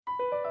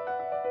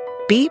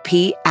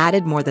BP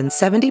added more than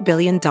 $70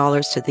 billion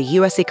to the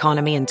U.S.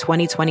 economy in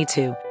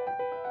 2022.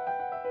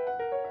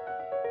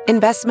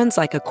 Investments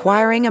like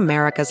acquiring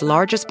America's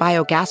largest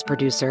biogas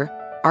producer,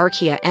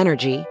 Archaea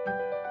Energy,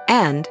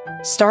 and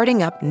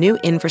starting up new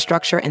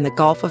infrastructure in the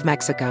Gulf of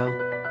Mexico.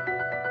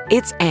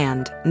 It's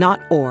and,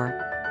 not or.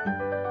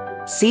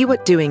 See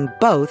what doing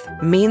both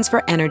means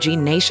for energy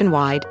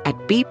nationwide at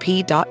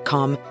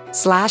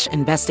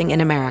bp.com/investing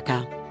in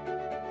America.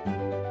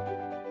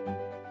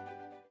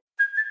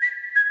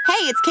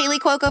 Hey, it's Kaylee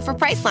Cuoco for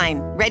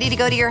Priceline. Ready to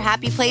go to your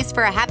happy place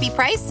for a happy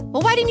price?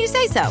 Well, why didn't you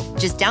say so?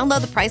 Just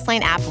download the Priceline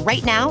app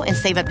right now and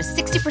save up to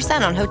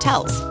 60% on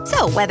hotels.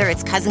 So whether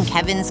it's Cousin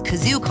Kevin's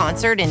Kazoo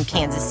Concert in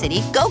Kansas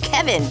City, go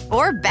Kevin,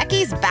 or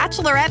Becky's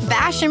Bachelorette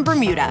Bash in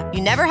Bermuda,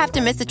 you never have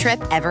to miss a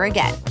trip ever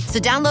again. So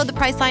download the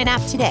Priceline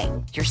app today.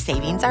 Your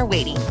savings are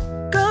waiting.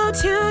 Go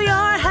to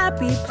your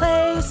happy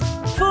place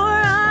for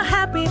a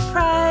happy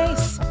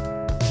price.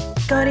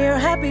 Go to your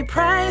happy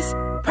price,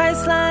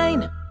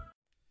 Priceline.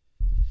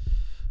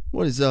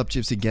 What is up,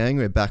 Gypsy Gang?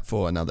 We're back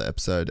for another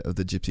episode of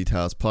the Gypsy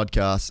Tales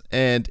podcast,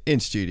 and in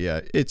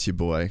studio, it's your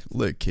boy,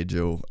 Luke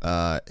Kidgel.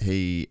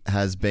 He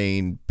has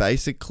been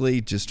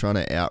basically just trying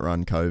to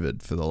outrun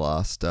COVID for the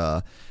last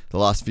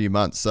few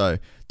months. So,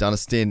 done a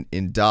stint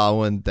in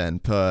Darwin, then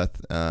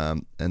Perth,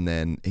 and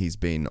then he's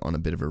been on a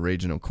bit of a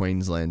regional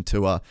Queensland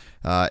tour.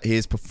 He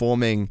is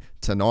performing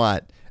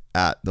tonight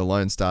at the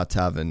Lone Star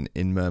Tavern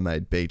in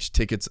Mermaid Beach.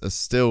 Tickets are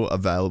still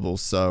available,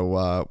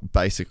 so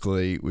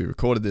basically we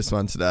recorded this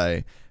one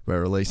today.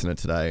 We're releasing it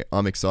today.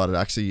 I'm excited. I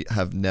actually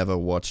have never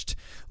watched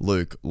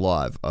Luke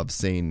live. I've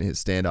seen his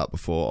stand-up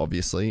before,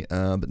 obviously,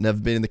 but never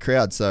been in the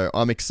crowd, so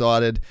I'm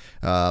excited.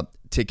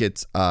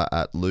 Tickets are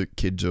at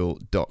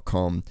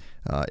lukekidgel.com.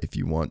 If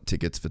you want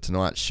tickets for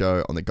tonight's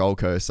show on the Gold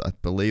Coast, I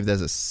believe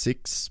there's a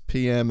 6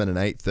 p.m. and an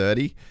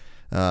 8:30.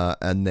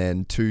 And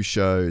then 2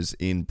 shows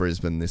in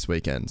Brisbane this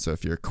weekend. So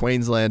if you're a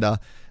Queenslander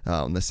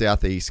on the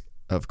southeast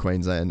of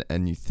Queensland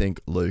and you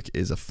think Luke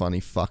is a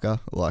funny fucker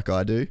like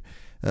I do,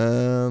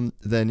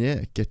 then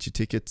yeah, get your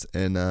tickets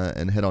and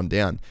head on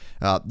down.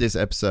 This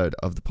episode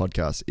of the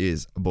podcast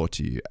is brought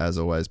to you, as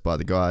always, by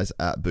the guys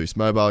at Boost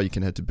Mobile. You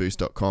can head to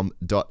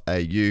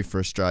boost.com.au for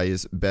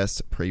Australia's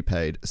best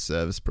prepaid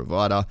service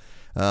provider.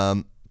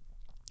 I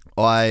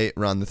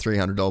run the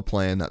 $300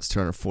 plan. That's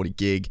 240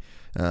 gig.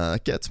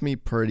 It gets me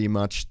pretty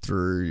much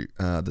through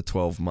the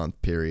 12-month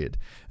period.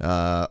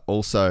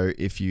 Also,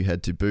 if you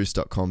head to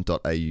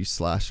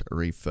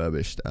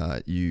boost.com.au/refurbished,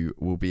 you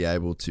will be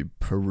able to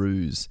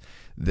peruse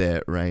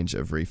their range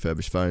of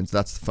refurbished phones.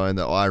 That's the phone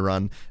that I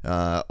run.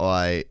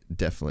 I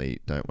definitely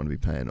don't want to be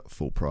paying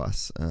full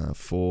price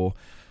for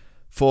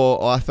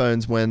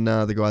iPhones when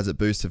the guys at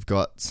Boost have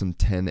got some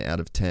 10 out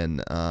of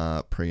 10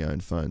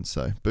 pre-owned phones.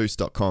 So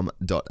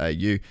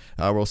boost.com.au.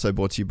 We're also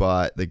brought to you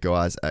by the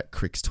guys at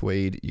Cricks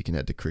Tweed. You can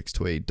head to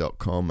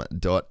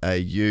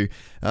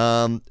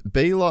crickstweed.com.au.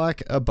 Be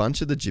like a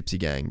bunch of the Gypsy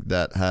Gang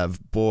that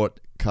have bought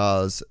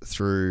cars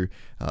through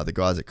the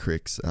guys at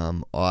Cricks.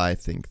 I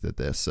think that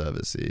their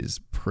service is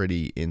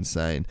pretty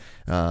insane.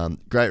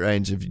 Great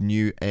range of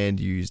new and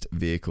used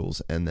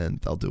vehicles, and then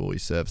they'll do all your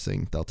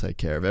servicing. They'll take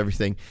care of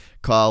everything.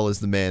 Kyle is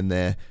the man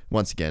there.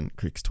 Once again,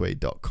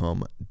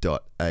 crickstweed.com.au.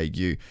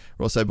 We're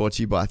also brought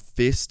to you by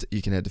Fist.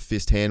 You can head to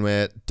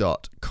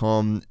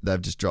fisthandwear.com.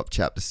 They've just dropped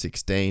chapter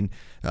 16.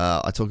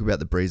 I talk about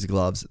the Breezer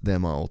gloves. They're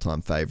my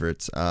all-time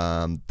favorites.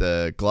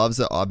 The gloves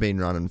that I've been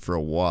running for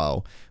a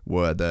while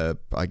were the,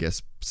 I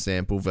guess,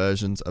 sample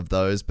versions of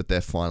those, but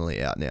they're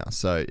finally out now.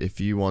 So if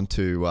you want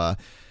to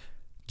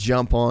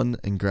jump on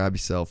and grab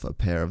yourself a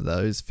pair of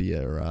those for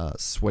your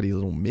sweaty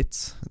little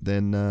mitts,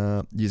 then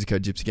use the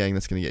code GypsyGang.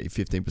 That's going to get you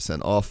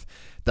 15% off.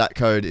 That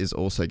code is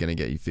also going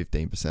to get you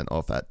 15%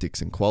 off at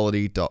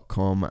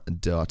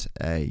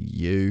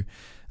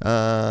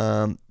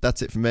dixonquality.com.au.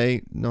 That's it for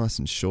me. Nice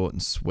and short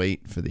and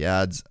sweet for the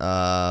ads.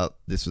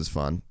 This was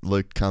fun.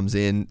 Luke comes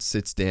in,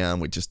 sits down.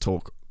 We just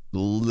talk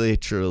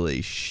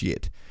literally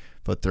shit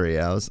for 3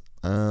 hours,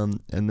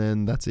 and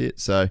then that's it.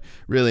 So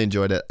really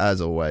enjoyed it,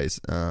 as always.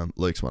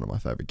 Luke's one of my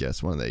favourite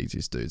guests, one of the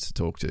easiest dudes to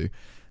talk to.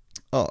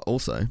 Oh,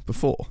 also,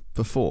 before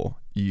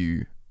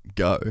you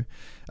go,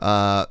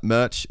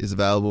 merch is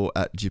available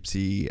at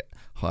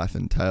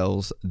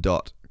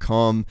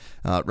gypsy-tales.com.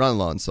 Run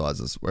line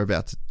sizes. We're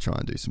about to try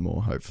and do some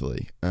more,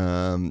 hopefully.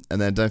 And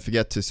then don't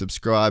forget to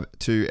subscribe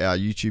to our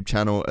YouTube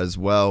channel as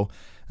well.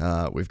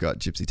 We've got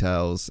Gypsy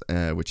Tales,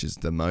 which is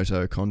the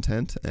moto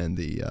content and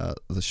the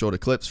shorter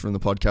clips from the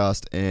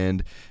podcast,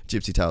 and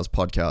Gypsy Tales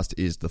podcast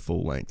is the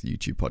full-length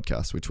YouTube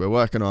podcast, which we're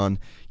working on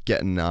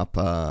getting up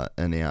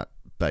and out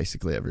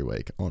basically every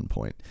week on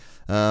point.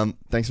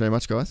 Thanks very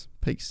much, guys.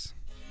 Peace.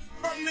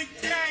 From the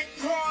gang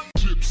called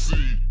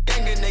Gypsy.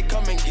 Gang and they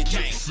come and get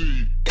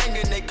Gypsy. Gang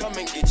and they come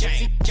and get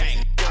Gypsy.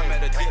 Gang. I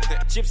met a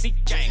Gypsy.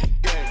 Gang.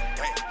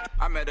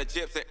 I met a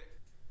Gypsy.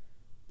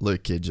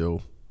 Luke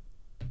Kidgel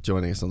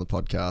joining us on the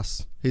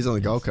podcast. He's on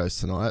the Gold Coast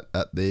tonight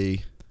at the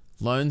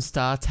Lone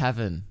Star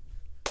Tavern.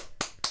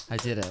 I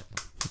did it.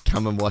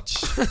 Come and watch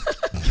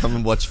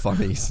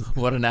funnies.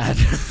 What an ad.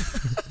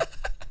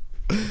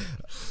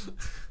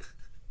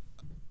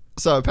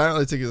 So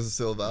apparently tickets are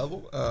still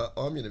available.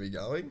 I'm going to be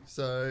going.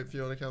 So if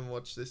you want to come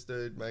watch this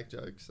dude make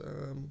jokes,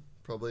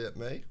 probably at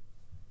me.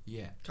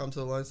 Yeah. Come to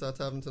the Lone Star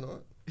Tavern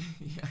tonight.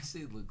 You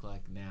actually look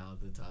like now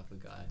the type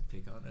of guy I'd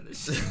pick on at a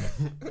show.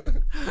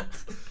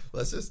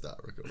 Let's just start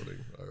recording,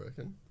 I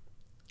reckon.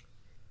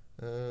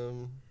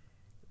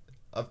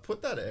 I've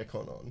put that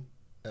aircon on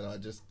and I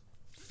just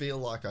feel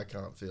like I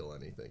can't feel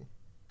anything.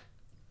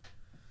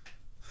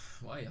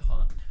 Why are you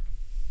hot?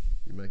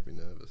 You make me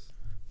nervous.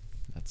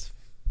 That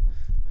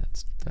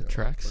Yeah,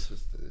 tracks. Let's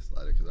just do this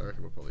later because I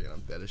reckon we're probably going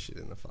to have better shit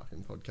in the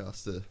fucking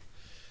podcast.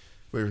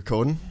 We're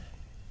recording.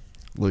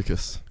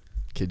 Lucas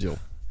Kidgel.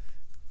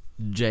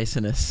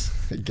 Jasonus.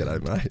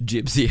 G'day, mate.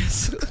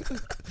 Gypsius.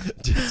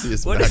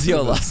 Gypsius What is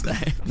your Maximus.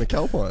 last name?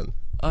 McAlpine.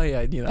 Oh yeah,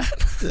 I knew that.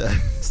 Yeah.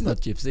 It's not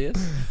Gypsius.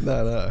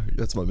 No,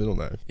 that's my middle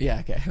name. Yeah,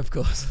 okay, of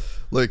course.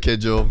 Luke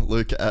Kidgel,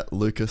 Luke at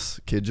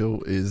Lucas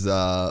Kidgel is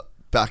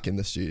back in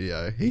the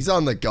studio. He's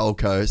on the Gold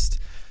Coast.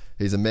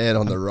 He's a man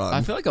on the run.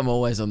 I feel like I'm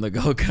always on the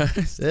Gold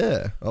Coast.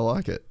 Yeah, I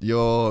like it.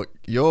 You're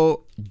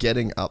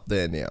getting up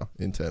there now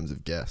in terms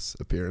of guest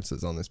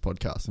appearances on this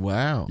podcast.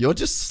 Wow. You're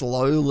just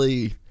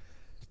slowly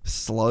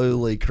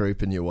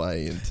creeping your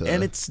way into.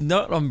 And it's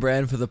not on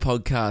brand for the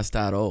podcast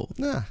at all.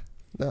 Nah.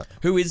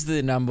 Who is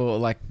the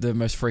the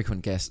most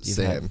frequent guest you've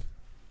Sam. had?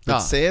 But Oh.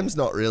 Sam's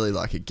not really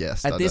like a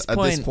guest. At this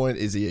point,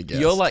 is he a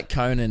guest? You're like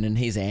Conan and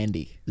he's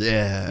Andy.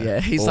 Yeah. Yeah,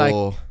 he's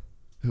or,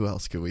 who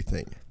else could we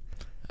think?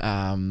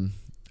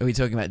 Are we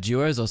talking about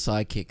duos or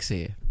sidekicks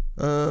here?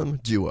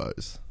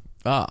 Duos.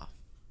 Ah,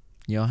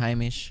 you're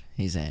Hamish,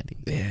 he's Andy.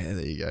 Yeah,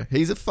 there you go.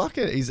 He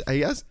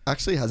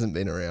hasn't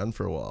been around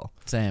for a while.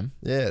 Sam.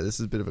 Yeah, this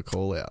is a bit of a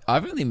call out.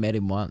 I've only met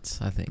him once,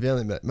 I think.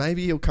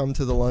 Maybe he'll come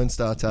to the Lone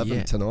Star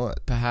Tavern tonight.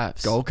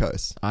 Perhaps. Gold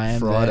Coast. I am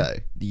Friday.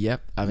 there.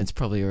 Yep. I mean, it's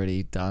probably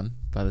already done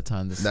by the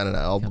time this. No.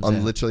 comes I'm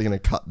out. literally going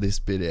to cut this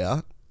bit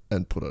out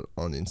and put it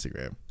on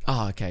Instagram.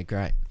 Oh, okay,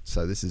 great.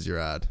 So this is your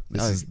ad.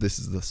 This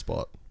is the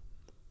spot.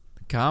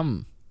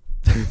 Come.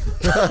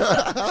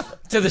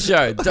 To the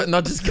show,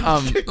 not just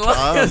come.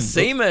 Like a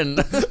seaman.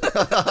 No,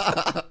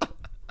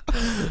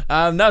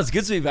 it's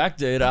good to be back,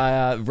 dude.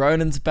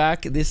 Ronan's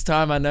back this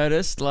time. I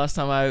noticed last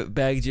time I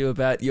bagged you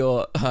about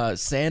your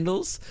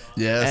sandals.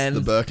 Yes, and the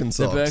Birkenstocks.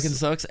 The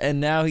Birkenstocks,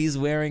 and now he's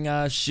wearing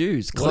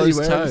shoes, What are you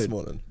wearing this closed-toed.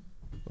 morning?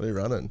 What are you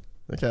running?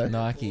 Okay.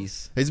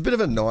 Nikes. He's a bit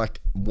of a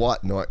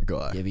white Nike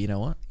guy. Yeah, but you know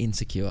what?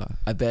 Insecure.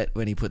 I bet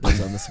when he put these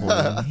on this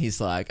morning,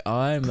 he's like,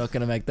 I'm not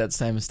going to make that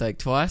same mistake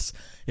twice.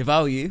 If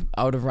I were you,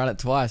 I would have run it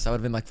twice. I would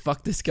have been like,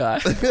 fuck this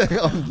guy.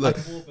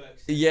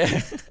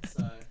 Yeah.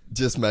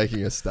 Just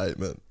making a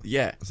statement.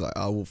 Yeah. It's like,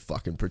 I will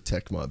fucking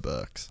protect my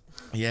Birks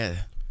Yeah.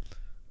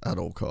 at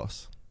all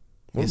costs.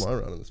 What am I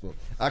running this morning?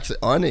 Actually,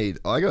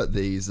 I got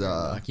these.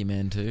 Lucky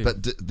man too.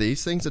 But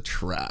these things are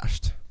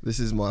trashed. This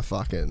is my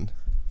fucking.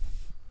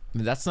 I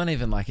mean, that's not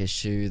even like a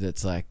shoe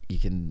that's like you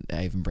can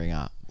even bring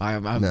up.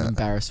 I'm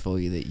embarrassed for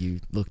you that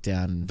you look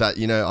down. That,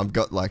 I've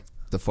got like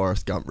the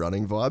Forrest Gump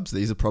running vibes.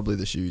 These are probably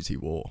the shoes he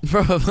wore.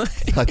 Probably.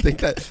 I think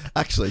that.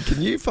 Actually,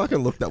 can you fucking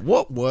look that?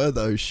 What were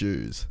those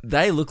shoes?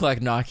 They look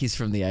like Nikes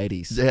from the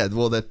 80s. Yeah,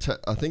 well,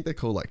 I think they're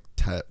called like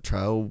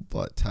tailwinds.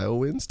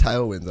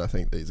 Tailwinds, I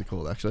think these are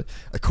called actually.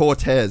 A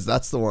Cortez,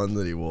 that's the one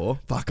that he wore.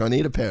 Fuck, I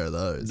need a pair of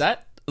those.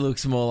 That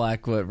looks more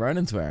like what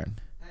Ronan's wearing.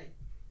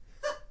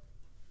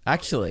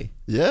 Actually.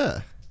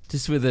 Yeah.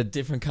 Just with a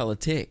different colour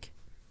tick.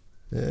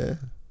 Yeah.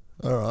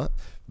 All right.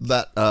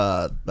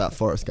 That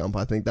Forrest Gump,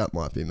 I think that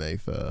might be me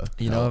for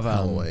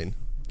Halloween.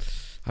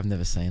 I've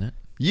never seen it.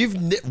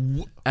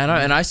 And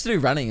I used to do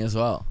running as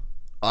well.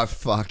 I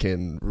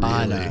fucking really.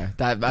 I know.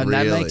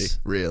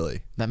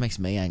 That makes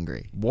me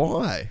angry.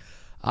 Why?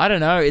 I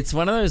don't know. It's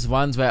one of those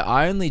ones where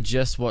I only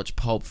just watched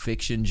Pulp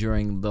Fiction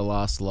during the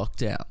last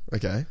lockdown.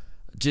 Okay.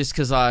 Just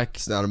because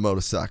It's not a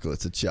motorcycle,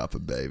 it's a chopper,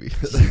 baby.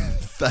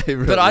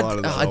 Favorite. But line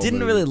of the I whole didn't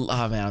movie. really.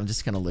 Oh man, I'm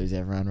just gonna lose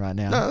everyone right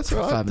now. No, that's all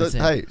right. 5 minutes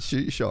in. Hey,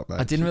 shoot your shot, mate.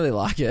 I didn't really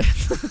like it.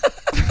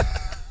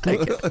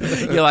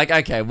 You're like,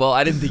 okay, well,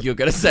 I didn't think you were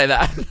gonna say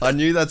that. I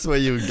knew that's where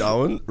you were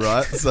going,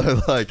 right?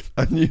 So, like,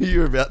 I knew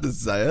you were about to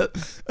say it,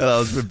 and I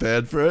was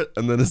prepared for it.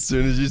 And then as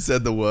soon as you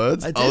said the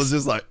words, I was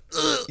just like,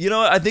 ugh. You know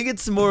what? I think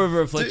it's more of a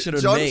reflection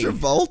of John me.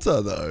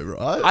 Travolta, though,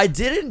 right? I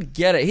didn't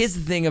get it. Here's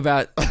the thing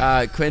about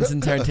Quentin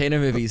Tarantino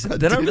movies.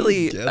 They're not didn't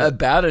really get it.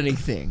 about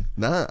anything.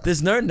 Nah.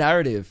 There's no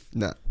narrative.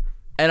 Nah.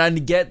 And I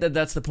get that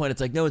that's the point.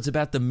 It's like, no, it's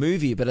about the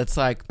movie, but it's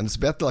like... And it's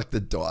about, like,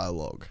 the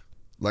dialogue.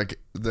 Like,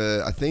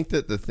 I think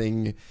that the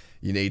thing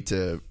you need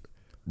to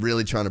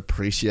really try and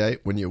appreciate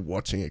when you're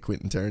watching a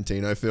Quentin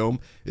Tarantino film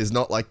is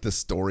not, like, the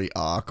story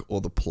arc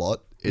or the plot.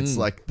 It's,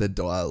 like, the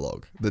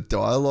dialogue. The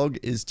dialogue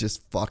is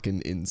just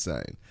fucking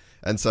insane.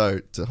 And so,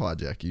 to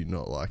hijack you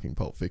not liking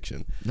Pulp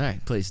Fiction... No,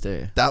 please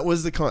do. That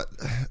was the kind...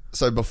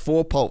 So,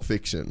 before Pulp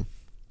Fiction,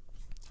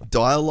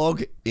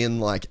 dialogue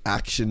in, like,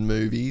 action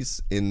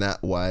movies in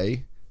that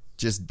way,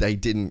 just, they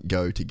didn't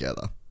go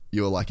together.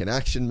 You were like an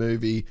action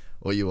movie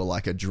or you were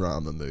like a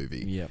drama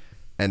movie. Yep.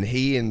 And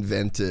he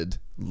invented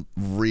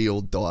real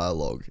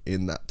dialogue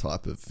in that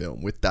type of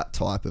film with that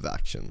type of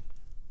action.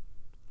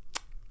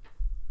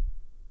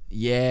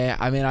 Yeah,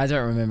 I mean, I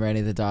don't remember any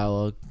of the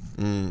dialogue.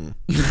 I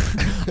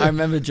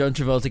remember John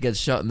Travolta gets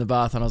shot in the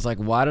bath, and I was like,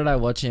 why did I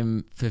watch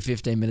him for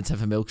 15 minutes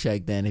have a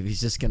milkshake then if he's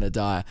just going to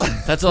die?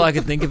 That's all I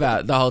could think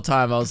about the whole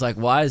time. I was like,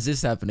 why is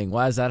this happening?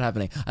 Why is that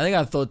happening? I think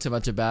I thought too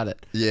much about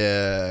it.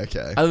 Yeah,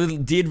 okay. I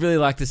did really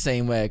like the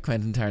scene where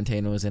Quentin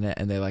Tarantino was in it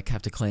and they like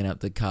have to clean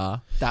up the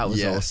car. That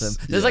was awesome.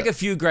 There's like a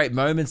few great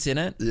moments in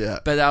it. Yeah.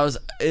 But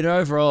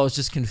overall, I was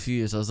just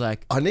confused. I was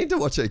like, I need to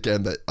watch it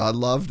again, but I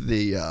loved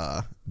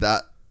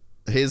that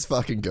his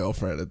fucking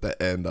girlfriend at the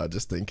end, I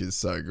just think is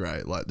so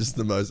great. Like, just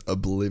the most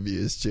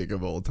oblivious chick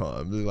of all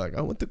time. They're like,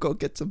 I want to go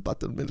get some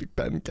buttermilk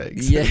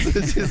pancakes. Yeah.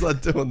 She's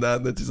like doing that,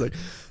 and then she's like,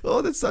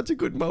 oh, that's such a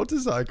good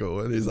motorcycle.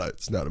 And he's like,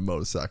 it's not a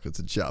motorcycle, it's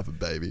a chopper,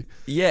 baby.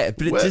 yeah,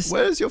 but it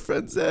Where's your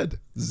friend Zed?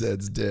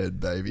 Zed's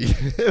dead, baby.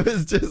 It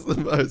was just the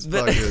most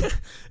fucking...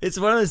 It's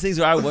one of those things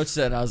where I watched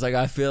it and I was like,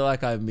 I feel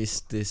like I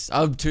missed this.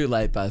 I'm too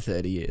late by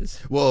 30 years.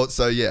 Well,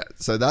 so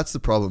that's the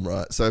problem,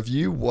 right? So if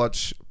you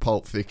watch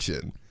Pulp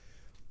Fiction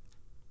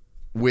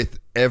with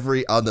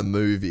every other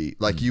movie,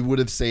 like you would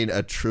have seen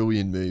a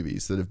trillion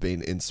movies that have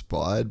been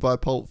inspired by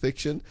Pulp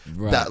Fiction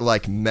that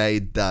like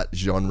made that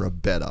genre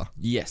better.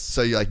 Yes.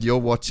 So you're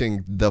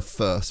watching the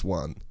first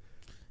one.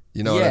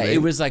 You know what I mean? Yeah,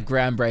 it was like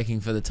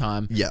groundbreaking for the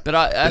time. Yeah. But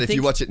I if think,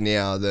 you watch it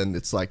now, then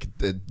it's like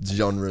the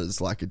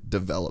genre's like it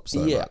develops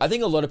so much. I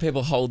think a lot of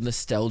people hold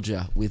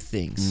nostalgia with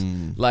things.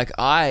 Like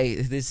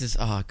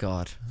oh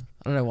God.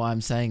 I don't know why I'm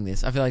saying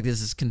this. I feel like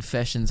this is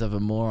confessions of a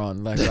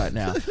moron like right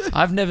now.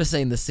 I've never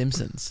seen The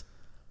Simpsons.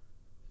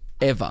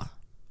 Ever.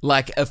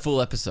 Like a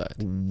full episode.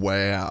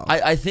 Wow.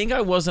 I think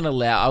I wasn't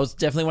allowed. I was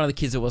definitely one of the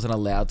kids that wasn't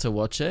allowed to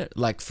watch it.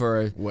 Like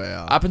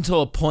up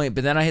until a point,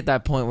 but then I hit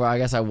that point where I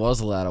guess I was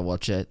allowed to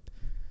watch it.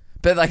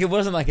 But like it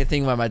wasn't like a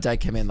thing where my dad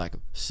came in like,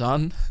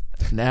 son,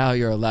 now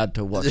you're allowed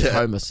to watch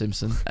Homer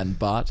Simpson and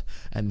Bart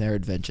and their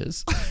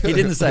adventures. He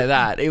didn't say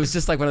that. It was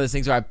just like one of those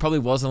things where I probably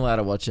wasn't allowed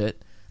to watch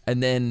it.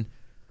 And then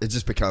it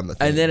just became a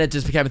thing. And then it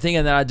just became a thing,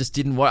 and then I just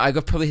didn't watch. I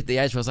got probably hit the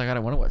age where I was like, I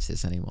don't want to watch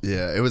this anymore.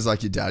 Yeah, it was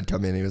like your dad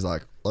come in, he was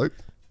like,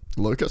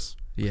 Lucas.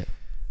 Yeah.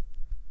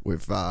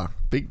 We've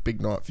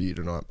big night for you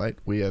tonight, mate.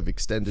 We have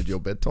extended your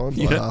bedtime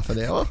by half an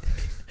hour.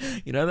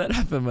 You know that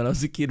happened when I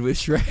was a kid with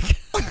Shrek.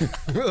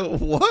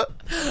 What?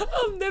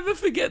 I'll never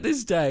forget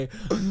this day.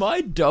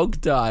 My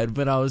dog died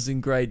when I was in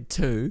grade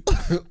 2,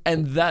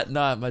 and that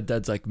night my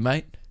dad's like,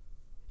 mate,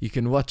 you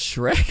can watch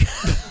Shrek.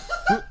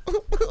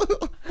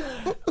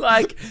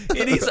 Like,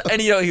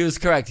 and you know, he was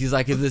correct. He's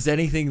like, if there's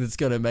anything that's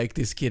going to make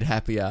this kid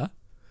happier,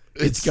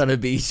 it's going to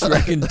be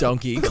Shrek and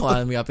Donkey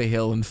climbing up a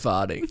hill and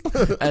farting.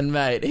 And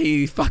mate,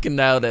 he fucking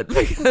nailed it,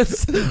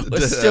 because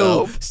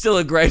it's still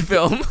a great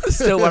film.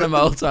 Still one of my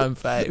all-time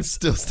faves.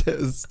 Still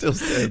stands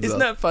Isn't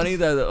that funny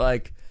though, that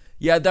like,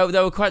 yeah, they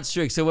were quite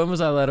strict. So when was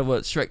I allowed to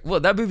watch Shrek?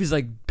 Well, that movie's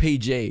like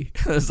PG.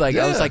 I was like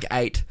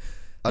 8.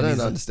 I don't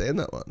understand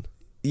that one.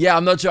 Yeah,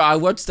 I'm not sure. I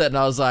watched it and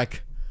I was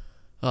like,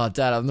 oh,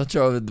 Dad, I'm not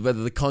sure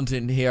whether the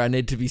content here I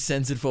need to be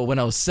censored for when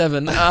I was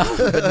 7. But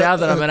now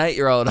that I'm an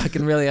 8-year-old, I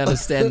can really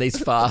understand these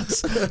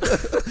farts.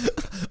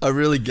 I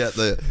really get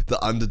the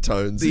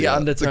undertones. The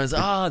undertones.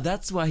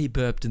 That's why he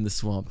burped in the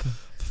swamp.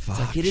 Fuck. It's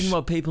like he didn't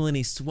want people in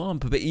his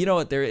swamp. But you know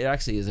what? It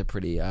actually is a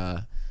pretty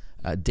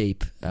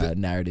deep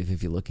narrative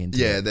if you look into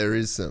it. Yeah, there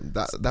is some.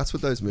 That's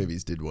what those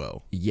movies did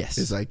well. Yes.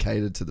 Is they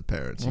catered to the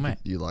parents. Well,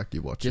 you watch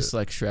it. Just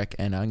like Shrek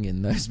and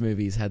Onion, those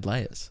movies had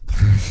layers.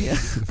 Yeah.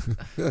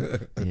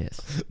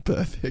 Yes.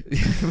 Perfect.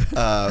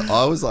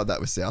 I was like that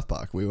with South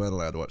Park. We weren't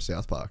allowed to watch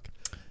South Park.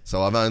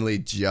 So I've only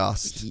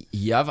just...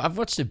 Yeah, I've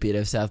watched a bit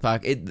of South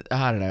Park.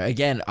 I don't know.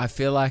 Again, I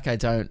feel like I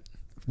don't...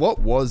 What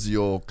was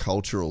your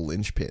cultural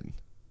linchpin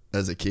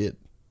as a kid?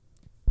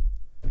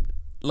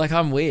 Like,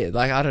 I'm weird.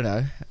 Like, I don't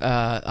know.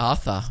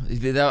 Arthur.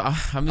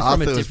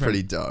 Arthur was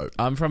pretty dope.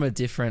 I'm from a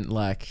different,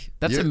 like...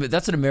 That's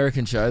an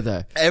American show,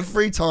 though.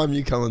 Every time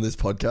you come on this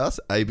podcast,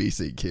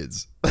 ABC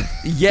Kids.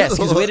 Yes,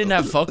 because we didn't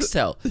have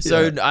Foxtel.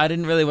 So I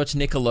didn't really watch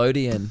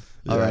Nickelodeon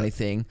or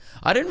anything.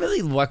 I didn't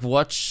really, like,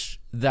 watch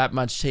that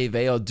much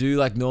TV or do,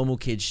 like, normal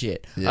kid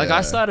shit. Yeah. Like,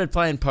 I started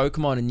playing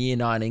Pokemon in Year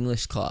 9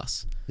 English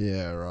class.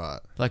 Yeah, right.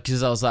 Like,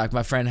 because I was like,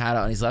 my friend had it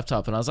on his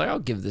laptop, and I was like, I'll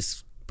give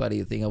this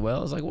buddy a thing a whirl.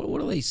 I was like,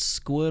 what are these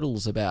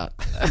Squirtles about?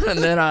 And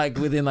then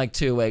within like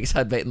 2 weeks,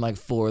 I'd beaten like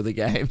 4 of the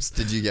games.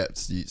 Did you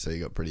so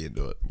you got pretty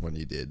into it when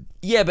you did?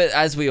 Yeah, but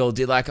as we all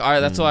did, like,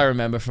 that's all I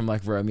remember from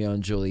like Romeo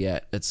and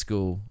Juliet at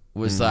school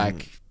was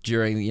like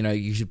during,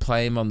 you should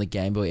play them on the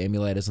Game Boy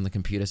emulators on the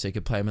computer, so you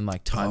could play them in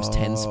like times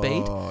 10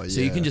 speed.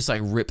 So you can just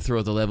like rip through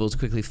all the levels,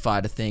 quickly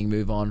fight a thing,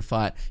 move on,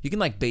 fight. You can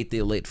like beat the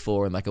Elite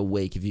Four in like a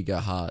week if you go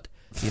hard.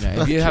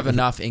 If you have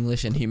enough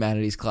English and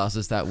humanities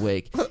classes that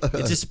week,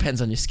 it just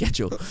depends on your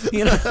schedule, But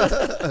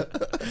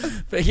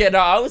yeah, no,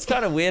 I was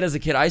kind of weird as a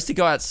kid. I used to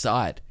go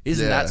outside.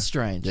 Isn't that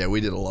strange? Yeah,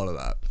 we did a lot of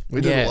that.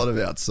 We did a lot of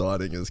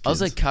outsiding as kids. I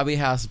was a cubby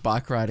house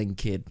bike riding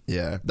kid.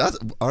 Yeah,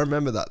 I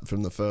remember that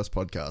from the first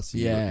podcast.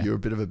 You were a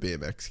bit of a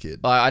BMX kid.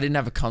 I didn't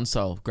have a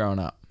console growing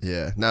up.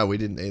 Yeah, no, we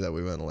didn't either.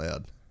 We weren't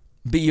allowed.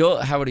 But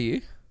how old are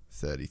you?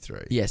 33.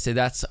 Yeah, so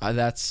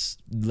that's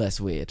less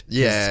weird.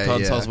 Yeah,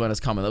 consoles yeah. weren't as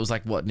common. That was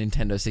like what,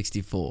 Nintendo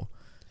 64.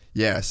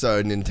 Yeah,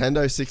 so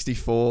Nintendo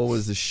 64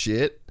 was the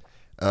shit,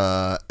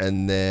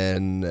 and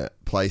then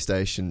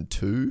PlayStation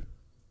 2.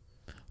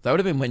 That would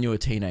have been when you were a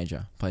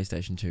teenager,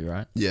 PlayStation 2,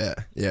 right? Yeah,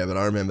 but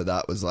I remember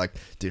that was like,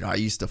 dude, I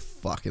used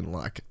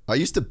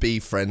to be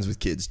friends with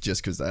kids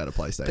just because they had a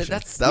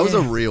PlayStation. That was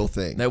a real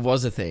thing. There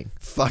was a thing.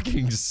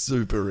 Fucking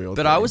super real thing.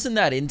 But I wasn't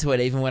that into it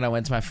even when I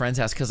went to my friend's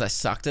house because I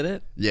sucked at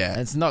it. Yeah. And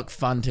it's not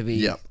fun to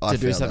be I to do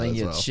found that something as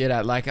you're well. shit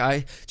at. Like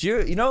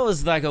you know it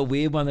was like a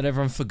weird one that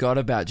everyone forgot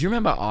about. Do you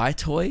remember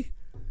iToy?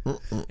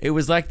 It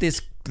was like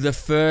the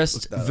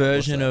first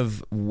version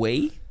of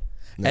Wii.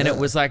 And it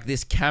was like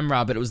this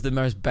camera, but it was the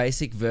most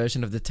basic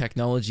version of the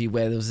technology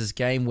where there was this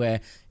game where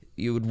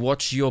you would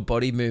watch your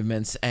body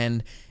movements,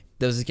 and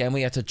there was this game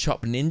where you had to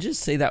chop ninjas.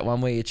 See that one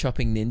where you're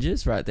chopping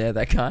ninjas right there,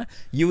 that guy?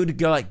 You would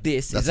go like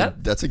this.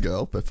 That's a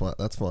girl, but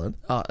that's fine.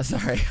 Oh,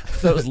 sorry. I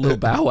thought it was Lil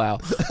Bow Wow.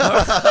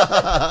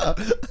 I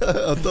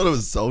thought it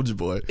was Soulja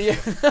Boy. Yeah.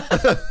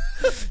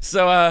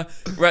 So,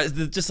 right,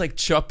 just like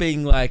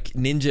chopping like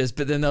ninjas,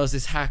 but then there was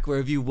this hack where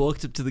if you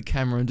walked up to the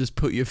camera and just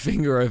put your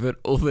finger over it,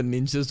 all the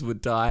ninjas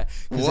would die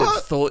because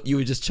it thought you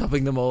were just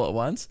chopping them all at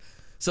once.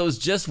 So it was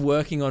just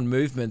working on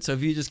movement. So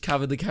if you just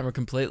covered the camera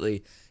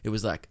completely, it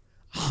was like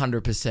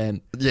 100%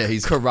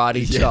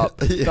 karate chop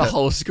the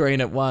whole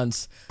screen at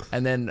once.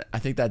 And then I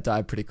think that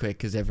died pretty quick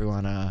because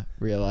everyone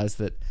realized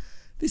that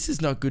this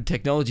is not good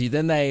technology.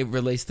 Then they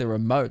released the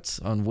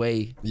remotes on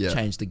Wii,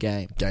 changed the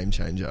game. Game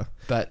changer.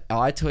 But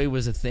iToy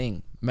was a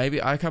thing.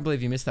 Maybe, I can't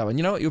believe you missed that one.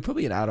 You know what? You were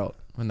probably an adult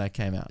when that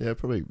came out. Yeah,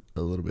 probably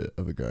a little bit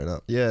of a grown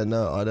up. Yeah,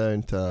 no, I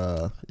don't.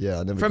 I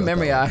never. From got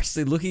memory, that one.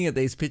 actually looking at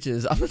these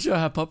pictures, I'm not sure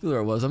how popular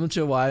it was. I'm not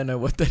sure why I know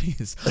what that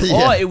is.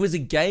 Yeah. Oh, it was a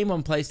game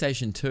on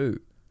PlayStation 2.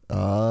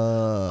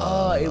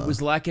 Oh, it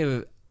was like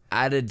a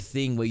added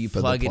thing where you For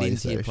the plug it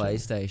into your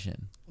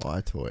PlayStation.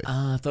 iToy.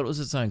 I thought it was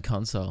its own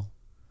console.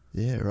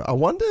 Yeah, right. I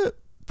wonder.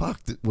 Fuck,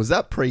 was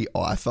that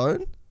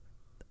pre-iPhone?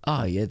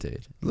 Oh yeah,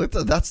 dude. Look,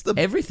 that's the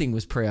Everything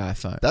was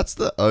pre-iPhone. that's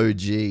the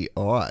OG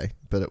I,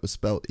 but it was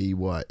spelled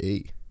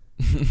EYE.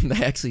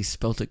 They actually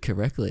spelt it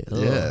correctly. Ugh.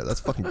 Yeah, that's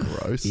fucking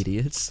gross.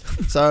 Idiots.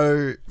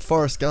 So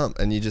Forrest Gump,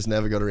 and you just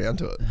never got around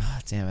to it. Oh,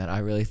 damn it! I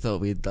really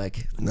thought we'd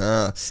like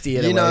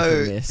steered you away know,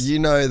 from this. You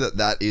know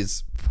that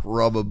is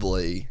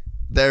probably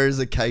there is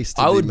a case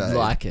to I be would made.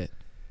 like it.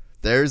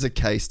 There is a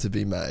case to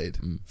be made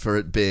for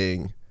it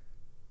being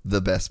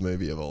the best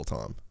movie of all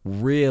time.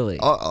 Really?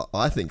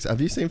 I think so.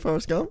 Have you seen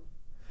Forrest Gump?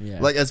 Yeah.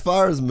 Like, as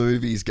far as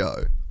movies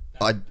go,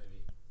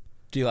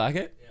 Do you like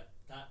it? Yeah,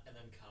 that and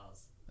then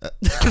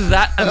Cars.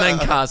 That and then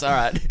Cars. All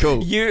right.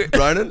 Cool. You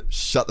Ronan,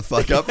 shut the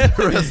fuck up.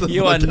 For the rest of the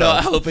you are podcast.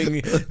 not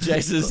helping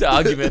Jason's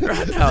argument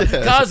right now.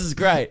 Cars is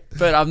great,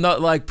 but I'm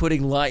not like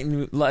putting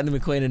Lightning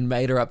McQueen and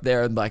Mater up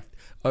there and like,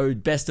 oh,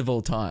 best of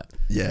all time.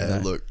 Yeah, You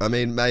know? look, I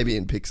mean, maybe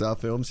in Pixar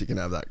films you can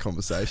have that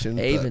conversation.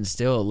 but- Even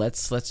still,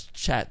 let's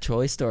chat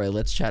Toy Story.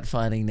 Let's chat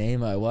Finding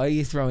Nemo. Why are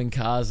you throwing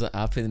Cars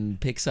up in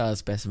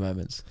Pixar's best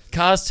moments?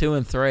 Cars 2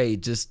 and 3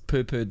 just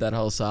poo-pooed that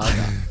whole saga.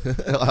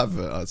 I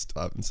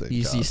haven't seen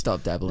You Cars.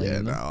 stopped dabbling Yeah,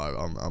 in no,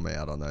 them. I'm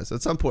out on those.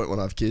 At some point when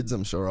I have kids,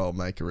 I'm sure I'll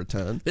make a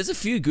return. There's a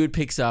few good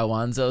Pixar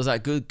ones. There was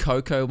that good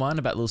Coco one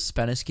about a little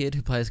Spanish kid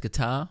who plays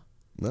guitar.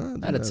 No, I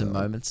didn't That had know some that.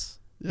 moments.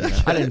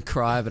 Yeah. I didn't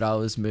cry, but I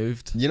was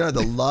moved. You know,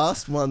 the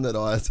last one that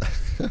I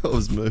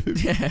was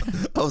moved. Yeah.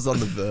 I was on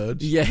the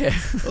verge. Yeah.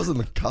 I was on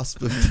the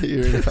cusp of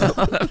tearing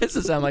up. That makes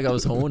it sound like I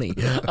was horny.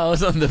 I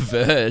was on the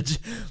verge.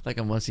 Like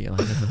I'm watching it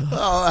like,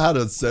 Oh, I had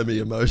a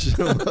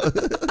semi-emotional.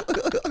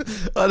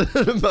 I had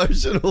an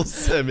emotional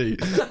semi.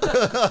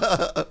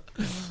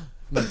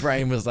 my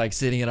brain was like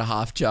sitting at a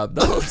half chub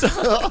the whole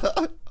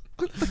time.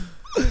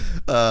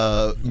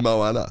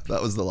 Moana.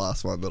 That was the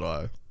last one that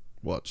I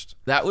watched.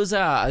 That was,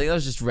 I think that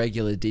was just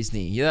regular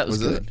Disney. Yeah, that was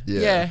good.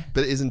 it? Yeah.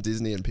 But isn't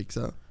Disney and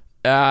Pixar?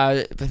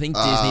 I think Disney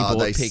bought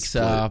they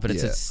Pixar, split, but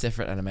it's yeah. a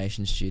separate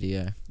animation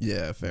studio.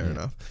 Yeah, fair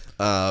enough.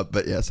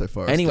 But yeah, so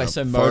Forrest Anyway, Gump.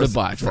 so Forrest-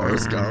 motorbike.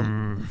 Forrest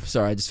Gump.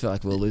 Sorry, I just feel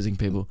like we're losing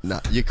people. No,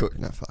 you cook.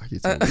 No, fuck you.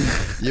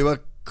 You were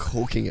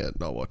cooking it,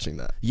 not watching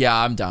that. Yeah,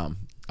 I'm dumb.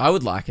 I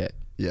would like it.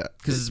 Yeah.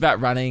 Because it's about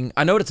running.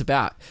 I know what it's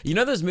about. You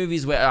know those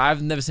movies where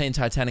I've never seen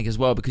Titanic as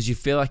well because you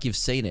feel like you've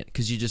seen it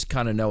because you just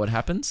kind of know what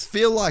happens.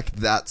 Feel like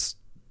that's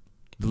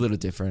A little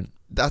different.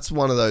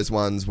 one of those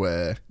ones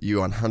where you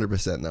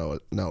 100% know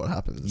what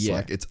happens. It's Yeah.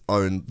 like its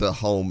own. The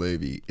whole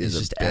movie is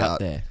It's just about, out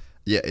there.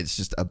 Yeah, it's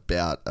just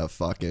about a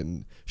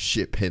fucking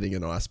ship hitting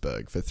an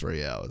iceberg for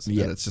 3 hours.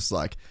 Yeah. And it's just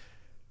like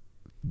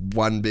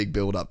one big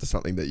build up to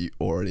something that you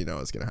already know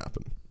is going to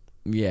happen.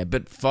 Yeah,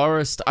 but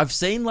Forrest, I've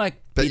seen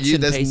like But bits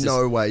and there's pieces.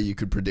 no way you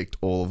could predict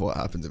all of what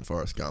happens in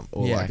Forrest Gump.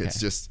 Or Yeah, like okay. it's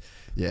just,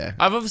 yeah.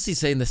 I've obviously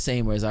seen the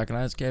scene where he's like,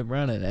 I just kept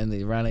running and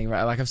the running,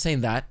 right? Like I've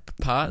seen that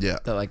part, Yeah.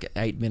 that like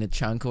 8-minute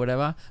chunk or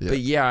whatever. Yeah. But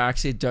yeah, I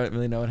actually don't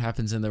really know what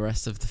happens in the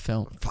rest of the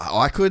film.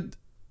 I could,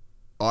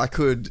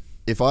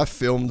 if I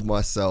filmed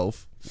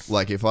myself,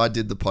 like if I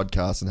did the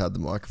podcast and had the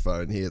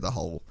microphone here the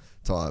whole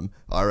time,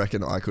 I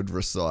reckon I could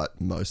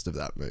recite most of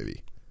that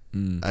movie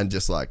and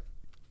just like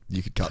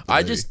you could cut the I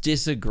movie. just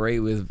disagree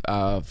with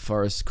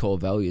Forrest's core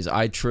values.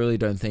 I truly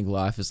don't think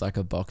life is like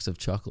a box of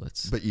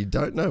chocolates. But you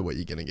don't know what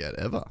you're going to get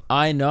ever.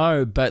 I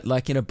know, but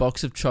like in a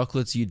box of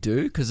chocolates you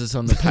do because it's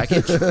on the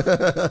package.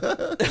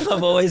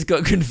 I've always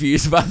got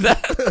confused by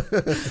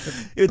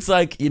that. It's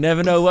like you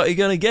never know what you're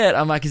going to get.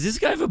 I'm like, is this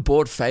guy ever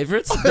bought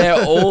favorites?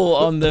 They're all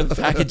on the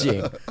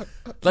packaging.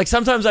 Like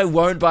sometimes I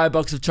won't buy a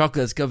box of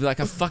chocolates because I'll be like,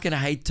 I fucking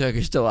hate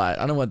Turkish Delight.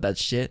 I don't want that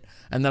shit.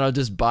 And then I'll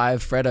just buy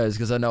Freddos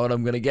because I know what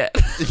I'm going to get.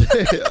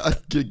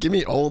 Give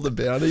me all the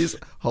bounties,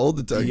 hold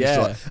the Turkish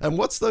Delight. And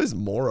what's those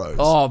Moros?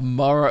 Oh,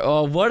 Moro.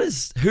 Oh,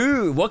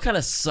 what kind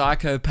of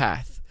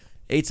psychopath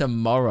eats a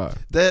Moro?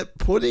 They're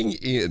putting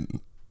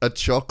in a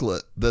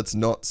chocolate that's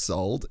not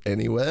sold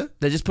anywhere.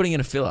 They're just putting in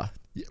a filler.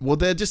 Well,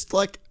 they're just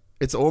like,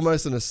 it's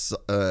almost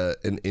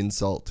an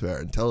insult to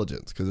our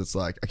intelligence because it's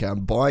like, okay,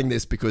 I'm buying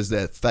this because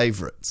they're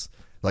favorites.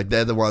 Like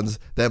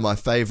they're my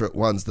favorite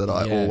ones that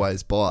I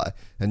always buy.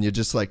 And you're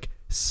just like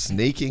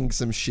sneaking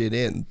some shit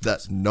in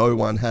that no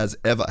one has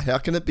ever. How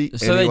can it be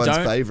anyone's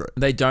favorite?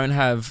 They don't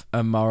have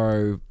a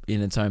Moro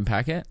in its own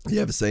packet?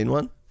 You ever seen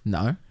one?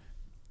 No.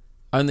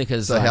 Only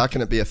because... So how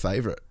can it be a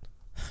favorite?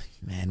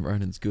 Man,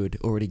 Ronan's good.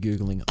 Already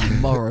Googling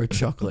Moro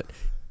chocolate.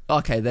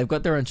 Okay, they've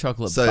got their own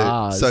chocolate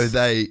bars. So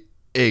they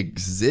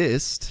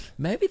exist.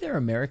 Maybe they're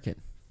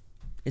American.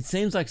 It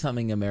seems like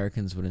something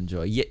Americans would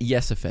enjoy.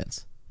 Yes,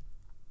 offense.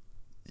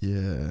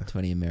 Yeah.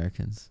 20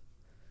 Americans.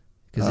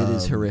 Because it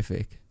is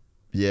horrific.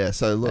 Yeah,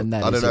 so look,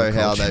 I don't know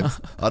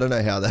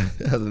how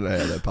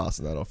they're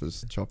passing that off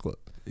as chocolate.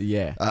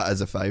 Yeah.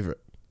 As a favorite.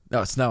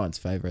 No, it's no one's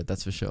favorite,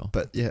 that's for sure.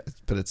 But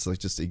it's like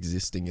just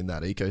existing in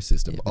that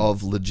ecosystem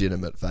of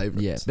legitimate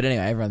favorites. Yeah, but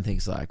anyway, everyone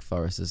thinks like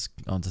Forrest is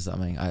onto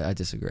something. I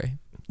disagree.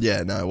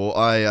 Yeah, no,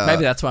 well,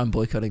 maybe that's why I'm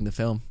boycotting the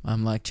film.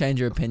 I'm like, change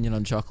your opinion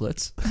on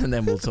chocolates, and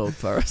then we'll talk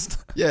Forrest.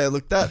 Yeah,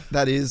 look,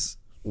 that is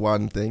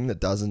one thing that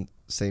doesn't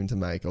seem to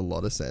make a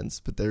lot of sense,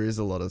 but there is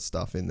a lot of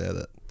stuff in there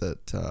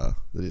that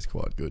is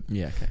quite good.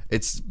 Yeah, okay.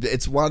 It's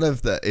it's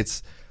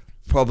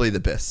probably the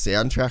best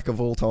soundtrack of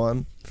all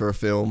time for a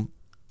film.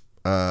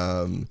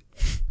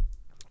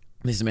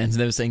 This man's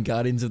never seen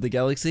Guardians of the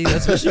Galaxy,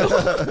 that's for sure.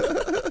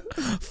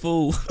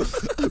 Fool.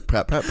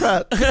 Prat.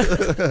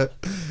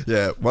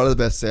 Yeah, one of the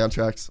best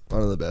soundtracks,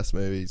 one of the best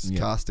movies. Yeah.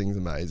 Casting's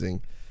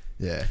amazing.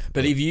 Yeah.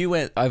 But if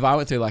I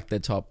went through like the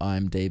top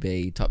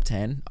IMDb top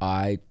 10,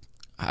 I'm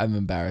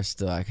embarrassed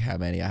to like how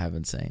many I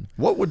haven't seen.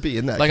 What would be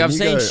in that? Like I've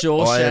seen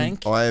Shawshank.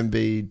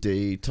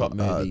 IMDb top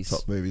movies.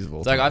 Top movies of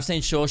all time. Like I've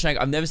seen Shawshank.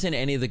 I've never seen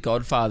any of the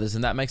Godfathers,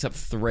 and that makes up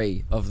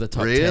 3 of the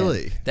top 10.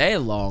 Really? They're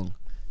long.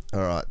 All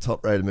right,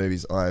 top rated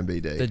movies,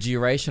 IMDb. The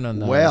duration on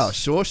those. Wow,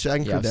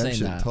 Shawshank Redemption, I've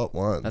seen that. top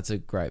 1. That's a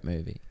great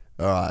movie.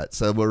 All right,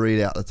 so we'll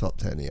read out the top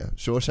 10 here.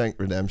 Shawshank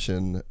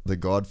Redemption, The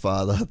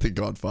Godfather, The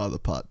Godfather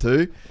Part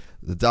 2,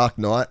 The Dark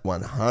Knight,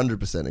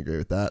 100% agree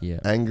with that. Yeah.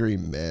 Angry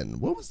Men.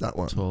 What was that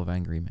one? 12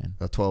 Angry Men.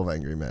 12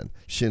 Angry Men.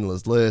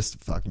 Schindler's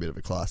List, fucking bit of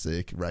a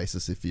classic.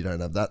 Racist if you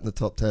don't have that in the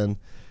top 10.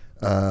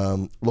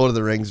 Lord of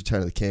the Rings, Return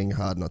of the King,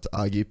 hard not to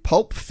argue.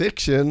 Pulp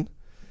Fiction,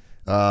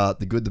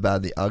 The Good, the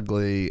Bad, the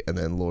Ugly, and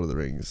then Lord of the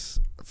Rings.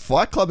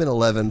 Fight Club in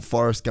 11,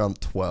 Forrest Gump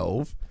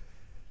 12.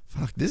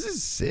 Fuck, this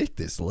is sick,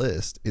 this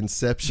list.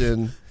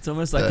 Inception. It's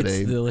almost like 13.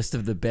 it's the list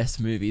of the best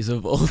movies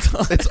of all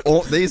time.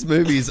 These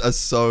movies are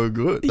so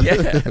good.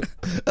 Yeah.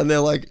 And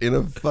they're like in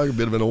a fucking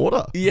bit of an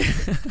order. Yeah.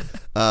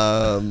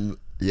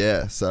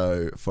 Yeah,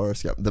 so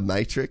Forrest Gump. The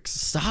Matrix.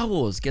 Star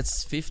Wars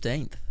gets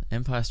 15th.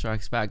 Empire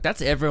Strikes Back.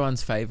 That's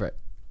everyone's favourite.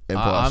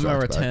 I'm a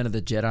Return of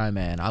the Jedi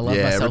man. I love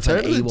myself an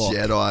Ewok. Return of the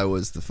Jedi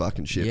was the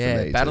fucking shit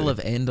for me. Battle too. of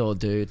Endor,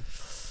 dude.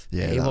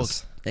 Yeah,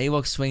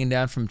 Ewoks swinging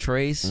down from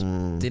trees.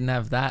 Didn't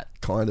have that.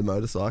 Kind of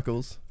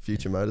motorcycles.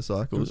 Future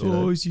motorcycles.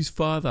 He's his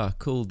father.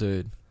 Cool,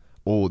 dude.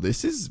 Oh,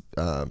 this is...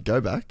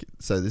 go back.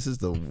 So this is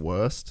the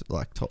worst,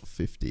 like, top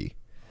 50.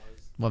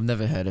 Well, I've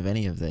never heard of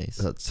any of these.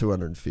 That's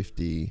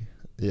 250...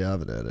 Yeah, I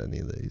haven't heard any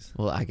of these.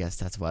 Well, I guess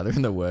that's why they're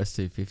in the worst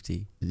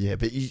 250. Yeah,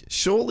 but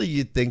surely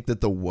you'd think that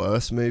the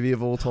worst movie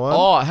of all time...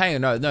 Oh,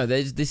 hang on. No,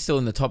 this is still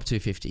in the top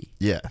 250.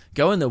 Yeah.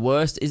 Go in the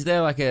worst. Is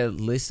there like a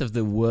list of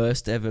the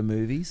worst ever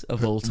movies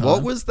of all time?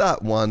 What was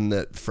that one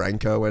that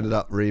Franco ended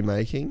up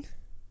remaking?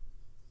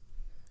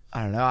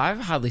 I don't know.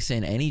 I've hardly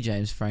seen any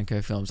James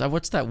Franco films. I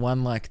watched that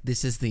one, like,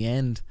 This Is the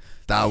End.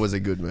 That was a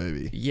good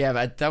movie. Yeah,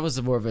 but that was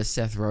more of a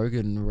Seth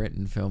Rogen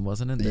written film,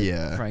 wasn't it?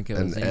 Yeah. Franco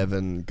and was in.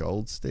 Evan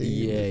Goldstein.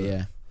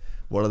 Yeah.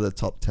 What are the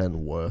top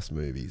 10 worst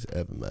movies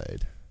ever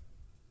made?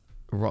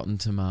 Rotten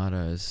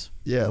Tomatoes.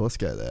 Yeah, let's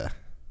go there.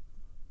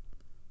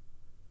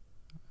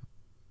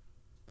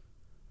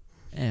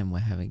 And we're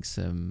having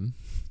some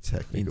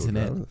technical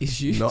internet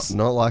issues.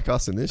 Not like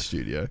us in this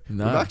studio.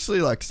 No. We've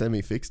actually like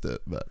semi-fixed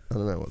it, but I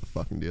don't know what the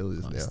fucking deal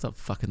is now. Stop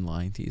fucking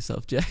lying to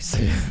yourself,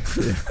 Jason.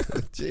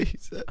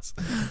 Jesus.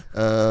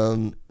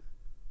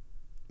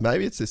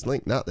 Maybe it's this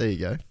link. No, there you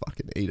go.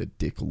 Fucking eat a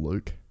dick,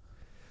 Luke.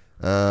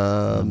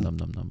 Nom, nom,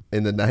 nom, nom.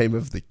 In the Name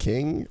of the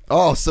King.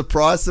 Oh,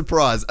 surprise,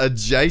 surprise. A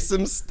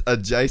Jason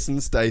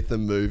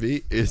Statham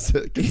movie is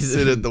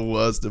considered the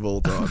worst of all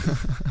time.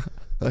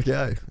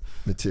 Okay.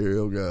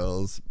 Material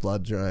Girls,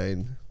 Blood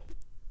Drain,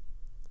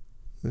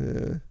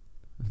 Yeah.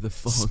 The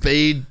fog.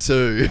 Speed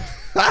 2.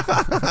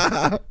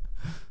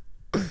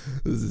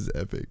 This is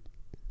epic.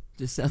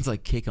 Just sounds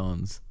like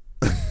kick-ons.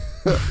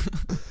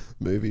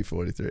 Movie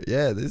 43.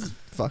 Yeah, this is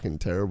fucking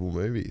terrible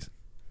movies.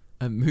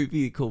 A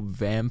movie called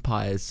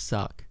Vampires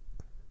Suck.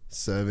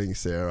 Serving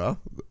Sarah,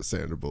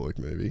 Sandra Bullock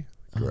movie.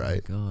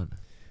 Great. Oh my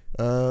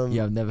god.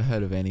 Yeah, I've never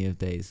heard of any of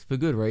these. For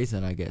good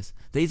reason, I guess.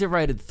 These are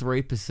rated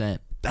 3%.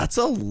 That's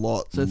a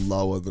lot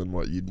lower than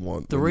what you'd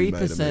want.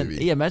 3%.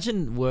 Yeah,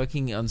 imagine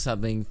working on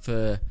something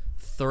for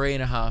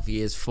 3.5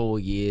 years, 4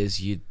 years.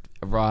 You'd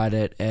write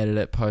it, edit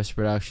it,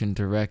 post-production,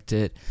 direct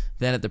it.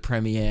 Then at the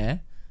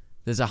premiere,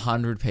 there's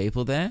 100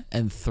 people there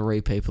and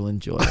 3 people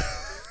enjoy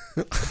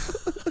it.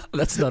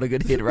 That's not a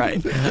good hit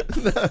rate.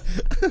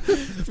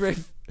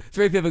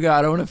 Three people go,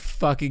 I don't want to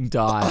fucking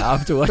die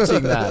after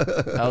watching that.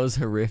 That was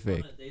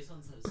horrific. These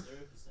ones have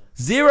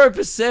 0%.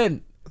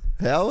 0%.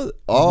 How?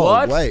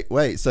 Oh, What?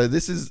 wait. So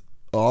this is...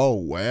 Oh,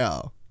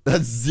 wow.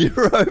 That's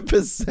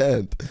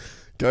 0%.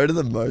 Go to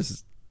the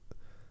most...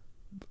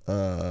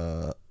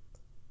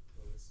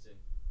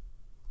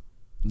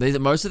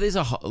 Most of these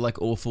are like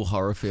awful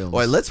horror films.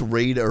 Wait, let's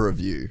read a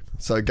review.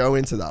 So go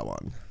into that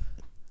one.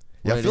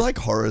 Yeah, I feel like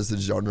horror is a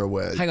genre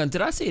where... Hang on,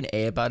 did I see an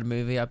Air Bud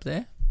movie up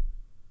there?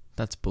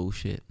 That's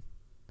bullshit.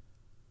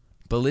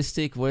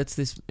 Ballistic, what's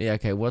this? Yeah,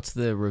 okay, what's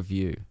the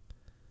review?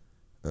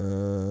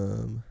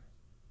 Um...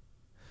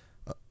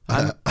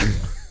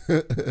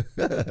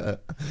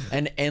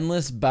 An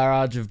endless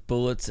barrage of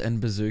bullets and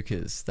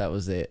bazookas. That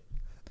was it.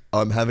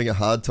 I'm having a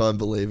hard time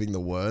believing the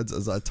words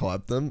as I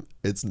type them.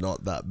 It's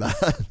not that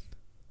bad.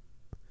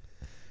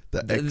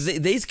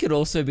 These could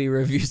also be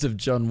reviews of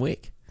John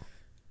Wick.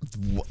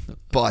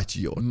 Bite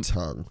your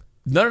tongue.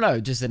 No,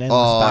 just an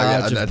endless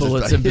barrage of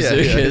bullets and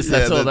bazookas.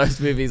 That's all those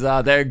movies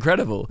are. They're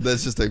incredible.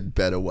 There's just a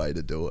better way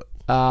to do it.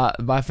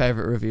 My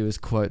favourite review is,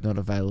 quote, not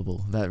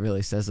available. That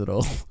really says it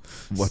all.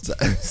 What's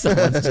that?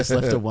 Someone's just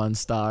left a 1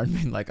 star and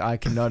been like, I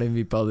cannot even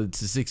be bothered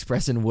to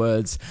express in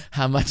words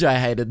how much I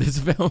hated this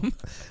film.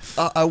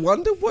 I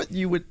wonder what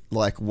you would,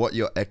 like, what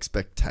your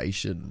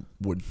expectation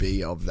would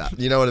be of that.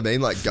 You know what I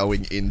mean? Like,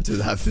 going into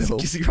that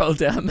film. Just scroll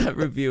down, that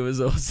review is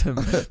awesome.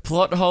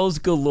 Plot holes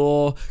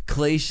galore,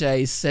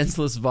 cliches,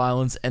 senseless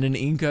violence, and an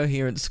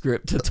incoherent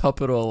script to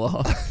top it all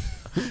off.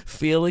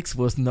 Felix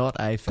was not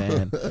a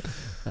fan.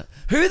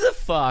 Who the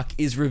fuck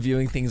is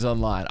reviewing things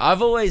online?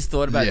 I've always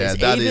thought about this.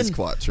 Yeah, that is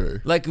quite true.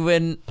 Like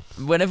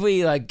whenever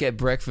we like get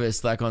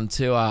breakfast, like on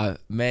tour,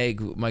 Meg,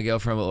 my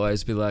girlfriend, will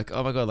always be like,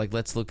 "Oh my god, like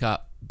let's look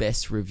up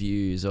best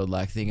reviews or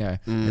like thingo."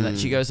 And then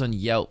she goes on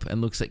Yelp and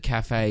looks at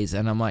cafes,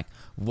 and I'm like,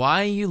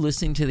 "Why are you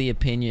listening to the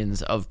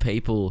opinions of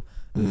people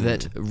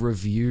that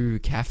review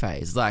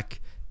cafes?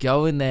 Like,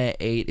 go in there,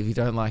 eat. If you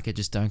don't like it,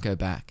 just don't go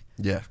back."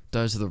 Yeah,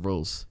 those are the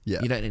rules.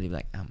 Yeah, you don't need to be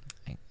like,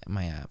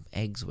 my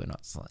eggs were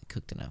not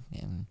cooked enough.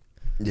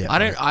 Yeah,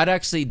 I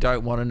actually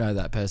don't want to know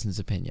that person's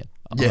opinion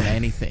on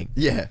anything.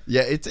 Yeah.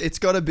 It's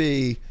got to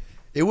be.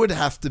 It would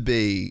have to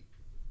be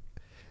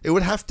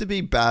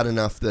bad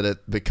enough that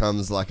it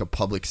becomes like a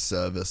public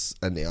service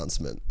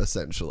announcement,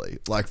 essentially.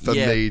 Like for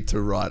me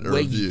to write a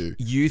review.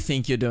 You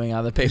think you're doing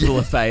other people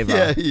a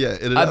favor. Yeah.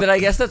 But I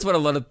guess that's what a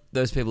lot of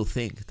those people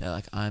think. They're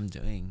like, I'm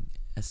doing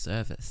a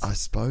service. I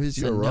suppose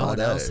you're right. No one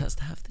else has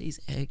to have these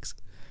eggs.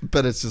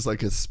 But it's just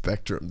like a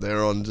spectrum.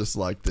 They're on just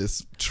like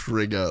this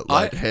trigger,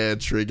 hair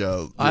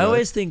trigger. I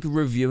always think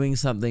reviewing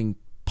something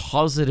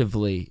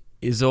positively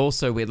is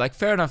also weird. Like,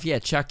 fair enough,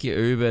 chuck your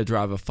Uber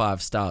driver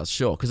 5 stars,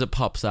 sure, because it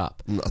pops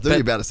up. I thought you were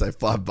about to say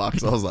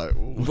 $5. I was like,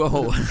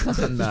 whoa,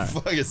 no.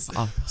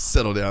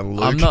 Settle down,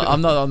 Luke.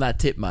 I'm not on that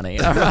tip money.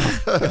 All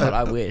right. God,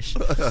 I wish.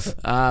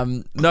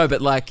 No,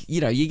 but like,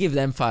 you give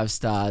them 5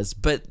 stars,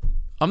 but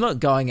I'm not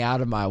going out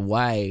of my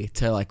way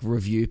to like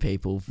review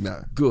people.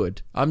 No.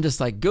 Good. I'm just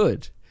like,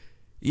 good.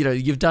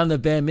 You've done the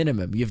bare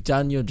minimum. You've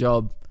done your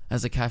job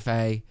as a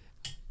cafe.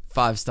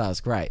 5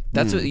 stars, great.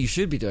 That's what you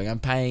should be doing. I'm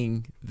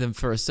paying them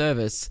for a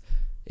service.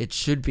 It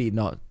should be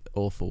not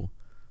awful.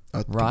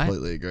 I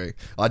completely agree.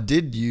 I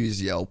did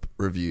use Yelp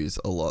reviews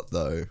a lot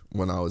though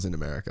when I was in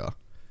America,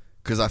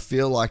 because I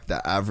feel like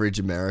the average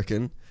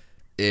American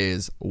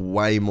is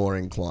way more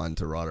inclined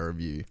to write a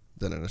review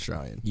than an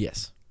Australian.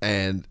 Yes.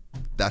 And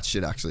that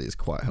shit actually is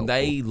quite helpful.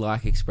 They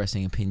like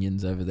expressing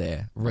opinions over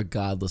there,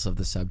 regardless of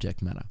the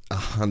subject matter.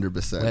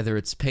 100%. Whether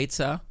it's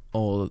pizza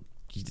or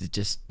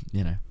just,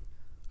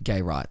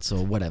 gay rights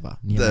or whatever.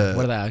 What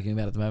are they arguing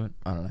about at the moment?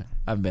 I don't know.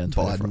 I haven't been on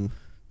Twitter Biden.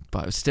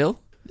 But still?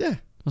 Yeah.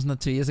 Wasn't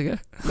that 2 years ago?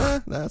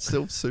 No, it's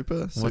still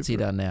super. What's he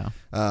done now?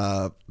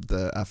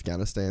 The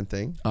Afghanistan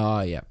thing.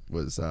 Oh, yeah.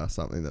 Was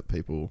something that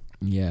people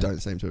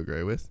don't seem to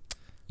agree with.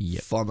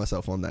 Yep. Find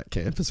myself on that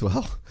camp as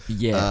well.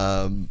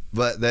 Yeah.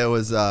 But there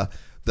was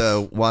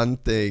the one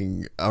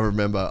thing I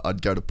remember.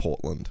 I'd go to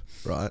Portland,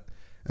 right?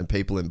 And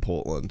people in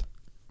Portland,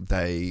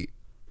 they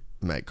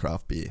make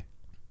craft beer.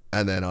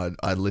 And then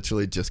I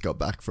literally just got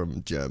back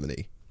from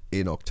Germany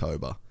in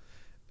October.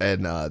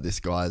 And this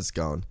guy's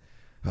going,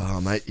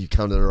 "Oh, mate, you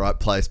come to the right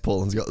place.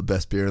 Portland's got the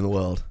best beer in the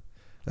world."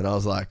 And I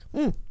was like,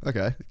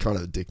 okay, kind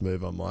of a dick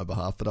move on my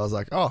behalf. But I was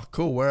like, oh,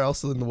 cool. Where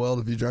else in the world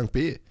have you drunk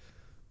beer?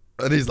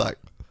 And he's like,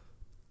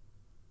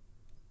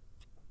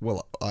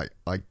 well, I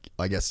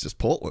guess just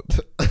Portland.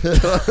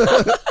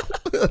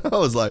 I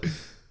was like,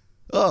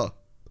 oh,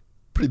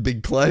 pretty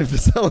big claim for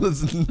someone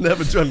that's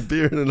never drunk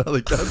beer in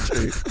another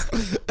country.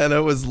 And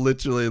it was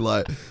literally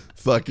like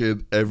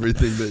fucking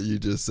everything that you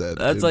just said.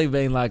 That's like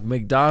being like,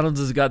 McDonald's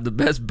has got the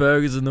best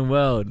burgers in the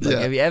world. Like,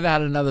 have you ever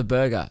had another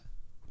burger?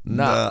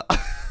 No. Nah.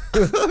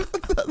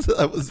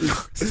 that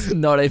was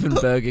not even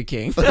Burger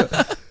King.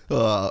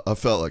 I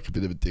felt like a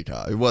bit of a dick.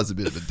 It was a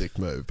bit of a dick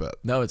move, but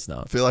No, it's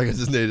not. I feel like I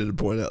just needed to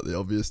point out the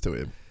obvious to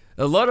him.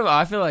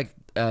 I feel like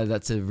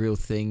that's a real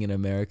thing in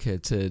America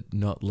to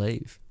not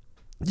leave.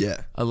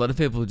 Yeah. A lot of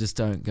people just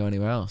don't go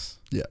anywhere else.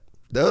 Yeah.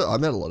 I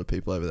met a lot of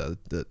people over there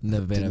that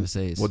Never been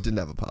overseas. Well, didn't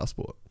have a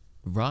passport.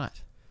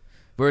 Right.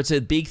 Where it's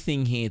a big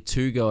thing here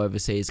to go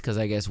overseas because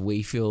I guess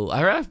I feel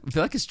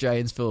like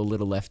Australians feel a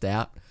little left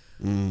out.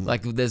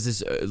 Like there's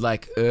this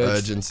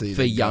urgency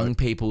for to young go.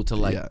 people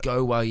to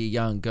go while you're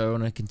young, go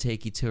on a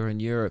Kentucky tour in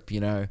Europe,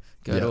 go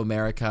to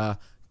America,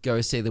 go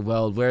see the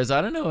world. Whereas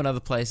I don't know in other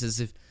places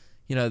if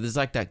there's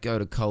like that go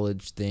to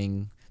college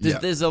thing.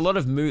 There's a lot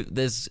of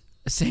it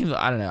seems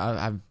I don't know.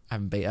 I've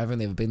only ever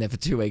been there for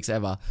 2 weeks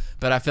ever,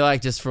 but I feel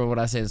like just from what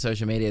I see on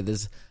social media,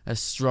 there's a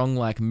strong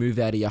like move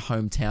out of your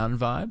hometown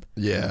vibe.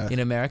 Yeah. In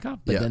America,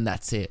 but then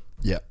that's it.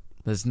 Yeah.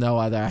 There's no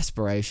other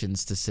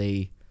aspirations to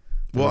see.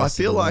 Well,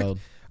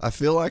 I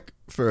feel like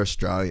for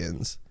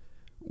Australians,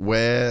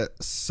 we're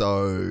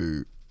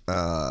so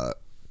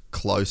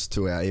close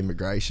to our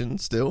immigration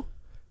still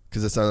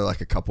because it's only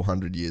like a couple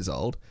 100 years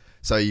old.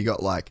 So you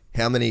got like,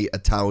 how many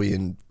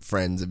Italian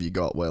friends have you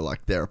got where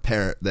like their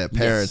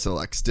parents are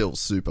like still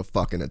super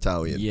fucking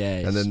Italian?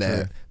 Yeah, and then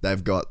true.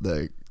 they've got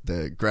the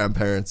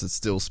grandparents that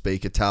still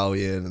speak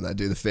Italian and they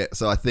do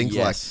so I think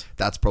like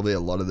that's probably a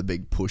lot of the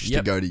big push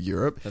to go to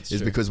Europe is true.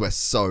 because we're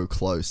so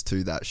close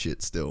to that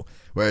shit still.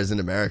 Whereas in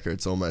America,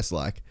 it's almost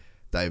like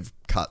they've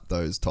cut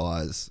those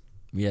ties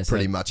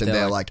pretty much, and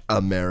they're like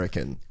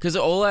American. Because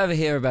all I ever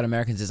hear about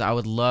Americans is, I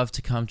would love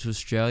to come to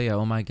Australia.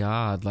 Oh my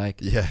God.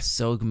 Like,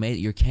 so mate,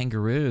 you're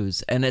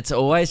kangaroos. And it's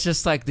always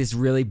just like this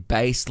really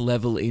base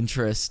level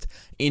interest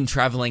in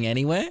traveling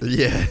anywhere.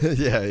 Yeah.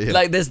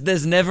 Like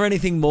there's never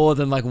anything more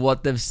than like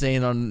what they've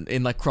seen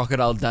in like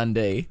Crocodile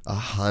Dundee.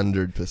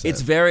 100%.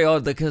 It's very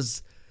odd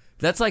because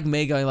that's like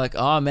me going like,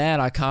 oh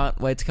man, I can't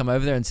wait to come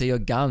over there and see your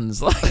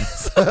guns. Like,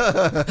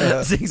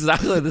 it's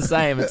exactly the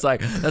same. It's like,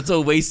 that's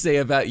all we see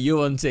about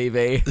you on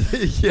TV.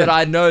 But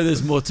I know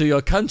there's more to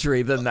your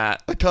country than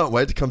that. I can't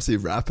wait to come see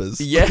rappers.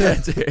 Yeah,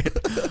 dude.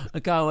 I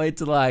can't wait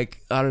to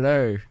like, I don't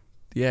know.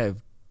 Yeah,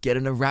 get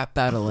in a rap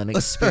battle and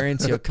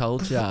experience your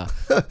culture.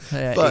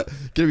 But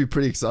gonna be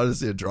pretty excited to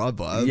see a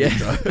drive-by. Yeah.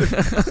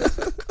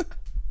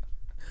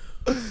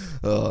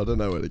 I don't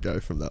know where to go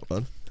from that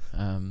one.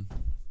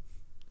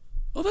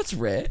 Oh, that's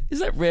rare. Is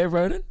that rare,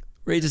 Ronan?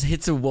 Where he just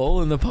hits a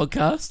wall in the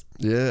podcast?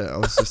 Yeah, I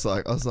was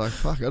like,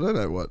 fuck, I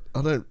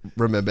don't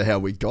remember how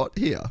we got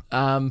here.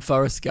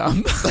 Forrest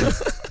Gump.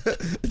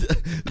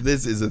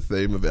 This is a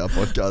theme of our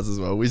podcast as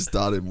well. We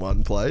start in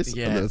one place,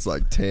 and then it's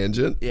like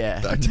tangent.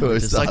 Yeah. Back to where we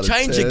just started. like,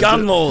 change your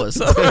gun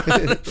laws.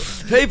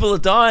 People are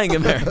dying,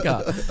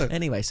 America.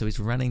 Anyway, so he's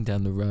running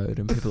down the road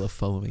and people are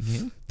following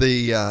him.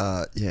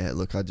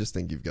 Look, I just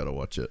think you've got to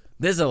watch it.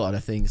 There's a lot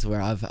of things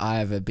where I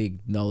have a big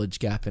knowledge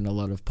gap in a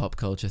lot of pop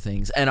culture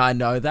things, and I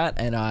know that,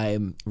 and I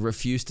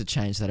refuse to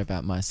change that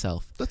about myself.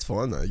 That's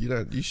fine though.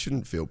 You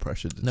shouldn't feel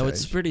pressured to change.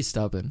 It's pretty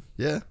stubborn.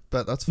 Yeah,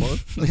 but that's fine.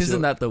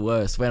 Isn't that the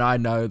worst? When I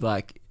know,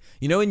 like,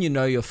 when you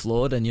know you're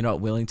flawed and you're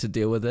not willing to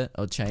deal with it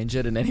or change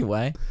it in any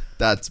way.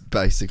 That's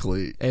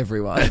basically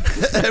everyone.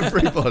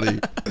 Everybody.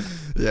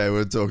 Yeah,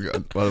 we're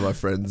talking. One of my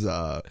friends,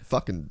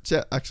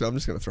 actually, I'm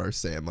just going to throw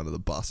Sam under the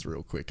bus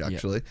real quick,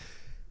 actually.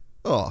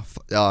 Yep.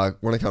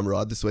 Want to come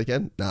ride this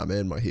weekend? Nah,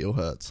 man, my heel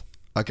hurts.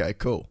 Okay,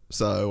 cool.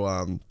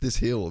 So, this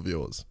heel of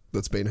yours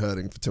that's been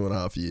hurting for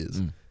 2.5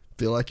 years,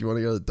 feel like you want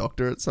to go to the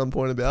doctor at some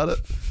point about it?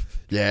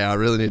 Yeah, I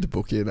really need to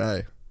book in,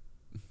 eh?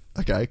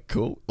 Okay,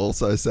 cool.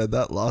 Also said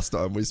that last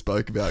time we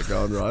spoke about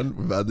going run.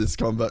 We've had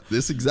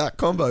this exact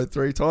combo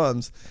 3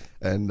 times.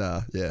 And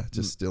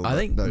just still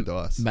no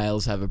dice.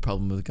 Males have a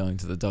problem with going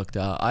to the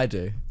doctor. I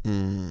do.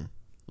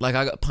 Like,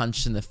 I got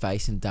punched in the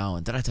face in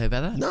Darwin. Did I tell you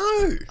about that?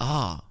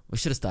 No. We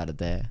should have started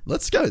there.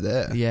 Let's go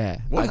there. Yeah.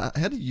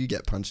 How did you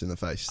get punched in the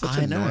face? You're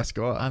such a nice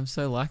guy. I'm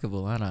so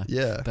likable, aren't I?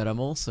 Yeah. But I'm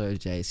also,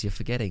 Jace, you're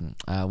forgetting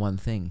one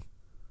thing.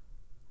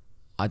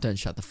 I don't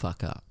shut the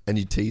fuck up. And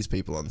you tease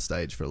people on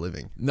stage for a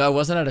living. No, it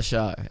wasn't at a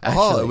show. Actually.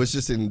 Oh, it was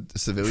just in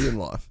civilian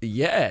life.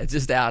 Yeah,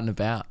 just out and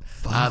about.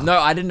 No,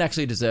 I didn't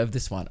actually deserve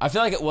this one. I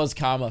feel like it was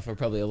karma for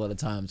probably a lot of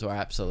times where I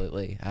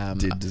absolutely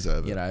did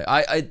deserve it.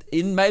 I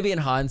maybe in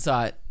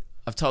hindsight,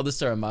 I've told this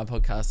story on my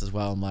podcast as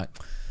well. I'm like,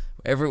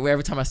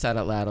 Every time I sat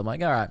out loud, I'm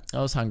like, all right,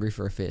 I was hungry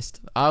for a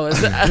fist. I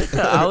was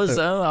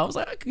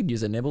like, I could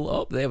use a nibble.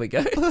 Oh, there we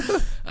go.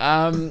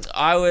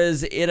 I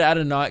was at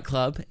a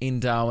nightclub in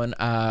Darwin,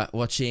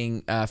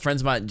 watching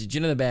friends of mine. Did you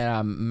know the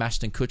band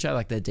Mashed and Kutcher,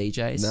 like they're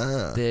DJs?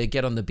 Nah. They're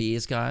Get on the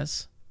Beers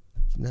guys.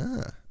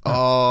 Nah.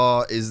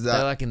 Oh, is that?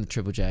 They're like in the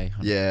Triple J.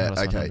 Yeah.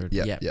 Okay. 100.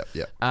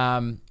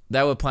 Yep.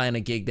 They were playing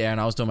a gig there,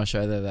 and I was doing my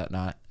show there that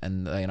night,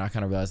 and I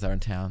kind of realized they were in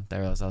town. They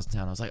realized I was in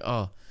town. I was like,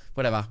 oh,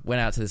 whatever. Went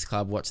out to this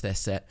club, watched their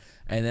set,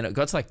 and then it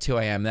got to like 2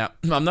 a.m. Now,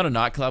 I'm not a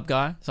nightclub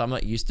guy, so I'm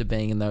not used to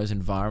being in those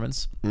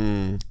environments.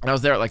 And I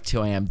was there at like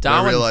 2 a.m.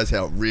 I realize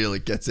how it really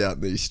gets out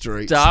in these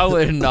streets.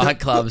 Darwin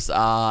nightclubs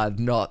are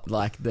not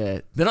like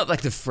they're not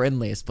like the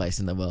friendliest place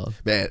in the world.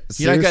 Man,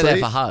 you don't go there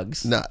seriously? for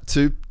hugs. Nah,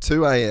 2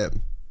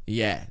 a.m.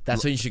 Yeah,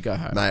 that's when you should go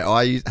home. Mate,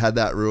 I had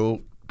that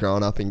rule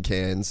growing up in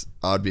Cairns.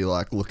 I'd be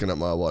like looking at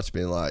my watch,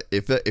 being like,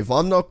 if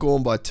I'm not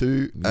gone by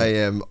 2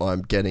 a.m.,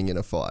 I'm getting in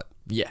a fight,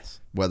 Yes.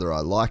 whether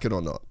I like it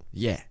or not.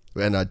 Yeah.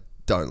 And I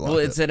don't like Well,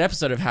 it. it's an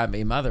episode of How I Met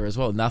Your Mother as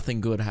well.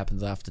 Nothing good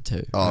happens after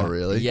 2. Oh,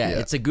 really? Yeah, Yeah.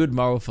 it's a good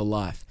moral for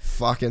life.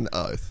 Fucking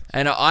oath.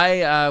 And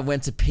I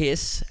went to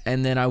piss,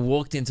 and then I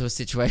walked into a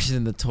situation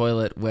in the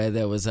toilet where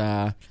there was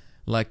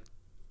like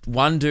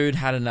one dude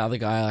had another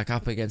guy like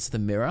up against the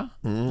mirror,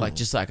 like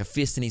just like a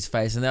fist in his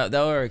face, and they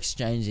were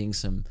exchanging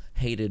some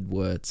heated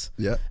words.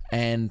 Yeah.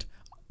 And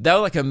they were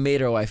like a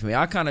meter away from me.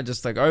 I kind of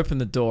just like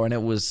opened the door, and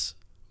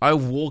I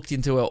walked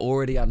into an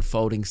already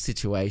unfolding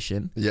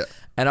situation. Yeah.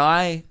 And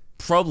I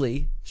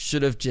probably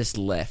should have just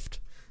left.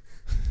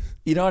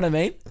 You know what I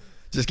mean?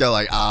 Just go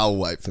like, I'll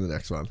wait for the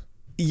next one.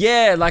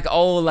 Yeah, like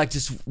I'll like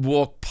just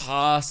walk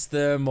past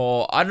them,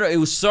 or I don't know. It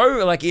was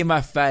so like in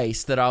my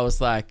face that I was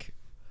like,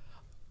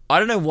 I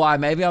don't know why.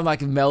 Maybe I'm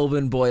like a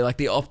Melbourne boy. Like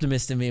the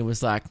optimist in me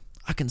was like,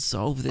 I can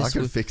solve this. I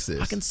can fix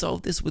this. I can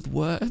solve this with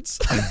words.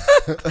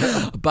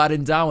 But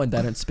in Darwin,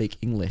 they don't speak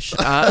English.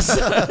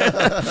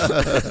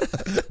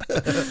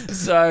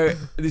 So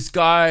this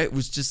guy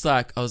was just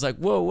like, I was like,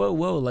 whoa.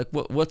 Like,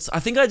 what's, I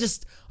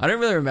don't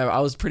really remember. I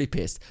was pretty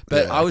pissed.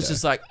 But Yeah, I was okay.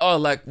 just like, oh,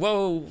 like,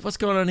 whoa, what's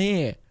going on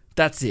here?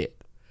 That's it.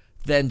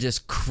 Then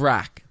just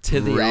crack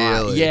to the eye.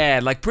 Really? Yeah,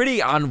 like pretty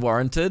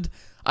unwarranted.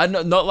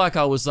 Not like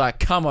I was like,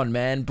 come on,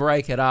 man,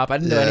 break it up. I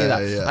didn't do any of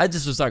that. Yeah. I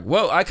just was like,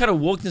 whoa. I kind of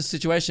walked in the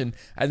situation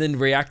and then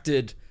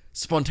reacted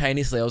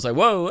spontaneously. I was like,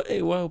 whoa,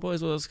 hey, whoa,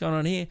 boys, what's going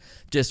on here?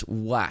 Just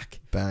whack.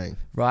 Bang.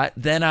 Right?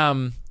 Then,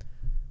 oh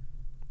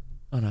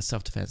no,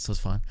 self-defense, so it's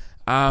fine.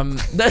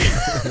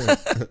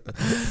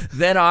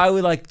 Then I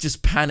would like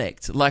just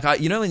panicked.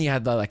 Like, you know when you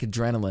had the like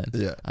adrenaline?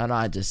 Yeah. And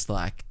I just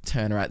like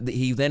turned around.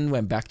 He then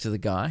went back to the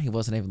guy. He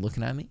wasn't even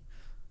looking at me.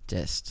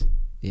 Just,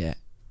 yeah.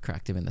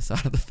 Cracked him in the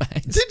side of the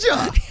face. Did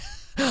ya?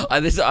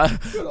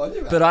 Good on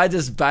you, but I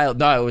just bailed.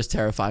 No, it was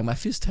terrifying. My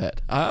fist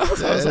hurt. I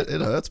was like,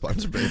 It hurts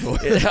bunch of people.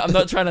 I'm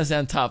not trying to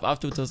sound tough.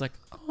 Afterwards, I was like,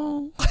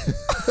 oh.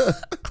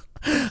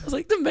 I was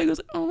like, the Meg was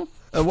like, oh.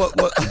 And what?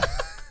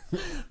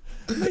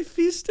 My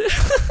fist.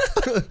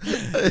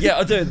 Yeah,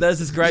 oh, dude, there's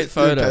this great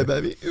photo. Okay,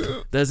 baby.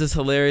 There's this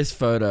hilarious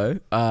photo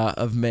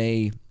of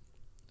me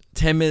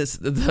 10 minutes,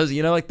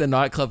 you know, like the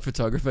nightclub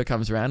photographer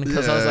comes around,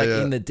 because I was like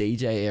in the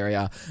DJ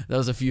area. There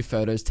was a few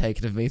photos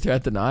taken of me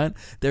throughout the night.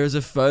 There is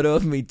a photo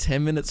of me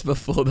 10 minutes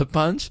before the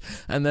punch,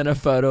 and then a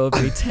photo of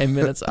me 10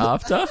 minutes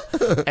after,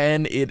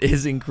 and it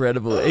is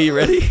incredible. Are you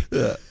ready?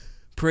 Yeah.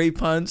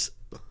 Pre-punch,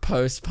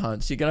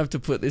 post-punch. You're gonna have to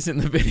put this in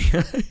the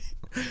video.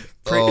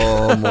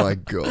 Oh my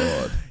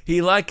god.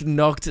 He like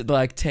knocked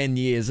like 10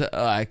 years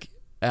like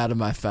out of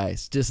my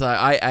face. Just like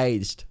I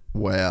aged.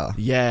 Wow.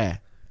 Yeah.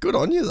 Good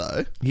on you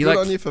though. He, Good like,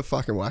 on you for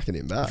fucking whacking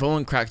him back. Full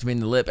and cracked me in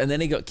the lip, and then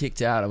he got kicked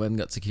out. I went and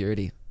got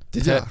security.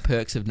 Did ya?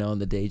 Perks of knowing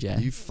the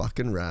DJ. You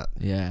fucking rat.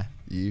 Yeah.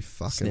 You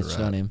fucking Snitched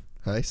rat. on him.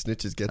 Hey,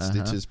 snitches get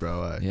stitches,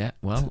 bro. Eh? Yeah,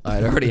 well,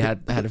 I'd already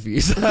had a few,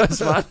 so that was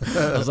fun.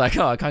 I was like,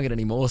 oh, I can't get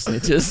any more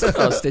snitches.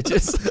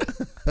 Stitches.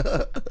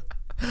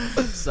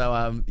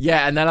 So,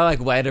 yeah, and then I like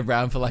waited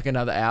around for like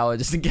another hour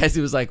just in case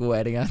he was like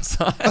waiting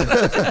outside.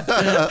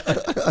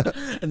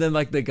 And then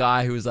like the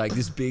guy who was like,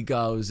 this big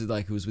guy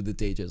who was with the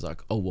DJ was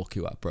like, I'll walk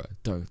you up, bro.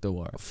 Don't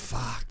worry.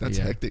 Fuck, that's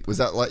Yeah. hectic. Was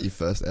that like your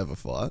first ever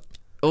fight?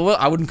 Well,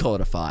 I wouldn't call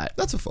it a fight.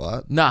 That's a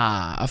fight.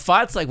 Nah, a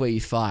fight's like where you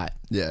fight.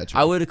 Yeah,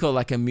 true. I would have called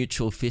like a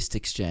mutual fist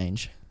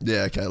exchange.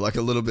 Yeah, okay. Like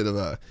a little bit of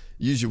a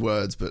use your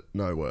words, but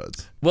no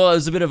words. Well, it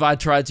was a bit of I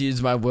tried to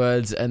use my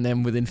words, and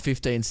then within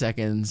 15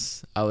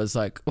 seconds, I was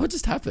like, what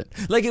just happened?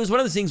 Like, it was one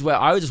of those things where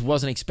I just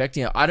wasn't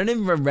expecting it. I don't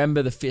even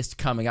remember the fist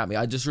coming at me.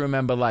 I just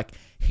remember, like,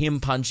 him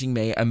punching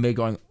me and me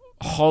going,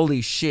 holy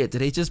shit,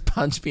 did he just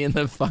punch me in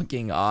the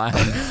fucking eye?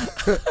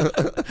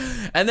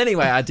 And then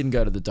anyway, I didn't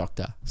go to the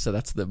doctor. So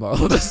that's the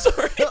moral of the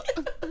story.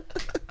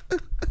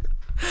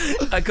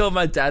 I called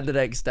my dad the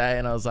next day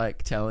and I was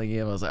like telling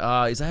him, I was like,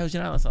 oh, he's like, how was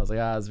your night last night? I was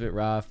like, it's a bit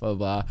rough, blah,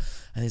 blah.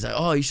 And he's like,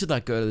 oh, you should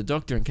like go to the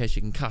doctor in case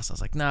you can cuss. I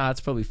was like, nah,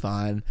 it's probably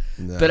fine.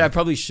 Nah. But I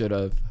probably should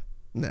have.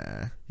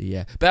 Nah.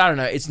 Yeah. But I don't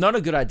know. It's not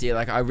a good idea.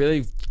 Like, I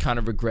really kind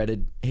of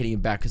regretted hitting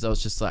him back because I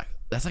was just like,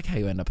 that's like how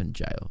you end up in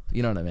jail.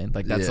 You know what I mean?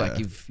 Like that's Yeah. like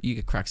if you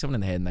could crack someone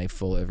in the head and they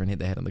fall over and hit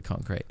their head on the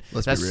concrete.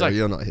 Let's That's be real. like-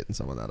 You're not hitting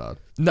someone that hard.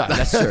 No,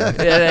 that's true. Yeah,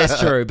 that's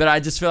true. But I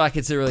just feel like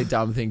it's a really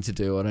dumb thing to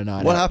do on a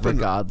night What out, happened?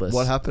 regardless.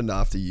 What happened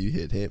after you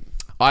hit him?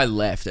 I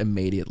left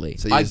immediately.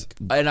 So you just-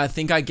 and I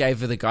think I gave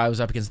the guy who was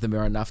up against the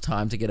mirror enough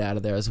time to get out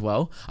of there as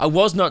well. I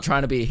was not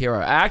trying to be a hero.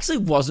 I actually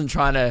wasn't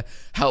trying to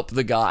help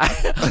the guy.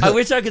 I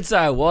wish I could say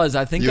I was.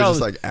 I think You were I just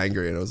was like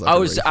angry, and it was like I a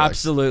was reflex.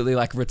 absolutely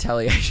like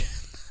retaliation.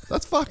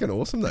 That's fucking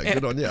awesome though.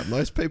 Good on you.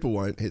 Most people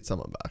won't hit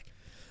someone back.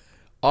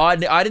 I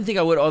didn't think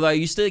I would, although I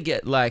used to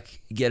get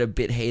a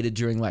bit heated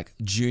during like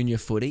junior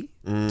footy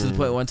to the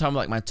point one time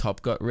like my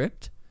top got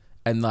ripped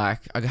and like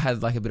I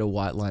had like a bit of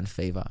white line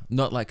fever,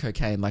 not like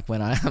cocaine, like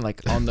when I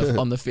like on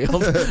the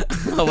field.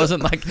 I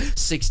wasn't like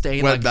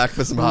 16 Went like, back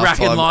for some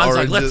racking halftime lines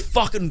like oranges. let's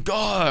fucking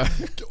go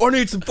I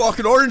need some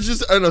fucking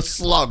oranges and a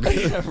slug.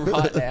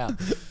 right now.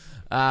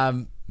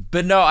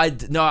 But no, I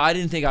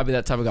didn't think I'd be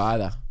that type of guy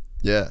either.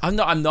 Yeah. I'm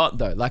not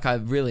though. Like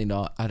I'm really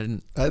not. I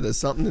didn't. Hey, there's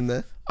something in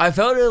there. I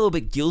felt a little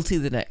bit guilty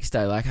the next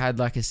day. Like I had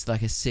like a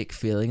sick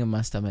feeling in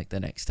my stomach the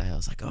next day. I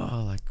was like,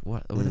 oh, like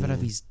what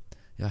if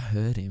I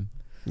hurt him?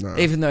 No.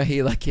 Even though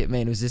he like hit me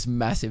and was this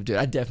massive dude,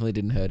 I definitely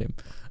didn't hurt him.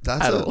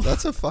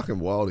 That's a fucking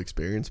wild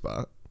experience,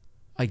 Bart.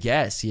 I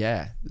guess,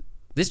 yeah.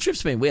 This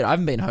trip's been weird. I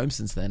haven't been home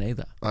since then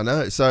either. I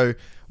know. So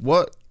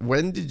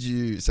when did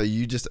you? So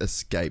you just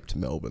escaped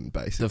Melbourne, The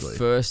basically.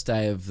 first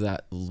day of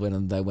that,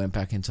 when they went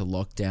back into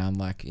lockdown,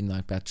 like in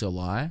like about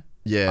July.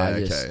 Yeah. I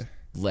just Okay.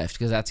 left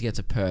because I had to get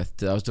to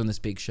Perth. I was doing this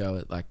big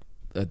show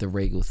at the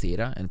Regal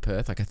Theatre in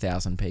Perth, like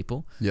 1,000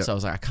 people. Yeah. So I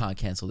was like, I can't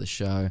cancel this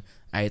show.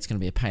 It's going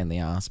to be a pain in the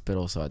ass, but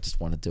also I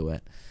just want to do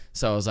it.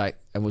 So I was like,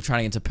 and we're trying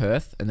to get into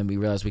Perth, and then we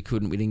realised we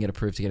didn't get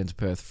approved to get into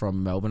Perth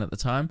from Melbourne at the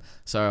time.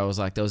 So I was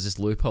like, there was this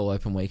loophole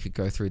open where you could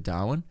go through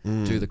Darwin,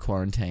 do the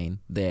quarantine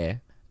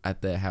there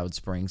at the Howard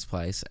Springs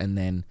place, and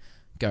then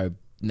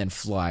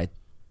fly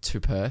to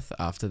Perth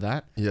after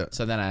that. Yeah.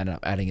 So then I ended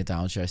up adding a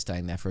Darwin show,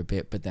 staying there for a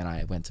bit, but then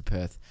I went to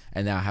Perth,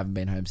 and now I haven't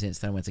been home since.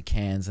 Then I went to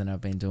Cairns, and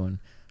I've been doing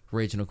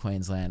regional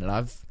Queensland,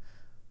 and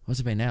what's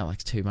it been now?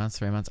 Like 2 months,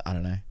 3 months? I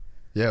don't know.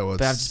 Yeah. Well,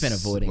 But I've just been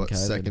avoiding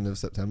COVID. 2nd of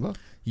September.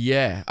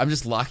 Yeah, I'm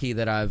just lucky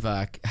that I've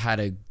had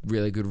a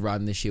really good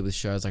run this year with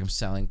shows. Like I'm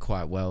selling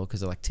quite well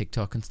because of like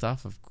TikTok and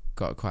stuff. I've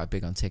got quite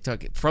big on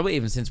TikTok. Probably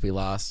even since we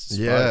last spoke,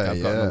 Yeah,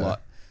 I've gotten a yeah.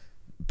 lot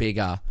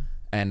bigger.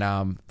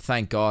 And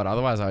thank God.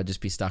 Otherwise, I would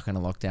just be stuck in a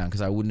lockdown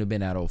because I wouldn't have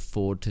been able to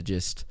afford to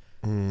just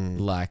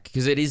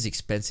because it is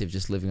expensive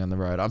just living on the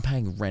road. I'm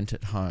paying rent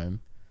at home,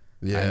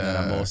 Yeah. and then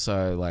I'm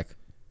also like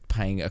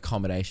paying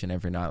accommodation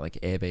every night, like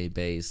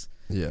Airbnbs.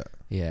 Yeah.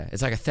 Yeah,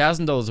 it's like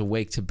 $1,000 a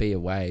week to be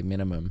away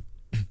minimum.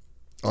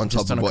 On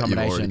Just top on of what you've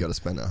already accommodation. got to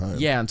spend at home.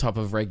 Yeah, on top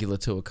of regular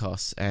tour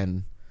costs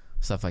and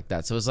stuff like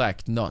that. So it was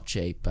like not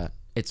cheap, but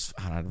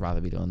I'd rather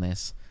be doing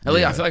this. At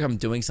least I feel like I'm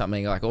doing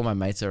something. Like all my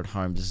mates are at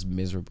home just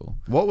miserable.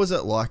 What was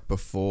it like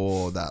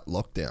before that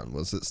lockdown?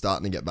 Was it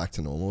starting to get back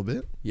to normal a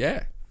bit?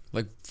 Yeah,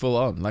 like full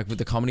on. Like with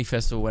the comedy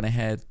festival went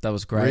ahead. That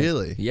was great.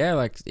 Really? Yeah,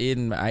 like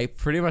in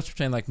pretty much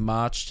between like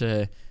March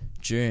to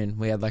June,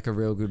 we had like a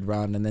real good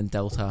run, and then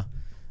Delta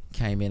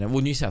came in, and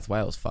New South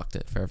Wales fucked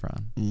it for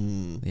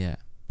everyone. Yeah,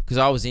 because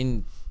I was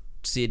in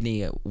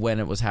Sydney when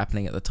it was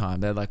happening at the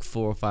time. They had like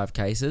 4 or 5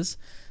 cases,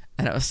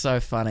 and it was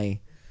so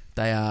funny.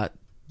 They are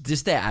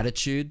just their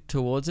attitude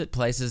towards it.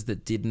 Places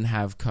that didn't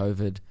have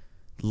COVID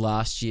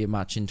last year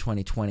much in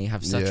 2020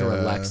 have such a Yeah.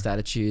 relaxed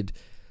attitude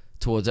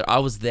towards it. I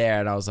was there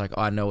and I was like,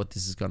 I know what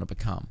this is going to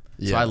become.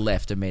 So Yeah. I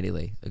left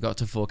immediately. I got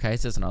to 4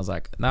 cases and I was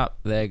like, nope,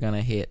 they're going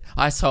to hit.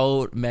 I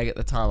told Meg at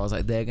the time, I was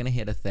like, they're going to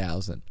hit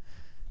 1,000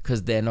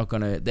 because they're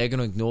going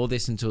to ignore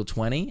this until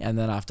 20. And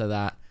then after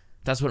that,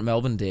 that's what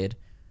Melbourne did.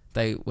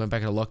 They went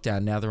back into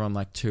lockdown. Now they're on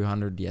like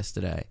 200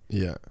 yesterday.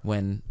 Yeah.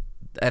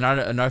 And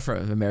I know for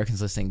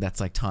Americans listening,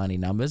 that's like tiny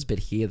numbers, but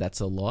here that's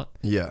a lot.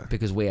 Yeah.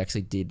 Because we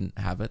actually didn't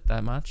have it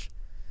that much.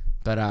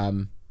 But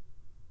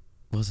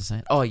what was I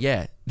saying? Oh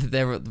yeah,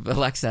 their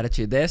relaxed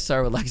attitude. They're so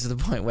relaxed to the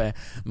point where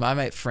my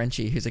mate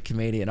Frenchie, who's a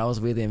comedian, I was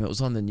with him. It was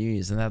on the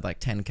news, and they had like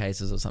 10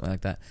 cases or something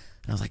like that.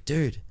 And I was like,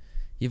 dude,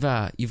 you've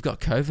got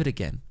COVID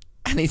again.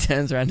 And he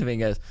turns around to me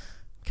and goes,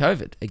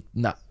 COVID?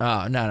 No.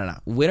 Oh, no.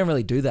 We don't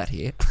really do that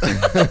here.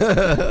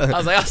 I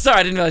was like, oh, sorry,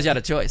 I didn't realize you had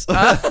a choice.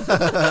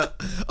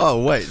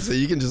 Oh, wait. So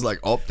you can just like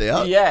opt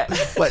out? Yeah.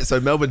 Wait, so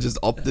Melbourne just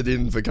opted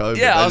in for COVID?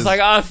 Yeah, They I was just- like,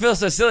 oh, I feel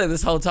so silly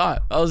this whole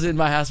time. I was in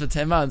my house for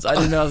 10 months. I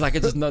didn't know I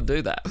could just not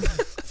do that.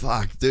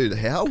 fuck, dude,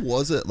 how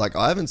was it? Like,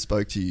 I haven't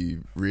spoke to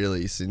you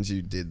really since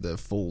you did the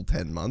full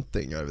 10-month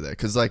thing over there.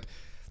 Because, like,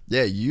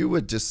 yeah, you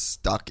were just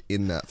stuck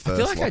in that first I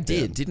feel like I lockdown.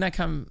 did. Didn't I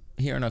come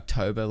here in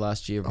October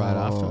last year right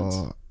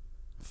afterwards?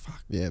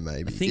 Fuck, yeah,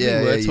 maybe. I think yeah,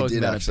 we were you talking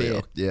did about actually, it a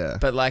bit. Yeah.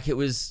 But like it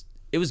was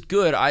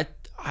good. I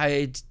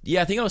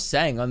think I was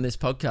saying on this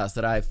podcast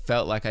that I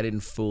felt like I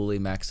didn't fully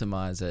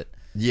maximize it.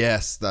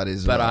 Yes, that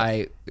is But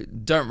right. I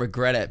don't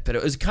regret it. But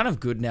it was kind of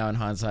good now in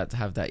hindsight to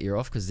have that year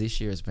off because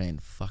this year has been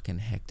fucking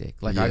hectic.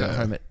 Like I got Yeah.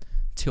 home at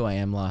 2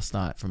 a.m. last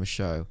night from a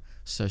show.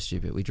 So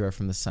stupid. We drove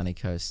from the sunny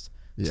coast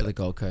to the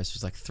Gold Coast. It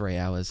was like 3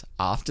 hours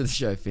after the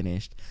show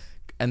finished.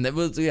 And then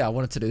I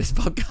wanted to do this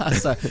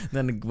podcast, so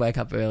then wake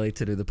up early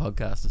to do the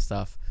podcast and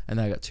stuff. And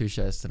then I got 2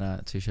 shows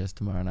tonight, 2 shows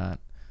tomorrow night,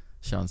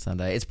 show on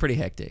Sunday. It's pretty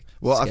hectic.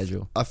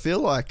 Schedule. I feel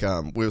like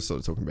we were sort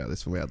of talking about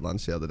this when we had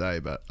lunch the other day,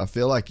 but I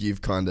feel like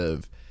you've kind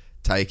of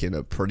taken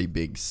a pretty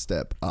big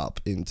step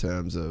up in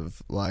terms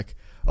of like,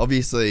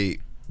 obviously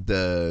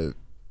the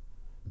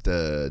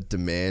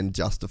demand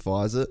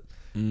justifies it,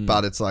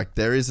 but it's like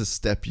there is a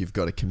step you've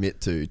got to commit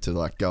to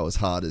like go as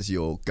hard as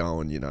you're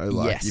going, you know,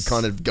 like Yes. you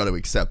kind of got to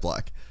accept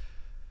like,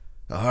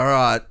 all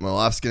right, my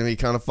life's gonna be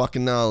kind of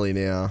fucking gnarly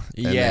now,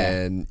 and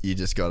then you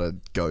just got to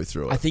go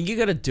through it. I think you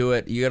got to do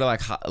it. You got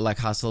to like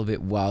hustle a bit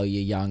while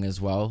you're young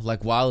as well.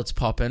 Like while it's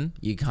popping,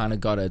 you kind of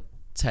got to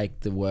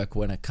take the work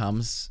when it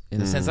comes.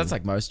 In a sense, that's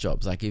like most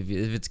jobs. Like if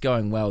it's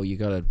going well, you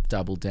got to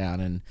double down,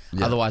 and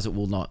otherwise it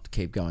will not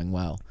keep going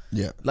well.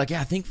 Yeah. Like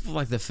I think for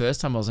like the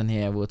first time I was in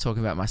here, we were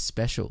talking about my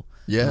special.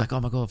 Yeah. I'm like, oh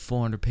my god,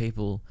 400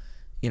 people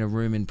in a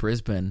room in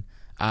Brisbane.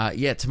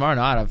 Tomorrow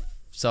night I've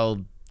sold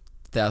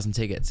 1,000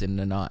 tickets in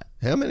a night.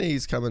 How many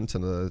is coming to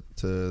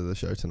the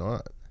show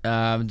tonight?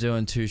 I'm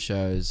doing 2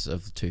 shows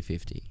of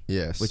 250.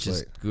 Yes, which is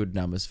sweet. good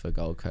numbers for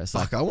Gold Coast.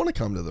 Fuck, I want to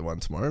come to the one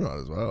tomorrow night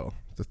as well.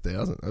 The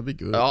 1,000, that'd be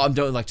good. Oh, I'm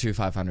doing like 2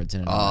 500s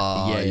in a night.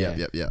 Oh,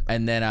 Yeah. yep.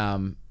 And then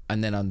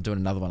I'm doing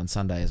another one on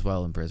Sunday as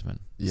well in Brisbane.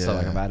 Yeah. So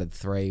like I've added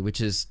 3,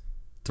 which is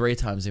 3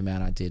 times the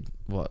amount I did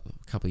a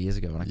couple of years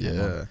ago when I came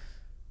on.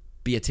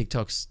 But yeah,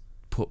 TikTok's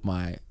put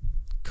my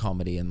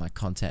comedy and like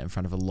content in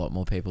front of a lot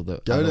more people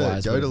that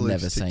otherwise would have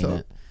never seen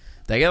it.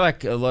 They get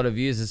like a lot of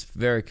views. It's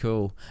very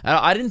cool. And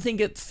I didn't think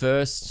at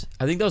first.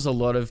 I think there was a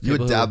lot of people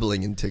you were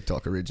dabbling in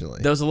TikTok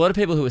originally. There was a lot of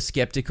people who were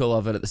skeptical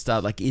of it at the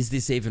start. Like, is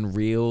this even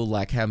real?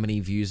 Like, how many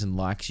views and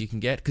likes you can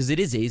get? Because it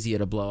is easier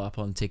to blow up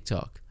on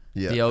TikTok.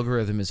 Yeah. The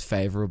algorithm is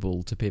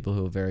favorable to people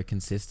who are very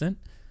consistent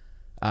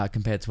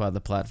compared to other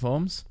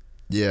platforms.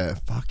 Yeah,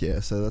 fuck yeah.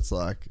 So that's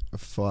like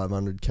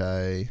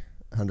 500k,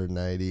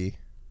 180.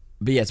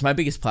 But yeah, it's my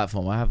biggest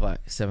platform. I have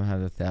like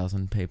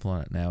 700,000 people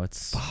on it now.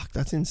 It's Fuck,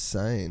 that's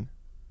insane.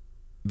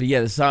 But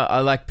yeah, so I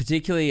like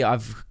particularly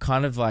I've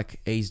kind of like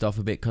eased off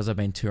a bit because I've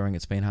been touring.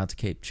 It's been hard to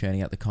keep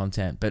churning out the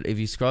content. But if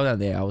you scroll down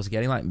there, I was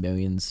getting like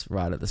millions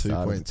right at the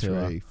start of the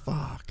tour. 2.3.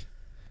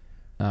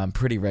 Fuck.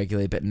 Pretty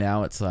regularly, but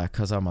now it's like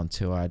because I'm on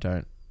tour, I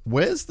don't.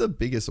 Where's the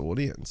biggest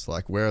audience?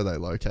 Like, where are they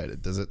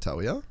located? Does it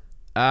tell you?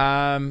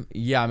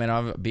 Yeah, I mean,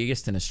 I'm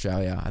biggest in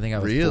Australia. I think I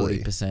was Really?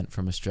 40%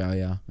 from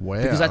Australia.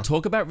 Wow. Because I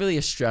talk about really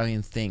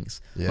Australian things.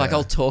 Yeah. Like,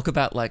 I'll talk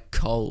about, like,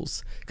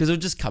 Coles. Because it'll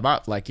just come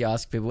up. Like, you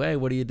ask people, hey,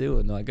 what do you do?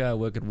 And they're like, oh, I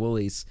work at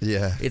Woolies.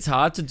 Yeah. It's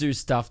hard to do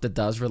stuff that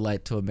does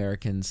relate to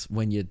Americans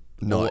when you're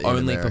Not in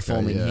only America,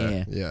 performing yeah,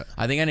 here. yeah.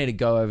 I think I need to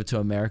go over to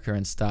America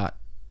and start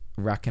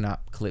racking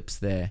up clips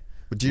there.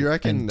 But do you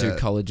reckon And do that-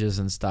 colleges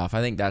and stuff.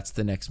 I think that's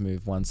the next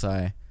move once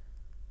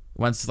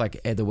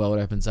like the world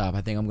opens up.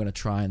 I think I'm going to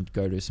try and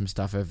go do some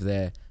stuff over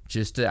there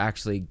just to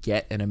actually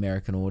get an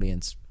American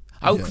audience.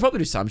 I would probably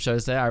do some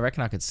shows there. I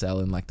reckon I could sell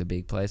in like the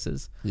big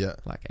places. Yeah.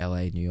 Like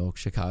LA, New York,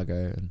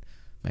 Chicago, and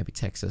maybe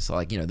Texas. Or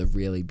like, you know, the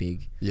really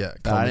big. Yeah,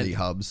 But I comedy don't-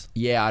 hubs.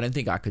 Yeah, I don't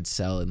think I could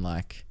sell in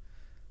like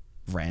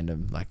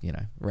random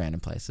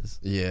places.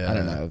 Yeah. I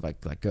don't know,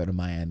 like go to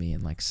Miami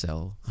and like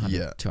sell 100,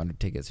 Yeah.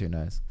 200 tickets, who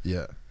knows?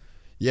 Yeah.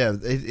 Yeah,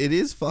 it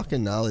is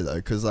fucking gnarly though,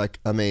 because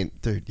like, I mean,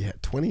 dude,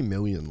 20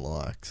 million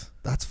likes.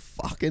 That's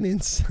fucking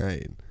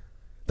insane.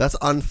 That's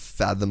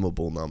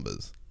unfathomable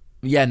numbers.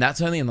 Yeah, and that's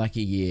only in like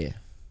a year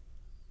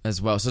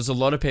as well. So there's a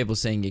lot of people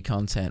seeing your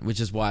content, which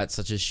is why it's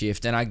such a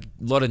shift. And a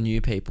lot of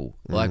new people.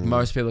 Like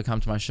most people that come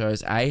to my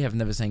shows, A, have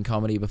never seen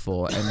comedy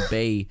before, and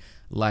B,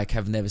 like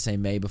have never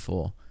seen me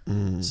before.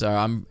 So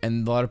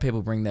and a lot of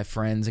people bring their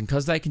friends, and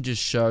because they can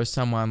just show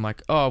someone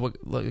like, oh,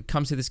 look,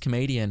 come see this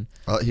comedian.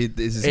 Oh,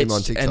 this is him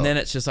on TikTok. And then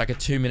it's just like a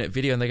 2-minute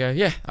video, and they go,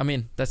 yeah, I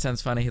mean, that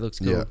sounds funny. He looks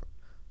cool. Yeah.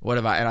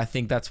 Whatever. And I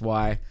think that's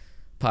why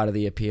part of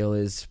the appeal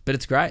is, but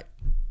it's great.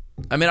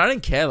 I mean, I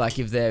don't care like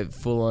if they're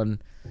full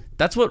on.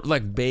 That's what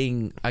like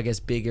being, I guess,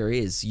 bigger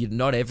is.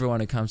 Not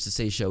everyone who comes to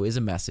see a show is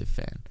a massive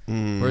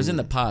fan. Whereas in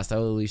the past, I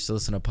used to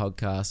listen to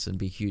podcasts and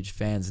be huge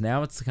fans.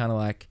 Now it's kind of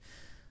like,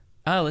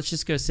 oh, let's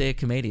just go see a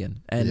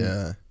comedian.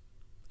 And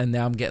and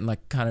now I'm getting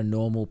like kind of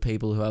normal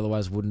people who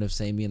otherwise wouldn't have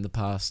seen me in the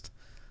past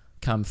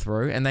come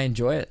through, and they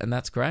enjoy it, and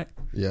that's great.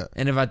 Yeah.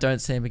 And if I don't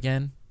see them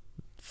again,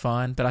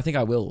 fine. But I think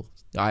I will.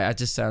 I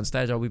just say on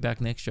stage, I'll be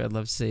back next year. I'd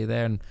love to see you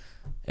there. And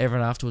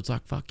everyone afterwards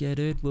like, fuck yeah,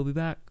 dude, we'll be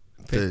back.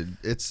 Dude,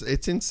 it's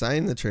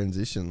insane the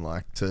transition,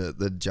 like to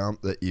the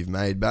jump that you've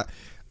made. But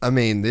I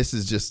mean, this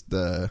is just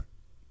the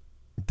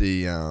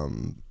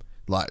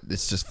like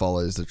this just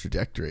follows the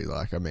trajectory.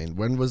 Like, I mean,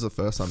 when was the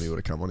first time you would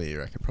have come on here? You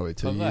reckon probably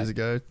 2 years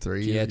ago,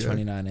 3 years ago?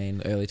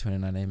 2019, early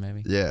 2019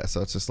 maybe. Yeah,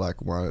 so it's just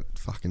like one, it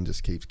fucking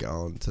just keeps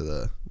going to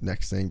the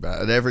next thing. But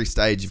at every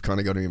stage, you've kind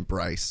of got to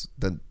embrace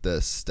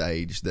the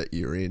stage that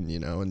you're in, you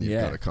know, and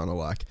you've got to kind of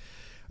like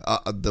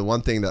the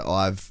one thing that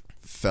I've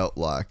felt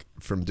like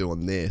from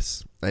doing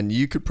this, and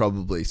you could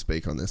probably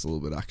speak on this a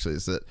little bit actually,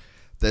 is that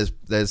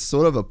there's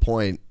sort of a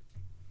point,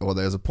 or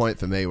there's a point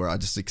for me where I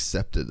just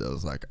accepted it. I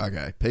was like,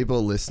 okay, people are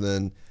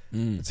listening.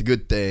 It's a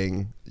good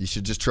thing. You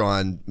should just try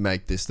and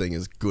make this thing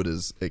as good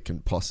as it can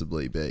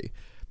possibly be.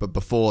 But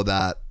before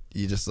that,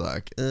 you're just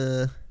like,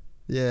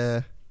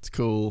 yeah, it's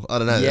cool. I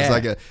don't know.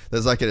 Yeah.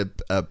 There's like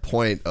a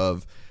point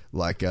of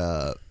like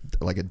a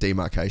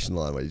demarcation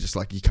line where you're just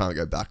like, you can't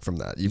go back from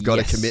that. You've got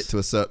to commit to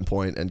a certain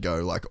point and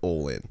go like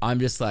all in. I'm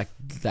just like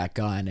that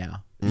guy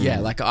now. Yeah,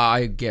 like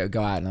I go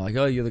out and I'm like,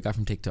 oh, you're the guy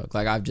from TikTok.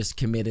 Like I've just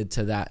committed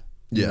to that,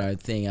 you know,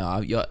 thing.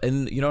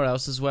 And you know what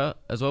else as well?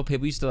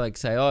 People used to like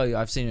say, oh,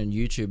 I've seen it on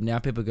YouTube. Now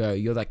people go,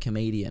 you're that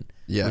comedian.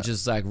 Yeah. Which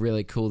is like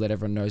really cool that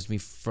everyone knows me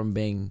from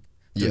doing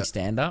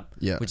stand up.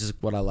 Yeah. Which is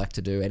what I like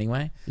to do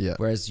anyway. Yeah.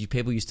 Whereas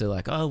people used to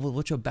like, oh, well,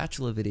 what's your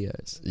Bachelor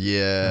videos?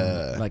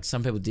 Yeah. Like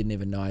some people didn't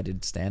even know I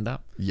did stand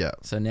up. Yeah.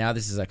 So now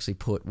this has actually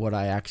put what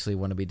I actually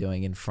want to be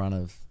doing in front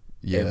of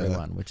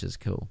everyone, which is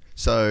cool.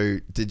 So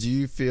did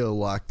you feel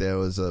like there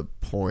was a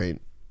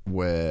point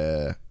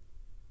where,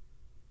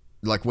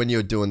 like when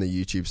you're doing the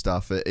YouTube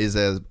stuff, is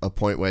there a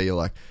point where you're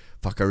like,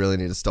 fuck, I really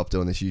need to stop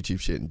doing this YouTube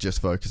shit and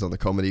just focus on the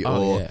comedy?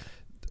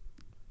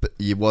 But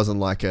it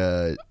wasn't like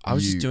I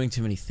was just doing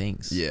too many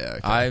things. Yeah.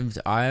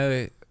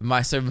 Okay.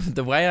 So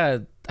the way I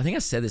think I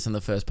said this on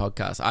the first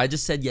podcast. I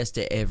just said yes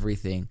to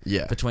everything.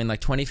 Yeah. Between like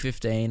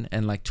 2015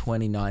 and like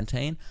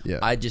 2019. Yeah.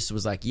 I just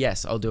was like,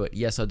 yes, I'll do it.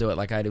 Yes, I'll do it.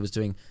 Like I was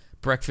doing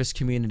breakfast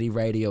community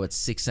radio at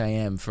 6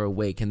 a.m. for a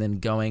week, and then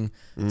going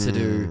to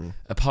do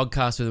a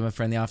podcast with my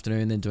friend in the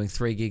afternoon, then doing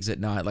 3 gigs at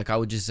night. Like I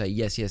would just say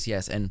yes, yes,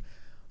 yes, and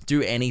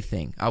do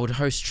anything. I would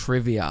host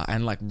trivia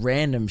and like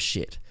random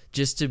shit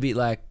just to be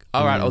like,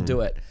 all right, I'll do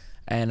it.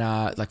 And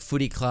like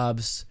footy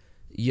clubs,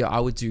 yeah,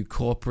 I would do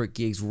corporate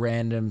gigs,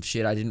 random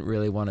shit I didn't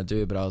really want to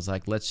do, but I was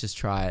like, let's just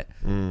try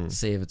it,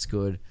 see if it's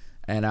good.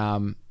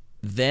 And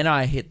then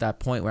I hit that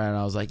point where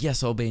I was like,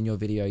 yes, I'll be in your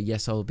video.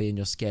 Yes, I'll be in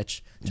your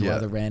sketch to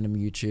other random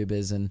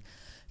YouTubers. And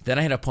then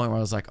I hit a point where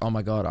I was like, oh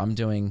my God, I'm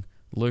doing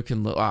Luke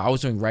and Luke. I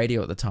was doing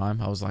radio at the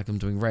time. I was like, I'm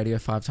doing radio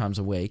 5 times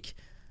a week.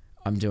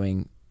 I'm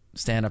doing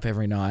stand-up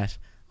every night.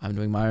 I'm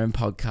doing my own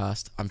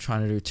podcast. I'm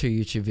trying to do 2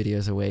 YouTube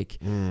videos a week.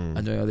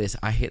 I'm doing all this.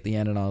 I hit the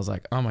end and I was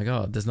like, oh my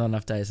God, there's not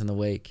enough days in the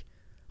week.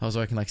 I was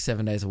working like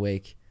 7 days a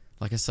week,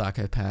 like a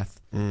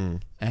psychopath.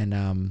 And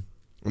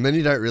then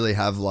you don't really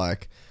have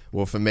like,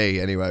 well, for me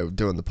anyway,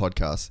 doing the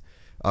podcast,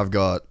 I've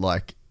got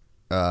like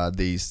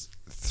these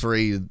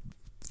 3,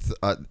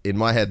 in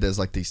my head, there's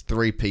like these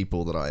 3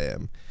 people that I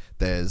am.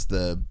 There's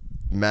the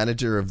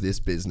manager of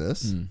this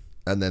business,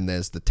 and then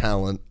there's the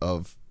talent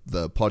of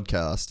the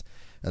podcast,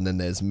 and then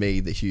there's me,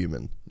 the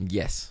human.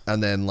 Yes.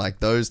 And then like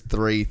those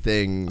 3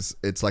 things,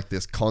 it's like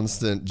this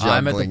constant juggling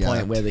I'm at the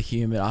point where the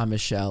human, I'm a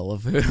shell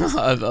of the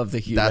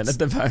human at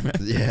the moment.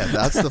 Yeah,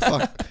 that's the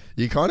fuck.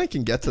 You kind of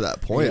can get to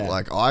that point. Yeah.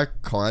 Like I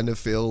kind of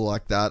feel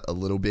like that a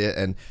little bit.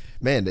 And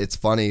man, it's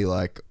funny.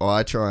 Like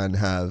I try and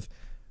have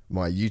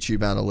my YouTube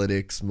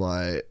analytics,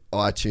 my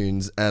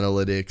iTunes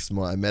analytics,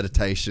 my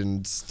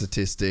meditation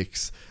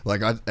statistics,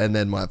 and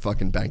then my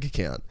fucking bank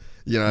account.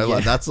 You know,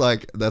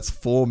 that's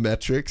 4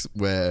 metrics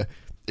where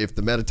if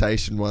the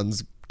meditation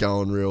one's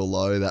going real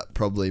low, that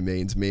probably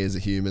means me as a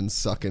human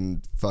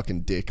sucking fucking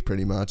dick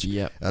pretty much.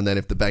 Yeah. And then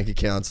if the bank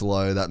account's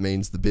low, that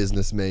means the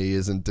business me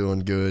isn't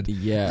doing good.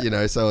 Yeah. You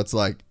know, so it's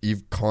like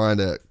you've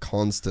kind of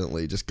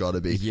constantly just got to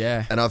be.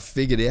 Yeah. And I've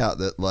figured out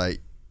that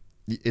like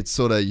it's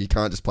sort of, you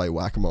can't just play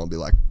whack-a-mole and be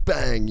like,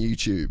 bang,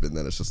 YouTube. And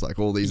then it's just like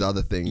all these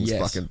other things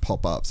fucking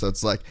pop up. So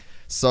it's like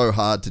so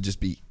hard to just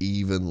be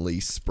evenly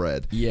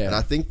spread. Yeah. And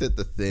I think that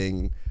the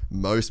thing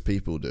most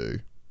people do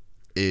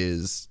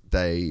is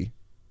they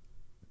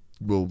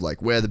will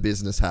like wear the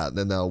business hat, and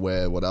then they'll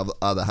wear whatever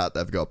other hat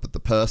they've got, but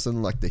the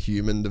person, like the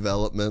human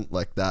development,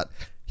 like that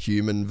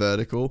human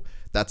vertical,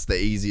 that's the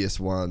easiest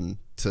one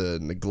to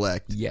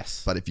neglect.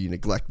 Yes. But if you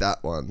neglect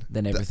that one,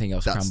 then everything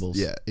else crumbles.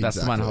 Yeah, exactly.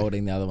 That's the one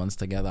holding the other ones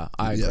together.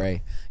 I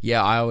agree.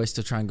 Yeah, I always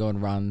still try and go on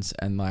runs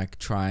and like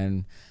try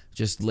and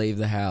just leave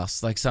the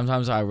house. Like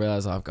sometimes I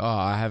realize like, oh,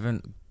 I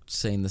haven't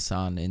seen the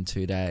sun in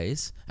 2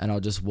 days, and I'll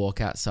just walk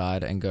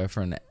outside and go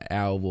for an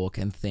hour walk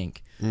and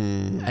think.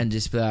 And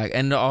just be like,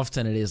 and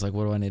often it is like,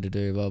 what do I need to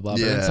do, blah blah.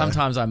 Yeah. But then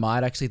sometimes I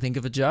might actually think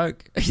of a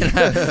joke. You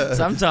know,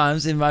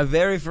 sometimes in my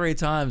very free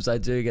times, I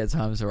do get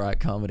time to write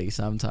comedy.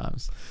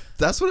 Sometimes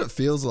that's what it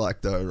feels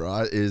like, though,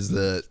 right? Is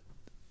that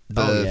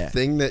the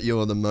thing that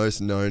you're the most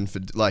known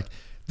for? Like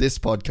this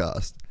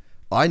podcast,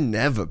 I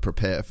never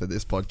prepare for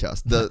this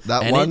podcast.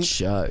 That and one it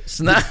shows.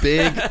 The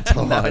big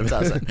time. No, it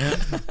doesn't.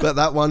 But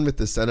that one with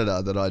the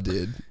senator that I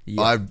did,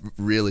 I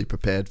really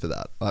prepared for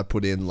that. I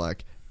put in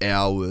like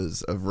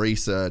hours of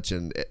research,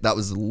 and that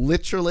was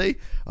literally,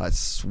 I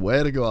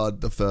swear to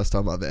God, the first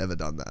time I've ever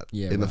done that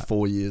in the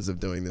 4 years of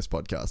doing this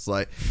podcast.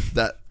 Like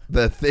that,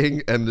 the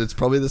thing, and it's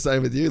probably the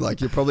same with you.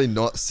 Like you're probably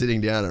not sitting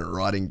down and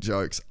writing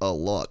jokes a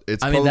lot.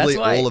 It's probably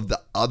all of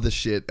the other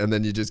shit, and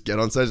then you just get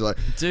on stage like,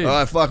 dude, all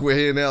right, fuck, we're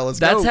here now.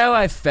 Let's go. That's how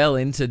I fell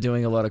into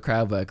doing a lot of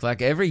crowd work.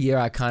 Like every year,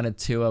 I kind of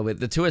tour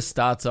with the tour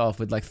starts off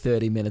with like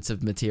 30 minutes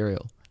of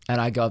material. And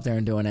I go up there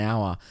and do an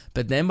hour.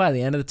 But then by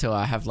the end of the tour,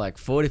 I have like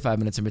 45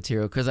 minutes of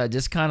material because I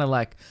just kind of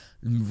like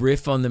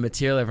riff on the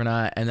material every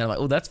night. And they're like,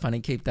 oh, that's funny.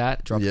 Keep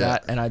that. Drop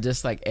that. And I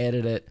just like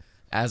edit it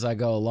as I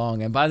go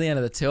along. And by the end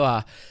of the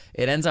tour,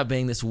 it ends up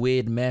being this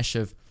weird mesh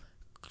of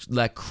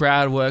like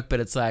crowd work, but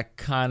it's like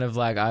kind of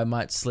like I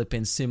might slip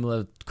in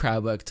similar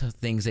crowd work to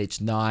things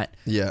each night.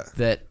 Yeah.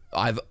 That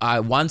I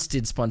once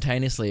did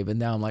spontaneously, but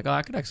now I'm like, oh,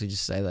 I could actually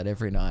just say that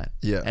every night.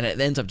 Yeah. And it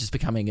ends up just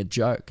becoming a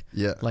joke.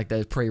 Yeah. Like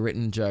the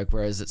pre-written joke,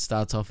 whereas it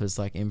starts off as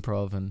like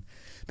improv.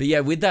 But yeah,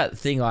 with that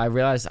thing, I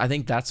realized, I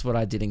think that's what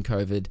I did in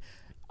COVID.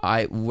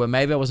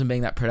 Maybe I wasn't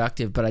being that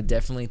productive, but I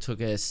definitely took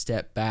a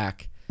step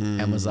back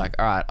and was like,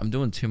 all right, I'm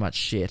doing too much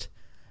shit.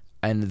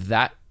 And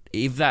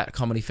if that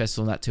comedy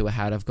festival and that tour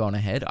had have gone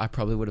ahead, I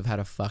probably would have had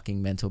a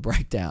fucking mental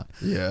breakdown.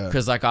 Yeah.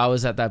 Because like I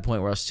was at that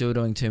point where I was still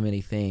doing too many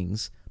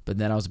things, but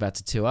then I was about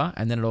to tour,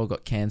 and then it all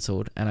got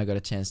cancelled, and I got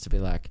a chance to be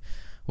like,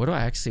 what do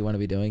I actually want to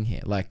be doing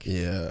here? Like,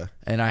 yeah.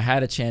 And I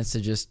had a chance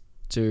to just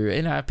do,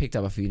 I picked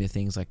up a few new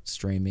things like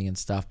streaming and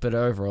stuff, but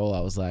overall I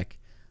was like,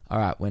 all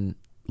right, when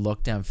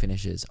lockdown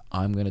finishes,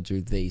 I'm going to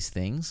do these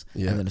things.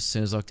 Yeah. And then as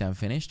soon as lockdown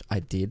finished, I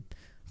did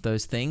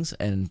those things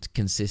and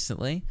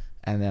consistently,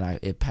 and then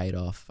it paid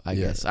off, I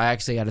guess. I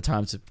actually had a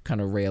time to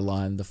kind of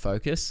realign the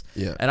focus.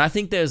 Yeah. And I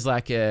think there's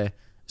like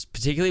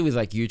particularly with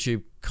like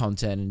YouTube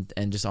content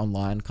and just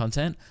online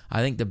content,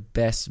 I think the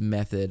best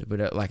method,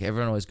 but like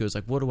everyone always goes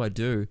like, what do I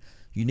do?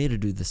 You need to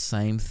do the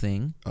same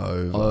thing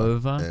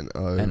over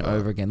and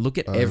over again. Look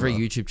at every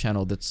YouTube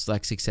channel that's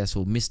like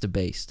successful. Mr.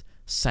 Beast,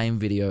 same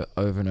video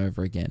over and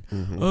over again.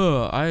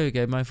 Oh, I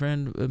gave my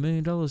friend $1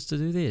 million to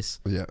do this.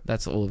 Yeah.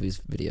 That's all of his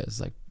videos,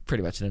 like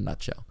pretty much in a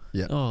nutshell.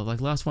 Yeah. Oh,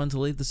 like last one to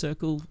leave the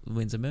circle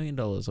wins $1 million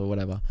or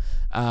whatever.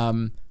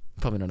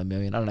 Probably not $1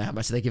 million. I don't know how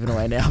much they're giving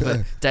away now,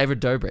 but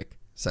David Dobrik,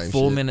 Same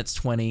 4 shit. minutes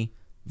 20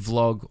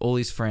 vlog, all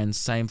his friends,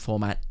 same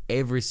format,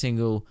 every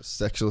single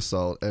Sexual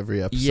assault,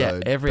 every episode. yeah,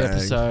 every bang.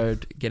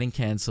 episode, getting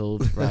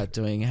cancelled, right,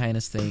 doing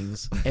heinous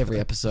things, every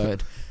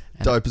episode.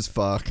 And Dope as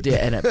fuck. yeah,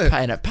 and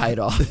it paid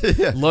off.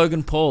 Yeah.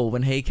 Logan Paul,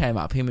 when he came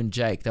up, him and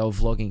Jake, they were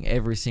vlogging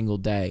every single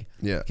day,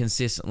 Yeah.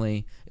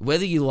 consistently.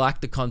 Whether you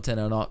like the content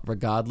or not,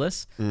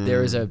 regardless,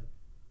 there is a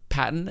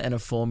pattern and a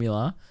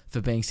formula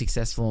for being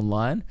successful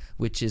online,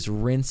 which is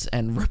rinse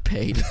and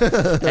repeat.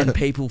 And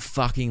people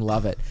fucking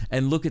love it.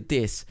 And look at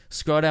this.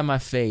 Scroll down my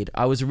feed.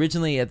 I was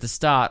originally at the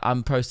start,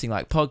 I'm posting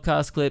like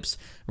podcast clips,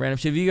 random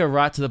shit. If you go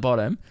right to the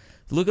bottom,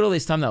 look at all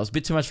these thumbnails. A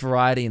bit too much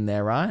variety in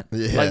there, right?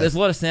 Yeah. Like there's a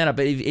lot of stand-up,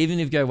 but even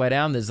if you go way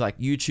down, there's like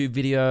YouTube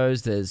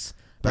videos, there's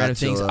random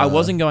things. Bachelor. I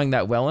wasn't going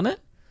that well in it,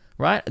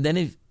 right? And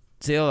then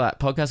see all that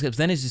podcast clips.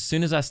 Then as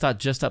soon as I start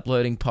just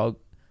uploading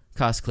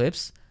podcast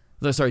clips,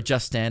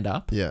 just stand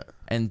up, Yeah.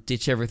 and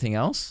ditch everything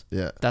else,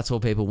 Yeah. that's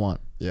all people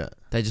want. Yeah.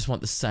 They just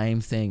want the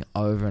same thing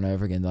over and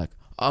over again. Like,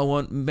 I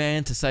want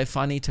man to say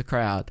funny to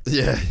crowd.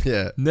 Yeah.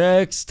 Yeah.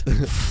 Next.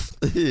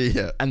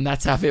 Yeah. And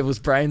that's how people's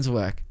brains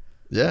work.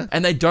 Yeah.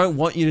 And they don't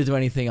want you to do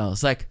anything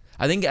else. Like,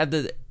 I think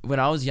when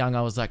I was young,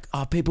 I was like,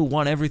 oh, people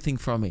want everything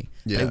from me.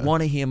 Yeah. They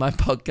want to hear my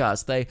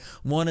podcast. They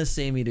want to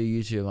see me do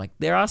YouTube. Like,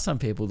 there are some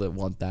people that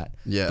want that.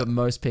 Yeah. But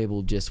most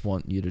people just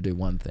want you to do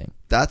one thing.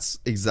 That's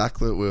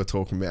exactly what we were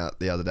talking about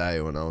the other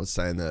day when I was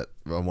saying that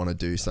I want to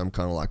do some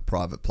kind of like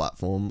private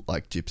platform,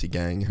 like Gypsy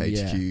Gang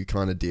HQ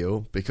kind of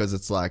deal, because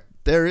it's like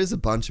there is a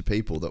bunch of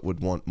people that would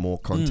want more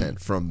content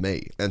from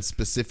me, and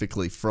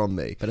specifically from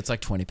me. But it's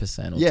like 20%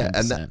 or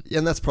 10%.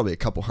 And that's probably a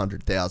couple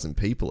 100,000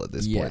 people at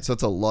this Yeah. point. So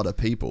it's a lot of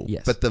people.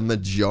 Yes. But the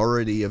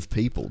majority of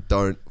people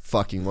don't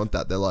fucking want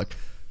that. They're like,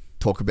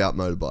 talk about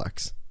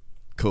motorbikes.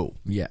 Cool.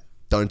 Yeah.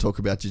 Don't talk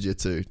about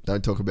jiu-jitsu.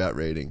 Don't talk about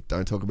reading.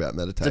 Don't talk about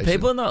meditation. Do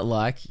people not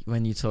like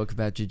when you talk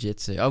about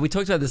jiu-jitsu? Oh, we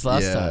talked about this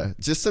last time.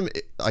 Just some,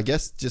 I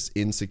guess, just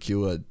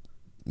insecure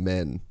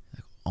men.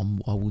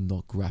 I will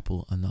not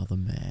grapple another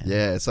man.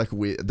 Yeah, it's like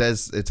weird.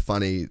 It's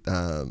funny.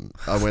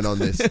 I went on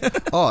this.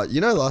 Oh, you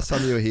know, last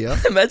time you were here.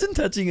 Imagine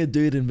touching a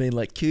dude and being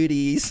like,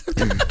 cuties.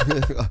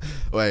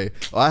 Wait,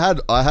 I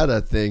had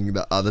a thing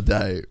the other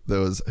day. There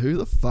was, who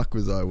the fuck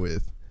was I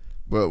with?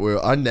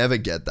 I never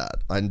get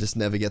that. I just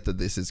never get that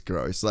this is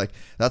gross. Like,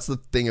 that's the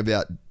thing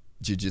about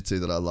jiu-jitsu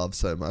that I love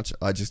so much.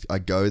 I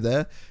go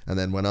there, and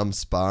then when I'm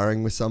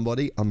sparring with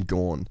somebody, I'm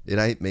gone. It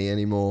ain't me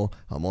anymore.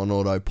 I'm on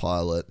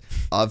autopilot.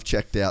 I've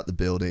checked out the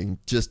building.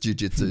 Just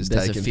jiu-jitsu's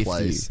taking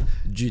place.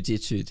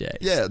 Jiu-jitsu days.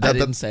 Yeah, I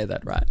didn't say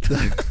that right.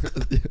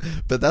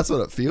 But that's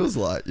what it feels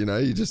like, you know.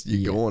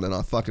 You're gone, and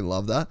I fucking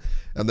love that.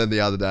 And then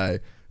the other day,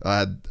 I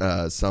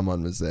had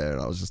someone was there,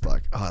 and I was just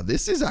like,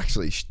 this is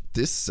actually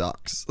this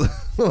sucks.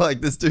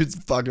 Like, this dude's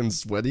fucking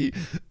sweaty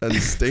and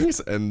stinks,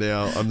 and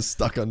now I'm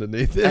stuck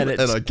underneath him, and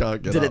I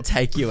can't get up. Did it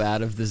take you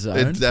out of the zone?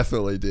 It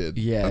definitely did.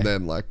 Yeah. And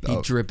then like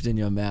he dripped in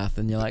your mouth,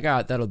 and you're like, all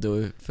right, that'll do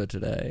it for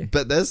today.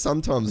 But there's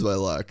sometimes where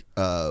like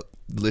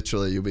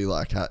literally you'll be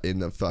like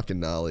in a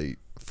fucking gnarly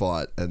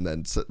fight, and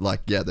then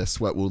their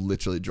sweat will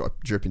literally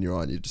drip in your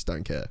eye, and you just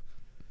don't care.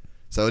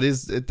 So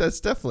there's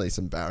definitely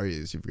some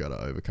barriers you've got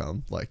to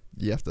overcome. Like,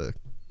 you have to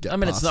get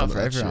past it's not some for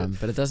of that everyone,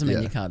 shit. but it doesn't mean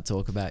Yeah. you can't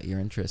talk about your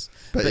interests.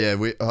 But yeah,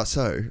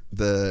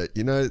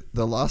 the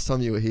last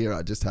time you were here,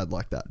 I just had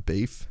like that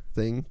beef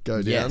thing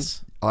go down.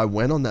 Yes. I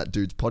went on that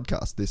dude's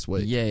podcast this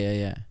week.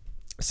 Yeah.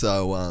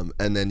 So,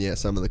 and then, yeah,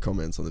 some of the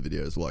comments on the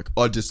videos were like,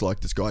 I dislike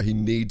this guy. He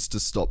needs to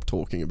stop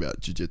talking about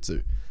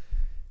jiu-jitsu.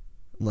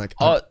 I'm like,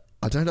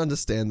 I don't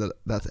understand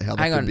that's how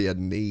that could be a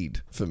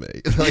need for me.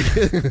 Like,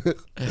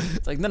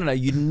 it's like, no,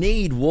 you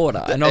need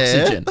water and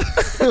oxygen.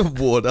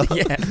 Water.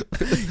 Yeah.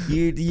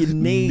 You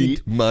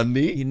need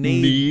money. You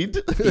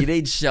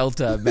need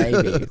shelter,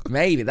 maybe.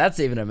 Maybe. That's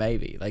even a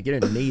maybe. Like, you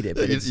don't need it,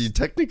 but you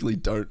technically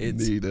don't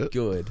need it. It's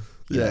good.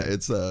 Yeah,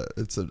 it's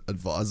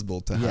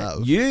advisable to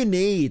have. You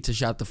need to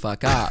shut the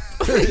fuck up.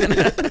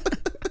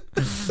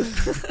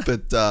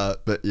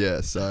 But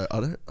yeah, so I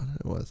don't know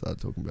why I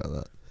started talking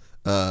about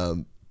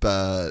that.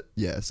 But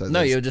yeah, so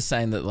no, you're just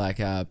saying that like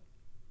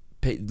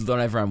not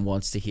everyone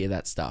wants to hear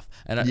that stuff,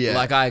 and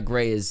like I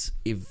agree. Is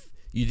if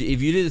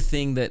you do the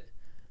thing that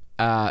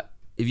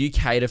if you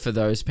cater for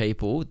those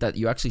people, that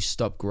you actually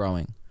stop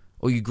growing,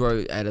 or you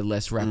grow at a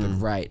less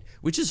rapid rate,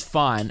 which is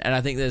fine. And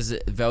I think there's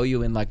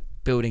value in like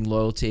building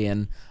loyalty,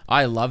 and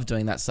I love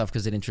doing that stuff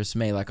because it interests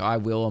me. Like I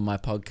will on my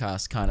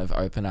podcast kind of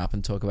open up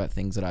and talk about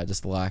things that I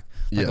just like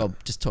I'll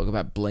just talk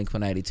about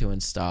Blink-182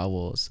 and Star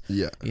Wars,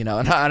 you know,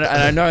 and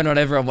I know not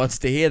everyone wants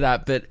to hear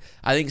that, but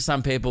I think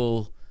some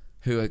people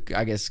who are,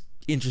 I guess,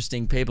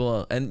 interesting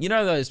people, and you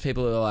know, those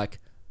people who are like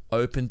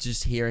open to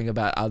just hearing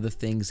about other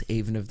things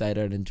even if they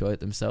don't enjoy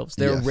it themselves.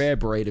 They're a rare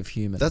breed of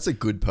human. That's a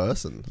good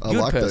person. I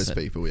like those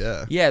people,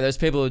 yeah, those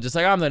people who are just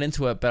like, I'm not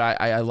into it, but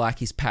I like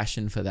his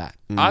passion for that.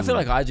 I feel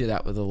like I do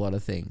that with a lot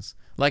of things,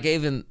 like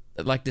even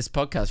like this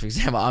podcast, for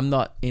example. I'm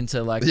not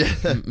into like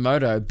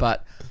moto,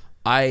 but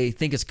I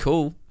think it's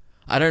cool.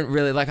 I don't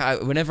really like,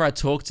 whenever I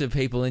talk to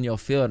people in your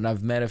field, and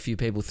I've met a few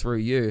people through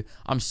you,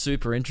 I'm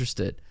super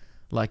interested.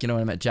 Like, you know,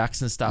 when I met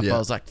Jackson and stuff, I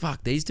was like,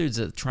 fuck, these dudes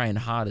are trained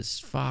hard as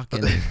fuck.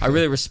 And I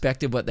really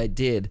respected what they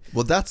did.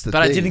 Well, that's the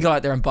thing. But I didn't go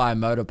out there and buy a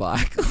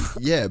motorbike.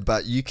 Yeah,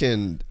 but you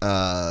can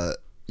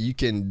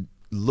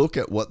look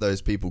at what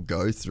those people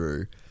go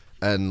through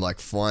and like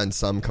find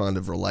some kind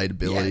of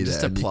relatability there.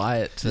 Just apply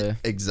it to...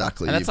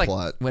 Exactly. And that's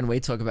like when we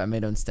talk about me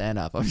doing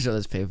stand-up, I'm sure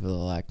there's people who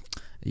are like,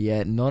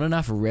 yeah, not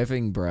enough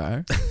revving,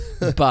 bro.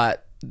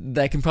 But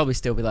they can probably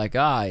still be like,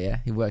 yeah,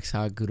 he works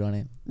hard, good on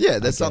him. Yeah,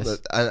 there's something...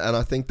 And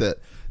I think that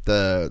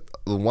the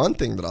one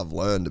thing that I've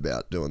learned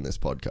about doing this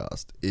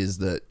podcast is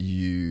that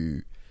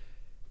you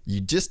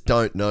just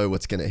don't know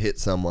what's going to hit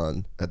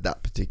someone at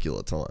that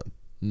particular time.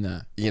 No.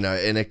 You know,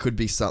 and it could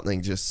be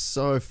something just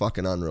so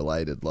fucking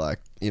unrelated. Like,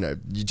 you know,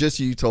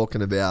 you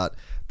talking about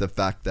the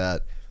fact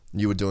that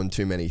you were doing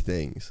too many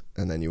things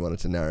and then you wanted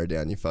to narrow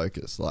down your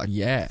focus. Like,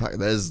 fuck,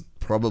 there's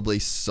probably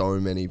so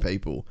many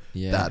people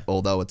that,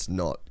 although it's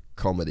not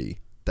comedy,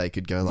 they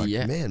could go like,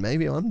 man,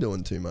 maybe I'm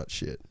doing too much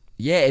shit.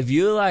 Yeah, if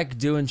you're like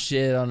doing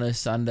shit on a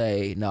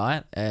Sunday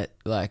night at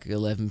like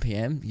 11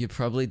 p.m, you're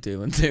probably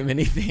doing too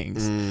many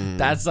things.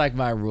 That's like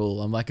my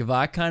rule. I'm like, if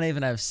I can't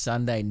even have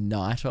Sunday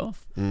night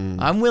off,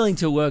 I'm willing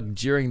to work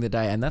during the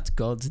day, and that's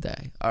God's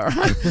day. All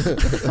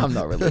right, I'm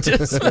not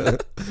religious,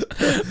 but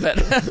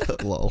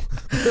lol.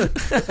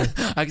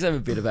 I can have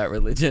a bit about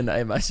religion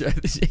in my show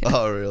this year.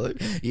 Oh, really?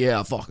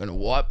 Yeah, fucking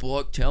white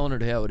bloke telling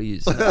it how it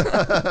is.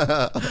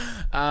 But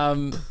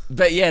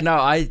yeah, no,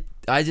 I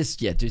just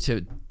do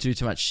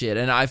too much shit,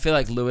 and I feel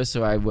like Lewis,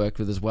 who I worked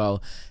with as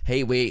well,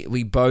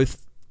 we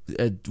both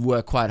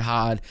work quite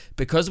hard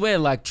because we're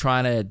like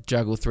trying to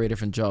juggle 3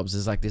 different jobs.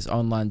 There's like this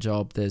online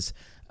job, there's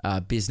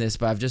business,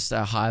 but I've just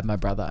hired my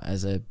brother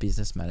as a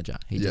business manager.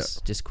 He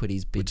just quit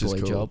his big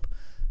boy job.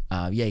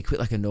 He quit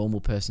like a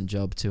normal person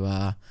job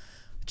to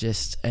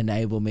just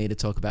enable me to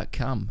talk about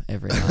cum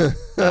every night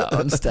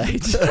on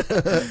stage,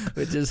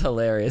 which is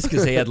hilarious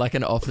because he had like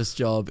an office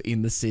job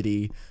in the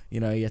city. You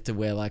know, he had to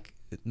wear like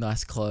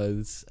nice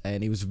clothes,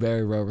 and he was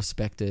very well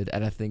respected,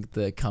 and I think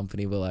the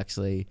company will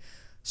actually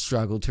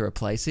struggle to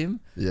replace him.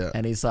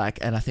 And he's like,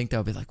 and I think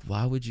they'll be like,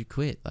 why would you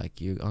quit?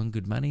 Like, you're on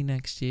good money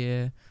next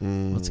year.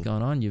 What's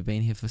going on? You've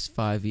been here for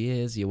 5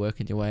 years, you're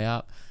working your way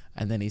up.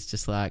 And then he's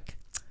just like,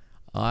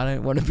 I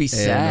don't want to be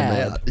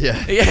sad.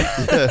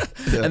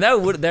 And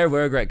they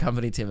were a great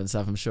company, Tim and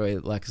stuff. I'm sure he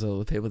likes all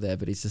the people there,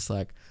 but he's just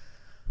like,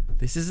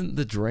 this isn't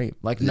the dream.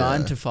 Like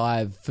 9 to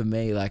 5 for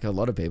me, like a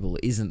lot of people,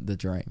 isn't the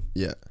dream.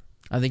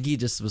 I think he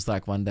just was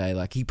like one day,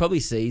 like he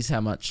probably sees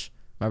how much,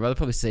 my brother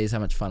probably sees how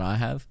much fun I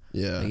have.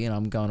 Like, you know,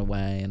 I'm going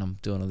away and I'm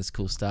doing all this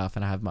cool stuff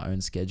and I have my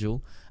own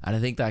schedule. And I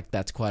think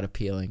that's quite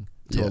appealing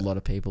to a lot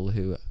of people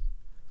who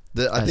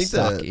are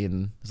stuck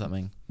in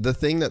something. The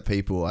thing that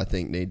people, I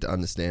think, need to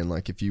understand,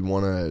 like if you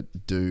want to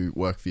do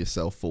work for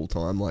yourself full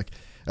time, like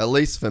at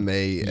least for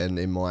me and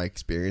in my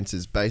experience,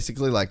 is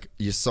basically like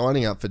you're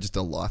signing up for just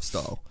a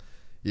lifestyle.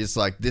 It's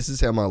like, this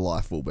is how my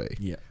life will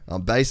be.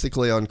 I'm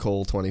basically on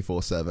call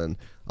 24/7.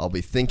 I'll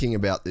be thinking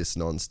about this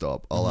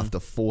nonstop. I'll have to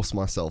force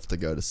myself to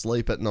go to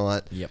sleep at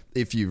night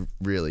if you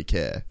really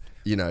care,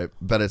 you know.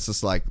 But it's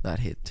just like, that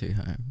hit too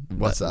home.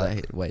 What's that? That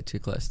hit way too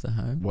close to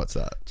home. What's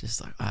that?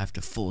 Just like, I have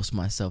to force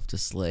myself to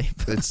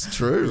sleep. It's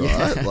true,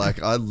 right?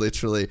 Like I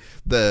literally,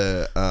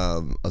 I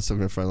was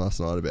talking to a friend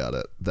last night about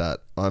it,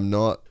 that I'm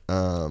not,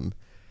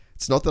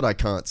 it's not that I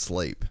can't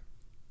sleep.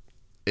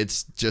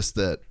 It's just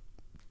that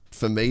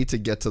for me to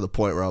get to the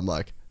point where I'm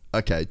like,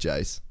 okay,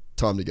 Jace,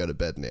 time to go to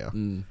bed now.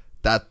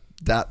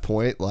 That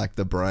point, like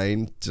the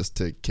brain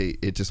just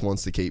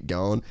wants to keep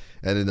going.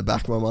 And in the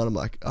back of my mind, I'm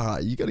like, all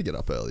right, you got to get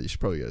up early. You should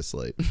probably go to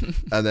sleep.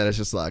 And then it's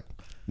just like,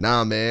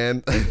 nah,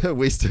 man,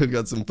 we still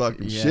got some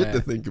fucking shit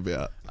to think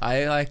about.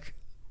 I like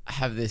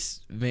have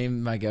this, me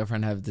and my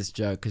girlfriend have this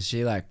joke because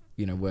she like,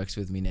 you know, works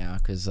with me now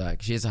because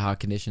like she has a heart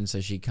condition, so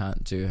she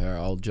can't do her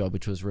old job,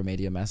 which was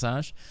remedial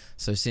massage.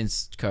 So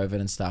since COVID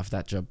and stuff,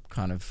 that job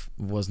kind of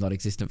was not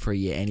existent for a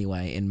year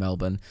anyway in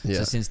Melbourne.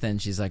 So since then,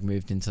 she's like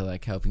moved into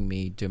like helping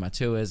me do my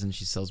tours, and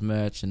she sells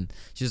merch, and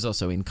she's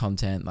also in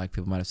content. Like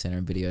people might have seen her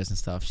in videos and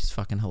stuff. She's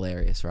fucking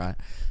hilarious, right?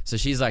 So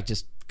she's like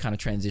just kind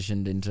of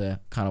transitioned into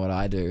kind of what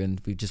I do,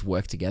 and we just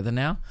work together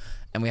now.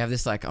 And we have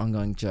this like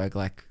ongoing joke,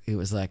 like it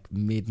was like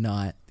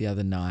midnight the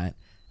other night,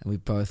 and we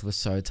both were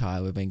so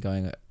tired. We've been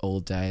going all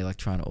day, like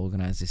trying to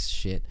organize this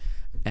shit.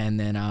 And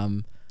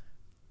then,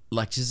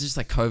 like just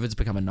like COVID's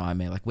become a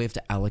nightmare. Like we have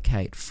to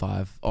allocate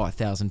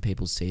 1,000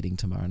 people seating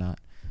tomorrow night.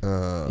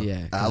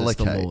 Yeah.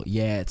 Allocate.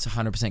 It's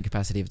 100%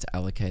 capacity if it's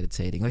allocated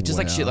seating. Like just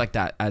like shit like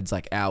that adds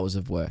like hours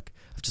of work.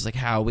 Just like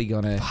how are we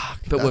gonna?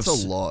 That's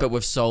a lot. But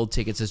we've sold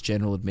tickets as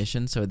general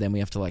admission, so then we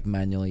have to like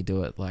manually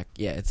do it. Like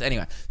it's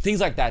anyway.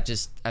 Things like that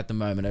just at the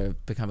moment are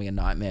becoming a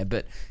nightmare.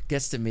 But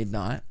gets to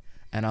midnight,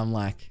 and I'm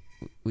like,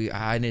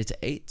 I needed to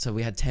eat, so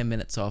we had 10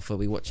 minutes off where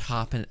we watched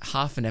half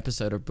an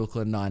episode of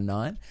Brooklyn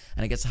Nine-Nine,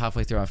 and it gets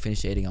halfway through, I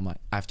finish eating, I'm like,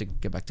 I have to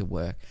get back to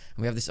work,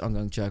 and we have this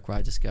ongoing joke where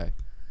I just go,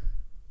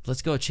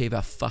 let's go achieve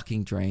our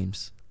fucking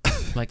dreams.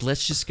 Like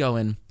let's go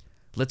and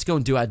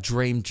do our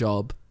dream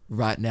job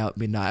right now at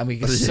midnight. And we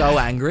get so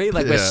angry,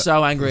 like we're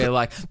so angry,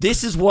 like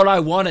this is what I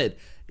wanted,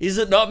 is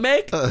it not,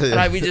 Meg? And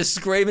like, we just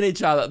scream at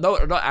each other. No,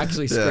 not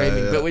actually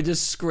screaming, but we're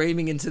just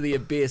screaming into the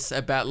abyss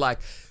about like,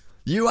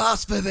 you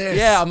asked for this.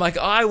 Yeah, I'm like,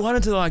 I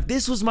wanted to, like,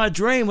 this was my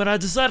dream when I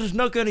decided to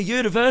not go to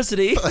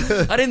university.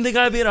 I didn't think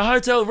I'd be in a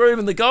hotel room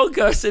in the Gold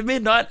Coast at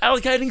midnight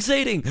allocating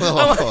seating.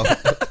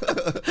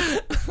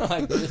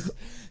 Like just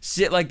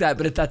shit like that,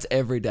 but that's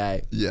every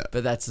day. Yeah.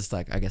 But that's just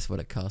like, I guess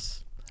what it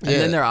costs. And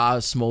then there are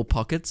small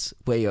pockets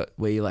where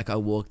you like, I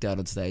walked out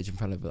on stage in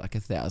front of like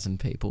 1,000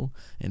 people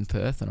in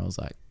Perth, and I was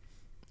like,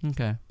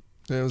 okay.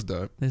 Yeah, it was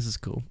dope. This is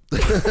cool.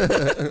 And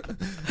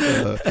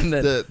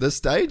then, the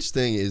stage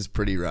thing is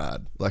pretty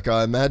rad. Like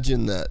I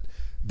imagine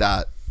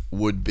that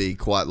would be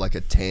quite like a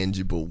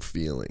tangible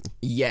feeling.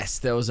 Yes,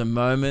 there was a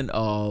moment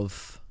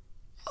of,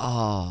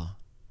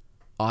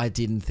 I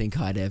didn't think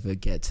I'd ever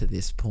get to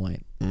this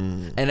point.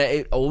 And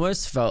it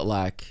almost felt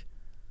like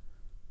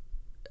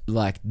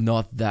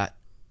not that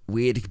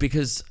weird,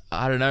 because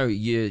I don't know,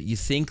 you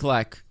think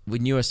like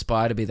when you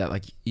aspire to be that,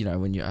 like, you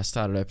know, I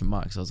started open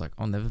mics, I was like,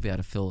 I'll never be able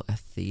to fill a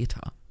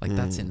theater. Like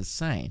that's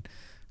insane.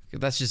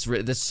 That's just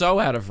that's so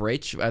out of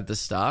reach at the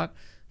start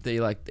that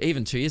you're like,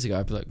 even 2 years ago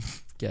I'd be like,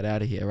 get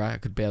out of here, right? I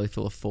could barely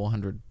fill a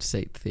 400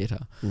 seat theater.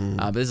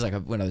 But this is like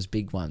one of those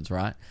big ones,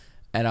 right?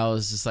 And I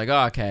was just like,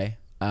 oh, okay.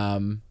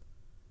 And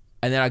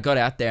then I got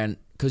out there, and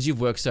because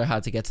you've worked so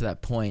hard to get to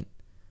that point,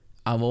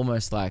 I'm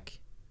almost like,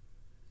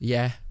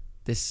 yeah,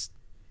 this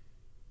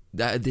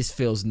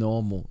feels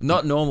normal.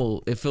 Not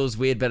normal, it feels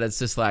weird, but it's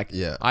just like,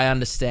 I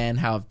understand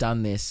how I've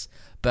done this,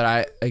 but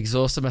I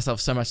exhausted myself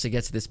so much to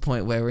get to this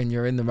point where when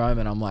you're in the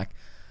moment, I'm like,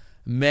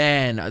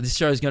 man, this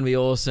show is going to be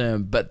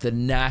awesome, but the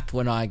nap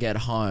when I get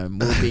home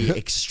will be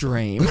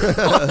extreme.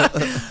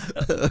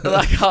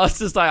 Like I was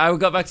just like, I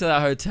got back to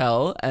that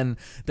hotel and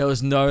there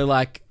was no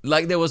like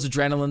there was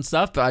adrenaline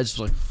stuff, but I just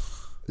like,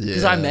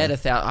 because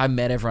I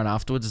met everyone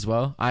afterwards as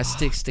well. I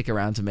stick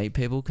around to meet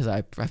people because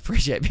I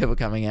appreciate people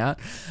coming out.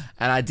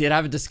 And I did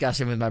have a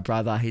discussion with my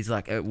brother. He's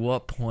like, at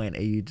what point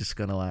are you just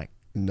gonna like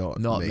not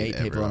meet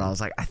people? Everyone. And I was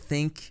like, I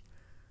think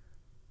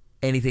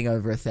anything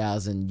over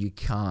 1,000 you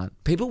can't.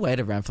 People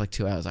waited around for like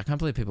 2 hours. I can't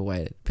believe people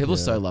waited. People are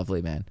so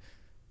lovely, man.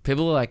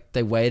 People are like,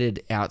 they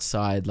waited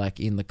outside like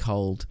in the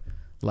cold,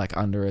 like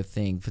under a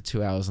thing for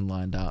 2 hours and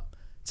lined up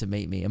to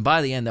meet me. And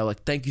by the end they were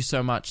like, thank you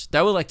so much.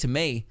 They were like, to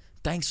me,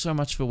 thanks so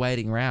much for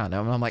waiting around.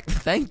 And I'm like,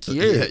 thank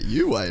you. Yeah,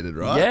 you waited,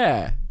 right?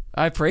 Yeah.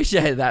 I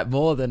appreciate that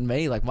more than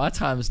me. Like my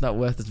time is not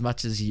worth as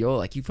much as your.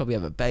 Like you probably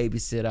have a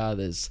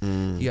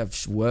babysitter. You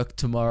have work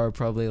tomorrow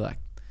probably. Like,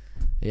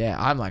 yeah,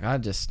 I'm like,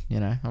 I'm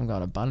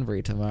going to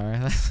Bunbury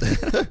tomorrow.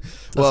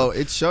 Well,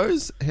 it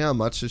shows how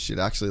much this shit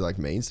actually like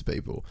means to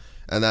people.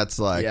 And that's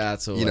like,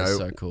 that's always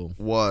so cool.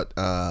 What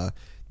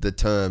the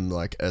term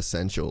like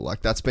essential,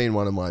 like that's been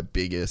one of my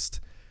biggest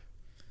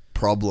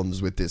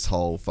problems with this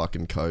whole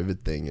fucking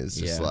COVID thing is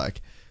just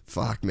like,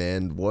 fuck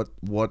man,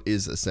 what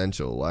is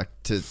essential? Like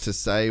to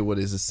say what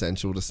is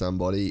essential to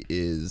somebody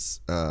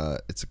is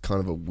it's a kind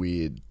of a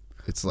weird,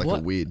 it's like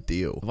a weird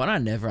deal. What I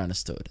never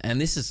understood, and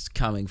this is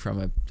coming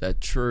from a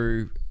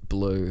true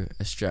blue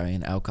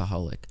Australian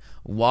alcoholic,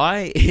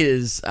 why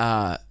is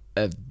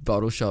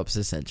bottle shops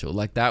essential?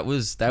 Like them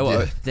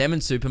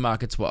and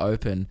supermarkets were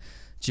open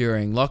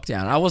during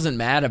lockdown. I wasn't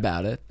mad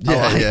about it.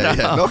 Not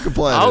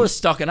complaining. I was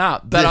stocking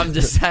up, but I'm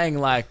just saying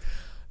like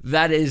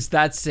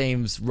that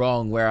seems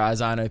wrong.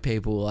 Whereas I know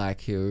people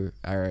like who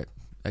are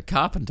a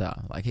carpenter,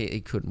 like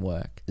he couldn't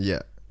work.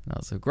 Yeah. And I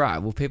was like, right,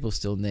 well, people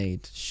still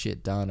need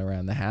shit done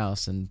around the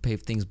house and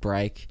things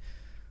break,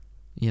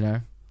 you know?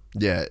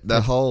 Yeah,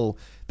 that whole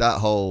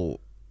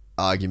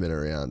argument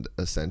around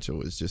essential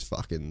was just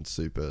fucking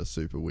super,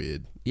 super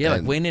weird. Yeah,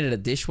 And like we needed a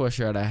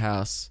dishwasher at our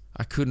house.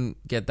 I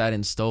couldn't get that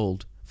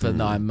installed for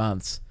 9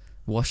 months.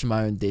 Wash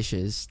my own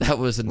dishes. That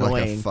was annoying.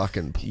 like a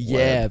fucking pleb.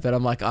 Yeah, but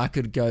I'm like, I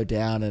could go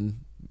down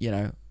and, you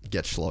know,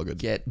 Get slogged.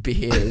 get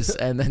beers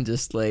and then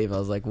just leave. I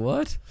was like,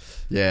 what?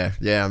 Yeah,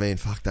 I mean,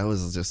 fuck, that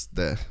was just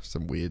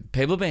some weird...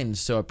 People have been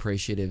so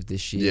appreciative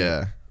this year.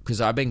 Yeah.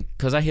 Because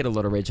I hit a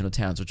lot of regional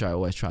towns, which I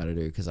always try to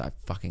do because I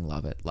fucking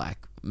love it. Like,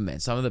 man,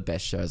 some of the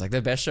best shows, like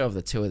the best show of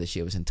the tour this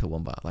year was in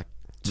Toowoomba. Like,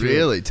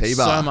 Really?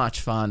 T-Bar? So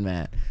much fun,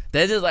 man.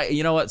 They're just like,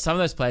 you know what? Some of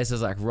those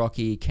places like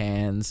Rocky,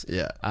 Cairns,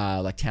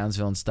 like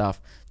Townsville and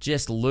stuff,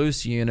 just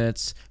loose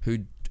units who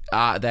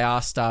they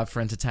are starved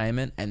for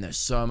entertainment, and they're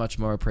so much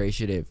more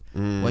appreciative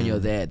when you're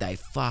there. They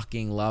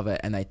fucking love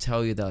it, and they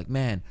tell you, they're like,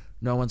 man,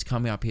 no one's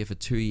coming up here for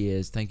 2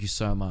 years. Thank you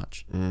so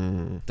much.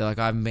 They're like,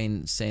 I've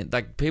been seeing,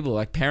 like, people,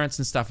 like parents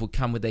and stuff would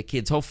come with their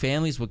kids. Whole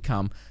families would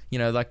come. You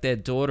know, like their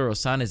daughter or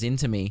son is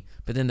into me,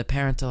 but then the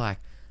parents are like,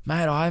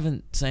 mate, I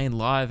haven't seen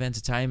live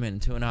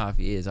entertainment in 2.5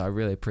 years. I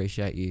really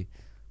appreciate you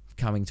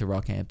coming to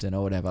Rockhampton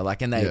or whatever.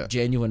 Like, and they have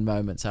genuine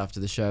moments after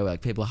the show.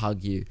 Like, people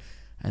hug you,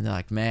 and they're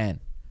like,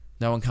 man,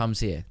 no one comes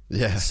here.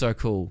 Yeah. It's so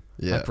cool.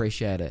 Yeah. I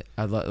appreciate it.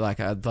 I'd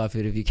love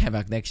it if you came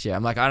back next year.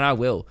 I'm like, and I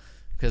will.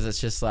 Because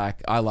it's just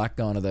like, I like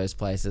going to those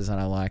places, and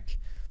I like,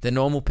 they're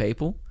normal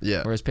people.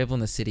 Yeah. Whereas people in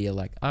the city are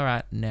like, all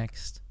right,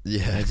 next.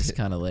 Yeah. And they just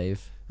kind of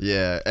leave.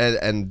 Yeah,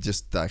 and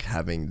just like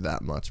having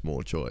that much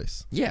more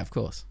choice. Yeah, of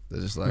course. They're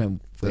just like, I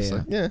mean,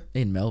 yeah.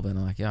 In Melbourne,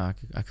 I'm like, yeah,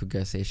 I could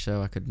go see a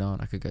show. I could not.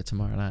 I could go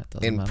tomorrow night.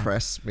 Doesn't matter.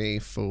 Impress me,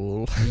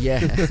 fool. Yeah.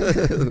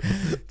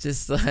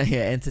 Just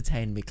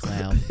entertain me,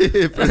 clown.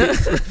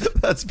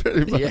 That's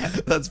pretty much, Yeah.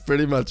 that's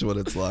pretty much what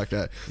it's like.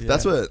 Eh? Yeah.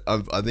 That's what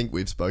I think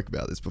we've spoke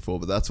about this before,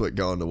 but that's what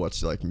going to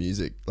watch like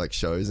music, like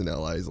shows in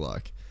LA is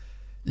like.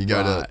 You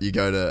go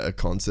to a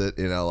concert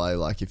in LA,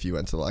 like if you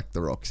went to like the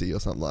Roxy or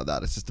something like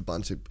that, it's just a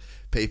bunch of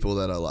people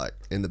that are like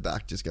in the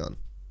back just going,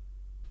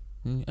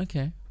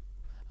 Okay.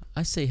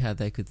 I see how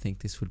they could think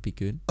this would be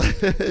good.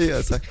 yeah,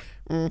 it's like,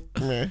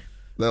 meh.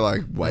 They're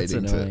like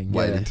waiting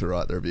annoying, to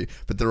write the review,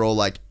 but they're all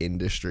like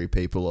industry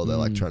people, or they're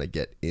like trying to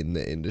get in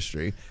the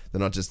industry.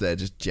 They're not just there,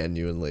 just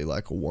genuinely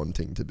like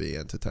wanting to be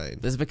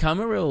entertained. There's become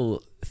a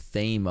real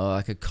theme, or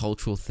like a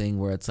cultural thing,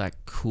 where it's like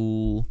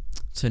cool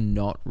to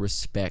not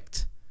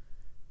respect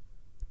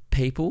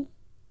people.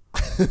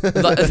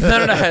 No,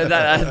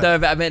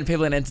 I meant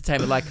people in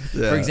entertainment. Like,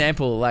 for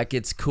example, like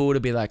it's cool to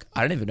be like,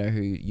 I don't even know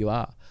who you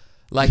are.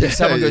 Like if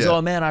someone goes,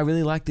 oh man, I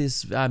really like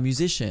this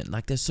musician,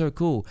 like they're so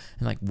cool,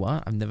 and like,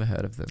 what? I've never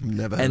heard of them.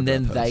 And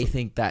then they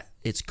think that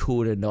it's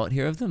cool to not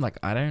hear of them. Like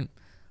I'm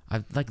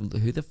like,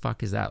 who the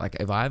fuck is that? Like,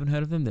 if I haven't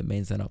heard of them, that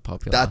means they're not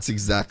popular. That's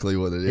exactly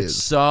what it It's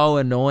is. so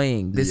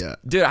annoying.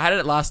 Dude, I had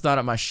it last night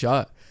at my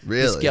show.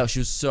 Really? This girl, she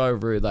was so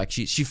rude. Like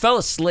she fell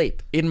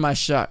asleep in my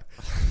show,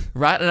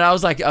 right? And I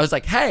was like,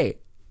 hey,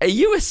 are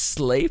you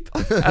asleep?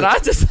 And I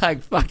just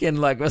like fucking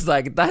like was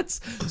like, that's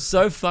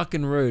so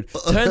fucking rude.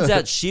 Turns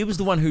out she was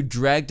the one who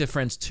dragged her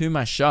friends to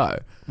my show.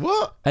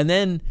 What? And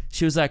then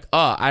she was like,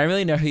 oh, I don't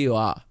really know who you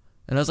are.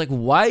 And I was like,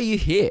 why are you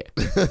here?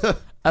 And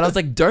I was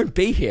like, don't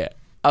be here.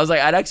 I was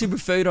like, I'd actually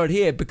prefer you not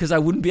here because I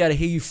wouldn't be able to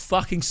hear you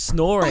fucking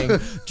snoring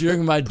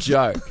during my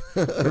joke,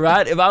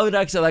 right? If I would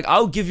actually, like,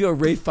 I'll give you a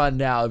refund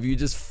now if you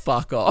just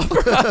fuck off,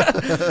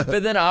 right?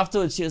 But then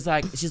afterwards, she's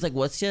like,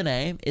 what's your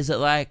name? Is it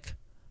like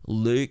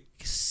Luke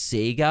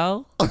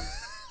Seagull?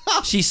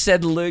 She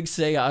said Luke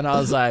Seagull, and I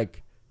was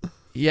like,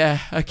 yeah,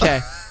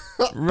 okay,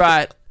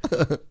 right.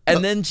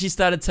 And then she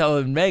started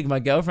telling Meg, my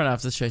girlfriend,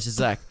 after the show,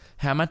 she's like,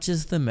 how much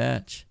is the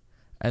merch?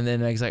 And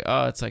then Meg's like,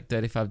 oh, it's like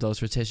 $35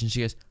 for a test. And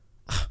she goes,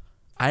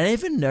 I don't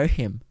even know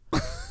him.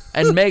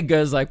 And Meg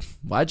goes like,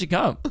 why'd you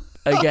come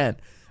again?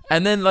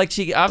 And then like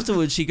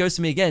afterwards she goes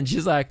to me again.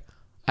 She's like,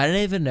 I don't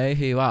even know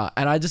who you are.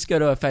 And I just go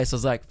to her face. I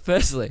was like,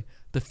 firstly,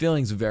 the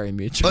feeling's very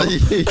mutual.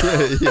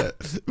 Yeah.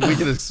 We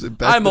can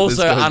expect I'm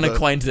also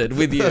unacquainted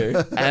with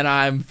you, and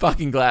I'm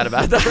fucking glad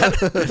about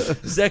that.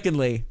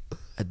 Secondly,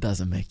 it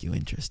doesn't make you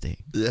interesting.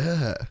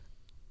 Yeah.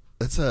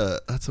 That's a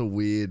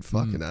weird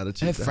fucking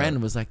attitude. Her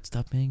friend was like,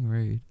 stop being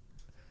rude.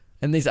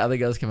 And these other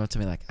girls came up to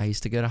me like, I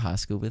used to go to high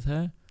school with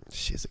her.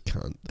 She's a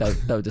cunt.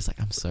 They were just like,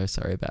 I'm so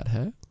sorry about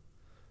her.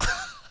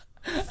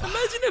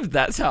 Imagine if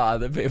that's how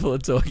other people are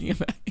talking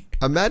about you.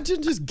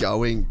 Imagine just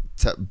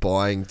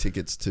buying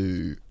tickets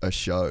to a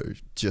show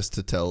just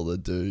to tell the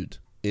dude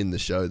in the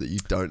show that you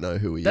don't know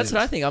who he is. That's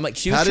what I think. I'm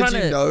like, how did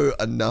you know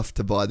enough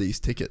to buy these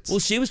tickets? Well,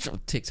 she was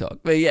TikTok,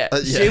 but yeah,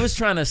 she was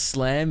trying to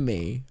slam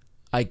me,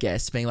 I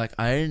guess, being like,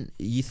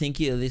 you think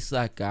you're this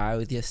like guy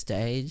with your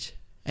stage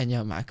and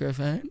your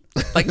microphone?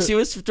 Like she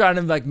was trying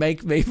to like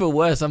make me feel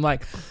worse. I'm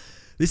like,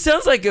 this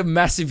sounds like a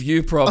massive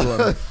you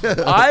problem.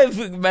 I've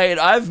made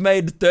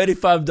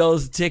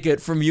 $35 a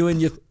ticket from you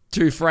and your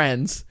two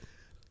friends,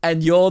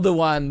 and you're the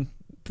one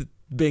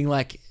being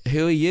like,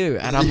 who are you?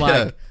 And I'm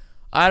like,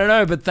 I don't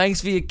know, but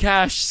thanks for your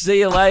cash. See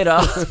you later.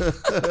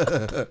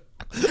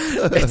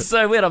 It's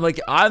so weird. I'm like,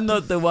 I'm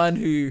not the one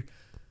who...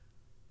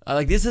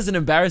 this isn't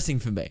embarrassing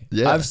for me.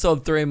 Yeah. I've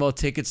sold 3 more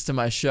tickets to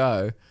my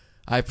show.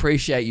 I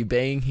appreciate you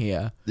being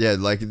here. Yeah,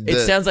 like... It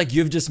sounds like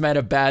you've just made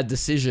a bad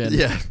decision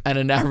and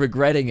are now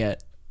regretting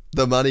it.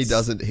 The money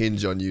doesn't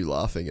hinge on you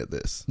laughing at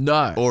this.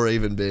 No. Or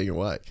even being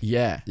awake.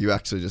 Yeah. You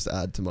actually just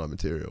add to my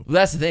material. Well,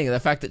 that's the thing. The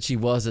fact that she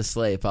was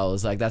asleep, I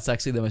was like, that's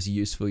actually the most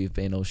useful you've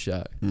been all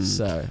show.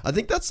 So I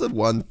think that's the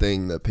one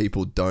thing that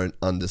people don't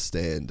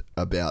understand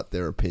about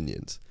their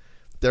opinions.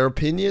 Their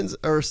opinions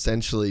are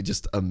essentially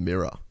just a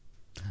mirror.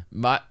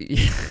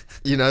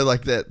 You know,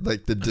 like that,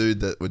 like the dude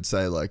that would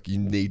say, like, you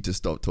need to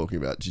stop talking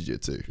about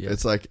jiu-jitsu. Yeah.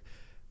 It's like,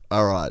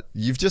 all right,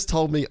 you've just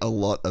told me a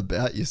lot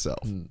about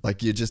yourself.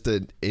 Like, you're just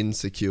an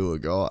insecure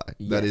guy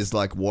that is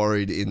like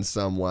worried in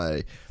some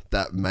way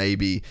that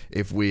maybe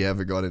if we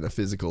ever got in a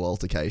physical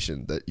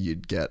altercation that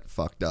you'd get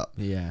fucked up.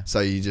 Yeah.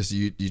 So you just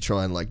you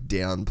try and like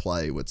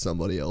downplay what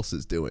somebody else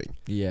is doing.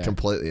 Yeah.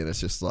 Completely, and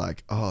it's just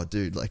like, oh,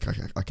 dude, like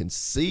I can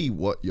see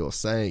what you're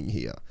saying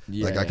here.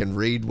 Yeah. Like I can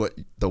read what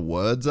the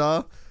words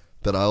are,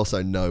 but I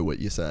also know what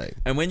you're saying.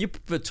 And when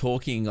you're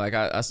talking, like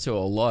us two a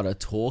lot are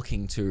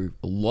talking to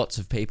lots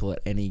of people at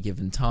any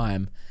given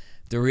time,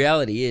 the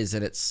reality is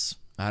that it's,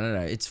 I don't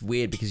know, it's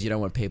weird because you don't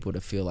want people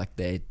to feel like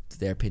their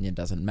opinion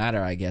doesn't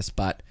matter, I guess,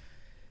 but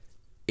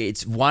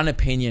it's one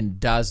opinion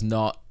does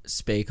not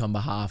speak on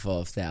behalf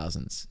of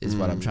thousands is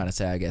what I'm trying to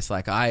say, I guess.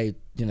 Like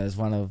there's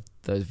one of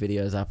those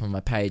videos up on my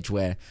page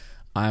where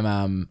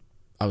I'm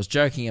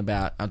joking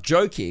about,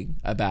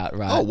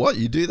 right? Oh, what?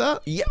 You do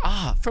that?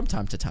 Yeah, from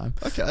time to time.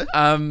 Okay.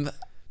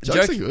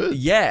 Jokes are good.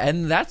 Yeah,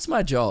 and that's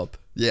my job.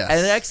 Yes.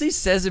 And it actually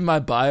says in my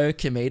bio,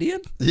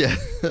 comedian. Yeah.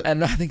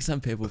 And I think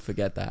some people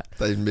forget that.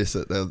 They miss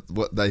it.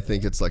 They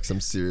think it's like some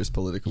serious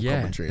political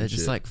commentary they're and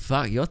just shit. like,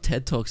 fuck, your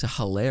TED Talks are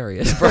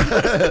hilarious, bro.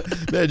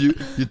 Man,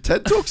 your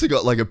TED Talks have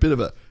got like a bit of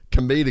a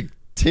comedic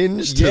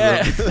tinge to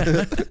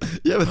them.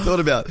 You ever thought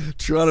about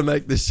trying to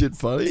make this shit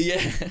funny?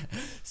 Yeah.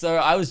 So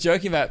I was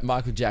joking about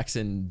Michael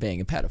Jackson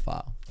being a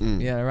pedophile. You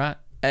know, right?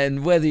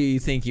 And whether you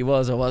think he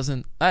was or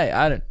wasn't, hey,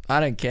 I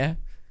don't care.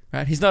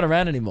 Right? He's not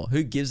around anymore.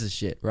 Who gives a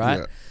shit, right?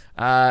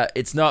 Yeah.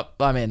 It's not,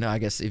 I mean, I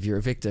guess if you're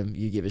a victim,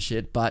 you give a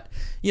shit. But,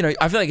 you know,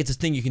 I feel like it's a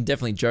thing you can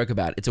definitely joke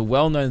about. It's a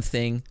well-known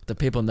thing that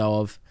people know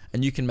of,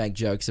 and you can make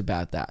jokes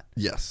about that.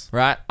 Yes.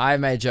 Right? I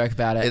made a joke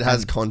about it. It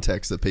has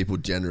context that people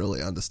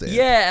generally understand.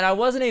 Yeah, and I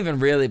wasn't even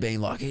really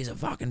being like, he's a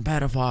fucking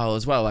pedophile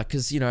as well. Like,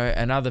 because, you know,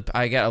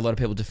 I get a lot of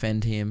people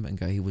defend him and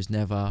go, he was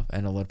never,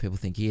 and a lot of people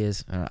think he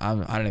is. And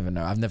I don't even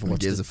know. I've never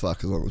watched Who gives a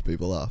fuck as long as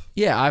people laugh?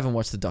 Yeah, I haven't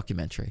watched the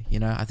documentary. You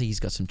know, I think he's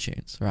got some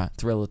tunes, right?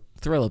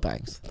 Thriller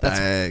bangs.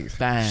 Bangs.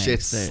 Bangs. Shit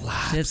dude.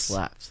 slaps. Shit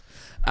slaps.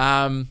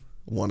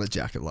 Want a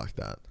jacket like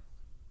that.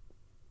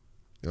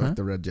 You like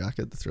the red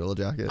jacket, the Thriller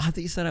jacket? I thought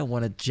you said I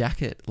want a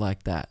jacket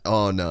like that.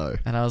 Oh, no.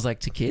 And I was like,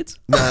 to kids?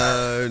 No.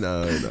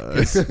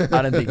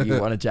 I don't think you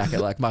want a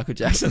jacket like Michael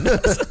Jackson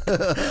does.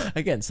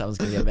 Again, someone's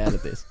going to get mad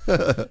at this.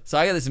 So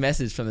I get this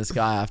message from this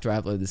guy after I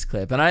upload this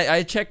clip. And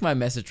I check my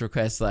message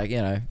requests, like,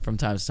 you know, from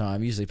time to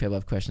time. Usually people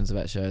have questions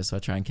about shows, so I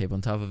try and keep on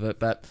top of it.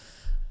 But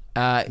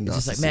it's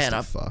just like,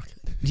 man,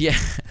 yeah.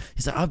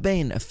 He's like, I've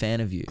been a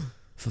fan of you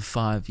for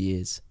 5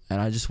 years,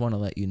 and I just want to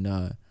let you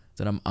know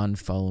that I'm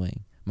unfollowing.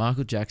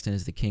 Michael Jackson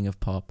is the king of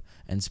pop,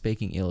 and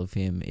speaking ill of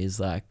him is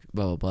like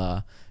blah blah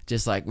blah.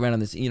 Just like ran on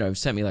this, you know,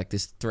 sent me like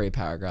this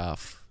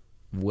 3-paragraph,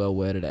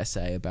 well-worded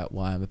essay about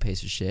why I'm a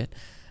piece of shit,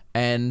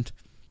 and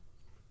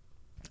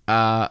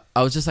I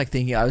was just like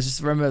thinking, I was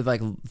just remember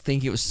like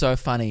thinking it was so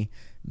funny,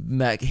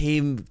 like he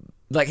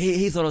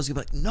thought I was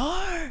gonna be like,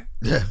 no,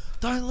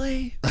 don't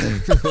leave.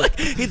 Like,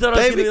 he thought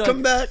I was gonna be like,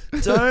 come back.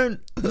 Don't,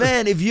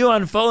 man. If you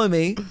unfollow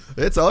me,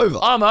 it's over.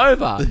 I'm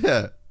over.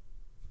 Yeah.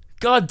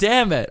 God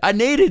damn it. I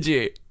needed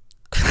you.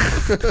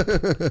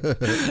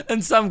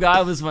 And some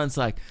guy was once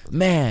like,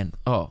 man,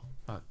 oh.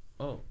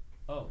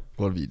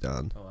 What have you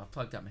done? Oh, I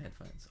plugged out my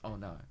headphones. Oh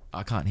no,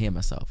 I can't hear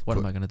myself. What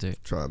am I going to do?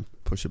 Try and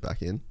push it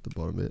back in, the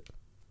bottom bit.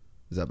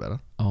 Is that better?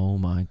 Oh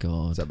my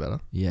God. Is that better?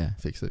 Yeah.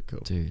 Fix it,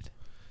 cool. Dude.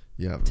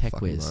 You have Tech a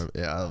fucking whiz. moment.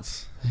 Yeah,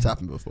 it's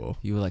happened before.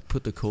 You were like,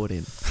 put the cord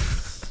in.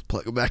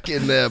 Plug it back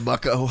in there,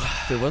 bucko.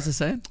 Dude, what's it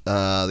saying?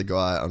 The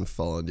guy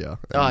unfollowed you.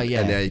 Oh,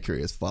 yeah. And now your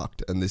career's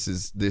fucked. And this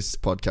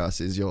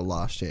podcast is your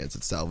last chance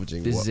at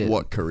salvaging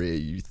what career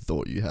you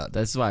thought you had.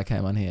 That's why I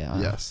came on here.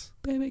 Yes.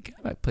 Baby,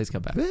 come back. Please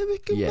come back. Baby,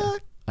 come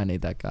back. I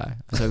need that guy.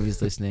 So if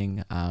he's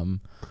listening,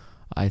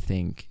 I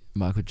think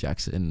Michael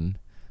Jackson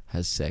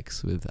has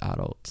sex with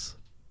adults.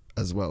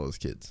 As well as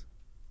kids.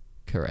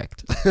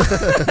 Correct.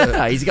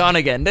 He's gone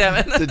again, damn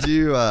it. Did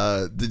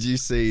you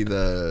see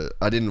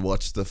I didn't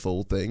watch the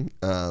full thing,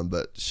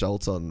 but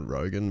Schultz on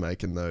Rogan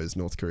making those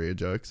North Korea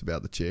jokes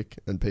about the chick,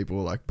 and people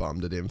were like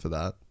bummed at him for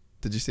that.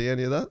 Did you see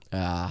any of that?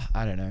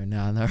 I don't know.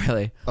 No, not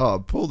really.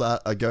 Oh, pull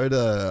that.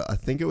 I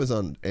think it was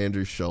on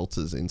Andrew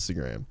Schultz's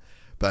Instagram,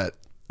 but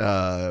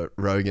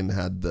Rogan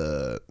had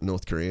the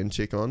North Korean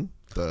chick on.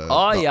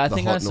 I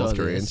think I saw North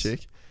Korean this.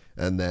 chick.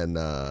 And then,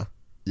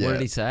 yeah. What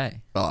did he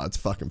say? Oh, it's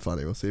fucking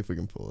funny. We'll see if we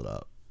can pull it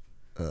up.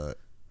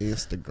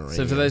 Instagram.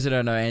 So for those who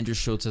don't know, Andrew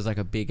Schultz is like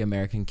a big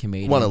American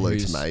comedian. One of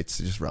Luke's mates,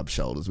 he just rubs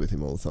shoulders with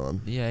him all the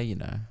time. Yeah, you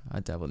know,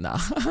 I dabble. Nah.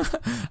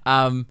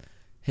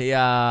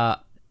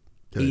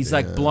 He's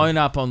like blown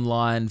up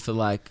online for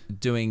like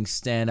doing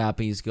stand up.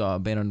 He's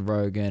been on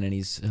Rogan and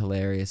he's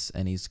hilarious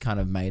and he's kind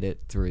of made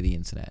it through the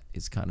internet.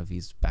 It's kind of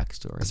his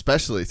backstory.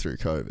 Especially through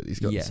COVID. He's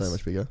gotten Yes. so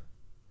much bigger.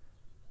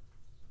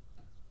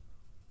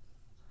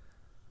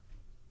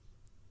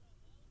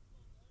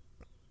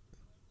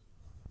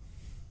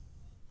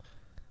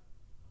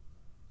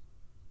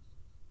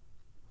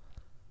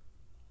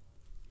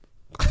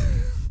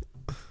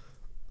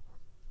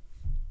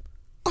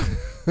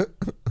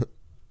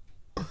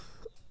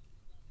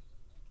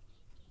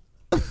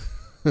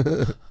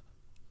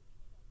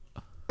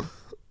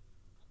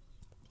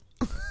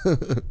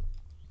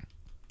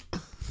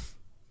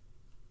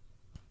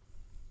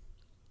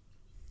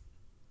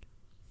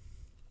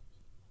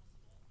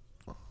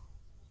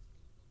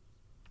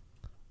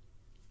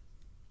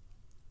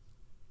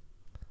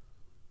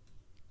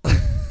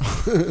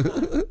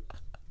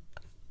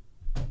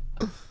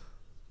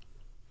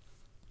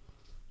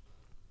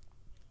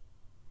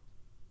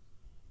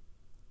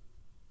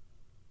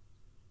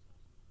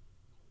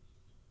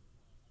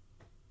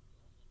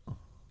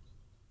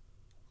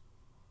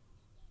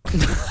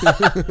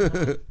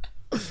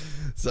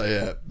 So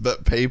yeah,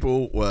 but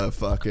people were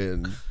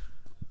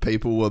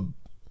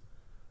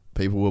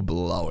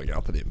blowing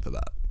up at him for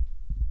that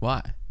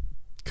Why?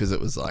 because it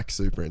was like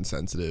super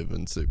insensitive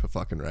and super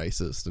fucking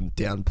racist and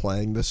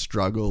downplaying the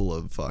struggle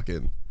of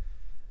fucking.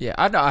 Yeah,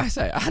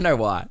 I know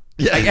why.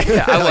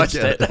 Yeah, I watched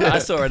get it. I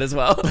saw it as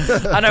well.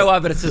 I know why,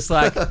 but it's just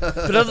like,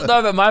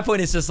 but my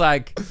point is just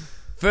like,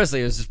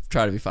 firstly, it was just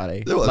trying to be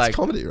funny. Yeah, well, like, it's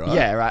comedy, right?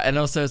 Yeah, right. And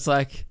also, it's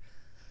like,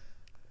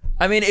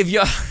 I mean, if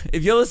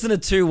you're listening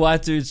to two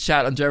white dudes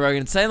chat on Joe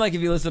Rogan, it's same like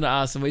if you listen to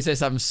us and we say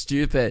something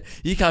stupid,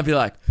 you can't be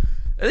like,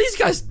 are these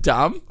guys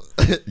dumb?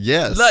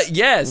 Yes. Like,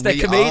 yes, they're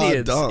We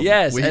comedians. are dumb.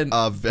 Yes, we and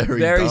are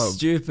very dumb.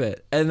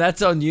 stupid. And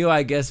that's on you,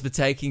 I guess, for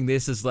taking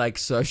this as like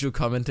social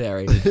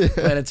commentary.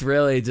 And it's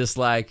really just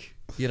like,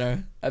 you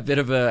know, a bit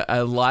of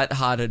a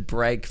lighthearted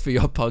break for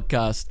your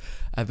podcast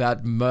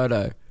about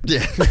murder.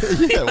 Yeah,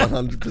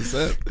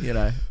 100%. You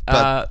know,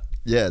 But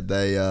yeah,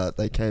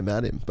 they came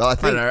at him. But I I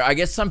think don't know. I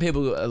guess some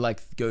people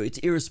like go, it's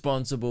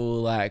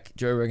irresponsible. Like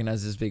Joe Rogan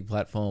has this big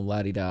platform,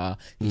 la-di-da.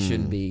 He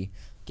shouldn't be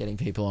getting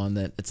people on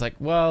that. It's like,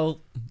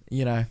 well,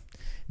 you know,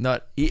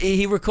 not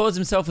he records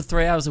himself for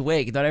 3 hours a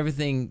week. Not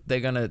everything they're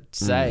gonna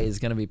say is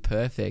gonna be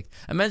perfect.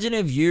 Imagine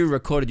if you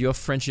recorded your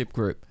friendship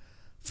group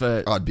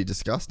for I'd be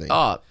disgusting.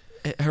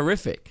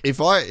 Horrific. If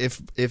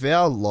we've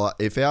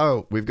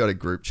got a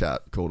group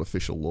chat called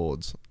Official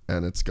Lords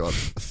and it's got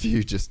a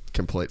few just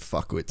complete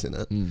fuckwits in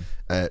it.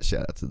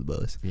 Shout out to the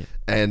boys. Yeah.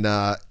 And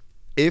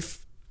if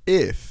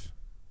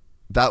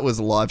that was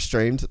live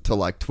streamed to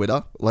like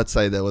Twitter, let's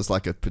say there was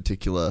like a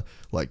particular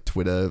like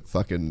Twitter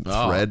fucking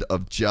thread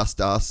of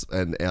just us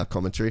and our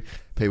commentary,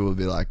 people would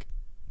be like,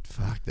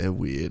 fuck, they're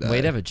weird.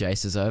 We'd have a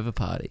Jace's over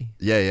party.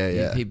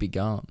 Yeah. He'd be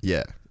gone.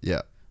 Yeah.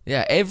 Yeah,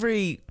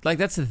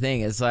 that's the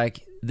thing. It's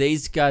like,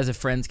 these guys are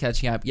friends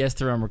catching up. Yes,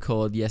 they're on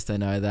record. Yes, they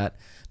know that.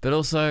 But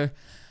also,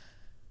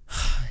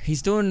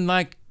 he's doing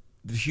like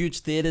huge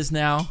theaters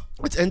now.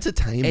 It's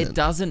entertainment. It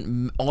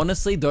doesn't,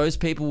 honestly, those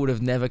people would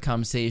have never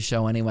come see his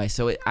show anyway.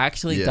 So it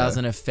actually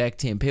doesn't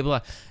affect him. People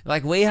are,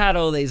 like, we had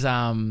all these,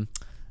 what's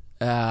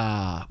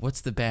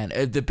the band?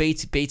 The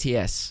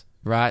BTS.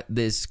 Right,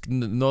 there's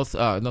North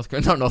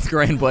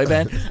Korean boy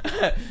band,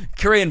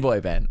 Korean boy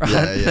band.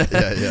 Right?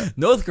 Yeah.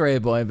 North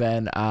Korean boy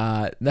band.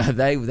 No,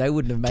 they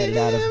wouldn't have made it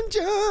out of.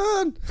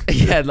 John.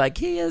 Yeah, like,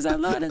 he is our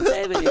Lord and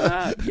Savior.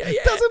 Yeah.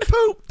 Doesn't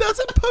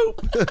poop.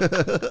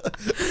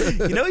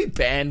 You know, he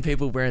banned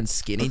people wearing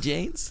skinny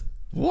jeans.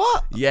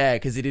 What? Yeah,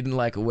 because he didn't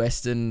like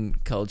Western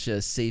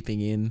culture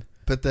seeping in.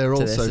 But they're to all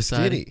their so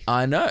society. skinny.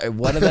 I know.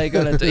 What are they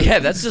gonna do? Yeah,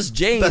 that's just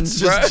jeans. That's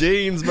just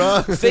jeans,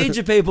 bro. Feed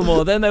your people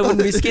more, then they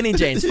wouldn't be skinny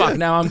jeans. Fuck,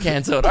 now I'm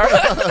cancelled. All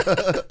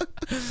right.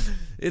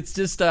 It's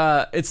just,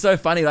 it's so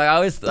funny. Like,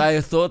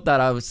 I thought that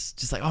I was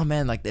just like, oh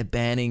man, like they're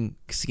banning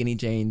skinny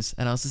jeans,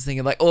 and I was just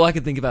thinking, like, all I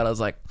could think about, I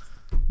was like,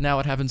 now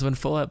what happens when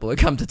Fall Out Boy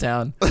come to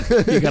town?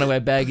 You're gonna wear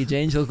baggy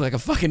jeans? You look like a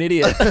fucking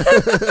idiot.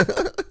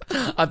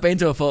 I've been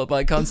to a Fall Out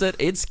Boy concert.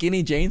 It's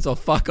skinny jeans or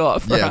fuck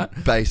off. Right? Yeah,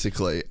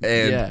 basically.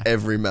 And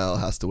every male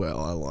has to wear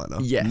eyeliner.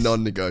 Yes.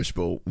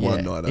 Non-negotiable.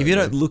 One night If you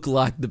only. don't look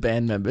like the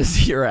band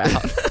members, you're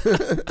out.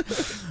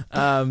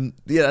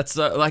 That's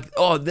so, like,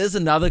 oh, there's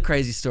another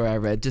crazy story I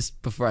read just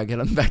before I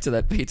get on back to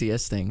that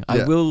BTS thing.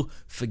 I will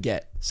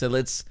forget. So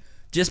let's,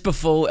 just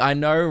before, I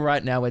know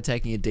right now we're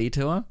taking a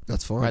detour.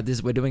 That's fine.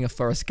 Right, we're doing a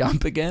Forrest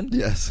Gump again.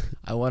 Yes.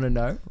 I want to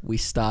know, we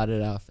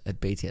started off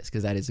at BTS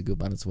because that is a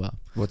good one as well.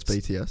 What's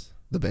BTS?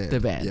 The band. The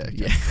band, Yeah.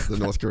 yeah. The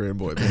North Korean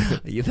boy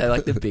band. They're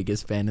like the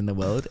biggest band in the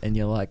world, and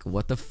you're like,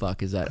 what the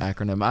fuck is that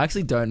acronym? I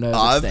actually don't know if it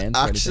I've stands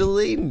for anything.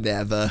 actually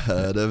never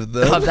heard of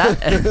them. Oh,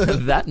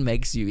 that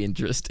makes you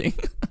interesting.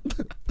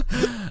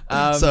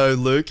 So,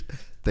 Luke,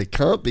 They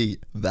can't be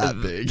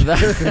that big.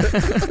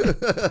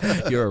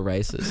 You're a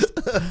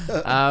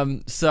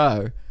racist.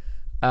 So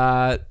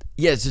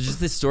just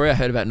this story I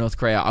heard about North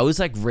Korea. I was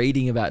like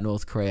reading about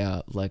North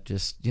Korea, like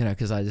just,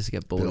 because I just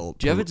get bored.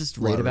 Do you ever just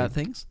read about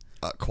things?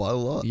 Quite a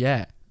lot.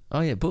 Yeah. Oh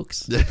yeah,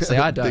 books. See,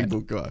 I don't. Big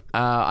book guy.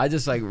 I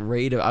just like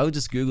read. I would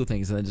just Google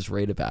things and then just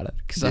read about it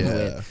because I'm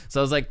weird. So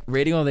I was like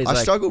reading all these. I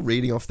struggle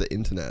reading off the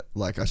internet.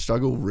 Like I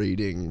struggle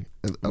reading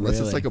unless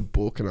it's like a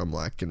book and I'm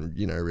like, can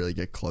really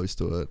get close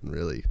to it and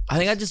really. I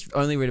think I just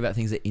only read about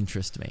things that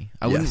interest me.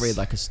 I wouldn't read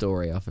like a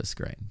story off a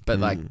screen. But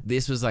like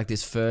this was like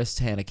this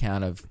first-hand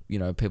account of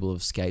people who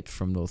have escaped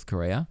from North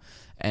Korea,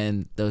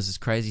 and there was this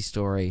crazy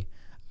story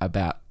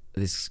about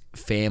this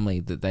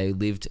family that they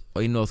lived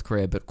in North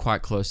Korea but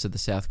quite close to the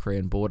South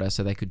Korean border,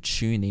 so they could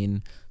tune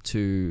in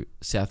to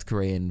South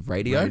Korean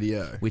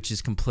radio. Which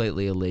is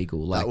completely illegal.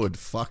 Like, that would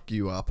fuck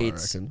you up, I reckon.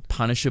 It's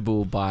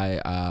punishable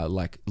by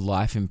like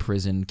life in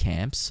prison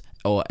camps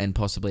and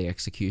possibly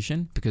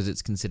execution because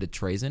it's considered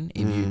treason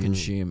if you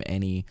consume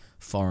any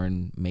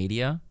foreign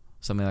media,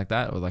 something like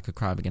that, or like a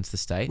crime against the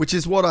state. Which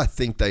is what I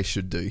think they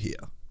should do here.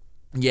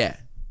 Yeah.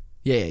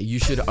 Yeah, you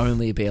should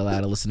only be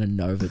allowed to listen to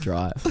Nova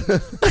Drive.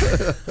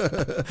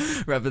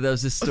 Right, but there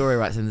was this story,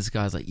 right? And this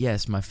guy's like,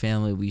 yes, my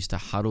family, we used to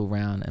huddle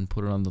around and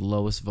put it on the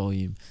lowest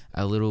volume,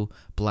 a little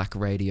black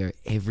radio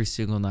every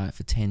single night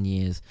for 10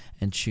 years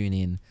and tune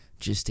in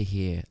just to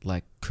hear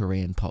like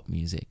Korean pop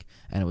music.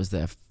 And it was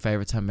their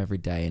favorite time every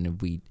day. And if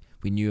we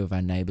knew if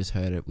our neighbors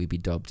heard it, we'd be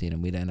dobbed in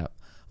and we'd end up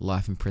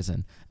life in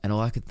prison. And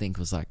all I could think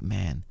was like,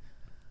 man,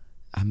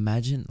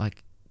 imagine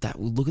like, that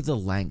look at the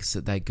lengths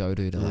that they go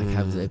to like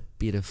have a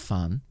bit of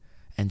fun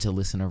and to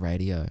listen to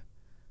radio.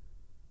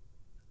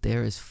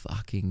 There is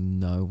fucking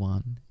no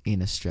one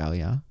in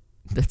Australia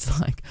that's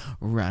like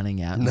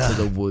running out into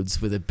the woods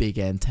with a big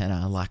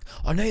antenna like,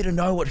 I need to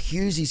know what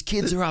Hughesy's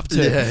kids are up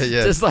to.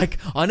 Yeah. Just like,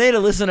 I need to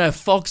listen to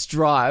Fox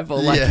Drive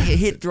or like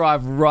Hit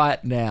Drive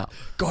right now.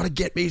 Gotta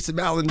get me some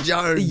Alan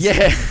Jones.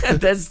 Yeah,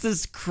 that's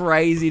just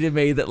crazy to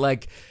me that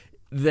like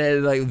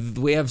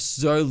we have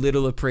so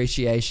little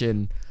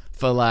appreciation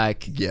for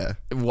like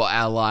what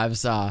our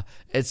lives are.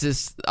 It's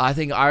just, I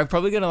think I'm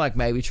probably gonna like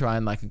maybe try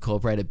and like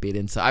incorporate a bit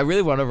into. I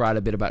really want to write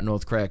a bit about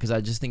North Korea because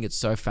I just think it's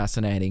so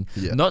fascinating.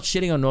 Not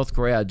shitting on North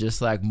Korea,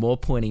 just like more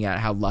pointing out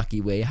how lucky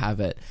we have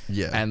it.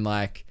 And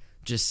like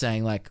just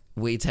saying like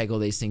we take all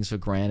these things for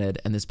granted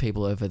and there's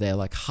people over there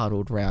like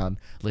huddled around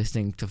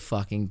listening to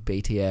fucking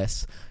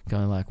BTS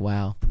going like,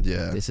 wow,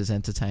 this is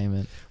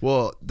entertainment.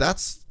 Well,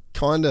 that's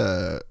kind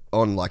of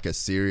on like a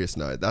serious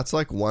note. That's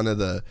like one of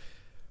the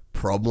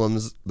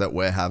problems that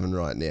we're having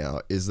right now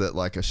is that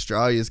like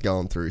Australia's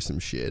going through some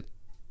shit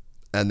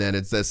and then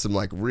there's some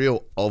like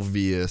real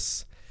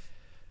obvious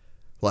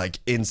like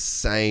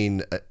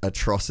insane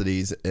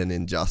atrocities and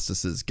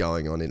injustices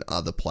going on in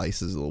other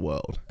places of the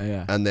world.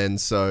 And then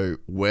so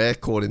we're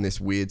caught in this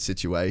weird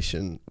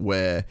situation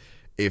where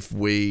if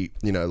we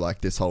like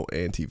this whole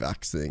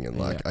anti-vax thing and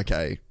like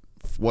okay,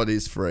 what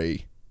is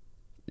free?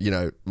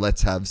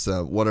 Let's have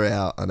some. What are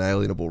our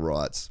unalienable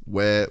rights?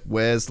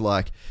 Where's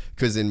like,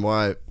 because in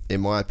my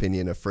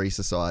opinion, a free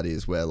society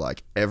is where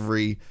like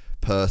every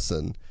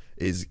person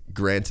is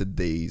granted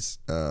these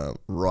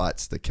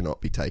rights that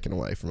cannot be taken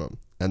away from them,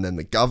 and then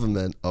the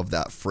government of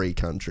that free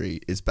country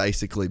is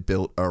basically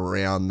built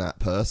around that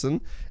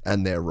person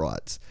and their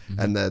rights.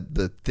 And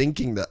the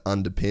thinking that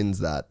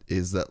underpins that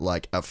is that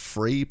like a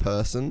free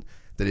person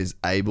that is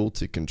able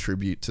to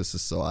contribute to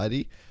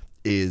society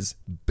is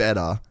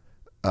better.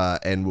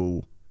 And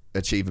will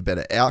achieve a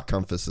better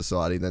outcome for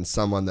society than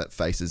someone that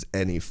faces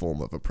any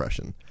form of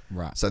oppression.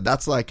 Right. So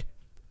that's like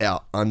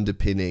our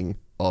underpinning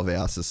of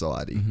our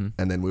society.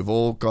 And then we've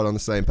all got on the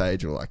same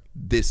page and we're like,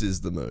 this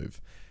is the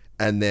move.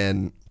 And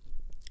then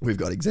we've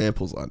got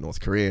examples like North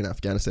Korea and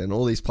Afghanistan and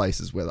all these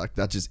places where like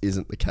that just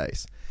isn't the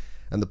case.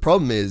 And the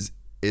problem is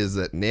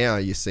that now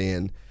you're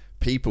seeing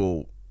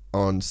people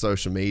on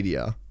social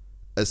media,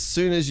 as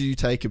soon as you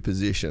take a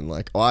position,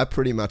 like I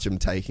pretty much am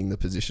taking the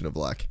position of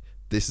like,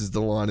 this is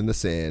the line in the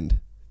sand.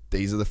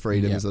 These are the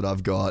freedoms that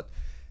I've got.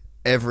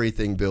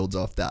 Everything builds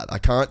off that. I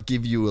can't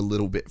give you a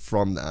little bit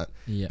from that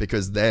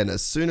because then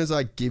as soon as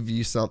I give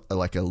you something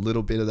like a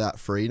little bit of that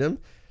freedom,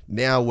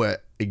 now we're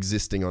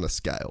existing on a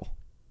scale.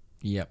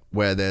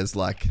 Where there's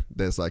like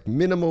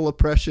minimal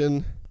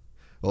oppression,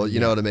 or you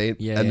know what I mean?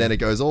 And then it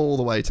goes all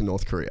the way to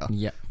North Korea.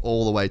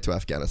 All the way to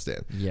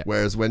Afghanistan.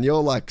 Whereas when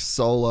you're like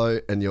solo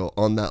and you're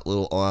on that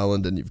little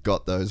island and you've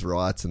got those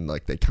rights and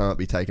like they can't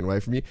be taken away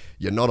from you,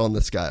 you're not on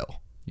the scale.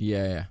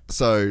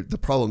 So the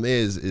problem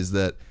is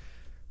that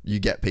you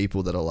get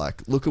people that are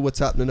like, look at what's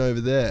happening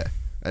over there.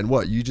 And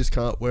what, you just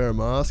can't wear a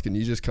mask and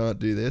you just can't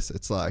do this?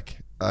 It's like,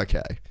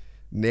 okay,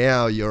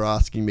 now you're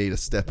asking me to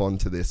step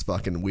onto this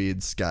fucking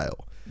weird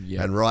scale.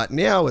 And right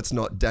now it's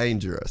not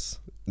dangerous.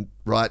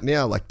 Right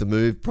now, like the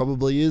move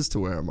probably is to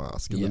wear a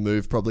mask and the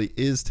move probably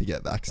is to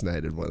get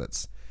vaccinated when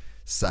it's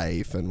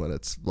safe and when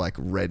it's like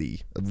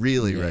ready,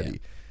 really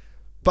ready.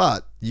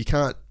 But you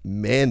can't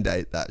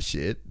mandate that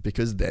shit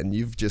because then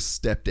you've just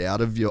stepped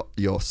out of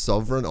your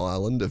sovereign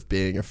island of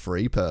being a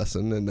free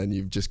person, and then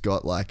you've just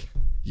got like,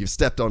 you've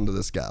stepped onto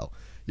the scale.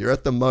 You're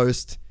at the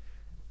most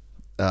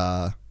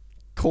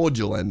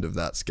cordial end of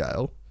that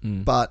scale,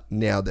 but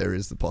now there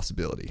is the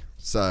possibility.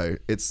 So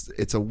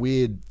it's a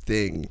weird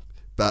thing,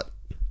 but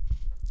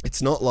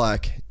it's not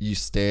like you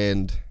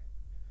stand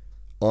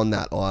on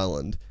that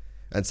island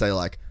and say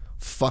like,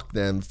 fuck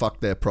them, fuck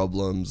their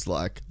problems,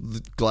 like,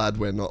 glad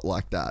we're not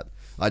like that.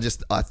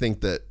 I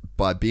think that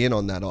by being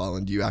on that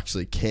island, you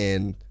actually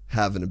can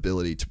have an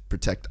ability to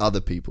protect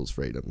other people's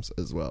freedoms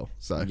as well.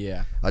 So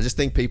Yeah. I just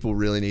think people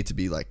really need to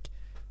be like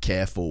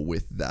careful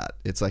with that.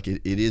 It's like,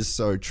 it is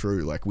so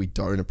true. Like, we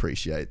don't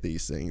appreciate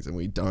these things, and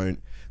we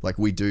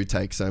do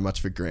take so much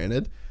for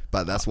granted,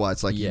 but that's why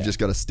it's like, Yeah. you've just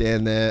got to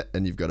stand there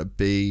and you've got to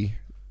be,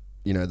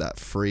 that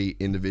free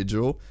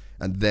individual.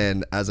 And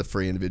then, as a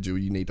free individual,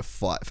 you need to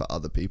fight for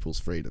other people's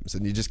freedoms,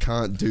 and you just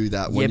can't do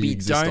that when you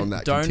exist on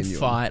that don't continuum.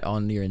 fight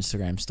on your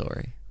Instagram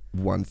story.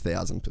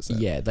 1000%.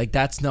 Yeah, like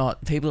that's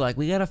not, people are like,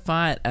 we gotta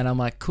fight, and I'm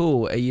like,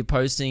 cool, are you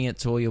posting it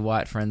to all your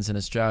white friends in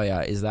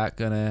Australia? Is that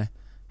gonna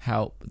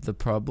help the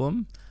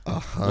problem?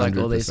 100%. Like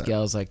all these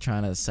girls like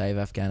trying to save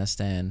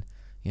Afghanistan,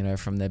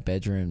 from their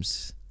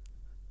bedrooms.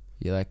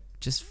 You're like,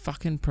 just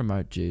fucking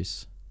promote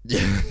juice.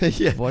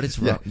 Yeah. What is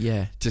wrong?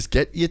 Yeah. Just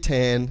get your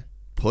tan,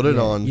 put it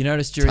on. You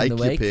noticed during take the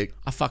your week, pick.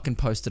 I fucking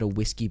posted a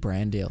whiskey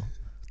brand deal.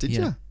 Did Yeah.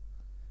 you?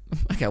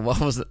 Okay, what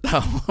was it?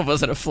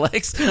 Was it a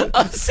flex?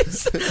 I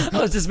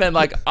was just meant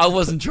like, I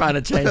wasn't trying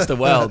to change the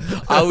world.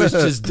 I was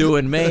just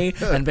doing me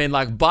and being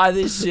like, buy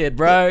this shit,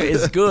 bro.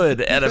 It's good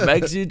and it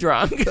makes you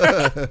drunk.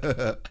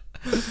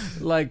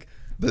 Like,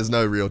 there's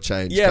no real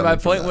change. yeah, my coming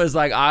from point that. was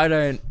like, I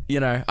don't,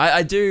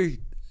 I do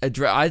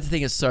address, I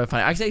think it's so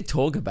funny. I actually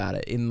talk about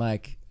it in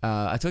like,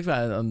 I talked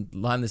about it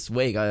online this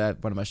week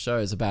at one of my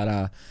shows about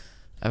how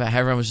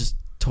everyone was just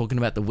talking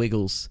about the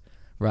Wiggles,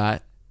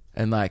 right?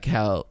 And like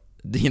how,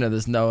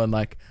 there's no one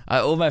like,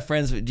 all my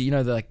friends, do you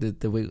know the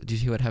Wiggles? Did you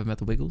hear what happened about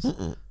the Wiggles?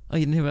 Mm-mm. Oh,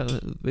 you didn't hear about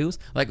the Wiggles?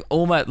 Like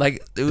all my,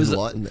 like it was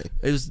Enlighten me.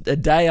 It was a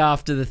day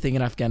after the thing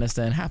in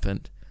Afghanistan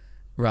happened,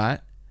 right?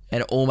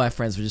 And all my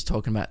friends were just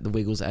talking about the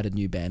Wiggles added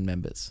new band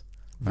members.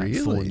 Right?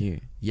 Really? 4 new.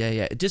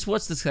 Yeah. Just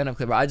watch the stand-up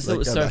clip. I just thought it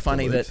was Go so back to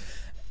funny Luke. that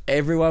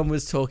everyone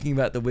was talking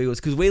about the Wiggles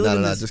because we live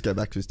in No, this. just go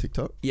back to his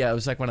TikTok. Yeah, it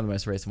was like one of the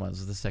most recent ones.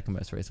 It was the second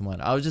most recent one.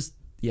 I was just,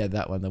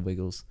 that one, the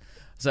Wiggles.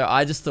 So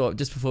I just thought,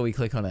 just before we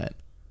click on it,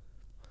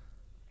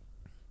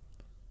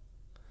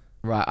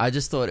 right, I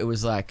just thought it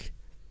was like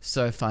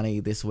so funny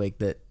this week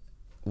that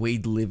we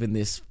live in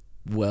this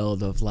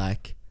world of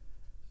like,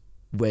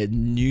 where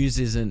news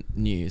isn't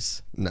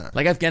news. No.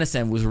 Like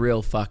Afghanistan was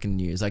real fucking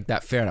news. Like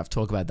that, fair enough,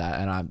 talk about that.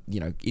 And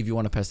if you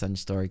want to post that in your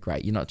story,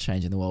 great. You're not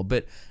changing the world.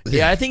 But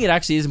yeah, I think it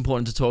actually is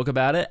important to talk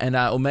about it. And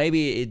or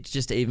maybe it's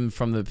just even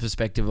from the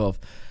perspective of,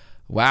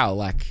 wow,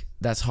 like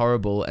that's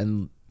horrible.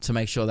 And to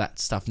make sure that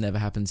stuff never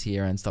happens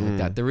here and stuff like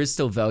that. There is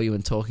still value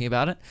in talking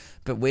about it.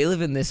 But we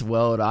live in this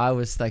world, I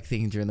was like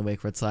thinking during the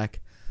week where it's like,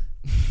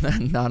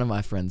 none of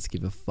my friends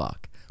give a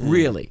fuck.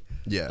 Really.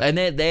 Yeah. And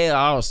they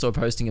are still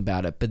posting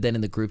about it, but then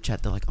in the group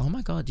chat they're like, "Oh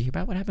my god, did you hear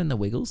about what happened in the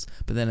Wiggles?"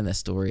 But then in their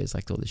story it's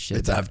like all this shit.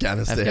 It's about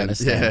Afghanistan.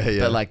 Yeah.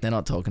 But like they're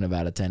not talking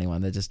about it to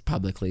anyone. They're just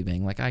publicly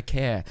being like, "I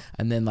care,"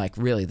 and then like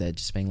really they're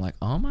just being like,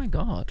 "Oh my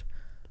god,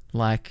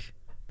 like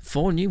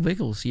 4 new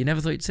Wiggles. You never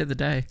thought you'd see the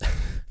day."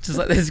 Just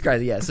like this is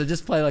crazy. Yeah. So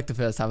just play like the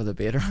first half of the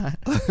bit,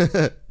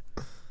 right?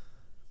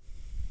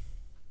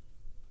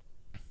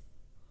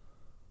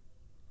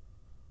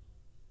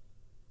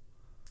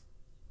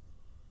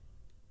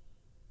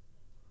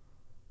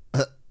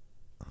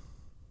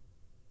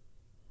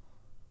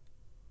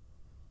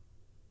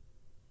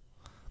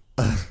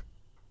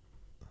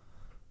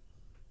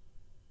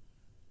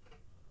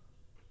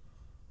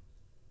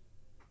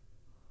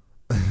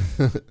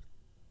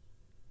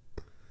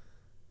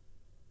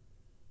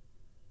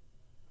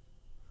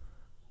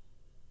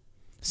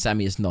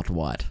 Sammy is not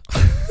white.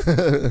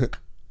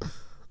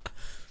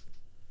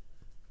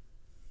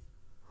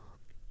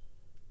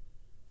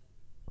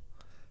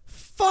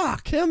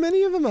 Fuck, how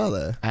many of them are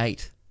there?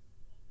 8.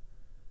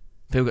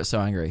 People got so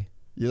angry.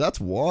 Yeah, that's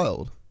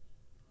wild.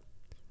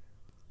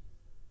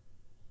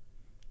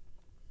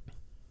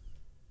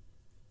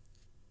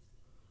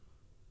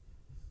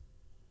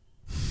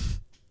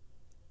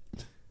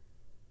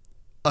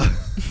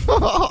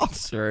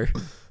 It's true.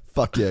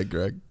 Fuck yeah,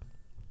 Greg.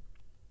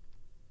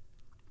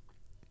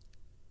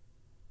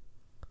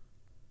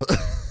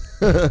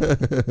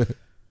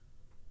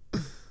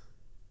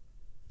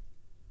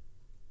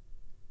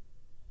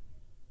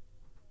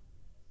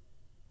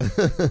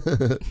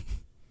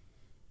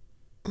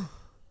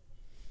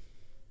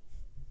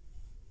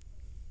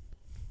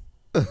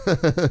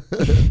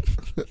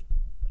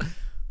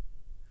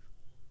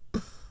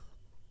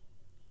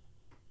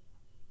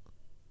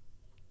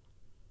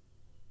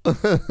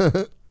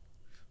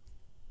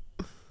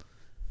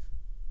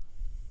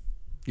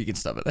 You can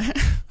stop it there.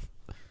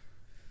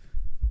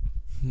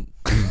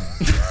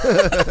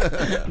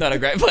 Not a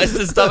great place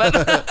to stop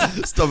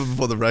it. Stop it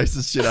before the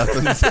racist shit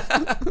happens.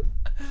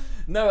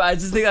 No, I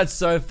just think that's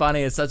so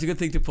funny. It's such a good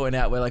thing to point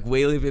out where, like,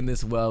 we live in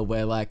this world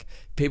where, like,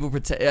 people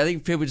pretend... I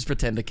think people just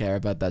pretend to care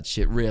about that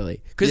shit, really.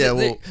 Because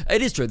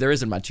it is true. There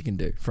isn't much you can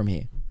do from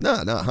here. No,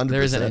 100%.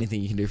 There isn't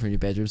anything you can do from your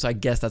bedroom. So I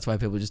guess that's why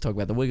people just talk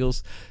about the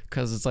Wiggles.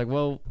 Because it's like,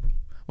 well,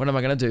 what am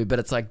I going to do? But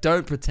it's like,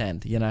 don't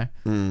pretend, you know?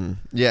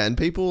 Yeah, and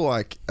people,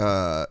 like...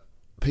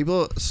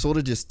 people sort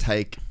of just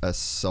take a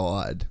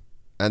side...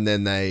 And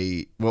then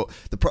they, well,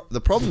 the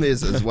problem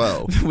is as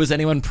well. Was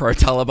anyone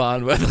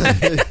pro-Taliban?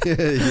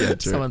 Yeah,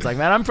 true. Someone's like,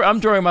 man, I'm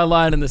drawing my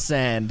line in the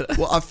sand.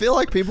 Well, I feel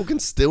like people can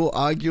still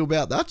argue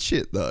about that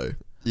shit though.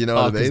 You know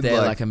what I mean? Because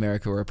they're like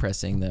America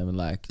oppressing them and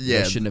like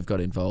they shouldn't have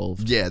got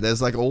involved. Yeah,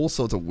 there's like all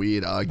sorts of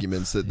weird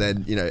arguments that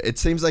then, you know, it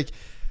seems like,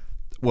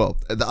 well,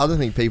 the other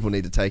thing people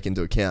need to take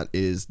into account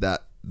is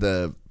that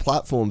the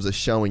platforms are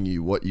showing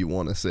you what you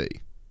want to see.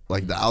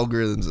 Like the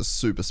algorithms are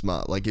super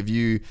smart. Like if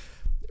you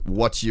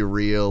watch your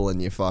reel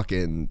and you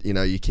fucking, you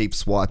know, you keep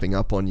swiping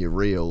up on your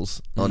reels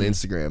on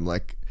Instagram,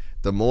 like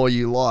the more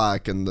you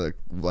like and the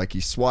like you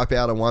swipe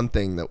out on one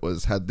thing that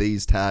had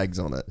these tags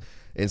on it,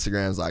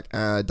 Instagram's like,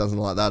 it doesn't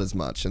like that as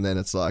much, and then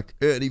it's like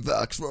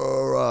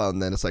anti-vax,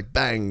 and then it's like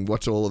bang,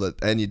 watch all of it,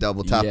 and you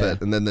double tap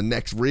it, and then the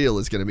next reel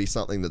is going to be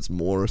something that's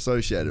more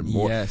associated,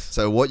 more. Yes.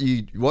 So what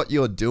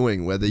you're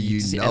doing, whether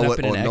you know it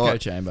or not, echo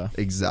chamber.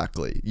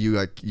 Exactly,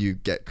 you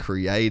get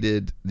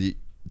created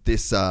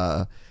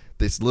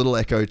this little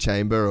echo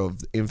chamber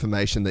of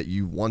information that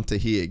you want to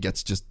hear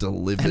gets just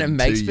delivered to you. And it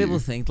makes people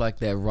think like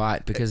they're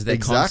right because they're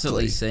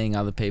constantly seeing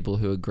other people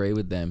who agree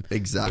with them.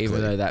 Exactly.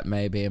 Even though that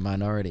may be a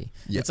minority.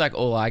 Yep. It's like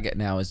all I get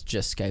now is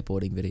just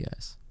skateboarding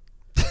videos.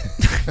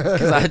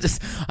 Because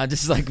I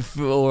just like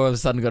all of a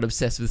sudden got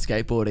obsessed with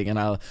skateboarding, and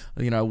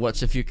I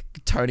watched a few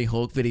Tony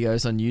Hawk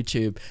videos on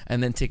YouTube,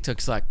 and then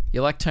TikTok's like,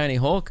 you like Tony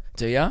Hawk,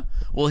 do ya?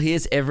 Well,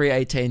 here's every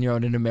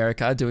 18-year-old in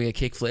America doing a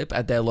kickflip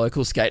at their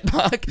local skate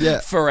park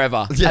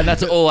forever, and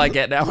that's all I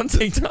get now on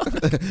TikTok.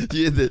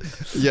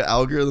 Your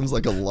algorithm's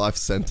like a life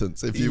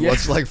sentence. If you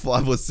watch like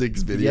 5 or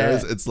 6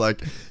 videos, it's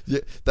like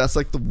that's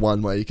like the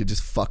one way you could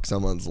just fuck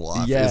someone's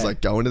life. Is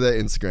like go into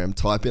their Instagram,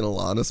 type in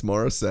Alanis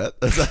Morissette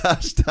as a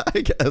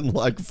hashtag, and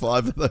like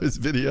 5 of those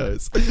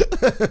videos,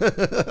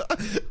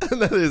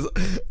 and that is,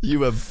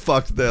 you have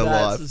fucked their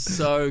life. That's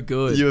so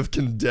good. You have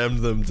condemned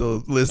them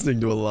to listening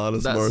to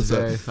Alanis Morissette. That's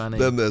very funny.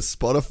 Then their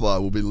Spotify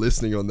will be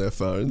listening on their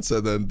phone,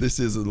 so then this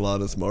is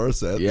Alanis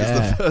Morissette.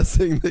 Is the first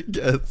thing that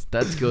gets.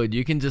 That's good.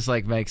 You can just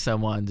like make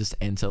someone just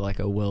enter like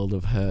a world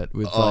of hurt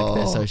with like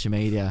their social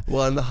media.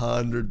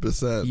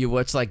 100%. You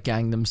watch like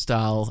Gangnam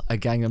Style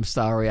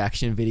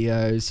reaction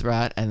videos,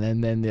 right? And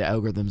then the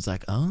algorithm's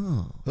like,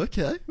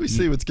 okay, we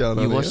see what's going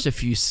on. You watched a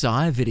few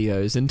Psy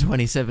videos in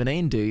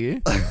 2017, do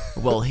you?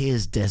 Well,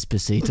 here's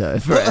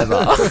Despacito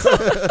forever.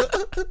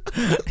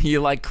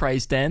 You like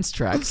crazy dance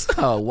tracks?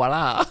 Oh,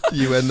 voila!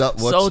 You end up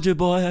watching Soldier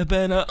Boy, I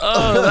better.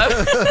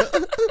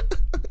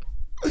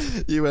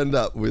 You end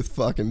up with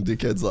fucking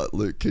dickheads like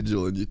Luke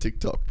Kidgel in your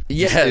TikTok.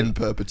 In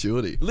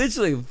perpetuity.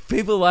 Literally,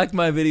 people like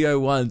my video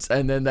once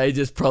and then they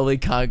just probably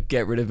can't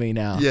get rid of me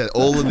now. Yeah,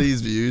 all of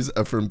these views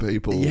are from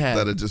people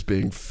that are just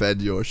being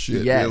fed your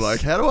shit. Yes. You're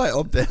like, how do I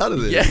opt out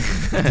of this?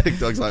 Yeah.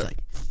 TikTok's like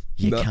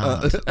you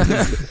can't.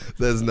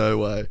 There's no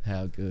way.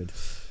 How good.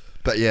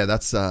 But yeah,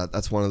 that's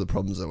one of the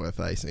problems that we're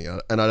facing.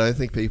 And I don't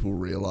think people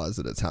realise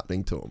that it's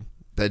happening to them.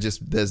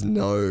 There's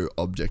no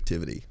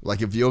objectivity.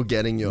 Like if you're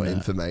getting your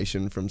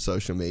information from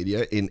social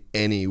media in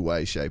any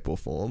way, shape or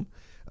form,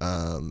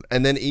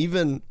 and then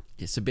even...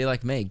 So be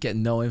like me, get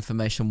no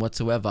information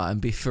whatsoever and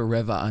be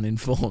forever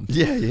uninformed.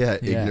 Yeah.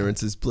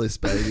 Ignorance is bliss,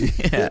 baby.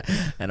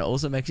 And it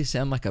also makes you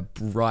sound like a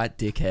bright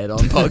dickhead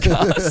on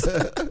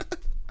podcasts.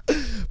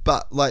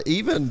 But like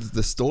even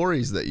the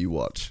stories that you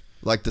watch...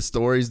 Like the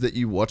stories that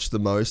you watch the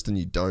most and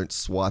you don't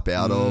swipe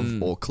out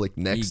of or click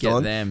next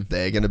on,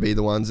 they're going to be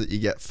the ones that you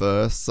get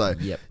first. So,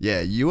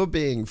 you are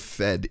being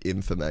fed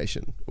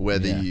information,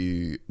 whether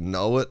you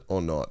know it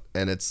or not.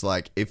 And it's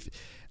like,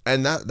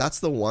 that's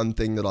the one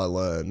thing that I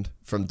learned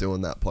from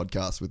doing that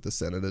podcast with the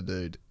Senator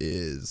dude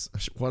is,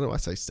 why do I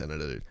say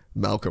Senator dude?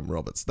 Malcolm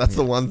Roberts. That's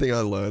the one thing I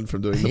learned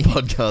from doing the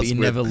podcast. But you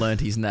never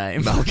learned his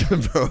name.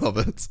 Malcolm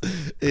Roberts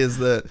is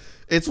that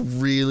it's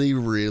really,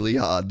 really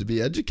hard to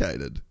be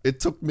educated.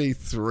 It took me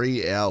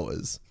 3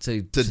 hours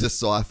to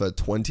decipher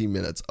 20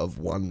 minutes of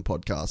one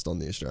podcast on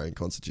the Australian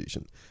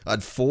Constitution. I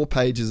had 4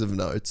 pages of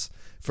notes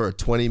for a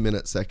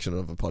 20-minute section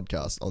of a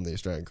podcast on the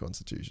Australian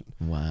Constitution.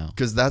 Wow.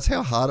 Because that's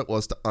how hard it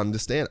was to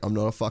understand. I'm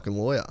not a fucking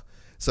lawyer.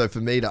 So for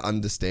me to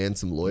understand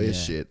some lawyer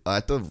shit, I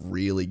had to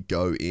really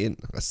go in.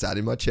 I sat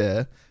in my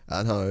chair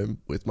at home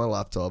with my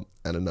laptop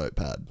and a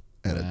notepad,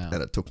 and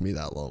it took me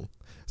that long.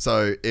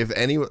 So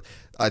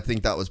I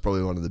think that was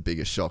probably one of the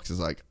biggest shocks. Is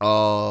like,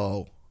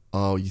 you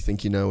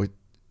think you know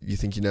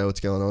what's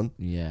going on?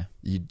 Yeah,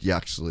 you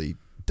actually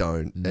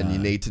don't, and you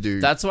need to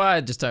do. That's why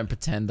I just don't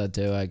pretend I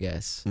do, I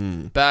guess.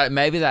 But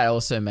maybe that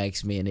also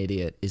makes me an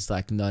idiot. Is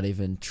like not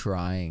even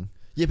trying.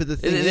 Yeah, but the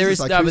thing There is is-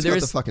 like, no, but who's there got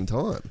is- the fucking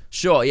time?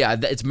 Sure, yeah,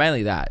 it's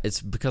mainly that.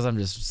 It's because I'm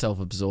just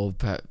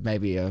self-absorbed,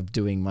 maybe of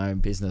doing my own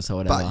business or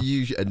whatever. But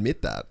you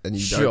admit that, and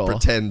you Sure. don't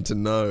pretend to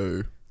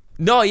know.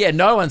 No, yeah,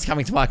 no one's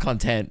coming to my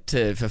content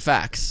for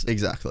facts.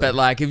 Exactly. But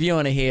like, if you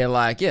want to hear,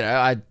 like, you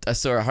know, I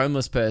saw a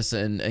homeless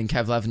person in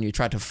Cavill Avenue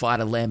tried to fight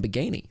a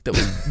Lamborghini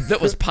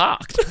that was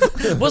parked.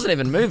 It wasn't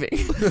even moving.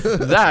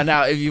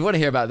 Now, if you want to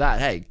hear about that,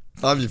 hey,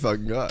 I'm your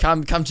fucking guy.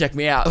 come check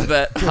me out.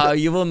 But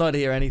you will not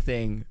hear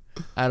anything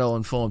at all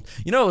informed.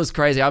 You know what was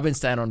crazy? I've been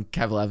staying on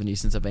Cavill Avenue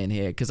since I've been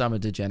here because I'm a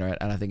degenerate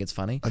and I think it's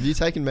funny. Have you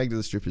taken Meg to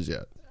the strippers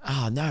yet?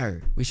 Oh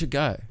no, we should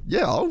go.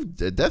 Yeah,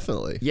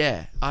 definitely.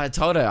 Yeah, I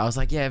told her, I was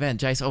like, yeah, man,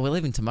 Jace, we're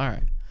leaving tomorrow.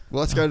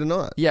 Well, let's go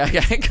tonight. Yeah,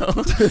 okay,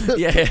 cool.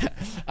 yeah.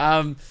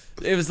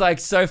 It was like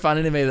so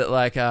funny to me that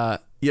like,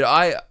 you know,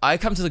 I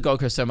come to the Gold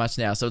Coast so much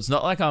now, so it's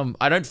not like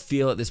I don't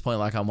feel at this point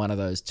like I'm one of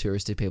those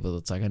touristy people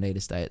that's like, I need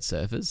to stay at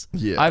Surfers.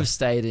 Yeah. I've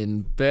stayed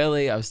in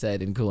Burleigh, I've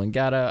stayed in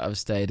Coolangatta, I've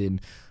stayed in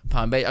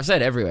Palm Beach, I've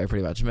stayed everywhere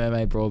pretty much,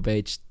 Mermaid,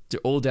 Broadbeach,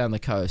 all down the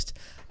coast.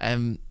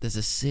 And there's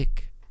a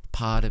sick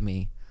part of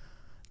me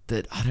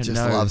that I don't Just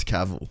know. loves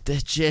Cavill. They're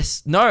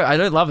just no, I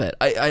don't love it.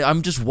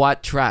 I'm just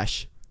white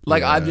trash.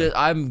 Like Yeah.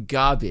 I'm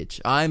garbage.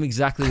 I'm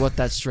exactly what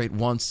that street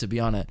wants to be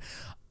on it.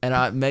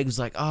 And Meg was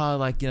like, oh,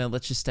 like, you know,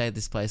 let's just stay at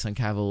this place on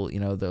Cavill. You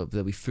know, there'll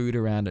be food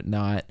around at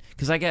night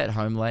because I get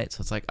home late,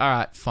 so it's like, all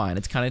right, fine.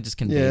 It's kind of just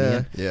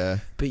convenient. Yeah.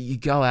 But you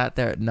go out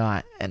there at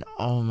night, and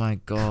oh my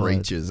god,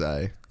 Creatures,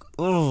 eh?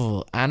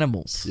 oh,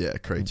 animals. Yeah,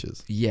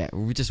 creatures. Yeah,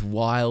 we're just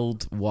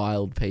wild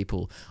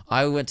people.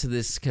 I went to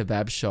this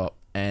kebab shop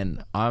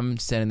and I'm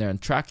standing there in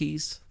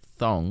trackies,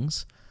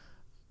 thongs,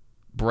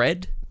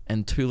 bread,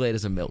 and 2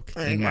 liters of milk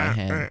in my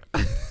hand.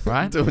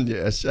 Right? Doing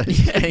your shake.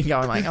 Yeah,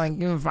 going like,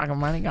 give me fucking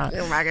money, guy.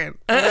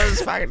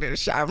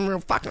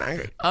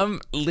 I'm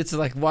literally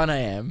like 1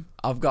 a.m.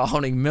 I've got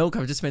holding milk.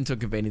 I've just been to a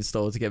convenience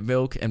store to get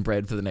milk and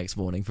bread for the next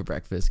morning for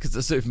breakfast because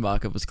the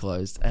supermarket was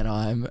closed and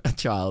I'm a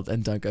child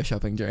and don't go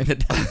shopping during the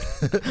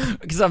day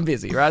because I'm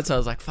busy, right? So I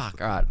was like, fuck,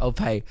 all right, I'll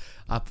pay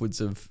upwards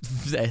of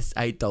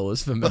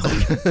 $8 for milk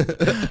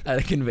at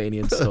a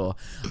convenience store.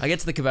 I get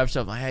to the kebab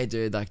shop, I'm like, hey,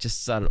 dude, like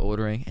just started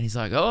ordering. And he's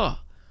like, oh,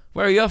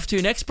 where are you off to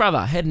next,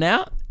 brother? Heading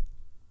out?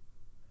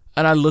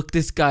 And I look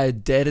this guy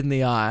dead in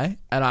the eye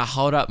and I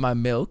hold up my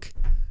milk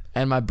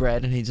and my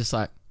bread and he just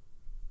like,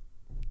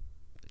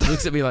 he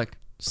looks at me like,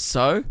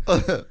 so?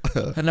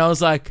 And I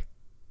was like,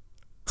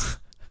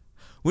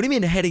 what do you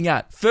mean heading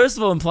out? First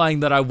of all,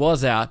 implying that I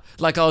was out.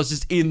 Like I was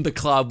just in the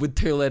club with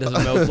 2 liters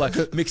of milk,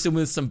 like mixing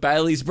with some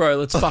Baileys, bro.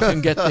 Let's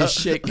fucking get this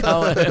shit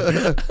going.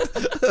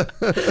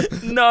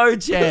 No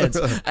chance.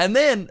 And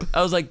then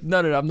I was like, no,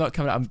 I'm not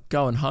coming out. I'm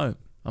going home.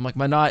 I'm like,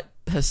 my night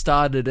has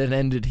started and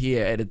ended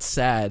here and it's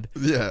sad.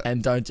 Yeah.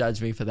 And don't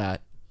judge me for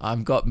that.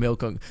 I've got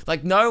milk on.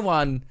 Like no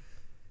one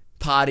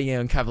partying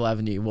on Cavill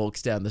Avenue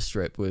walks down the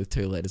strip with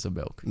 2 liters of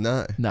milk.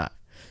 No.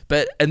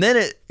 But, and then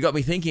it got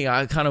me thinking,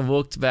 I kind of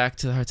walked back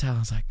to the hotel. I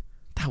was like,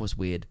 that was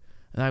weird.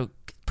 And I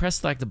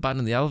pressed like the button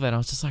in the elevator. I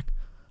was just like,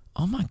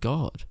 oh my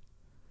God.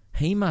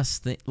 He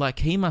must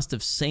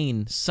have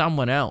seen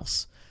someone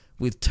else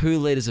with 2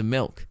 liters of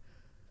milk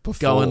Before.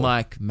 going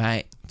like,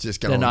 mate,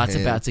 Just the going night's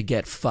ham. about to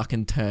get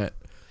fucking turned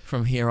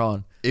from here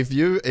on. If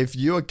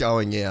you're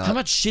going out, How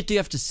much shit do you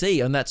have to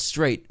see on that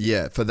street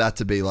yeah, for that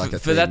to be like a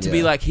for thing, that to be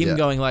yeah. like him Yeah.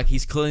 going like,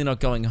 he's clearly not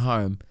going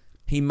home.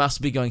 He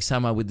must be going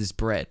somewhere with this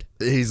bread.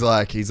 He's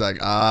like,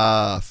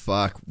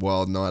 fuck,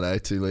 wild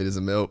night, 2 liters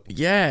of milk.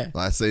 Yeah.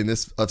 I've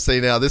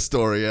seen how this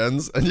story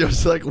ends, and you're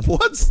just like,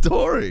 what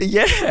story?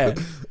 Yeah.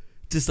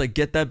 Just like,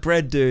 get that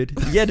bread, dude.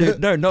 Yeah,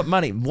 dude. No, not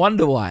money.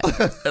 Wonder White.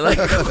 Like,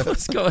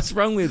 what's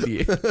wrong with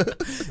you?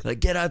 Like,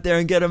 get out there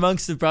and get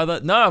amongst it, brother.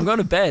 No, I'm going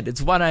to bed.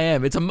 It's 1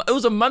 a.m. It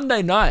was a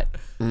Monday night.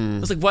 I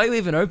was like, why are you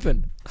even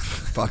open?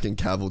 Fucking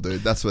Cavill,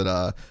 dude. That's what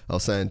I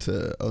was saying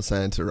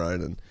to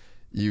Ronan.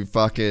 You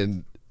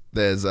fucking,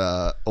 there's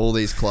all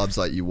these clubs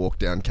like you walk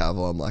down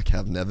Cavill. I'm like,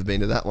 I've never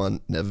been to that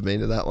one. Never been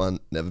to that one.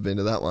 Never been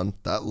to that one.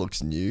 That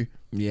looks new.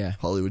 Yeah.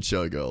 Hollywood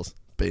Showgirls.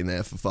 Been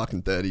there for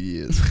fucking 30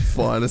 years.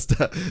 Finest,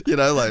 like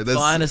there's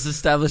Finest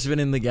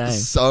establishment in the game.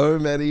 so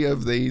many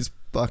of these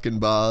fucking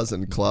bars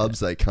and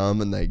clubs. They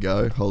come and they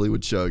go. Hollywood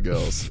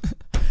Showgirls,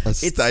 a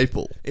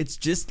staple. It's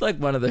just like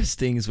one of those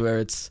things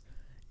where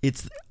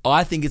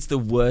I think it's the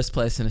worst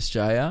place in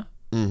Australia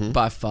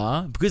by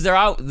far, because there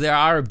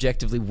are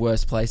objectively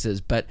worse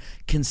places, but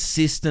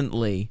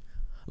consistently,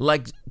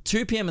 like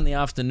 2 p.m. in the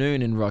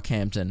afternoon in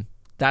Rockhampton,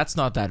 that's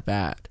not that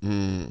bad.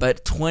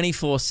 But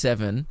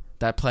 24/7.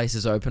 That place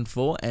is open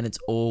for, and it's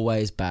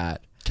always bad.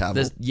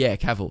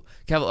 Cavill?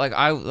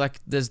 Cavill.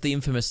 There's the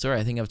infamous story.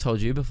 I think I've told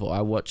you before.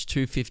 I watched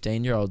 2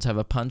 15-year-olds have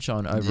a punch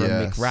on over a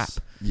Mick rap.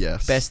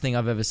 Yes. Best thing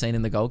I've ever seen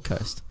in the Gold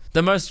Coast.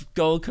 The most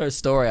Gold Coast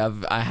story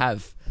I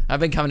have. I've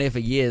been coming here for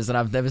years, and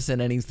I've never seen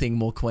anything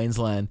more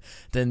Queensland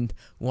than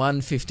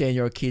one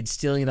 15-year-old kid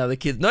stealing another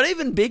kid. Not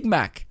even Big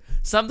Mac.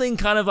 Something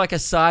kind of like a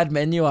side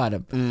menu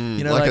item.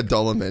 Like a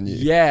dollar menu.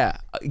 Yeah.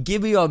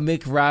 Give me your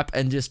Mick wrap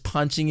and just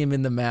punching him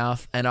in the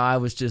mouth. And I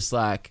was just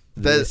like,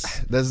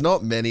 There's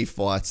not many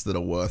fights that are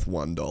worth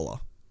 $1.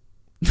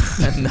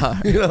 No.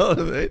 You know what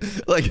I mean?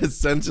 Like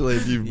essentially,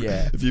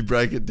 if you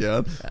break it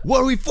down, what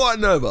are we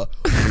fighting over?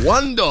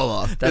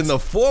 $1 in the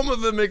form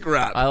of a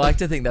McWrap. I like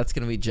to think that's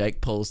going to be Jake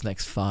Paul's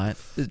next fight.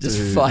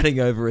 Just fighting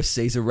over a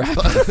Caesar wrap.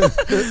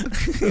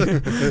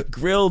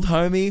 Grilled,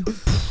 homie.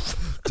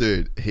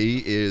 Dude,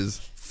 he is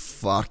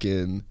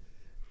fucking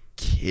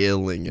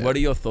killing it. What are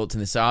your thoughts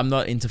on this? So I'm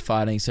not into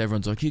fighting, so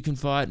everyone's like, you can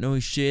fight, no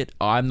shit.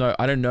 I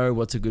don't know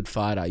what's a good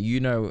fighter. You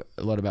know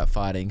a lot about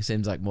fighting.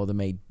 Seems like more than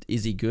me.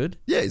 Is he good?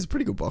 Yeah, he's a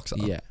pretty good boxer.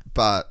 Yeah.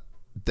 But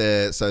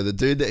the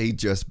dude that he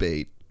just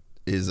beat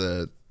is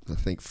I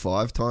think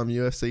 5-time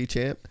UFC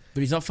champ.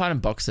 But he's not fighting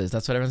boxers.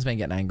 That's what everyone's been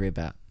getting angry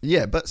about.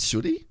 Yeah, but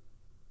should he?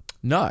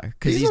 No,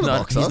 because he's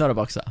not a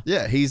boxer.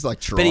 Yeah, he's like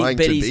trying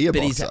to be a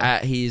boxer.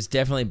 But he's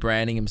definitely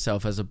branding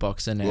himself as a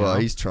boxer now. Well,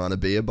 he's trying to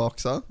be a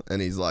boxer,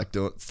 and he's like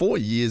doing 4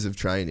 years of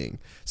training.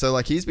 So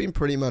like he's been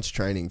pretty much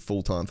training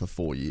full time for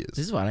 4 years.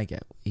 This is what I don't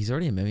get. He's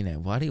already a millionaire.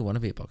 Why do you want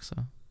to be a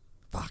boxer?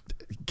 Fuck.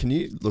 Can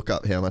you look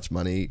up how much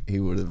money he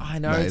would have? I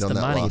know made it's on the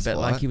that money, last but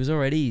fight? like he was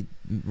already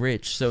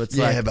rich, so it's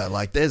yeah, but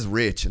like there's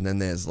rich, and then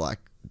there's like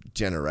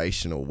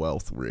generational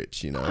wealth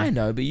rich, you know. I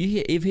know, but you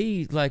hear, if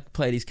he like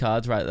played his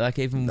cards right, like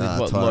even with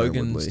what Tyron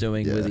Logan's Woodley,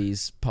 doing yeah. with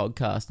his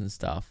podcast and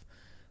stuff,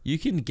 you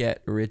can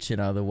get rich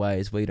in other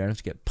ways where you don't have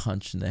to get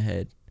punched in the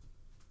head.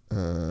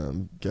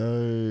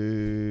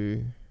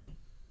 Go.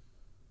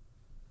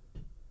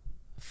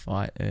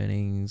 Fight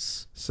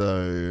earnings.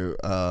 So,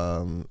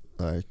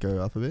 go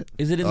up a bit.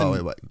 Is it in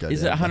Go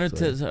is it down, hundreds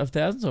sorry. of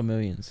thousands or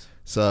millions?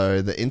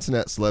 So the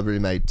internet celebrity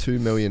made $2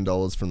 million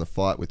from the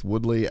fight with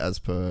Woodley, as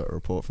per a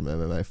report from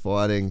MMA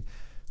Fighting,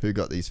 who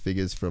got these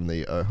figures from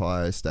the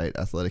Ohio State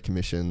Athletic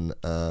Commission.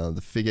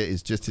 The figure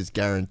is just his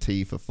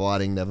guarantee for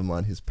fighting, never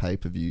mind his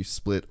pay-per-view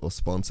split or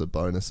sponsor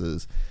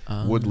bonuses.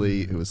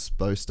 Woodley, who was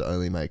supposed to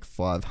only make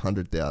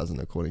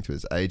 $500,000 according to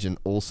his agent,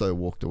 also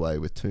walked away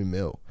with $2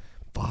 million.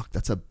 Fuck,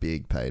 that's a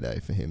big payday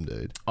for him,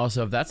 dude.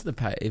 Also, if that's the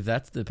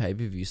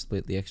pay-per-view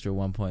split, the extra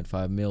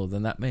 1.5 mil,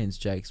 then that means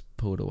Jake's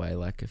pulled away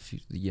like a few,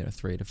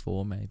 3 to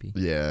 4 maybe.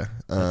 Yeah.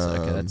 That's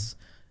okay.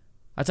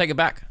 I take it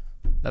back.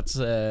 That's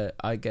I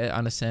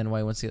understand why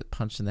he wants to get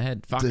punched in the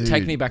head. Fuck, Dude.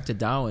 take me back to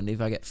Darwin if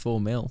I get 4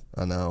 mil.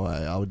 I know,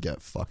 I would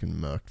get fucking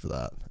murked for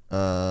that.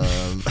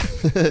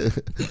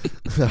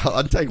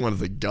 I'd take one of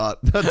the gut.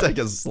 I'd take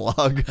a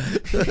slug.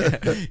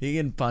 You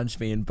can punch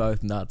me in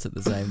both nuts at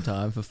the same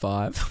time for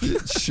 5.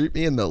 Shoot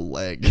me in the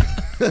leg.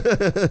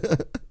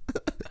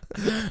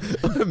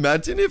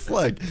 Imagine if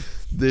like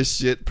this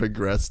shit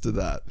progressed to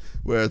that,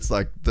 where it's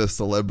like the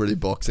celebrity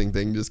boxing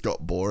thing just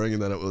got boring,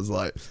 and then it was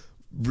like,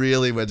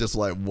 really, we're just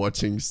like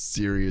watching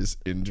serious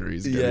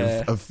injuries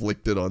getting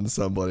afflicted on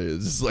somebody.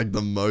 It's just like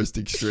the most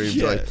extreme.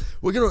 Yeah.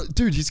 Like,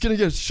 dude, he's gonna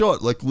get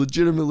shot, like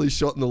legitimately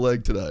shot in the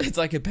leg today. It's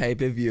like a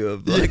pay-per-view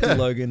of like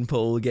Logan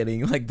Paul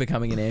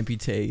becoming an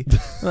amputee.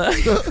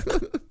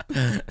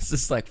 It's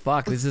just like,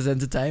 fuck, this is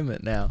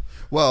entertainment now.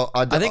 Well,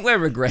 I think we're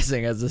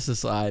regressing as a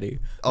society.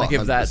 Like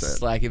if 100%.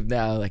 that's like if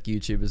now like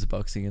YouTubers are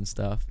boxing and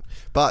stuff.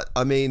 But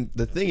I mean,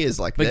 the thing is,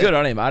 like, But good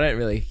on him.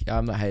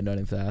 I'm not hating on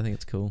him for that. I think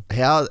it's cool.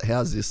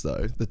 how's this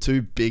though? The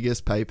two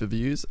biggest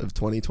pay-per-views of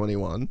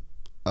 2021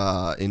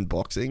 in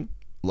boxing: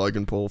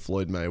 Logan Paul,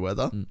 Floyd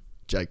Mayweather,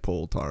 Jake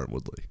Paul, Tyron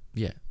Woodley.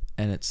 Yeah,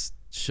 and it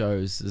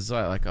shows. It's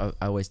like I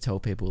always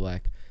tell people,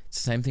 like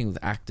it's the same thing with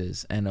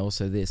actors, and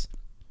also this.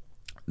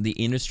 The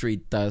industry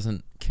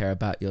doesn't care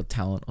about your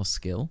talent or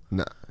skill.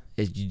 No.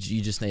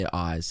 You just need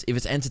eyes. If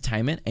it's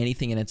entertainment,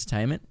 anything in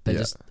entertainment,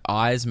 just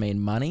eyes mean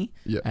money,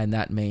 and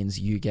that means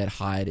you get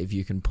hired if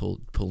you can pull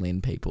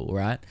in people,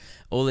 right?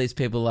 All these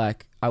people,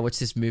 like, I watched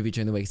this movie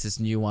during the week. It's this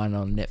new one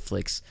on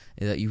Netflix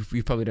that you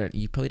probably don't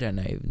even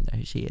know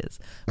who she is.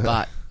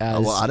 But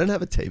well, I don't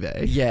have a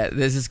TV. Yeah,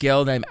 there's this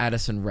girl named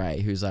Addison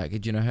Rae who's like,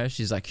 do you know her?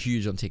 She's like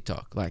huge on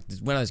TikTok. Like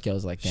one of those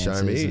girls like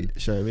dances.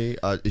 Show me.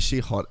 Is she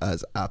hot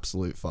as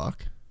absolute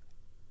fuck?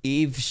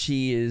 If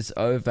she is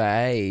over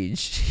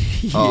age,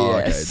 yes.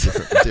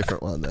 Oh, okay,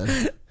 different one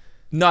then.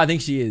 No, I think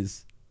she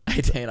is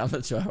 18. I'm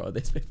not sure how old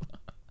these people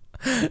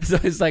are. So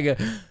it's like a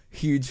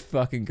huge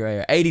fucking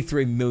grey.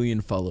 83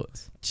 million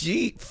followers.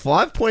 Gee,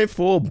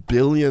 5.4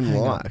 billion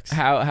likes.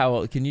 How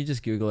old? Can you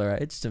just Google her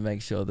age to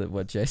make sure that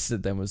what Jay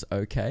said then was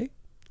okay?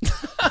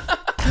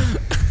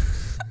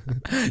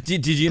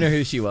 Did you know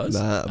who she was?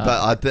 Nah,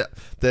 but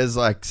there's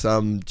like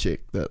some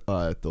chick that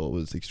I thought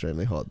was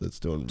extremely hot that's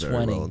doing very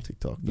 20. well on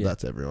TikTok, but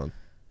that's everyone.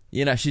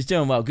 You know, she's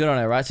doing well. Good on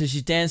her, right? So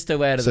she's danced her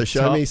way to the top.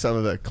 So show me some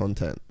of her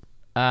content.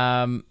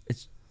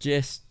 It's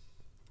just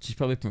she's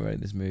probably promoting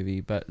this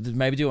movie, but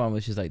maybe do one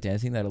where she's like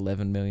dancing, that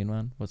 11 million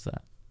one. What's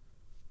that?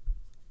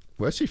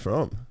 Where's she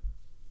from?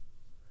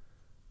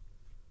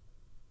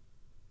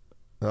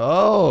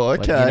 Oh,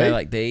 okay. Like, you know,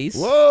 like these.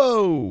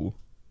 Whoa.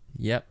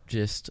 Yep,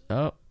 just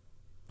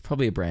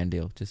probably a brand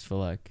deal, just for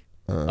like.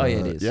 Oh yeah,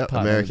 it is. Yep,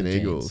 Partner American with the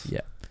Eagles. jeans.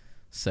 Yeah.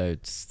 So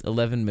it's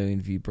 11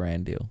 million view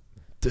brand deal.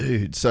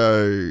 Dude,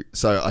 so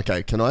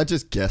okay, can I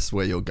just guess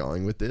where you're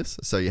going with this?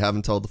 So you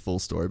haven't told the full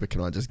story, but can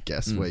I just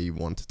guess where you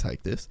want to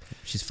take this?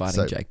 She's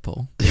fighting Jake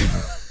Paul.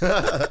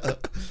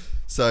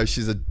 So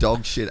she's a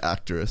dog shit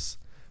actress,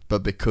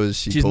 but because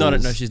she's not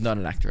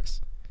an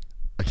actress.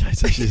 Okay,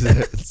 so she's not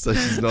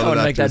I an want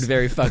to make that actress.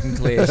 very fucking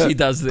clear. She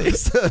does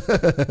this.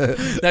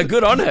 Now,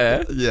 good on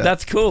her. Yeah.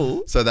 That's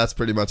cool. So that's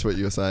pretty much what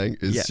you were saying,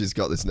 is Yeah. she's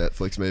got this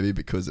Netflix movie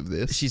because of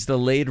this. She's the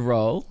lead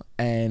role,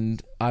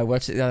 and I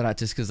watched it the other night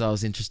just because I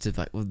was interested.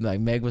 Like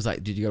Meg was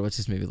like, "Dude, you gotta watch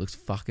this movie. It looks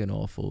fucking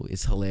awful.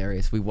 It's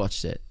hilarious." We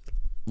watched it,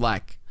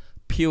 like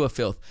pure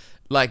filth,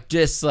 like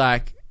just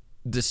like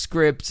the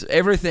script,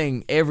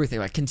 everything,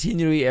 like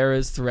continuity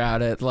errors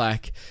throughout it,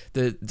 like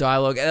the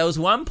dialogue. And there was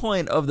one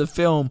point of the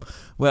film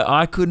where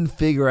I couldn't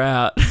figure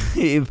out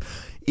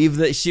if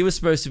that she was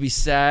supposed to be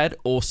sad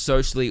or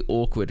socially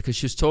awkward, because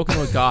she was talking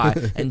to a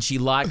guy and she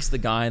likes the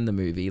guy in the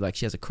movie, like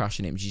she has a crush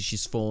on him.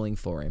 She's falling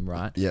for him,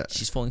 right? Yeah.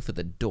 She's falling for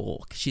the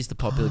dork. She's the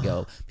popular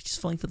girl, but she's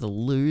falling for the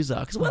loser.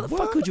 Because why the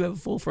fuck would you ever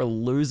fall for a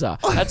loser?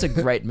 That's a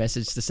great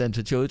message to send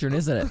to children,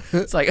 isn't it?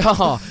 It's like,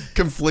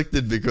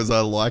 Conflicted because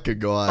I like a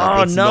guy. oh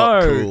that's no,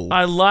 not cool.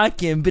 I like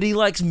him, but he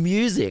likes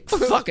music.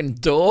 Fucking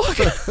dork.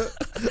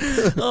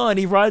 Oh, and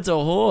he rides a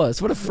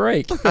horse. What a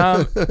freak.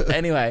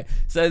 Anyway,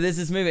 so there's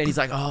this movie, and he's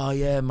like, oh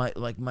yeah,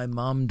 my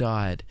mum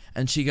died,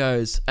 and she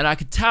goes, and I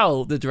could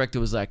tell the director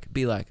was like,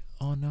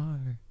 oh no.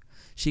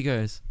 She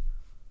goes,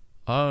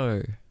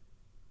 oh,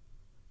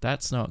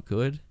 that's not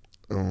good.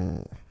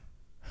 Oh.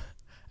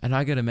 And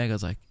I go to Meg, I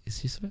was like, is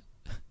she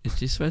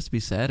supposed to be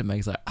sad? And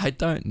Meg's like, I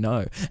don't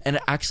know. And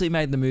it actually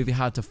made the movie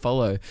hard to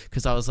follow,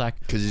 because I was like,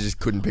 Because you just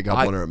couldn't pick up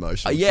on her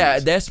emotions. yeah,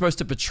 they're supposed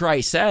to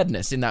portray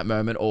sadness in that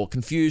moment, or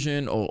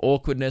confusion, or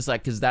awkwardness,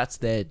 like, because that's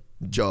their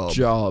job.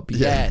 Yeah.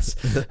 Yes.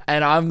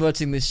 And I'm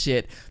watching this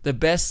shit. The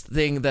best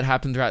thing that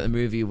happened throughout the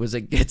movie was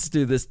it gets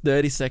to this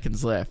 30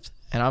 seconds left,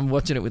 and I'm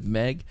watching it with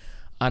Meg,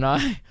 and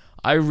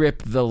I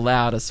rip the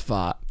loudest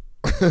fart.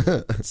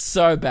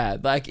 So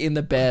bad. Like in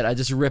the bed, I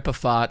just rip a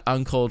fart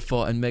uncalled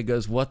for, and Meg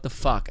goes, what the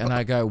fuck? And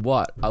I go,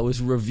 what? I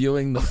was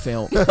reviewing the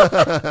film.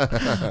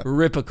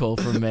 Rippical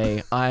from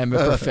me. I am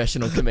a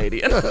professional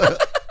comedian.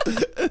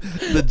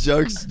 The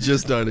jokes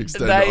just don't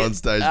extend on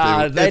stage,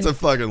 people. It's a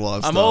fucking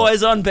lifestyle. I'm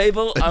always on,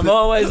 people. I'm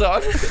always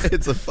on.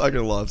 It's a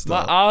fucking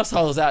lifestyle. My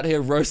asshole's out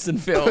here roasting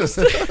films.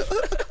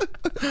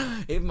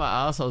 Even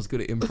my asshole's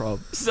good at improv.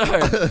 So,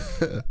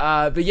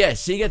 but yeah,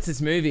 she gets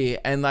this movie,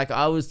 and like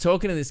I was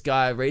talking to this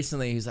guy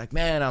recently who's like,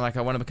 man, I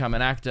want to become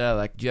an actor.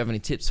 Like, do you have any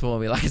tips for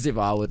me? Like, as if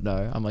I would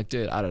know. I'm like,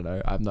 dude, I don't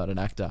know. I'm not an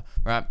actor,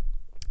 right?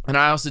 And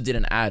I also did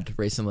an ad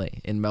recently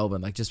in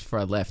Melbourne, like just before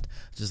I left.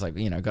 Just like,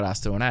 got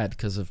asked to do an ad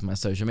because of my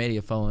social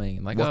media following.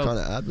 And like, what kind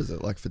of ad was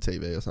it? Like for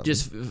TV or something?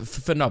 Just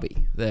for Nobby.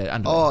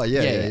 Oh,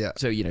 yeah.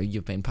 So,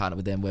 you've been partnered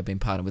with them. We've been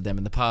partnered with them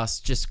in the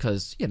past just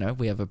because,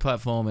 we have a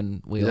platform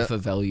and we offer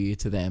value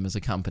to them as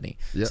a company.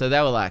 Yep. So they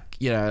were like,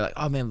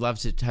 oh man, love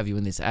to have you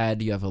in this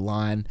ad. You have a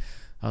line.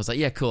 I was like,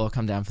 yeah, cool. I'll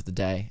come down for the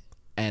day.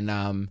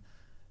 And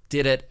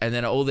did it. And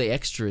then all the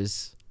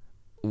extras...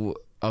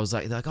 I was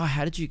like, they're like,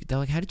 how did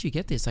you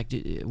get this? Like,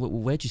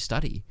 where'd you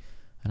study?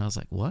 And I was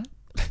like, what?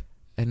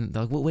 And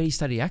they're like, where do you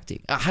study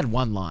acting? I had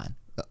one line.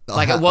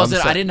 Like, it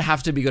wasn't, I didn't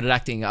have to be good at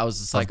acting. I was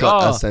just like,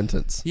 I've got a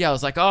sentence. Yeah, I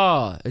was like,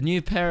 a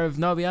new pair of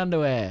Nobby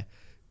underwear.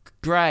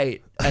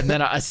 Great. And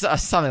then I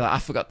something like, I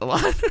forgot the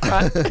line,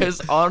 right?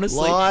 Because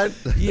honestly,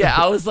 yeah,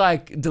 I was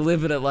like,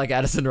 delivered it like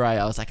Addison Rae.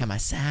 I was like, am I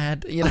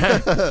sad?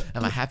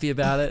 Am I happy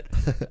about it?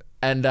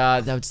 And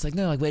they were just like,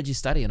 no, like, where'd you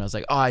study? And I was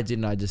like, I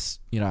didn't. I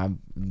just,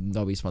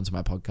 Nobby sponsored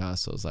my podcast.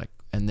 So I was like,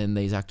 and then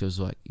these actors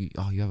were like,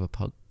 you have a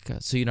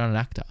podcast? So you're not an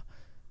actor?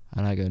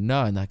 And I go,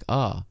 no. And they're like,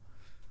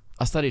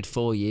 I studied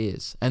 4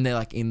 years. And they're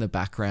like in the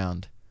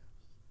background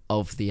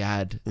of the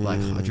ad, like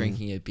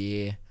drinking a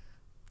beer,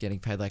 getting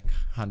paid like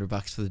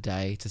 $100 for the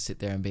day to sit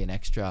there and be an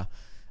extra.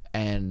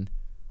 And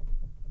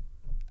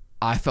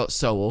I felt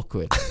so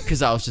awkward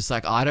because I was just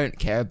like, I don't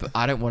care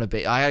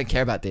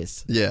about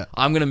this. Yeah.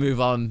 I'm going to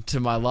move on to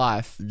my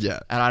life.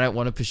 Yeah. And I don't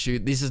want to pursue,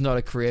 this is not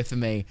a career for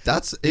me.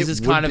 This is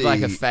kind of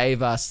like a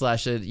favor / I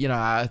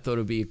thought it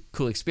would be a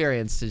cool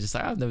experience to just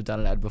like, I've never done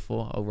an ad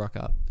before. I'll rock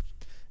up.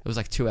 It was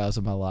like 2 hours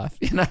of my life,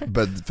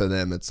 But for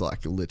them, it's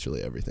like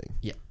literally everything.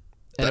 Yeah.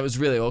 And it was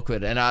really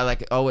awkward. And I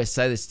like always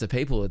say this to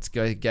people. It's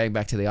going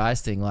back to the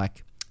eyes thing.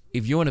 Like,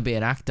 if you want to be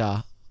an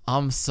actor,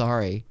 I'm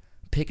sorry,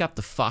 pick up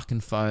the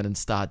fucking phone and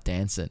start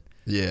dancing.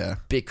 Yeah.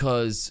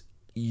 Because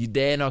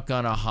they're not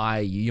going to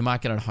hire you. You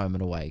might get on Home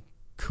and Away.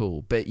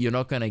 Cool. But you're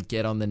not going to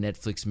get on the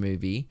Netflix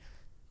movie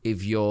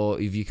if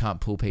you can't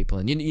pull people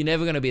in. You're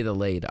never going to be the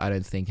lead, I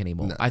don't think,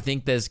 anymore. No. I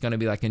think there's going to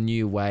be like a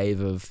new wave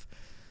of...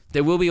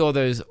 There will be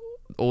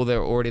there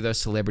are already those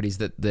celebrities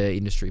that the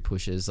industry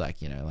pushes, like,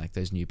 like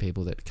those new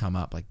people that come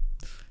up, like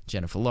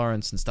Jennifer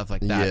Lawrence and stuff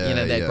like that.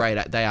 Yeah, they're great.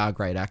 They are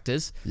great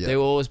actors. Yeah. There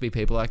will always be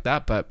people like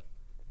that, but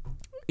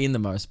in the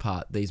most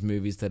part, these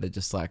movies that are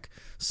just like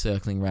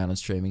circling around on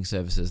streaming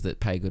services that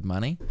pay good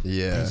money,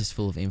 they're just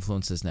full of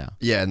influencers now.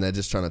 Yeah, and they're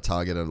just trying to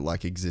target a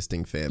like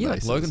existing fan base.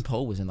 Like Logan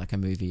Paul was in like a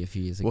movie a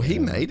few years ago. Well, he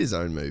made his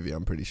own movie,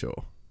 I'm pretty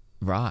sure.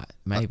 Right,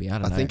 maybe, I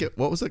don't know. I think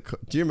what was it?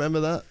 Do you remember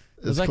that?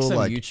 was like called some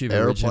like YouTube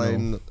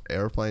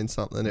airplane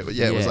something. It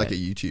was like a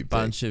YouTube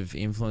bunch thing. of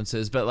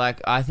influencers, but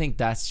like I think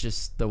that's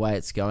just the way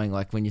it's going.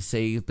 Like when you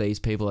see these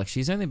people, like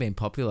she's only been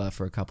popular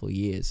for a couple of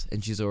years,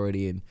 and she's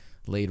already in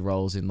lead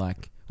roles in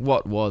like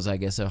what was, I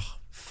guess, a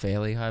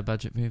fairly high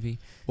budget movie.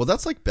 Well,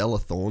 that's like Bella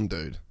Thorne,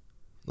 dude.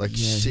 Like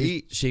Yeah,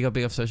 she got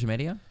big off social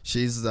media.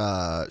 she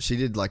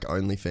did like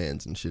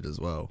OnlyFans and shit as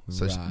well.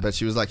 So, Right. but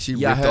she was like she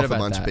Yeah, I ripped heard off a about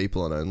bunch of that.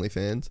 people on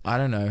OnlyFans. I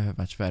don't know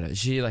much about it. Is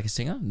she like a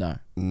singer? No.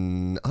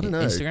 I don't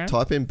know. Instagram?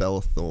 Type in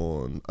Bella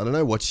Thorne. I don't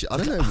know what she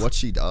does.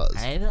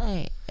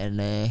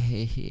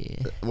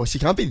 Well, she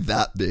can't be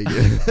that big.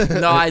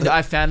 No,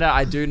 I found out.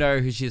 I do know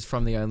who she is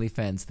from the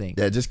OnlyFans thing.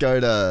 Yeah, just go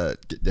to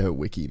her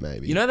wiki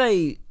maybe. You know,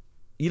 do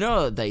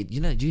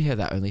you hear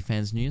that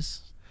OnlyFans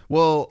news?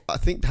 Well, I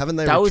think haven't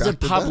they? That was a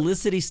retracted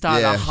publicity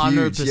stunt, Yeah,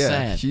 100%. huge,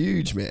 yeah,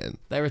 huge, man.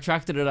 They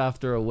retracted it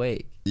after a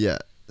week. Yeah.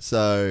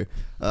 So,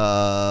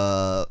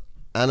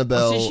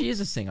 Annabelle. Oh, she is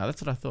a singer. That's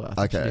what I thought. I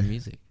thought Okay. she did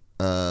music.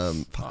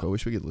 Fuck, I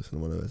wish we could listen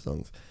to one of her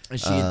songs.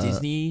 Is she a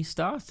Disney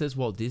star? It says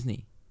Walt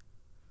Disney.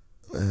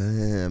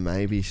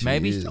 Maybe she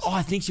is. Oh,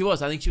 I think she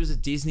was. I think she was a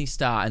Disney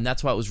star, and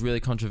that's why it was really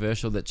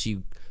controversial that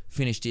she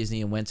finished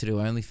Disney and went to do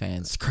OnlyFans.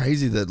 It's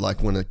crazy that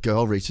like when a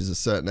girl reaches a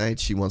certain age,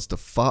 she wants to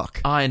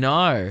fuck. I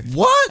know.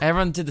 What?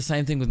 Everyone did the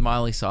same thing with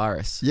Miley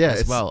Cyrus. Yeah,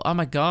 as well. Oh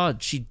my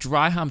God, she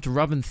dry humped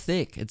Robin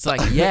Thicke. It's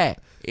like, yeah,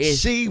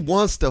 She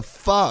wants to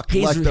fuck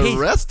He's- like the he's-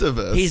 rest of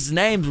us. his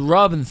name's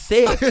Robin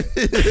Thicke.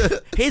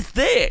 He's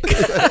thick.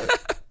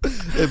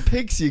 It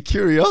piques your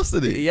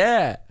curiosity.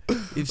 Yeah.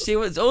 If she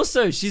was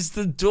also, she's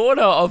the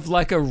daughter of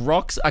like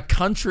a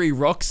country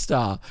rock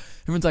star.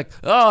 Everyone's like,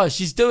 oh,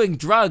 she's doing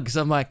drugs.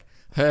 I'm like,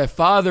 her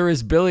father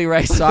is Billy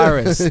Ray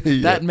Cyrus.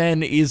 Yeah. That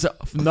man is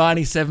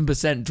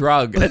 97%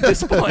 drug at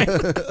this point.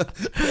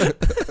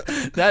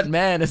 That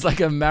man is like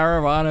a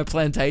marijuana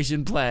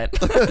plantation plant.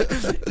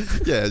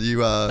 Yeah,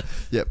 you are.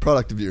 Yeah,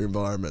 product of your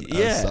environment Yeah.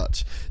 as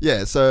such.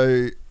 Yeah,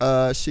 so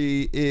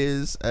she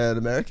is an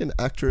American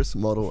actress,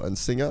 model, and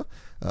singer.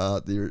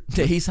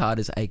 His heart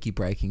is achy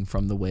breaking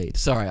from the weed.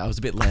 Sorry, I was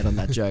a bit late on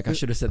that joke. I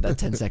should have said that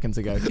 10 seconds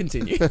ago.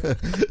 Continue.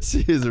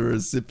 She is a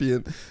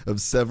recipient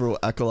of several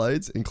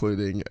accolades,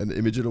 including an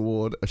Imagen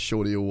Award, a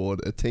Shorty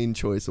Award, a Teen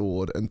Choice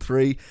Award, and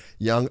 3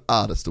 Young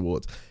Artist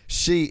Awards.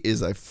 She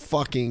is a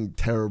fucking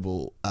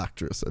terrible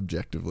actress,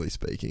 objectively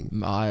speaking,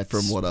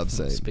 from what I've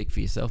seen. Speak for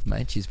yourself,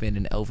 mate. She's been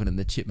in Elvin and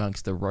the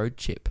Chipmunks, The Road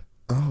Chip.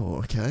 Oh,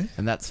 okay.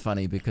 And that's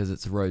funny because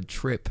it's road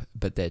trip,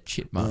 but they're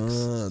chipmunks.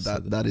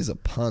 That is a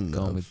pun.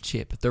 Going with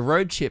chip. The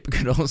Road Chip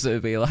could also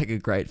be like a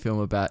great film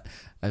about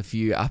a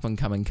few up and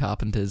coming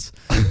carpenters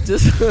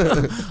just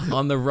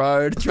on the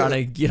road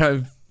trying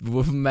to,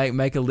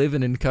 make a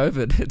living in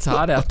COVID. It's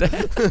hard out there.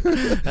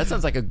 That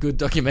sounds like a good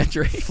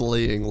documentary.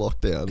 Fleeing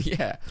lockdown.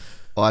 Yeah.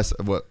 Ice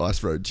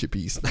road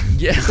chippies.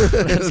 Yeah,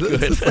 that's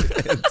good.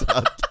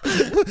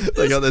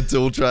 They got the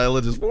tool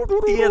trailer just.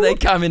 Yeah, they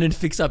come in and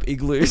fix up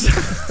igloos.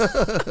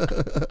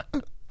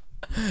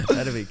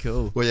 That'd be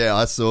cool. Well, yeah,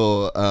 I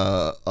saw.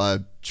 I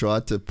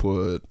tried to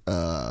put.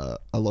 I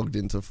logged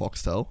into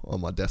Foxtel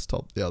on my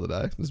desktop the other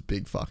day. It was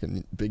big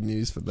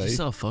news for me. You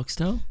saw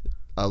Foxtel?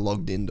 I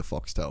logged into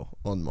Foxtel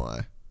on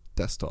my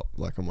desktop,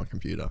 like on my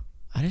computer.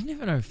 I didn't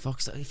even know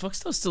Foxtel.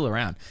 Foxtel's still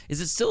around. Is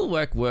it still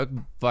work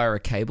via a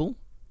cable?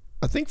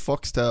 I think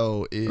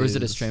Foxtel is. Or is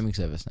it a streaming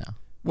service now?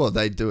 Well,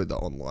 they do the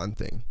online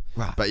thing.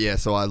 Right. But yeah,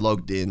 so I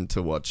logged in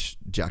to watch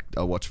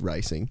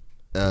racing.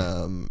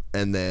 And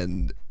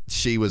then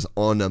she was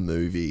on a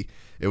movie.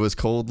 It was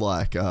called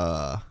like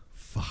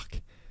fuck.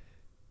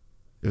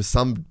 It was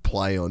some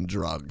play on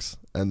drugs.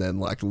 And then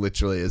like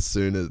literally as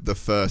soon as the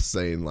first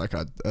scene, like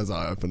as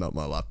I opened up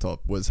my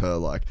laptop, was her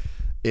like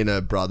in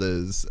her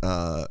brother's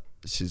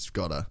she's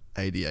got a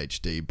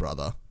ADHD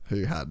brother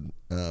who had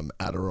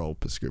Adderall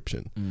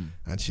prescription,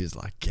 and she's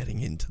like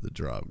getting into the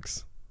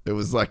drugs. It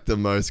was like the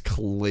most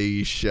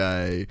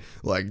cliche,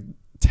 like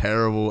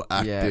terrible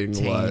acting,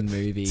 teen like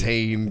movie.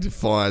 Teen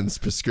finds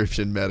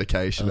prescription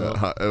medication.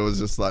 It was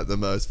just like the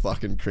most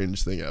fucking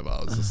cringe thing ever.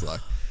 I was just like,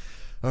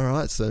 all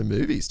right, so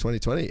movies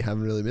 2020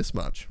 haven't really missed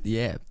much.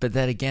 Yeah, but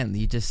then again,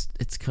 it's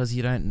because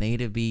you don't need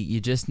to be. You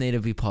just need to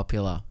be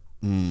popular.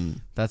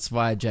 That's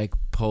why Jake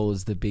Paul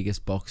is the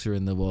biggest boxer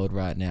in the world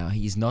right now.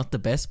 He's not the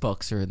best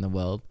boxer in the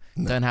world.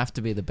 No. Don't have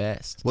to be the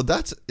best. Well,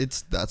 that's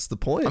the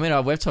point. I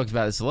mean, we've talked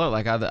about this a lot.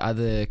 Like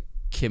other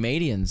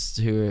comedians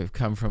who have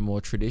come from a more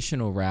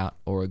traditional route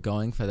or are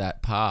going for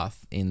that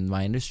path in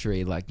my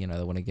industry, like they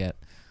want to get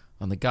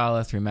on the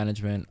gala through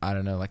management. I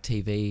don't know, like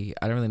TV.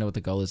 I don't really know what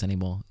the goal is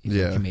anymore. If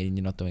you're a comedian,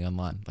 you're not doing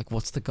online. Like,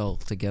 what's the goal?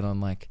 To get on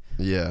like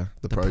the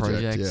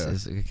project? Yeah.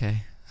 Is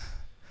okay.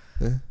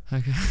 Yeah.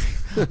 Okay.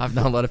 I've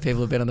known a lot of people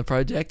who've been on the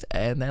project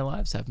and their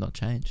lives have not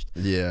changed.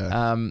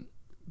 Yeah.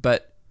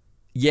 But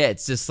yeah,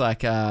 it's just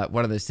like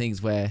one of those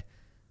things where,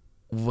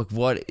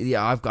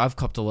 I've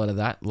copped a lot of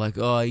that. Like,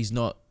 oh, he's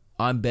not.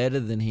 I'm better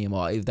than him,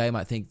 or they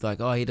might think like,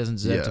 oh, he doesn't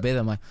deserve to be there.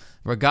 I'm like,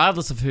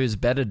 regardless of who's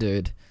better,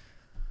 dude.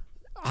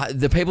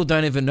 The people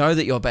don't even know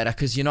that you're better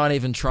because you're not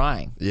even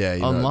trying. Yeah,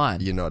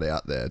 online. You're not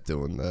out there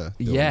doing the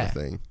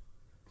thing.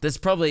 There's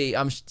probably,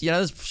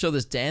 there's sure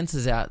there's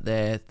dancers out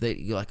there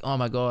that you're like, oh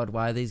my God,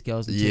 why are these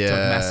girls on TikTok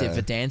massive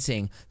for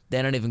dancing?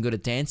 They're not even good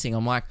at dancing.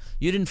 I'm like,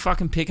 you didn't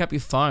fucking pick up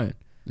your phone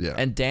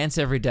and dance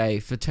every day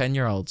for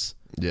 10-year-olds.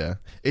 Yeah.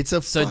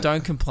 So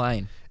don't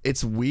complain.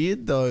 It's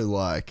weird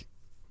though,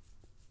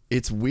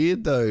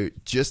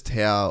 just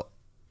how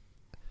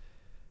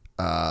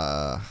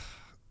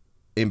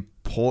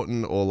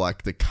important or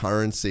like the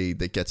currency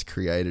that gets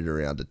created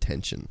around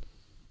attention.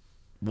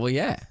 Well,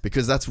 yeah.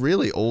 Because that's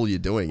really all you're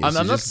doing. I'm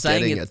not just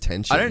saying getting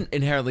attention. I don't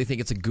inherently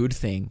think it's a good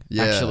thing,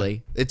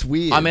 actually. It's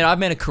weird. I mean, I've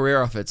made a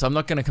career off it, so I'm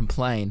not going to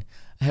complain.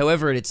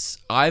 However,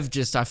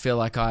 I feel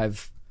like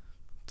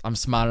I'm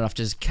smart enough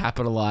to just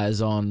capitalize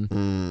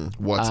on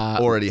what's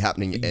already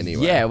happening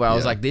anyway. Yeah, well, I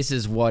was like, this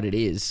is what it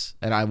is,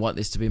 and I want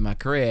this to be my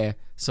career,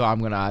 so I'm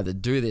going to either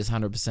do this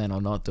 100% or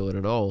not do it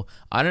at all.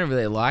 I don't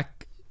really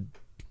like...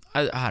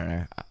 I don't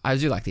know. I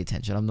do like the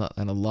attention. I'm not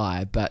going to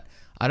lie, but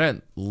I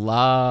don't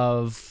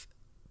love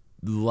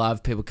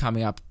people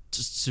coming up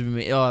just to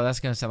me. Oh, that's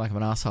going to sound like I'm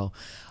an asshole.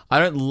 I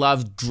don't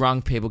love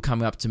drunk people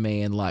coming up to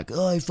me and like,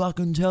 oh, he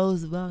fucking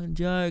tells the fucking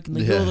joke and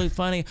you're really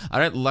funny. I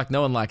don't like,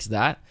 no one likes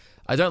that.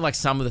 I don't like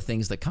some of the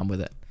things that come with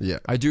it. Yeah.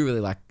 I do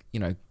really like,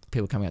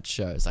 people coming out to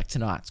shows. Like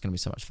tonight, it's going to be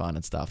so much fun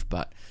and stuff.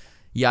 But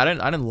yeah,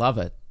 I don't love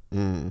it.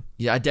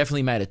 Yeah, I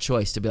definitely made a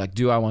choice to be like,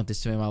 do I want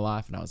this to be my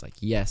life? And I was like,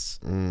 yes.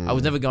 I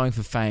was never going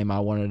for fame. I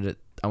wanted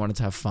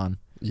to have fun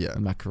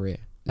in my career.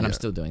 And I'm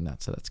still doing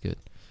that, so that's good.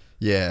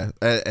 Yeah.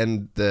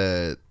 And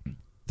the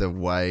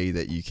way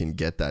that you can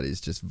get that is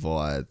just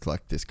via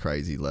like this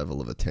crazy level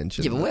of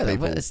attention. Yeah,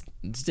 but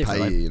it's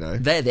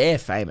different. Pay, they're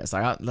famous.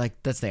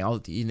 Like that's the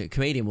thing.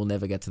 Comedian will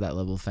never get to that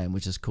level of fame,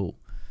 which is cool.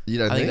 You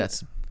don't think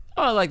that's...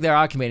 Oh, like there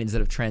are comedians that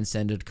have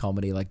transcended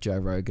comedy, like Joe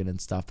Rogan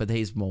and stuff, but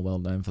he's more well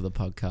known for the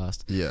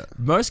podcast. Yeah.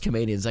 Most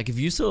comedians, like if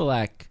you saw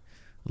like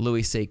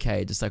Louis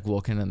C.K. just like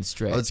walking on the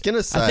street, I was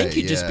gonna say, I think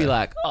you'd just be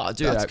like, "Oh,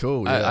 dude, that's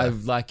cool. I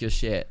like your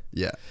shit."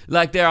 Yeah.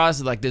 Like there are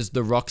there's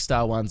the rock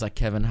star ones like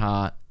Kevin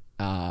Hart.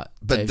 But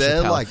Dave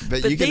they're Chappelle.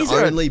 but you can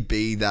only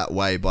be that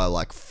way by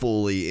like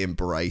fully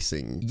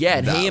embracing. Yeah,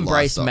 and he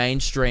embraced lifestyle.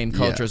 Mainstream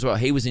culture as well.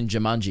 He was in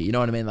Jumanji, you know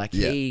what I mean? Like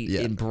he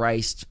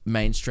embraced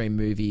mainstream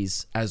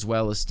movies as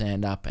well as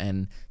stand up,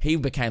 and he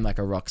became like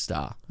a rock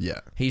star.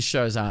 Yeah, his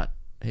shows have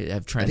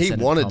transcended.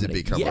 And he wanted comedy. to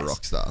become a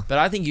rock star. But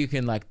I think you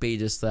can like be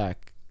just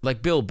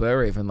like Bill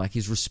Burr, even like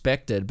he's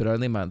respected, but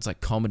only amongst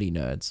like comedy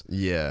nerds.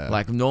 Yeah,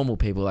 like normal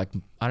people. Like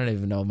I don't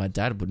even know if my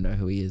dad would know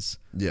who he is.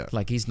 Yeah,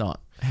 like he's not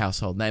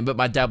household name, but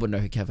my dad would know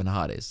who Kevin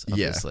Hart is,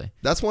 obviously. Yeah.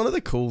 That's one of the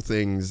cool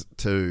things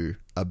too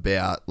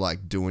about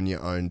like doing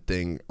your own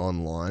thing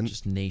online.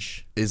 Just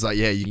niche. Is like,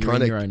 you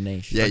kind of your own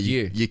niche. Yeah, like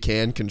you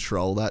can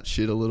control that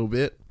shit a little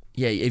bit.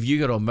 Yeah, if you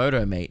go to a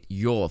moto meet,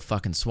 you're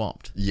fucking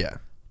swamped. Yeah.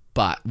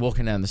 But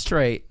walking down the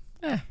street,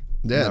 yeah,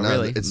 not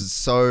really.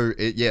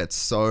 It's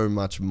so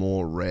much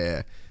more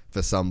rare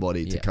for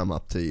somebody to come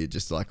up to you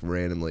just like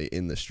randomly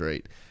in the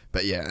street.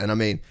 But yeah, and I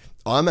mean,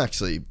 I'm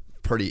actually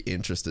pretty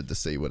interested to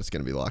see what it's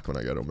going to be like when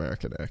I go to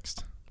America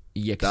next.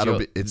 Yeah,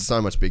 it's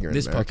so much bigger in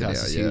America now.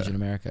 This podcast is huge in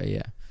America,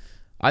 yeah.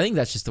 I think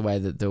that's just the way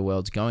that the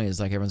world's going, is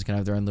like everyone's going to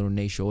have their own little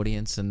niche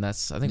audience, and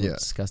that's, I think we've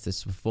discussed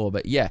this before,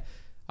 but yeah,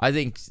 I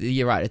think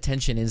you're right.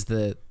 Attention is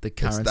the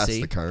currency.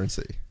 That's the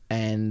currency.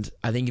 And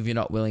I think if you're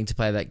not willing to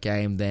play that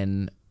game,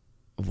 then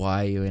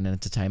why are you in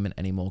entertainment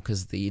anymore?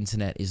 Because the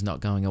internet is not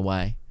going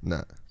away.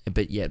 No.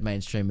 But yet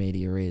mainstream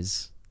media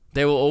is.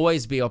 There will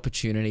always be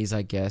opportunities,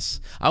 I guess.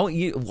 I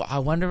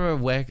wonder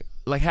where,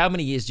 like, how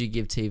many years do you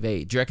give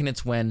TV? Do you reckon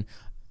it's when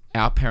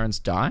our parents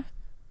die?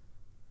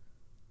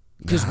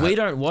 Because we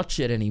don't watch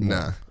it anymore.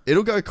 Nah.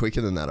 It'll go quicker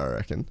than that, I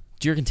reckon.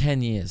 Do you reckon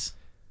 10 years?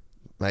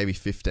 Maybe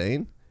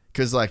 15?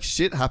 Because, like,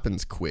 shit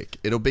happens quick.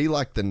 It'll be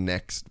like the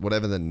next,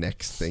 whatever the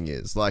next thing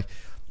is. Like,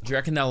 do you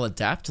reckon they'll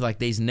adapt? Like,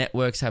 these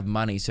networks have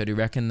money, so do you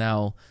reckon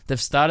they've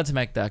started to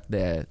make that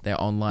their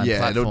online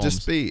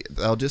platforms?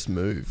 They'll just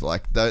move.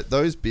 Like,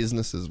 those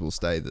businesses will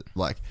stay,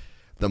 like,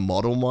 the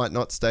model might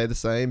not stay the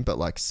same, but,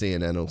 like,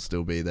 CNN will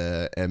still be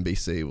there,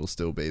 NBC will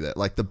still be there.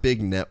 Like, the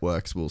big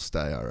networks will stay,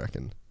 I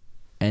reckon.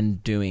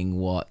 And doing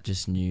what?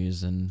 Just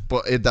news and...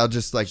 But they'll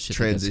just, like,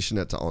 transition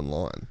it to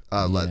online.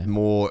 Like,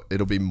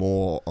 it'll be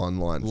more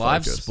online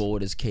Live focused.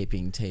 sport is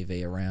keeping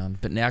TV around,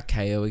 but now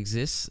KO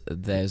exists,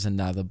 there's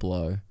another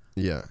blow.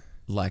 Yeah.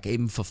 Like,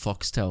 even for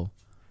Foxtel.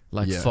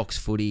 Like, Fox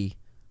Footy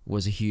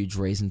was a huge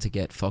reason to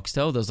get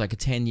Foxtel. There was, like, a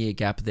 10-year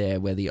gap there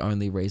where the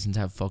only reason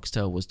to have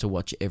Foxtel was to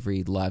watch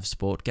every live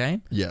sport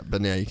game. Yeah,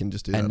 but now you can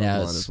just do that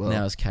online as well.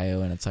 Now it's KO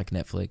and it's like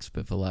Netflix,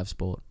 but for live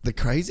sport. The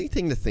crazy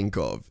thing to think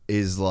of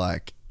is,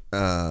 like...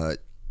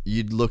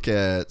 you'd look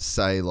at,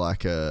 say,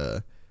 like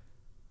a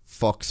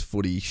Fox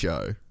Footy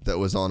show that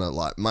was on at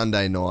like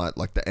Monday night,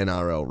 like the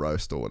NRL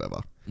roast or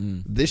whatever.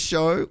 This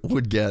show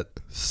would get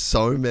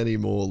so many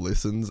more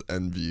listens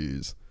and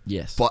views.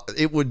 Yes. But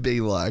it would be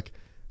like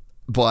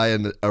by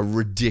a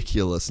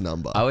ridiculous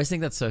number. I always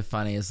think that's so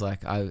funny is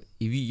like,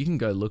 you can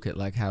go look at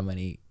like how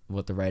many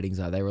what the ratings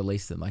are. They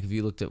release them. Like if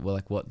you looked at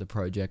what the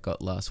project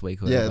got last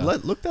week. Or Yeah,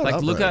 whatever. look that like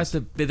up. look Rose.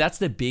 at that's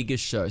the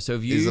biggest show. So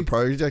if you Is the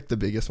project the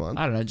biggest one?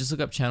 I don't know, just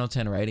look up Channel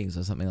 10 ratings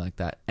or something like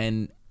that,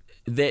 and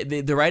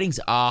the ratings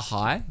are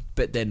high,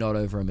 but they're not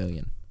over 1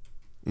 million.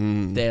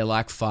 They're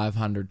like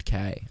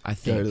 500K, I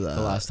think, to the that.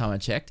 last time I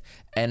checked.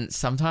 And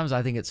sometimes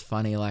I think it's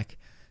funny, like,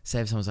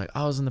 say if someone's like,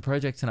 I was in the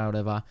project tonight or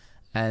whatever,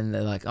 and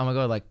they're like, oh my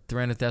God, like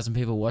 300,000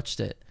 people watched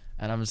it.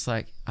 And I'm just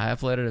like, I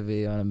uploaded a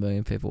video and 1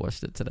 million people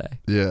watched it today.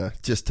 Yeah,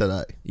 just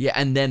today. Yeah,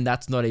 and then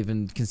that's not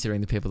even considering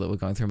the people that were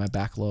going through my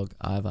backlog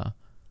either.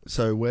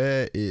 So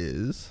where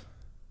is...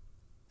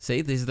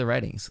 See, these are the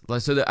ratings.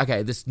 Like, so,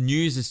 okay, this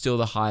news is still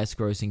the highest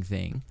grossing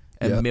thing.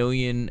 Yep. 1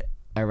 million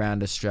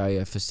around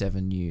Australia for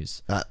 7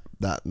 News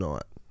that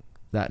night?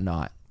 that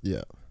night.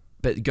 Yeah.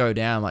 But go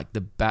down, like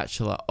The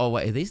Bachelor. Oh,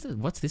 wait, are these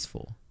what's this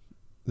for?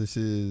 This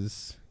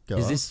is...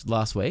 Is this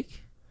last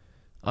week?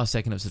 Oh,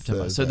 2nd of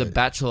September. So Thursday. The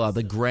Bachelor,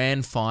 the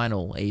grand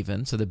final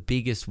even, so the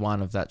biggest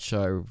one of that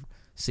show,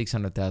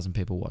 600,000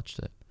 people watched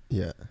it.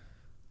 Yeah.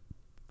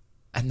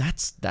 And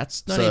that's not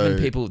So- even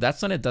people, it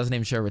doesn't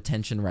even show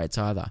retention rates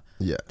either.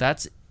 Yeah.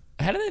 That's,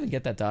 how do they even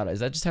get that data?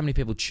 Is that just how many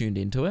people tuned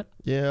into it?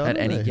 Yeah, I at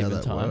don't any know how given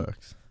that time?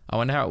 works. I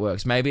wonder how it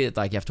works. Maybe it's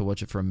like you have to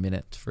watch it for a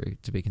minute for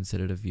it to be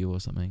considered a view or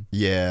something.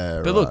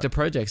 Yeah, But look, the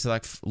projects are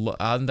like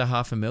under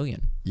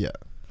 500,000. Yeah.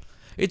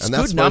 It's And good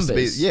that's supposed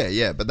numbers. to be...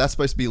 Yeah, but that's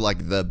supposed to be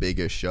like the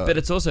biggest show. But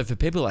it's also for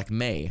people like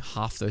me,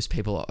 half those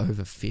people are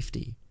over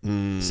 50.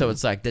 So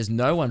it's like there's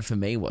no one for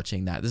me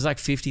watching that. There's like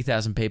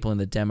 50,000 people in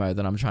the demo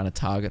that I'm trying to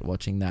target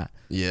watching that.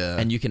 Yeah.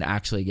 And you can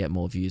actually get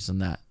more views on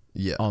that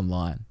Yeah.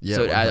 online. Yeah,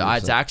 So 100%.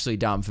 it's actually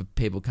dumb for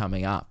people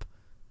coming up,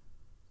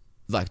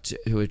 like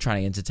who are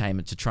trying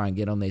entertainment to try and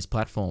get on these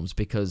platforms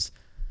because,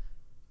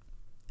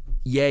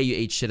 yeah, you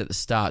eat shit at the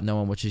start. No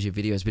one watches your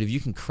videos. But if you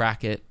can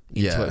crack it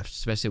into Yeah. it,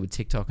 especially with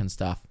TikTok and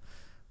stuff,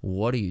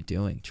 what are you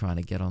doing trying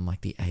to get on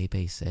like the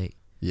ABC?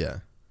 Yeah.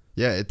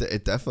 Yeah, it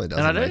definitely doesn't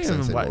And I don't make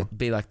sense even anymore. want to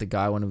be like the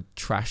guy want to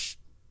trash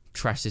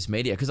this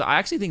media because I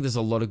actually think there's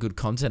a lot of good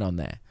content on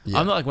there. Yeah.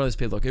 I'm not like one of those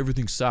people like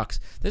everything sucks.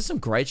 There's some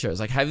great shows.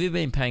 Like Have You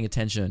Been Paying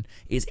Attention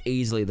is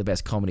easily the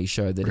best comedy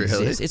show that Really?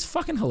 exists. It's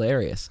fucking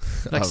hilarious.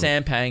 Like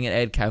Sam Pang and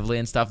Ed Cavalier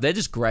and stuff. They're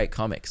just great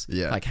comics.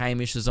 Yeah. Like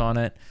Hamish is on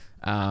it.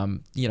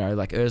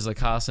 Like Ursula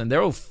Carson.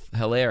 They're all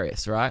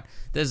hilarious, right?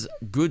 There's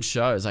good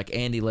shows. Like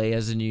Andy Lee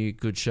has a new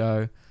good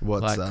show.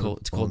 What's like that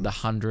it's called on? The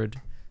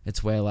 100.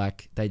 It's where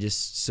like they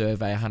just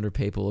survey 100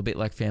 people, a bit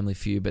like Family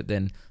Feud, but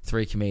then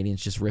 3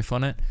 comedians just riff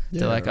on it.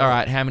 They're like, all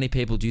right, how many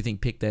people do you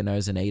think pick their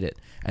nose and eat it?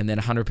 And then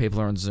 100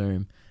 people are on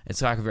Zoom. It's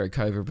like a very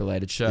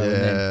COVID-related show. And Yeah.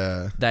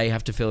 then they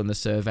have to fill in the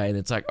survey, and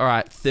it's like, all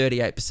right,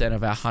 38%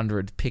 of our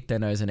 100 pick their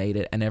nose and eat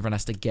it, and everyone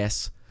has to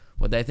guess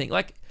what they think.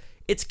 Like,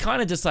 it's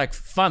kind of just like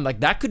fun.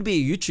 Like that could be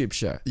a YouTube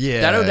show.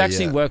 Yeah, that would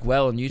actually yeah. work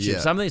well on YouTube. Yeah.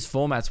 Some of these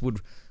formats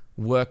would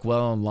work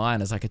well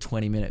online as like a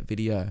 20-minute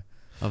video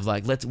of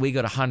like, we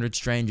got 100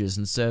 strangers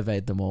and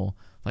surveyed them all.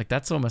 Like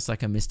that's almost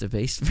like a Mr.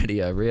 Beast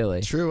video,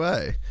 really. True,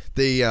 eh?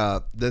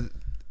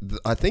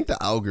 I think the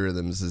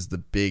algorithms is the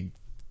big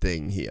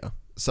thing here.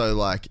 So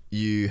like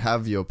you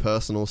have your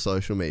personal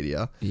social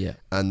media, Yeah.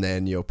 and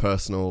then your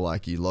personal,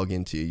 like you log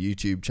into your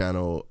YouTube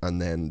channel, and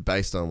then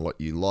based on what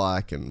you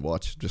like and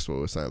watch, just what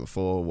we were saying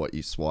before, what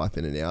you swipe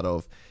in and out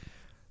of,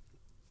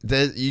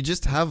 you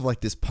just have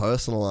like this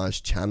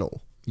personalized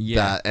channel.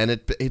 Yeah. And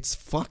it's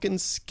fucking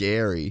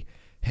scary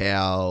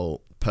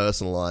how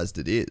personalized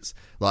it is.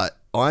 Like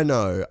I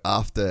know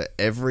after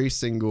every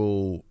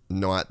single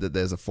night that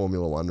there's a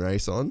Formula One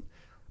race on,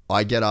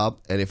 I get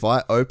up, and if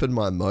I open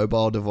my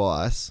mobile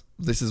device,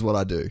 this is what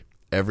I do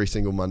every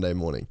single Monday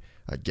morning.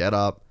 I get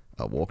up,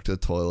 I walk to the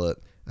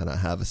toilet, and I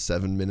have a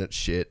 7-minute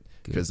shit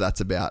because that's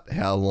about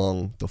how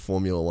long the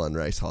Formula One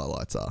race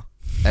highlights are.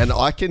 And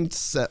I can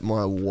set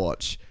my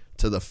watch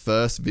to the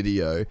first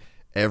video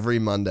every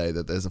Monday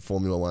that there's a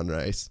Formula One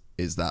race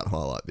is that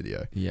highlight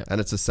video. Yeah.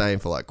 And it's the same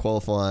for like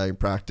qualifying,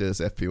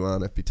 practice,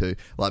 FP1, FP2.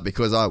 Like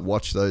because I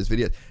watch those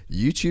videos,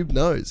 YouTube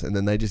knows, and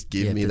then they just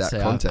give me but that see,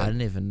 content. I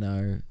didn't even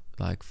know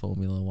like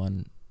Formula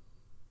One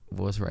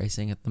was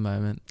racing at the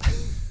moment.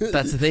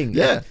 That's the thing.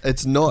 Yeah,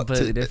 it's not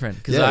completely different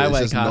because yeah, I it's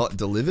wake just up not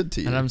delivered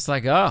to you. and I'm just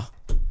like, oh,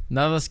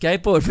 another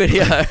skateboard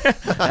video.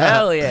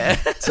 Hell yeah.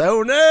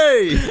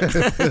 Tony!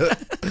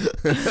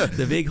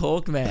 The big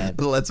Hawk man.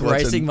 Let's watch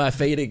racing an- my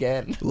feet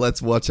again.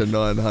 Let's watch a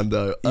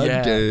 900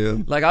 Yeah.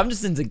 again. Like I'm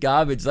just into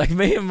garbage. Like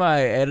me and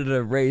my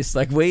editor Reese,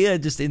 like we are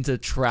just into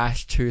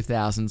trash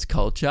 2000s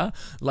culture.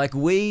 Like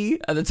we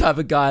are the type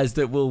of guys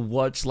that will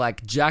watch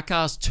like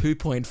Jackass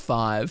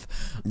 2.5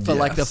 for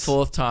like the Yes.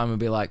 4th time and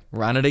be like,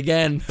 run it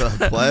again.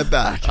 Play it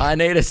back. I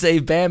need to see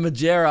Bam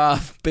Margera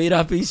beat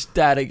up his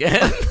dad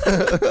again.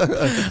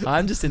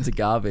 I'm just into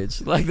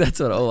garbage. Like that's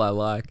all I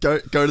like. Go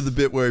to the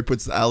bit where he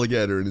puts the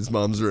alligator in his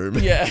mum's room.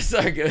 Yeah,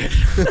 so good.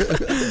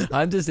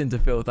 I'm just into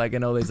filth. Like,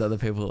 and all these other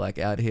people like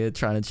out here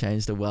trying to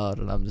change the world,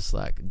 and I'm just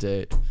like,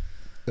 dude.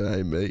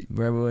 Hey, me.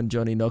 Remember when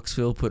Johnny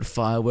Knoxville put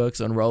fireworks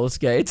on roller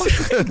skates?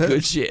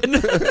 Good shit. And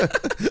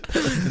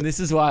this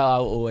is why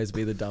I'll always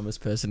be the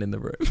dumbest person in the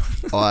room.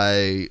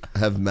 I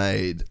have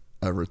made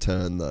a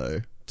return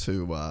though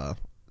to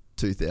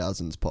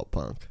 2000s pop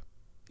punk.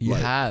 You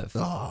Like- have. Oh,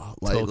 Talk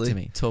lately. to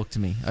me. Talk to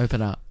me.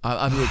 Open up.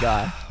 I'm your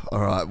guy. All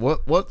right.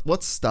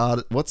 What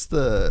started? What's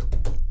the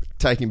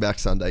Taking Back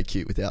Sunday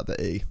cute without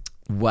the E?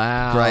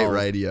 Wow. Great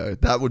radio.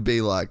 That would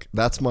be like,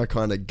 that's my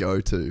kind of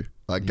go-to.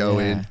 Like go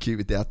Yeah. in, cute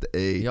without the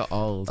E. You're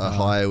old. huh?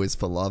 Ohio is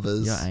for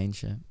lovers. You're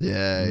ancient.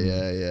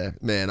 Yeah.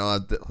 Man,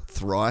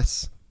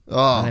 Thrice. I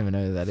Oh, don't even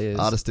know who that is.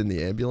 Artist in the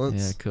Yeah,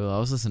 Ambulance. cool. I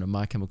was listening to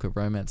My Chemical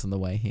Romance on the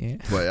way here.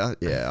 Well,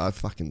 yeah, I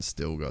fucking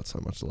still got so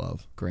much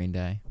love. Green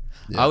Day.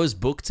 Yeah. I was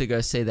booked to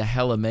go see the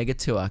Hella Mega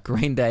Tour.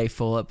 Green Day,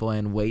 Fall Out Boy,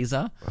 and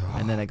Weezer,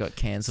 and then it got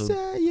cancelled.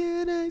 Say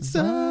it ain't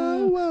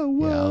so.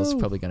 Whoa, Yeah, I was whoa.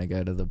 probably going to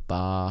go to the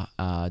bar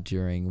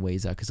during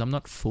Weezer because I'm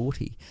not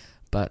 40.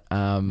 But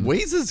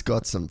Weezer's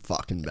got some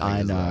fucking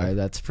bangers. I know though.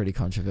 that's pretty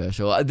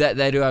controversial.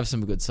 They do have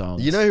some good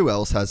songs. You know who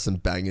else has some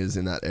bangers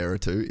in that era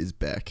too? Is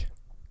Beck.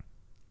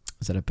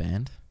 Is that a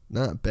band?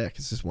 No, Beck.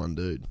 It's just one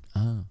dude.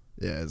 Oh,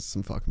 Yeah, there's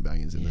some fucking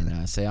bangers in yeah. there.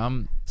 No, see,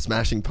 I'm.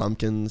 Smashing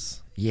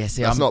Pumpkins. Yeah,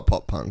 see, That's I'm not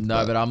pop punk.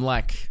 No, but I'm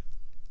like,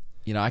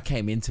 I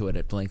came into it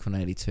at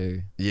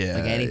Blink-182. Yeah,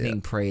 Like anything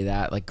yeah. pre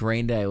that, like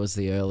Green Day was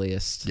the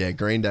earliest. Yeah,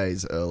 Green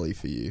Day's early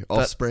for you.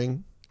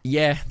 Offspring.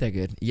 Yeah, they're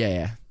good.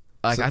 Yeah.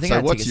 Like So, I think so I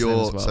had what's tickets to them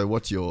your as well. so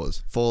what's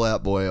yours? Fall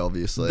Out Boy,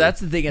 obviously.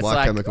 That's the thing. It's My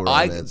like Chemical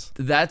Romance.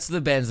 that's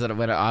the bands that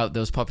that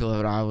was popular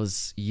when I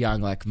was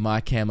young. Like My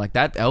Chem, like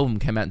that album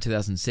came out in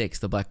 2006,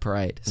 The Black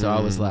Parade. So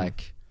I was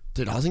like,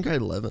 Dude, I was in grade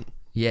 11.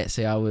 yeah.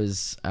 See, I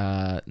was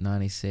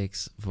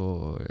 96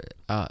 for.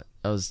 I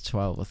was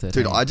 12 or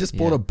 13. Dude, I just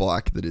bought yeah. a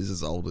bike that is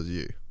as old as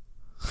you,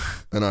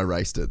 and I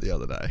raced it the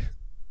other day.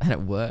 and it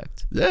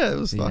worked. Yeah, it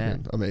was Yeah.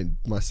 fucking. I mean,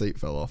 my seat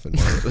fell off in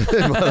one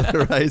of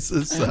the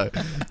races. So,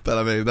 but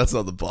I mean, that's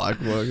not the bike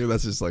working.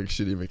 That's just like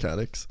shitty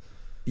mechanics.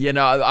 Yeah,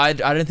 no, I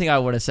don't think I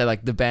want to say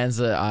like the bands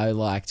that I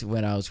liked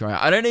when I was growing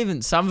up. I don't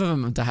even, some of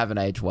them haven't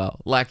aged well.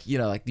 Like,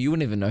 like you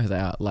wouldn't even know who they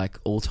are. Like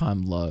All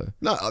Time Low.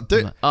 No,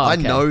 dude, Oh, I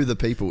okay. know the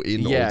people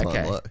in Yeah, All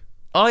Time okay. Low.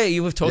 Oh yeah,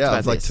 you have talked Yeah, about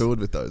I've like this. toured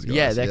with those guys.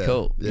 Yeah, they're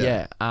cool.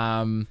 Yeah.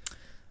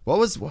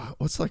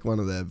 What's like one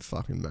of their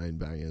fucking main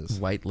bangers?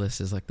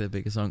 Weightless is like their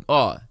biggest song.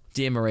 Oh,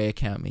 Dear Maria,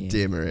 Count Me In.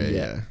 Dear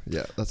Maria,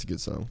 yeah, that's a good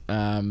song.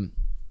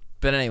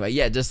 But anyway,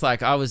 yeah, just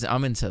like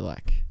I'm into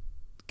like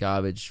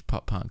garbage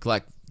pop punk,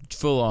 like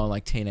full on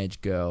like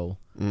teenage girl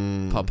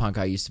pop punk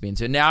I used to be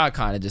into. Now I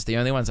kind of just, the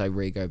only ones I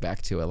go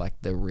back to are like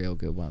the real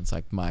good ones,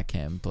 like My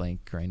Chem,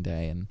 Blink, Green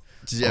Day, and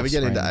Did you ever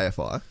get into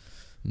Offspring. AFI?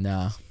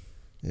 Nah.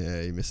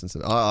 Yeah, you're missing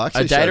some. I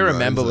actually A Day showed to Rose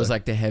Remember though. was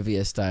like the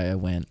heaviest day I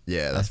went.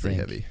 Yeah, that's I pretty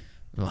think. heavy.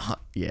 Well,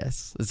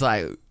 yes. It's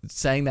like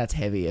saying that's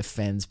heavy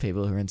offends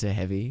people who are into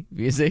heavy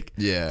music.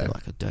 Yeah. They're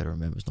like, A Day to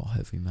Remember is not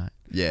heavy, mate.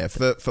 Yeah,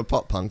 for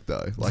pop punk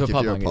though, like For if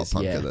pop you're a punk pop is,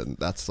 punker, yeah. then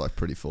that's like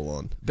pretty full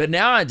on. But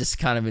now I just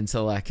kind of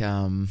into like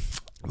a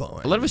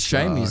lot of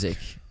Australian Shark. music.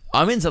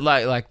 I'm into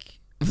like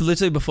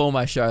literally before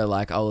my show,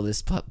 like I'll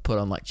just put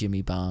on like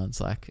Jimmy Barnes,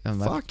 like in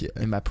my, Fuck yeah.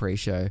 in my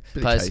pre-show.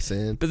 Bit But of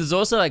K-San. but there's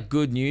also like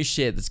good new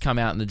shit that's come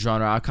out in the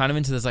genre. I'm kind of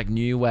into this like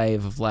new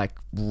wave of like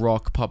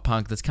rock pop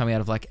punk that's coming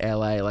out of like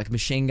LA, like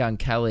Machine Gun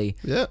Kelly.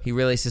 Yeah. He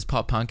released his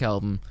pop punk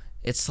album.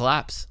 It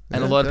slaps,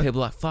 and Yeah, a lot of okay.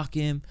 people are like, fuck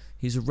him.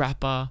 He's a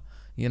rapper.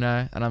 And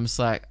I'm just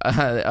like,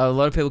 a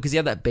lot of people, because he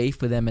had that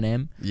beef with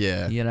Eminem,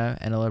 Yeah.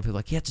 and a lot of people are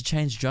like, you have to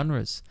change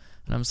genres.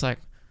 And I'm just like,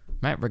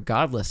 mate,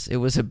 regardless, it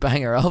was a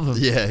banger album.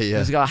 Yeah, yeah.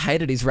 This guy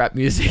hated his rap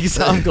music,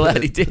 so I'm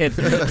glad he did.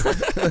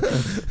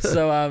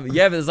 So,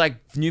 yeah, but there's like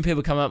new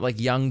people coming up, like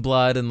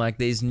Youngblood, and like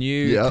these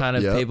new Yep, kind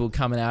of yep. people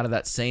coming out of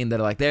that scene that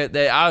are like,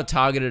 they are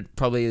targeted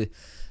probably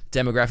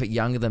demographic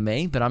younger than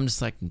me, but I'm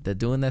just like, they're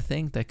doing their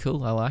thing.Ey're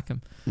cool. I like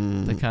them.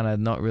 Mm. They're kind of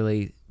not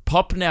really.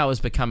 Pop now is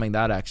becoming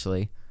that,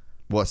 actually.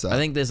 What's that? I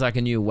think there's like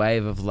a new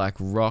wave of like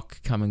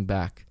rock coming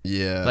back.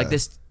 Yeah. Like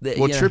this.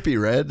 Well,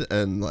 Trippie Redd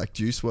and like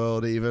Juice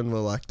WRLD even were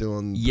like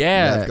doing.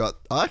 Yeah. They've got.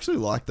 I actually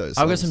like those.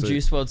 I've got songs some too.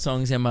 Juice WRLD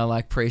songs in my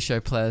like pre-show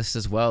playlist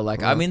as well.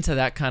 Like I'm into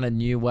that kind of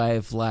new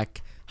wave,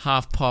 like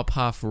half pop,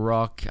 half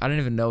rock. I don't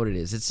even know what it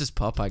is. It's just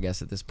pop, I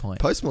guess, at this point.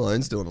 Post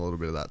Malone's doing a little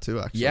bit of that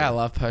too. Actually. Yeah, I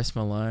love Post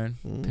Malone.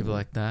 People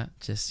like that.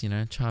 Just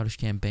Childish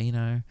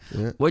Gambino.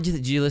 Yeah. What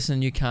did you listen to?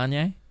 New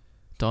Kanye,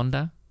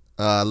 Donda.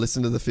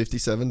 Listen to the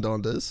 57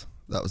 Dondas.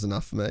 That was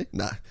enough for me.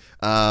 Nah.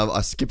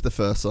 I skipped the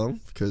first song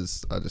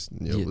because I just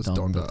knew Yeah, it was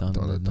Donda,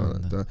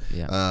 Donda.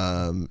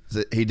 Yeah.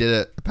 So he did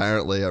it.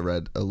 Apparently, I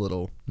read a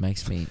little.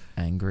 Makes me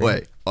angry.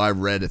 Wait, I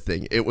read a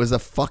thing. It was a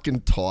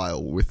fucking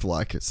tile with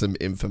like some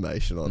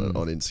information on it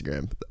on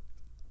Instagram.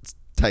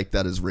 Take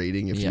that as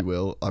reading, if Yep. you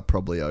will. I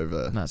probably No,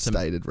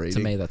 overstated reading.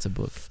 To me, that's a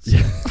book.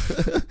 Yeah.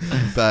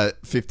 But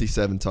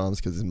 57 times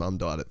because his mum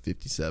died at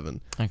 57.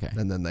 Okay.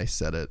 And then they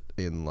set it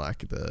in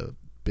like the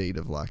beat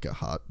of like a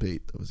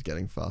heartbeat that was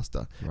getting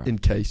faster. Right. In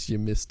case you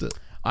missed it.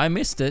 I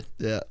missed it.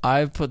 Yeah.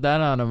 I put that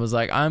on and was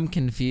like, I'm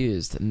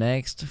confused.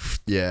 Next.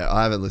 Yeah,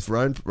 I haven't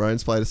listened.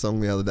 Roan's played a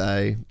song the other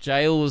day.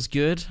 Jail was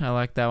good. I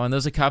like that one.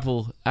 There's a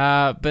couple.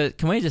 But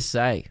can we just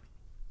say,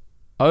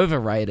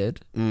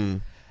 overrated.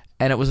 And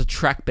it was a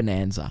track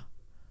bonanza.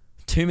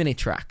 Too many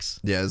tracks.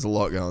 Yeah, there's a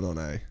lot going on,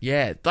 eh?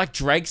 Yeah, like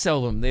Drake's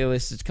album they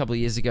listed a couple of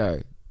years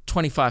ago.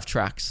 25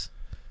 tracks.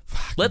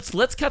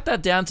 Let's cut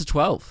that down to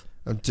 12.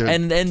 And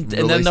And then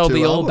release they'll 2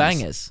 be all albums.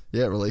 bangers.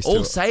 Yeah, release All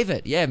 2. save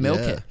it. Yeah, milk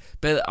Yeah. it.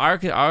 But I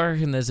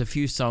reckon there's a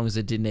few songs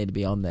that did need to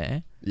be on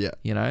there. Yeah.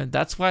 You know,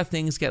 that's why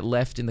things get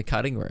left in the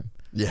cutting room.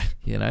 Yeah.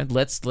 You know,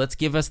 let's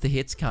give us the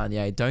hits,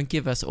 Kanye. Don't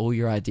give us all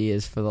your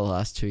ideas for the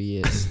last 2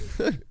 years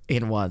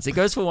in once. It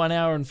goes for 1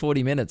 hour and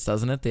 40 minutes,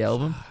 doesn't it? The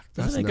album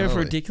doesn't it go for a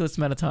gnarly. ridiculous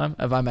amount of time?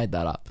 Have I made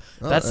that up?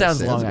 Oh, that that sounds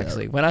sounds long, about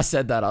actually. right. When I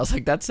said that, I was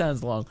like, that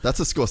sounds long. That's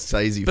a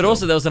Scorsese But film.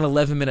 also, there was an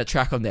 11-minute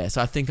track on there,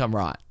 so I think I'm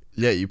right.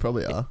 Yeah, you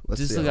probably are. Let's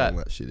Just see how look at-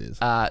 long that shit is.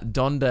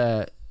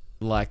 Donda,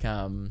 like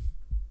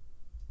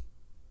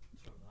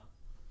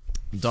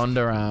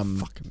Donda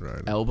Fucking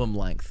right. album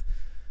length.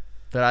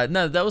 But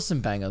no, there was some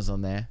bangers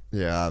on there.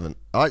 Yeah, I haven't.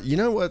 You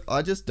know what?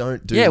 I just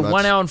don't do Yeah, much.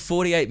 1 hour and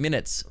 48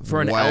 minutes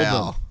for an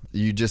album.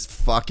 You just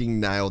fucking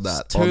nailed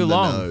that. It's too on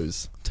long. The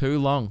nose. Too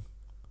long.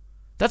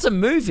 That's a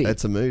movie.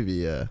 It's a movie,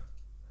 yeah.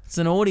 It's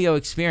an audio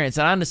experience.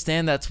 And I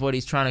understand that's what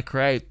he's trying to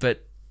create,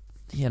 but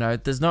you know,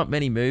 there's not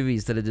many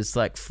movies that are just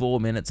like 4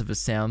 minutes of a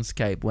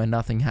soundscape where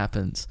nothing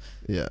happens.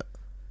 Yeah.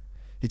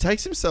 He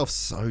takes himself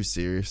so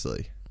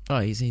seriously. Oh,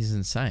 he's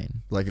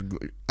insane. Like,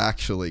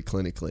 actually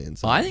clinically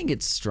insane. I think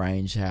it's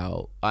strange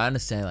how I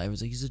understand. Like, it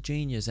was like he's a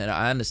genius, and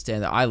I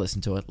understand that. I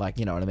listen to it, like,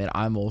 you know what I mean.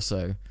 I'm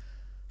also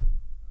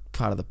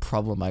part of the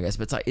problem, I guess.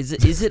 But it's like,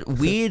 is it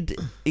weird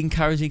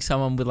encouraging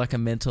someone with like a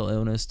mental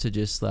illness to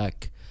just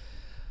like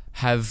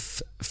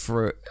have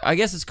for? I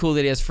guess it's cool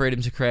that he has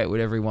freedom to create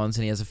whatever he wants,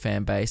 and he has a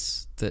fan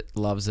base that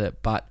loves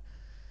it. But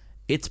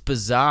it's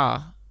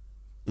bizarre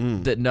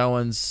that no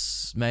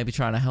one's maybe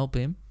trying to help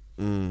him.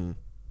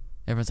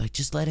 Everyone's like,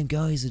 just let him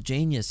go. He's a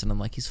genius. And I'm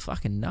like, he's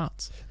fucking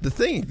nuts. The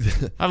thing,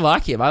 I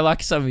like him. I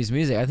like some of his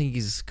music. I think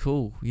he's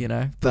cool, you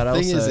know. the But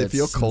thing also, is, if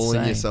you're it's calling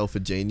insane. yourself a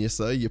genius,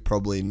 though, you're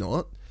probably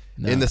not.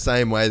 No. In the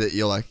same way that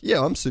you're like,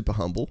 yeah, I'm super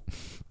humble.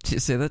 Did you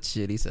see that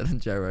shit he said on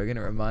Joe Rogan?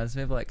 It reminds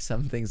me of like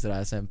some things that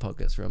I say in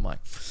podcasts where I'm like,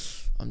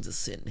 I'm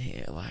just sitting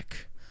here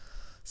like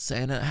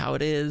saying it how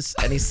it is.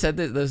 And he said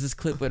that there was this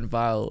clip went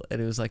viral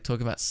and it was like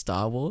talking about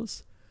Star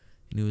Wars.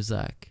 And he was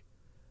like,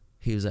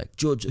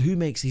 George,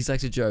 he's like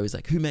to Joe, he's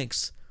like, who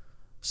makes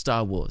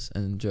Star Wars?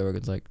 And Joe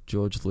Rogan's like,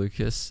 George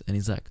Lucas. And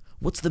he's like,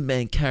 what's the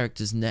main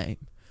character's name?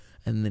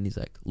 And then he's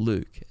like,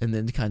 Luke. And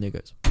then Kanye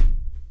goes,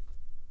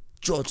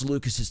 George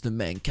Lucas is the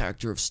main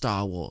character of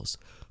Star Wars.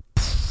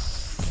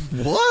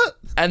 What?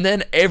 And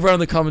then everyone in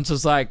the comments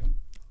was like,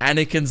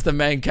 Anakin's the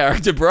main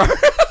character, bro.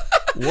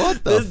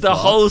 What the There's the fuck?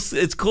 whole,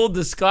 it's called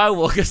the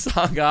Skywalker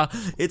Saga.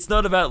 It's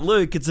not about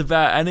Luke, it's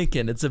about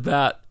Anakin. It's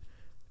about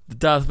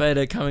Darth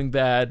Vader coming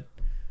bad,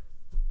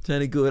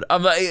 turning good.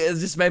 I'm like, it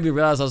just made me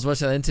realize I was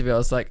watching that interview. I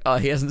was like, oh,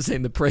 he hasn't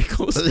seen the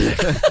prequels.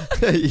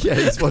 Yeah,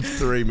 he's watched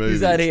 3 movies.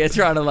 He's out here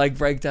trying to like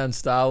break down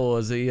Star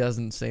Wars. He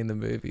hasn't seen the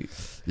movie.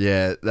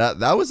 Yeah,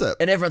 that was a...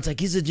 And everyone's like,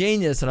 he's a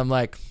genius. And I'm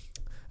like,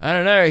 I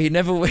don't know.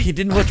 He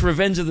didn't watch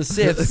Revenge of the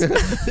Sith.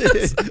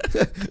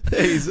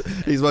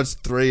 he's watched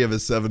 3 of a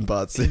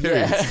 7-part series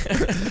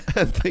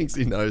and thinks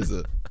he knows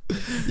it.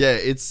 Yeah,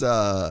 it's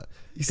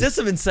He says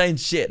some insane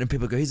shit, and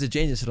people go, he's a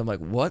genius. And I'm like,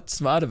 what's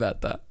smart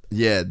about that?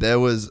 yeah. There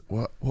was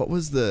what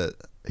was the?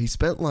 He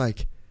spent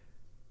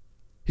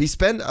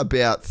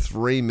about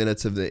 3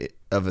 minutes of a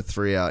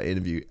 3-hour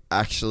interview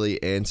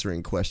actually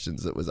answering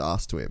questions that was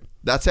asked to him.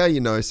 That's how you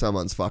know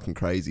someone's fucking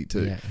crazy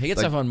too. Yeah, he gets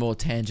Like, off on more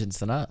tangents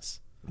than us.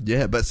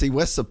 Yeah, but see,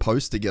 we're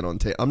supposed to get on.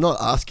 I'm not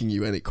asking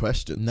you any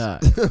questions. No,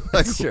 Like,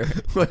 that's true.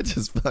 We're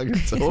just fucking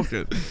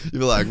talking.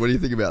 You're like, what do you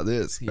think about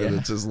this? Yeah. And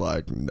it's just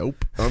like,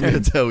 nope. I'm going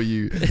to tell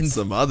you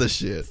some other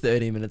shit.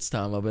 30 minutes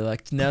time, I'll be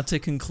like, now to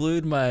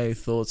conclude my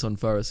thoughts on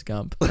Forrest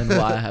Gump and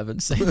why I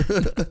haven't seen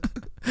it.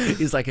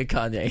 It's like a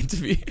Kanye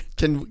interview.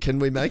 Can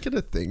we make it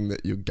a thing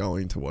that you're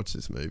going to watch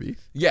this movie?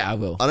 Yeah, I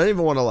will. I don't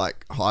even want to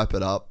like hype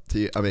it up to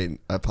you. I mean,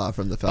 apart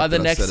from the fact By the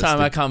that next I've set a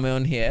time I stick- come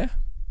on here,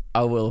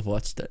 I will have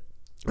watched it.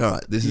 All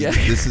right, this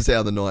is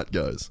how the night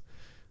goes.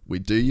 We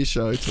do your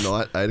show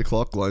tonight, 8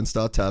 o'clock, Lone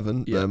Star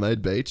Tavern, Yeah.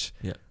 Mermaid Beach.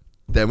 Yeah.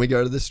 Then we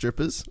go to the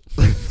strippers.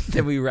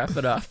 Then we wrap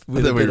it up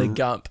with Then a bit of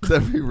Gump.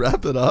 Then we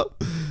wrap it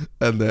up,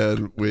 and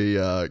then we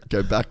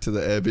go back to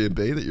the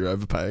Airbnb that you're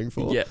overpaying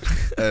for. Yeah.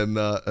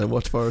 and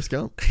watch Forrest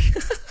Gump.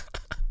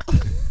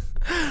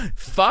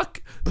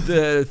 Fuck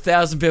the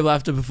 1,000 people I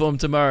have to perform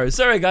tomorrow.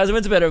 Sorry, guys, I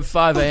went to bed at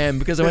 5 a.m.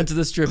 because I went to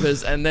the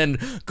strippers and then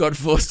got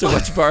forced to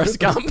watch Forrest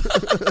Gump.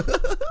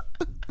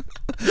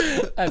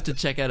 I have to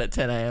check out at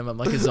 10 a.m. I'm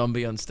like a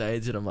zombie on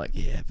stage, and I'm like,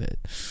 yeah, but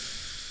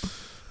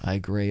I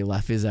agree.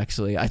 Life is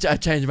actually... I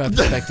changed my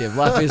perspective.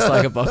 Life is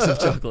like a box of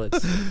chocolates.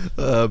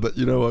 But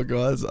you know what,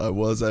 guys? I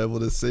was able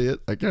to see it.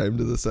 I came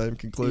to the same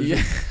conclusion.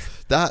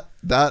 Yeah.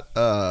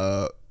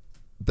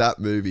 That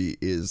movie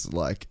is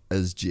like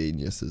as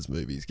genius as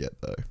movies get,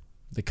 though.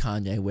 The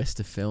Kanye West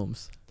of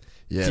films.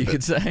 Yeah, you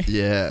could say.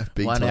 Yeah,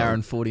 big 1 time. hour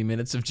and 40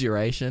 minutes of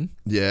duration.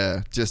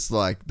 Yeah, just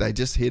like they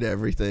just hit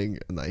everything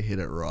and they hit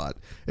it right.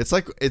 It's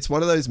like it's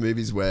one of those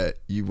movies where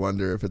you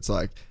wonder if it's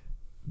like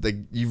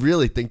you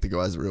really think the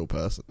guy's a real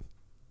person.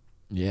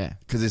 Yeah.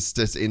 Because it's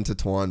just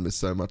intertwined with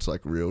so much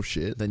like real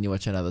shit. Then you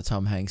watch another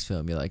Tom Hanks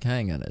film, you're like,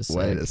 hang on a sec.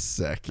 Wait a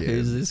second.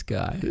 Who's this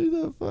guy? Who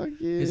the fuck is?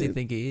 Who does he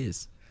think he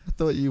is? I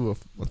thought your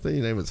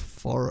name was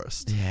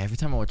Forrest. Yeah, every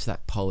time I watch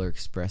that Polar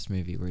Express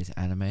movie where he's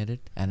animated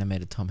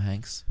Tom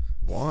Hanks.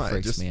 Why?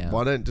 Freaks me out.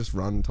 Why don't just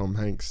run Tom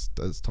Hanks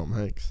as Tom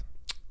Hanks?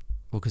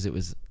 Well, because he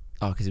was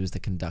the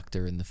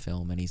conductor in the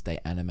film, and they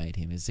animate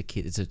him. It's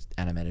an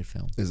animated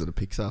film. Is it a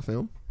Pixar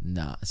film?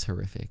 Nah, it's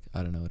horrific.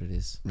 I don't know what it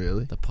is.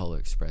 Really? The Polar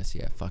Express,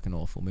 yeah, fucking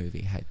awful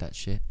movie. Hate that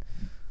shit.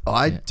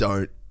 I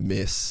don't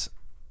miss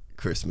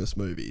Christmas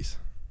movies.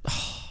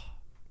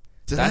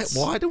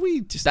 Why do we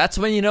just... That's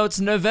when you know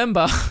it's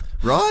November.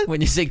 Right? When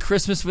you see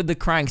Christmas with the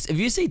Cranks. If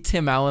you see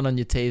Tim Allen on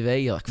your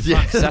TV, you're like,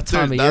 fuck, it's that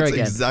time of year again.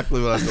 That's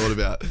exactly what I thought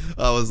about.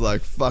 I was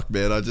like, fuck,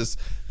 man. I just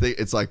think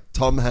it's like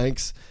Tom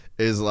Hanks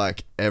is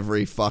like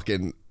every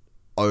fucking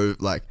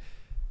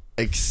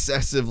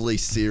excessively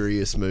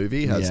serious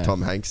movie has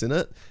Tom Hanks in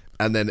it,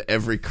 and then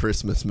every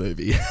Christmas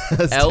movie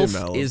has Elf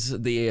Tim Allen.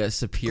 is the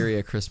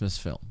superior Christmas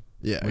film.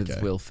 Yeah, with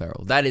okay. Will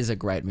Ferrell. That is a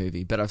great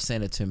movie, but I've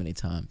seen it too many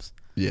times.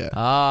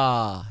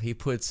 Yeah. He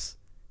puts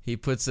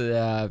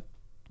a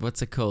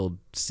what's it called?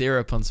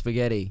 Syrup on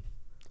spaghetti.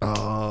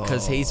 Oh.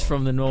 Because he's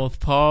from the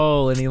North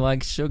Pole and he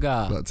likes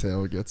sugar. That's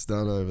how it gets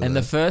done over there. And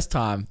the first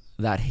time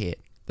that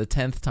hit, the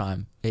 10th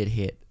time it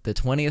hit, the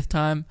 20th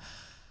time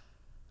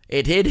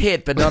it did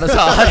hit, but not as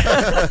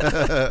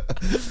hard.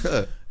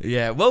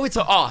 Yeah. Well, dude.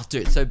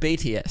 So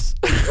BTS.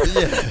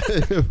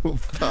 Yeah.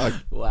 Fuck.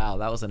 Wow,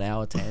 that was an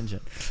hour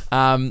tangent.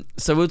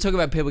 So we'll talk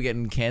about people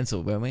getting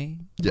cancelled, won't we?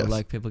 Yes. Or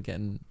like people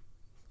getting.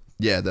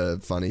 Yeah, the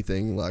funny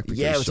thing, like because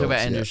We'll talk about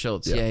Andrew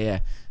Schultz.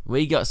 Yeah.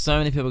 We got so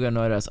many people got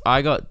annoyed at us.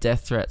 I got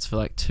death threats for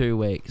like 2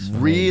 weeks.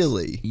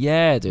 Really?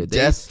 Yeah, dude.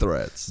 Death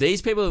threats.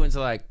 These people who into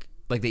like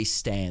these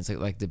stands,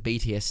 like the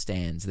BTS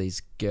stands.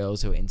 These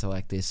girls who are into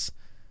like this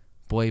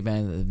boy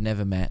band that they've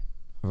never met,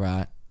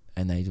 right?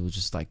 And they will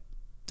just like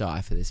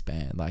die for this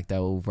band. Like they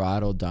will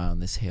ride or die on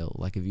this hill.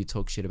 Like if you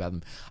talk shit about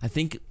them. I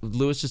think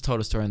Lewis just told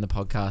a story in the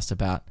podcast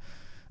about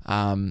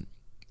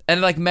and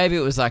like maybe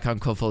it was like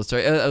uncalled for the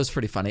story. It was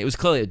pretty funny. It was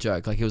clearly a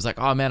joke. Like he was like,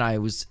 oh man, I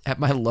was at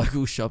my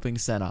local shopping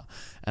center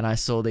and I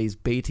saw these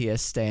BTS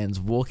stands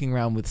walking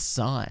around with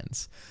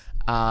signs.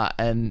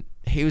 And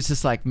he was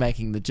just like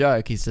making the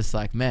joke. He's just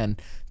like, man,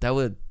 they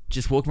were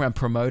just walking around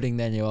promoting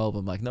their new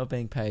album, like not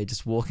being paid,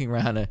 just walking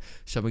around a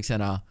shopping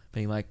center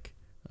being like,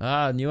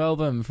 new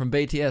album from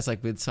BTS,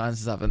 like with signs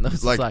and stuff. And it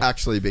was like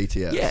actually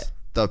BTS. Yeah.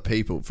 The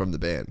people from the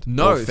band.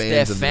 No, Or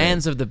they're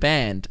fans of the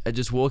band are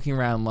just walking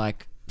around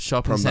like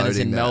shopping centers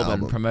in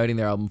Melbourne promoting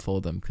their album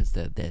for them because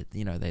they're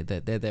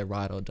their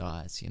ride or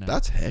dies, you know.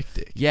 That's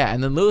hectic. Yeah,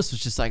 and then Lewis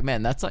was just like,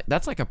 man, that's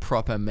like a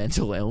proper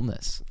mental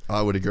illness.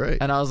 I would agree.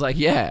 And I was like,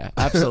 yeah,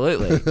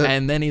 absolutely.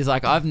 And then he's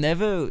like, I've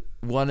never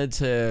wanted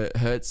to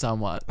hurt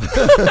someone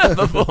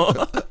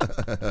before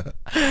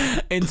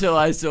until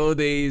I saw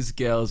these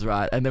girls,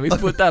 right? And then we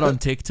put that on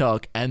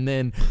TikTok, and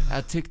then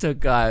our TikTok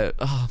guy,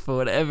 for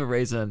whatever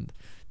reason,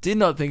 did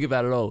not think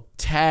about it at all.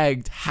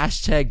 Tagged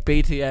hashtag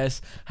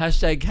BTS,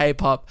 hashtag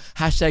K-pop,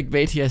 hashtag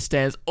BTS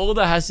stands, all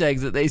the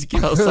hashtags that these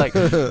girls like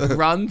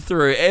run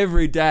through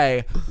every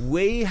day.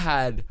 We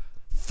had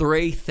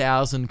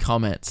 3,000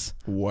 comments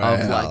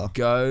of like,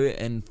 go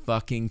and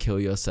fucking kill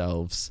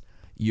yourselves.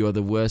 You are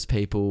the worst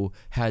people.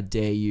 How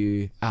dare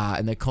you?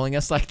 And they're calling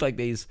us like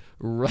these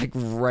like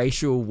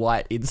racial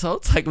white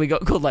insults. Like we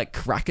got called like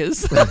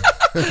crackers. I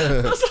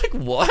was like,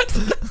 what?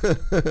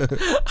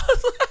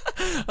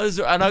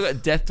 And I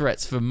got death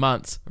threats for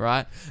months,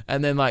 right?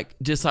 And then like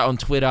just like on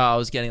Twitter, I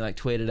was getting like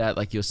tweeted at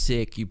like, you're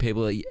sick, you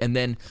people. And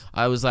then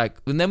I was like,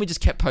 and then we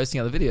just kept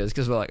posting other videos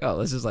because we're like, oh,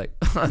 this is like,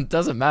 it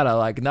doesn't matter.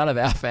 Like none of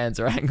our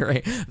fans are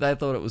angry. They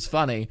thought it was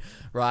funny,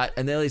 right?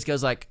 And then these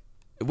girls like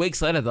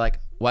weeks later, they're like,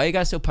 why are you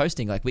guys still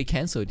posting? Like we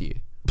cancelled you.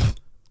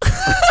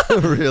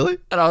 Really?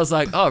 And I was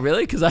like, oh,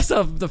 really? Because I still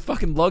have the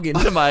fucking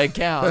login to my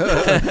account.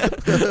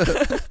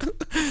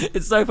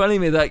 It's so funny to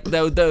me that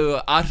they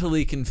were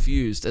utterly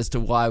confused as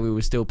to why we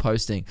were still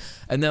posting.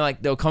 And then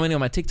like they were commenting on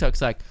my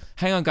TikToks like,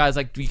 hang on guys,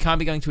 like you can't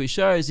be going to his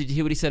shows. Did you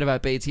hear what he said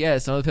about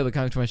BTS? And other people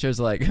coming to my shows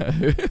are like,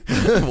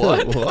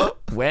 what?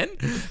 When?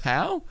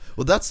 How?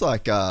 Well, that's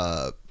like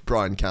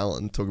Brian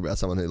Callen talking about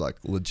someone who like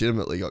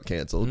legitimately got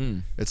cancelled.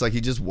 It's like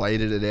he just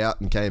waited it out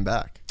and came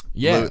back.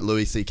 Yeah,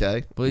 Louis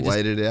C.K.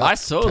 waited it out. I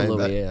saw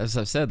Louis, as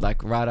I've said,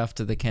 like right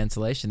after the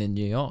cancellation in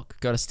New York,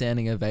 got a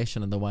standing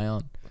ovation on the way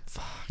on.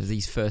 It was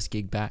his first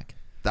gig back.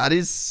 That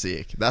is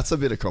sick. That's a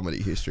bit of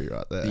comedy history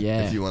right there.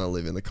 Yeah, if you want to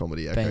live in the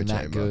comedy echo chamber.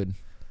 That good.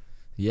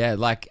 Yeah,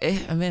 like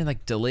I mean,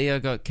 like D'Elia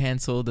got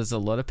cancelled. There's a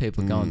lot of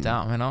people going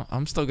down. I mean,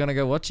 I'm still gonna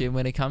go watch him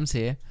when he comes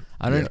here.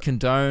 I don't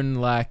condone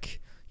like,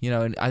 you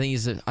know. I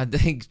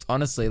think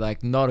honestly,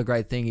 like not a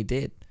great thing he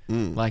did.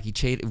 Like he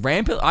cheated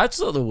rampant. I just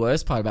thought the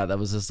worst part about that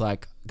was just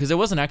like, because there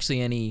wasn't actually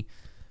any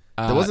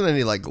there wasn't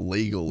any like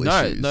legal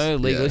issues. No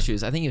legal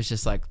issues. I think it was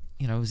just like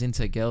was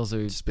into girls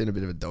who Just been a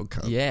bit of a dog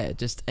cunt.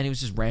 and he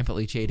was just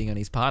rampantly cheating on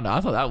his partner.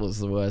 I thought that was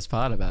the worst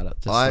part about it.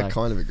 Just I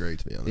kind of agree,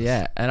 to be honest.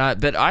 Yeah, and I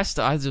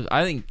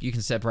think you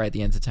can separate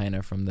the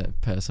entertainer from the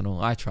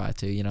personal. I try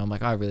to, I'm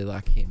like, I really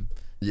like him.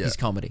 Yeah. His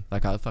comedy,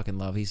 like I fucking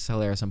love. He's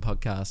hilarious on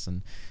podcasts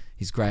and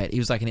he's great. He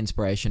was like an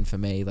inspiration for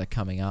me, like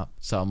coming up.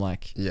 So I'm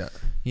like, Yeah.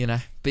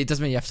 but it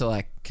doesn't mean you have to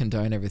like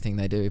condone everything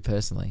they do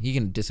personally. You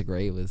can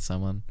disagree with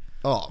someone.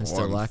 Oh, I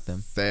still like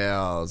them.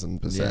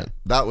 1,000%. Yeah.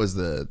 That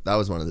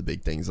was one of the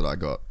big things that I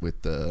got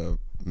with the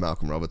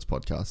Malcolm Roberts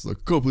podcast. Like,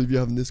 I can't believe you're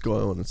having this guy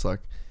on. It's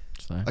like,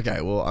 So, okay,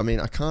 well, I mean,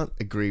 I can't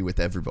agree with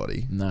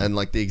everybody. No. And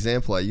like the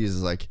example I use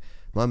is like,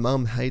 my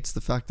mum hates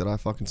the fact that I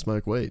fucking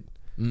smoke weed.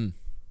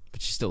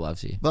 but she still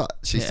loves you. But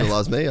she still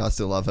loves me. I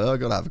still love her. I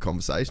got to have a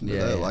conversation with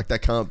her. Yeah. Like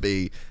that can't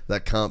be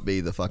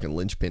the fucking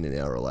linchpin in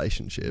our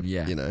relationship.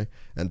 Yeah.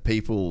 And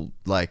people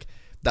like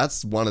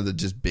that's one of the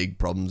just big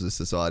problems with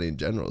society in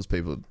general is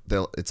people.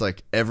 It's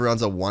like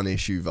everyone's a one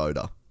issue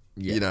voter.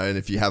 Yeah. And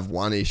if you have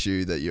one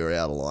issue that you're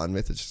out of line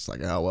with, it's just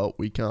like, oh well,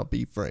 we can't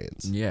be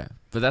friends. Yeah,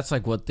 but that's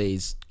like what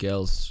these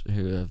girls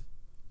who are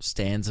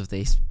stands of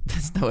these.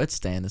 There's no word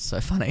stand. It's so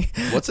funny.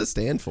 What's it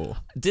stand for?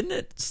 Didn't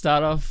it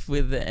start off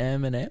with the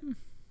M and M?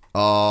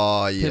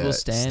 Oh yeah, People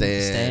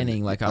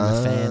standing like I'm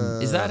a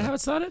fan. Is that how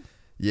it started?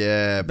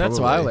 Yeah, That's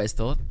probably. what I always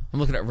thought. I'm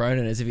looking at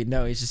Ronan as if he'd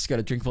know he's just got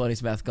a drink full in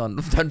his mouth gone,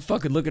 don't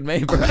fucking look at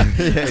me, bro.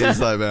 Yeah,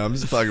 he's like, man, I'm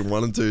just fucking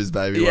 1 and 2s,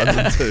 baby. Yeah. 1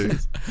 and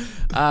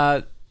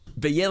 2s.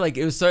 But yeah, like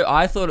it was so.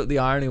 I thought the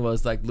irony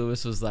was like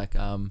Lewis was like,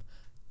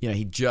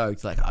 he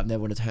joked like I've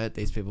never wanted to hurt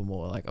these people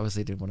more. Like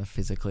obviously didn't want to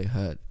physically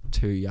hurt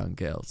 2 young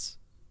girls,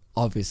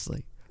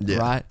 obviously, Yeah.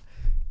 right?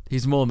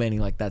 He's more meaning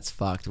like that's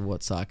fucked.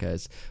 What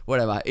psychos?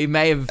 Whatever. He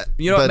may have,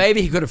 but-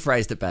 maybe he could have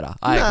phrased it better.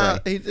 I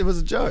agree. It was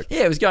a joke.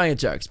 Yeah, it was going at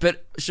jokes,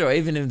 but sure,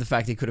 even in the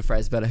fact he could have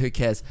phrased better, who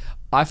cares?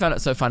 I found it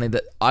so funny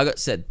that I got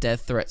sent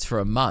death threats for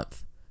a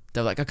month.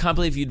 They're like, I can't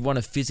believe you'd want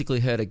to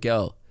physically hurt a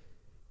girl.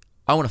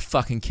 I want to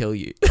fucking kill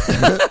you.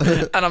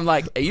 And I'm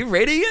like, are you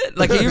reading it?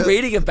 Like, are you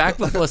reading it back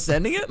before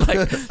sending it?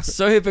 Like,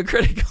 so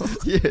hypocritical.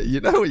 Yeah,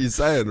 you know what you're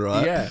saying,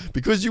 right? Yeah.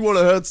 Because you want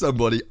to hurt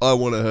somebody, I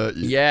want to hurt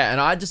you. Yeah,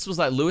 and I just was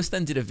like, Lewis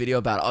then did a video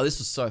about it. Oh, this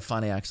was so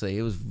funny, actually.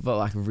 It was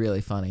like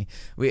really funny.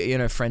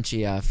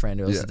 Frenchie, our friend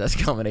who also does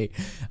comedy.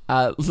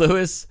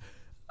 Lewis,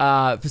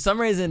 for some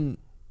reason,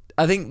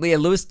 I think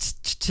Lewis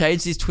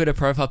changed his Twitter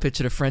profile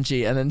picture to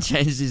Frenchie and then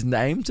changed his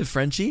name to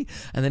Frenchie.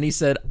 And then he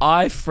said,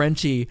 I,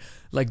 Frenchie,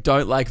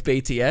 don't like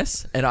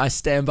BTS and I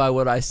stand by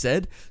what I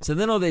said. So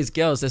then all these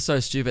girls, they're so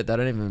stupid, they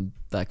don't even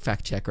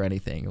fact check or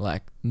anything.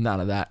 Like none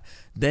of that.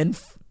 Then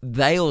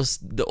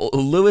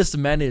Lewis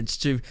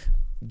managed to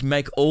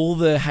make all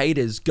the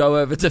haters go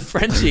over to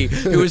Frenchie,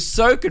 who was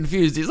so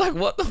confused. He's like,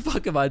 what the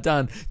fuck have I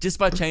done? Just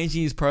by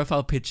changing his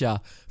profile picture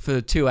for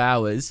 2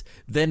 hours,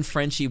 then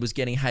Frenchie was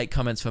getting hate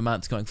comments for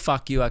months going,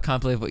 fuck you, I can't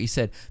believe what you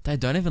said. They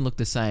don't even look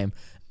the same.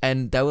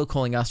 And they were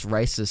calling us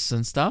racists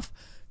and stuff.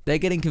 They're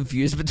getting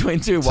confused between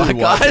two white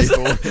guys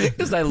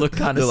because they look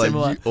kind of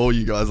similar. Like, all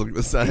you guys look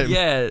the same.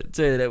 Yeah,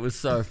 dude, it was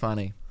so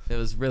funny. It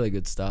was really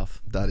good stuff.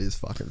 That is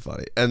fucking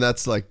funny. And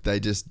that's like, they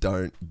just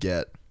don't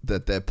get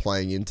that they're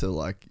playing into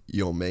like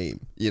your meme,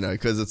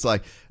 because it's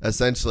like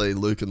essentially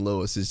Luke and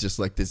Lewis is just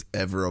like this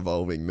ever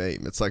evolving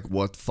meme. It's like,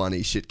 what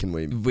funny shit can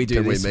we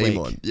do this meme week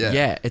on?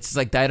 Yeah, it's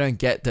like they don't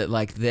get that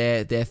like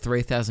their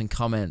 3,000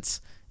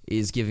 comments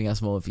is giving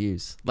us more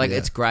views. Like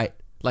it's great.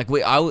 Like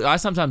I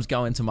sometimes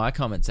go into my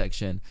comment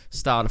section,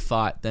 start a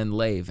fight, then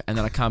leave, and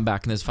then I come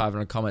back and there's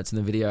 500 comments and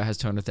the video has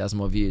 200,000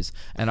 more views,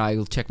 and I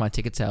will check my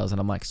ticket sales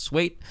and I'm like,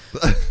 sweet.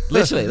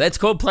 Literally, that's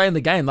called playing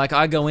the game. Like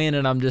I go in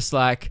and I'm just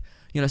like,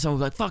 someone will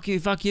be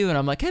like, fuck you, and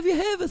I'm like, have you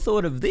ever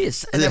thought of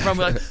this? And everyone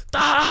will be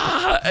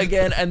like,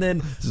 again, and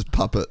then just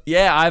puppet.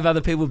 Yeah, I have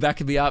other people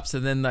backing me up, so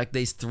then like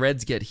these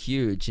threads get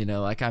huge.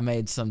 Like I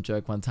made some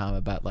joke one time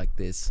about like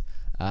this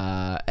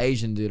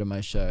Asian dude on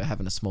my show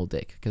having a small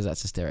dick because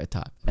that's a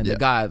stereotype, and the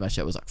guy at my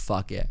show was like,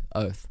 fuck yeah,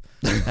 oath.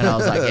 And I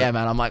was like, yeah,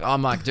 man.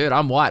 I'm like, dude,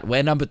 I'm white.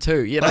 We're number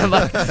 2.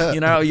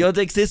 Your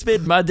dick's this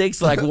big, my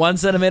dick's like 1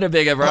 centimeter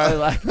bigger, bro.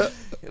 Like,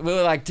 we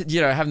were like,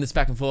 having this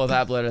back and forth,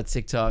 uploaded to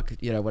TikTok,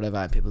 whatever.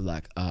 And people were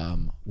like,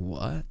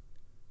 what?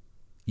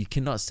 You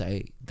cannot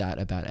say that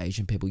about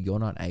Asian people. You're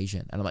not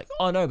Asian. And I'm like,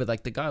 oh no, but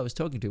like the guy I was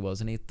talking to was,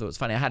 and he thought it was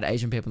funny. I had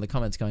Asian people in the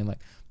comments going like,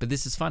 but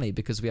this is funny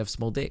because we have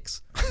small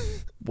dicks.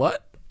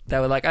 What? They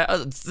were like,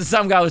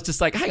 some guy was just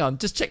like, hang on,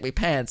 just check my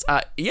pants.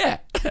 Yeah,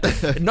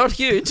 not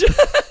huge.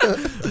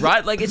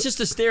 Right? Like, it's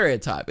just a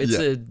stereotype. It's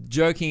a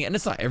joking, and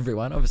it's not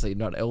everyone. Obviously,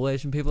 not all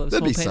Asian people have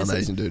There'd small be penises. some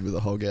Asian dude with a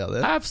hog out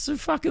there.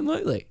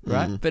 Absolutely,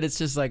 right? But it's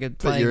just like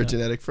But you're a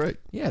genetic freak.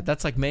 Yeah,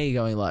 that's like me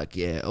going like,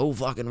 yeah, all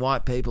fucking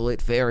white people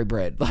eat fairy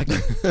bread. Like,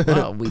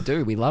 well, we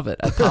do. We love it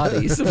at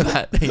parties,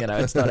 but,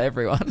 it's not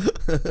everyone.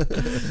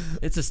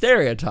 It's a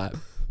stereotype.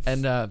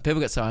 And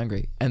people get so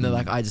angry. And then,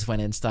 like, I just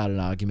went in and started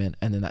an argument.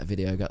 And then that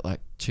video got, like,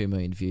 2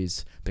 million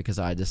views because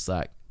I just,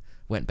 like,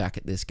 went back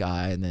at this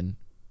guy and then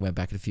went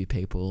back at a few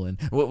people, and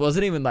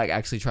wasn't even like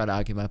actually trying to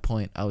argue my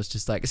point. I was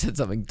just like said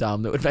something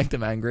dumb that would make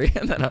them angry,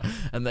 and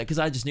then because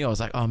I just knew, I was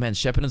like, oh man,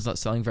 Shepparton's not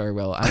selling very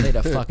well. I need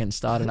to fucking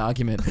start an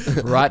argument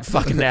right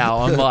fucking now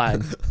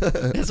online.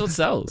 That's what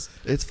sells.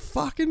 It's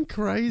fucking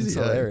crazy. It's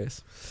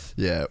hilarious.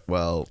 Yeah,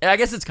 well, I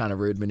guess it's kind of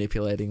rude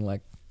manipulating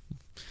like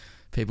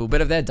people,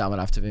 but if they're dumb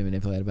enough to be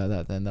manipulated by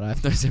that, then I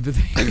have no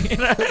sympathy. You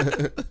know?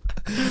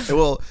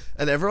 well,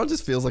 and everyone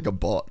just feels like a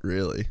bot,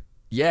 really.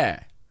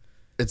 Yeah.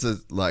 It's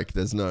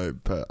there's no,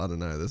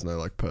 there's no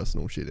like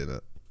personal shit in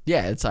it.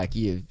 Yeah, it's like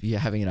you're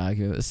having an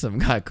argument with some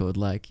guy called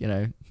like, you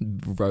know,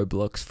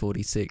 Roblox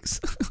 46.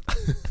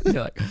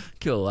 You're like,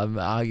 cool, I'm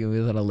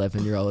arguing with an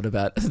 11-year-old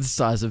about the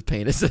size of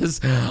penises.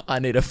 I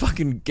need to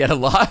fucking get a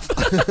life.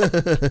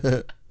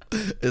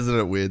 Isn't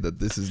it weird that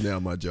this is now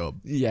my job?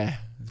 Yeah,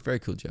 it's a very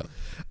cool job.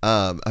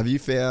 Have you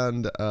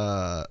found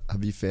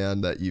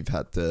that you've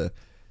had to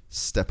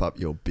step up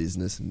your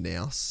business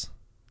nous?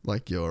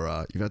 Like you've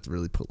had to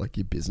really put like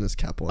your business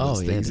cap on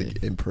as things are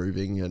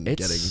improving and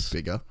getting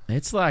bigger.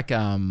 It's like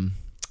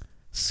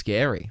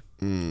scary.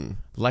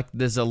 Like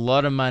there's a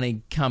lot of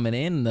money coming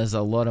in, there's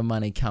a lot of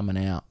money coming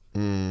out.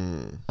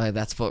 Like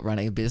that's what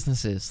running a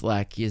business is.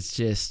 Like it's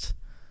just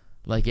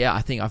like, yeah,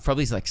 I think I've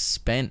probably like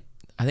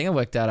I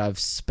worked out I've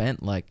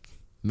spent like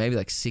maybe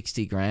like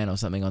 60 grand or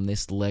something on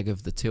this leg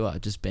of the tour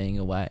just being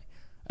away.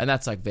 And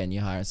that's like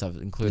venue hire and stuff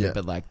included,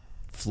 but like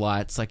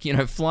flights, like, you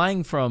know,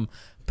 flying from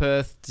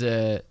Perth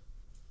to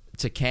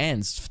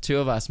Cairns, two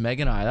of us, Meg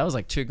and I, that was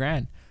like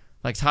 $2,000.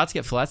 Like it's hard to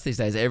get flights these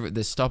days.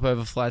 There's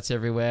stopover flights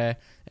everywhere,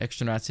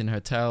 extra nights in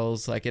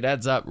hotels. Like it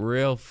adds up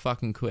real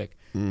fucking quick.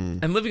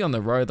 And living on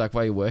the road, like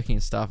while you're working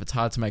and stuff, it's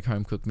hard to make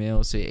home cooked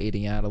meals, so you're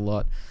eating out a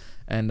lot.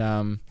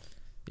 And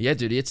yeah,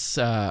 dude, it's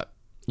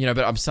you know,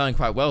 but I'm selling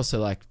quite well, so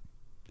like,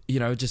 you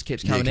know, it just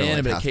keeps coming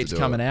in, but it keeps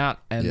coming out,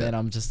 and then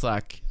I'm just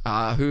like,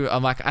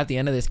 I'm like, at the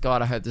end of this,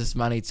 God, I hope there's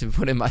money to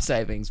put in my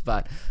savings,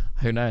 but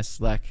who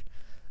knows? Like,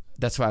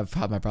 that's why I've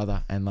hired my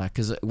brother, and like,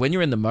 because when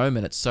you're in the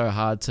moment, it's so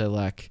hard to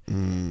like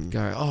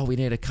go, oh, we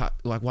need to cut.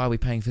 Like, why are we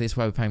paying for this?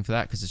 Why are we paying for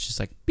that? Because it's just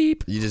like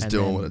beep. You're just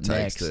doing what it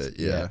takes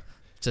to,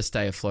 to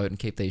stay afloat and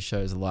keep these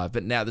shows alive.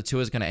 But now the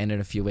tour's going to end in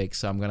a few weeks,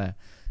 so I'm going to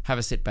have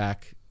a sit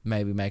back,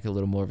 maybe make a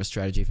little more of a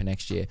strategy for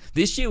next year.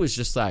 This year was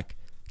just like,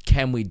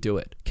 can we do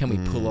it? Can we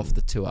pull off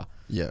the tour?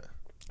 Yeah.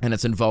 And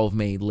it's involved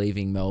me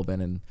leaving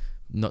Melbourne and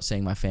not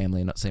seeing my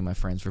family and not seeing my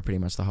friends for pretty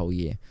much the whole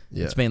year.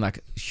 Yeah. It's been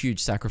like huge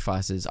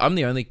sacrifices. I'm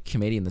the only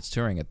comedian that's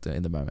touring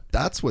in the moment.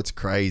 That's what's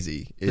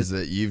crazy is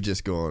that you've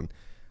just gone,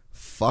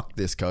 fuck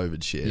this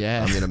COVID shit.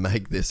 Yeah. I'm going to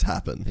make this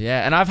happen.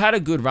 Yeah. And I've had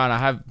a good run. I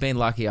have been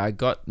lucky. I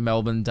got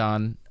Melbourne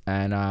done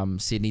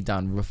and Sydney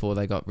done before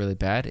they got really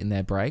bad in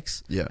their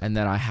breaks. Yeah. And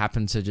then I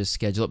happened to just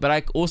schedule it. But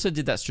I also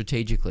did that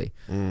strategically.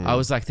 I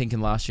was like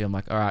thinking last year, I'm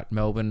like, all right,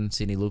 Melbourne and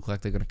Sydney look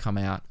like they're going to come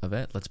out of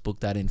it. Let's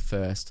book that in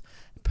first.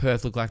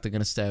 Perth look like they're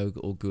going to stay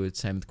all good.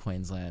 Same with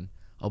Queensland.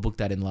 I'll book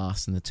that in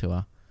last in the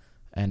tour.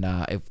 And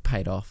it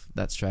paid off,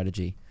 that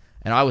strategy.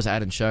 And I was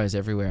adding shows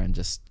everywhere and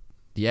just,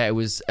 yeah, it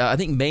was, I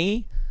think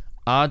me,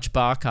 Arj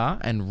Barker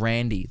and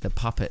Randy, the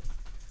puppet,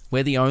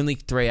 we're the only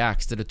 3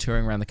 acts that are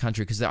touring around the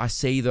country because I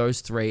see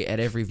those 3 at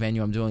every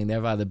venue I'm doing.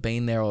 They've either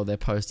been there or their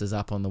posters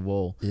up on the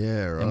wall.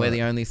 Yeah, right. And we're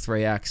the only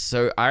 3 acts.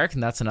 So I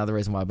reckon that's another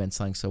reason why I've been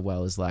selling so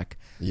well is like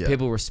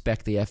people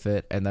respect the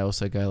effort and they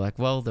also go like,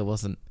 well,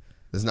 there's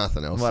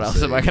nothing else. What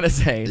else am I going to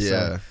say? Yeah.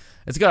 So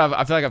it's good.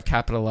 I feel like I've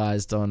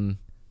capitalized on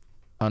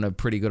a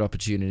pretty good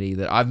opportunity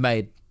that I've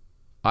made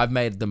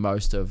the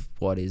most of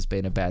what has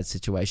been a bad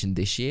situation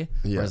this year.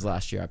 Yeah. Whereas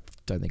last year, I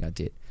don't think I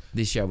did.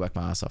 This year, I worked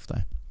my ass off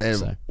though.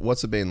 And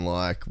what's it been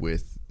like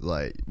with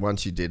like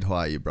once you did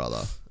hire your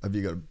brother? Have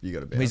you got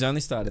a bounce? He's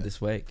only started this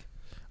week.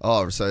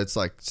 Oh, so it's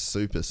like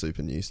super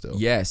new still.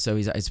 Yeah, so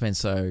it's been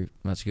so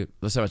much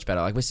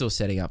better. Like we're still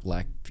setting up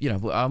like, you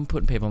know, I'm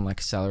putting people on like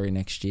a salary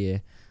next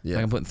year. Yeah.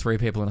 Like I'm putting 3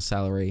 people on a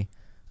salary.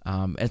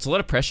 And it's a lot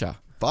of pressure.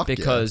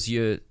 Because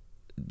you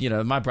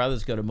know, my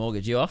brother's got a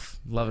mortgage. You off?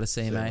 Love to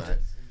see you, mate.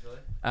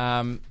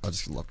 I'll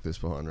just lock this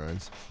behind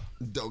Reigns.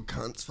 Dog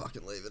cunts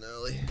fucking leaving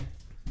early.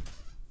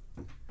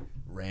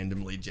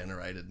 Randomly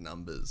generated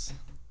numbers.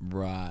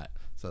 Right.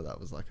 So that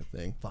was like a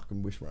thing.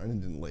 Fucking wish Ronan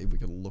didn't leave. We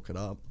could look it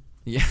up.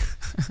 Yeah.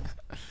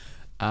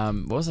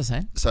 What was I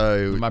saying?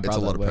 So it's a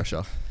lot of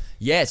pressure.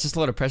 Yeah, it's just a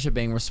lot of pressure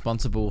being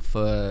responsible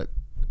for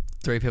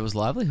 3 people's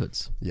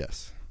livelihoods.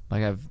 Yes.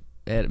 Like I've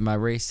my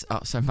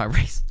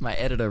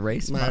editor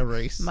Reese. My little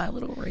Reese.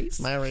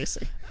 My Reese.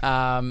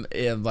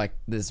 Yeah, like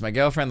there's my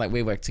girlfriend, like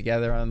we work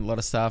together on a lot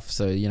of stuff,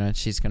 so you know,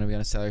 she's gonna be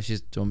on a salary,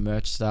 she's doing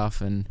merch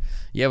stuff, and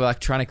yeah, we're like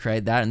trying to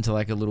create that into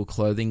like a little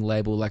clothing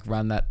label, like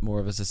run that more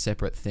of as a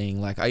separate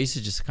thing. Like I used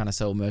to just kind of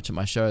sell merch at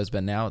my shows,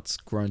 but now it's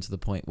grown to the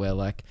point where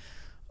like,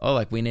 oh,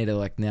 like we need to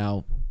like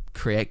now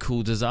create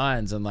cool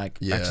designs and like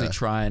actually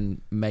try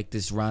and make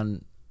this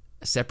run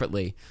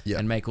separately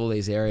and make all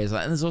these areas.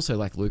 And there's also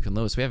like Luke and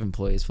Lewis. We have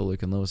employees for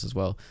Luke and Lewis as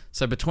well.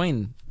 So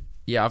between,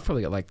 I've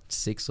probably got like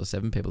 6 or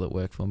 7 people that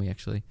work for me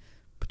actually.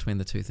 between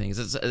the two things.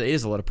 It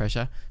is a lot of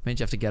pressure. It means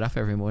you have to get up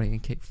every morning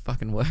and keep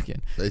fucking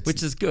working,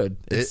 which is good.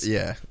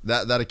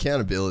 That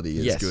accountability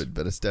is Yes. good,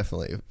 but it's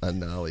definitely a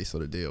gnarly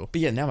sort of deal. But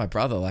yeah, now my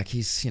brother, like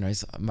he's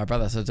my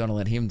brother, so I don't want to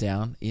let him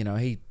down. You know,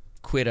 he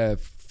quit a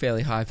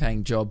fairly high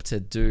paying job to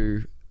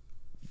do,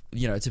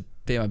 you know, to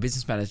be my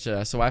business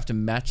manager. So I have to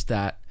match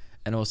that.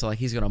 And also like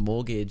he's got a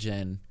mortgage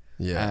and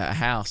a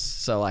house.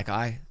 So like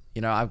I've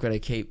got to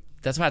keep,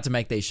 that's why I had to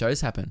make these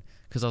shows happen.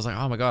 Cause I was like,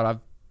 oh my God,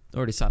 I've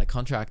already signed a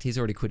contract. He's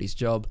already quit his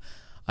job.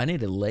 I need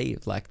to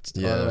leave. Like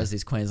otherwise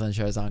these Queensland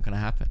shows aren't going to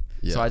happen.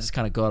 Yeah. So I just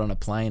kind of got on a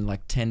plane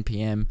like 10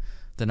 PM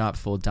the night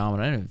before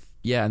Darwin.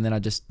 And then I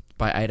just,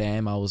 by 8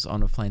 AM, I was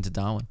on a plane to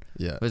Darwin.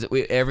 Yeah.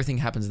 Everything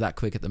happens that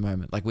quick at the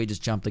moment. Like we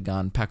just jumped the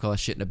gun, pack all our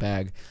shit in a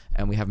bag,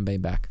 and we haven't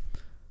been back.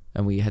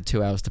 And we had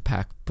 2 hours to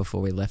pack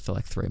before we left for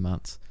like 3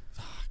 months.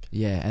 Fuck.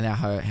 Yeah, and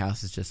our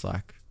house is just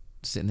like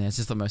sitting there. It's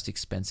just the most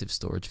expensive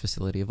storage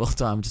facility of all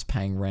time, just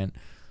paying rent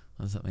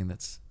on something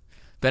that's...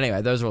 But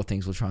anyway, those are all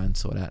things we'll try and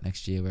sort out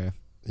next year where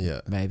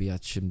maybe I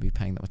shouldn't be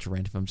paying that much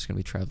rent if I'm just going to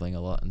be traveling a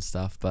lot and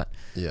stuff. But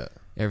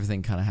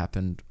everything kind of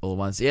happened all at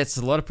once. Yeah, it's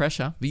a lot of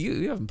pressure. But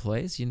you have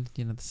employees. You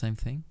know the same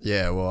thing?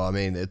 Yeah, well, I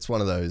mean, it's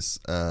one of those...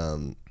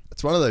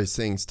 it's one of those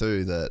things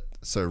too that...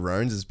 So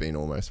Rones has been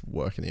almost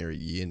working here a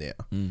year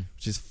now,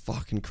 which is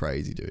fucking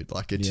crazy, dude.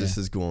 Like it just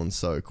has gone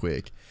so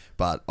quick.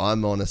 But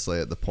I'm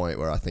honestly at the point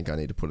where I think I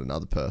need to put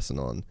another person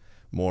on,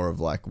 more of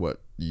like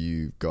what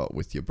you got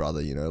with your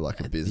brother, you know, like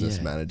a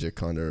business manager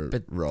kind of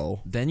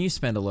role. Then you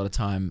spend a lot of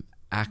time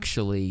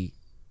actually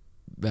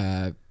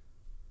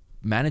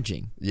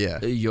managing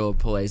your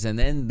employees, and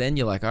then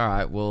you're like, all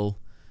right, well,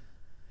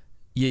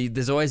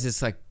 there's always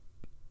this like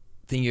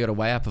thing you got to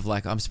weigh up of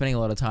like, I'm spending a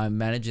lot of time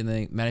managing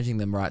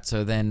them, right?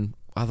 So then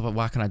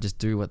why can't I just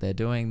do what they're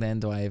doing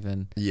then? Do I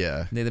even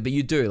neither? But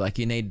you do, like,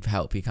 you need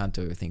help. You can't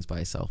do things by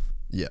yourself.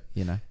 Yeah,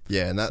 you know.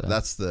 Yeah, and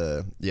that's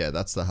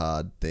the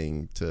hard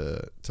thing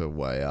to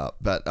weigh up.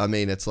 But I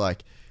mean, it's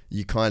like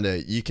you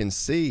can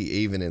see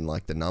even in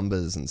like the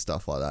numbers and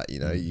stuff like that, you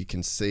know, you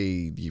can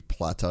see you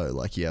plateau,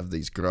 like you have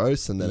these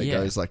growths and then it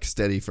goes like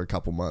steady for a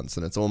couple months,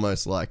 and it's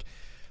almost like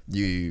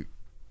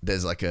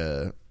there's like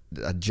a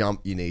jump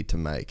you need to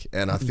make.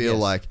 And I feel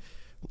like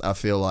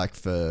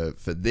for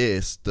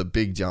this, the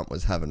big jump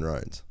was having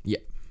Rones. Yeah,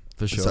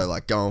 for sure. So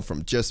like going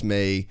from just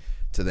me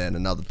to then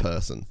another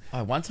person.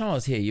 Oh, one time I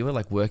was here, you were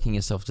like working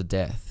yourself to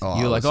death.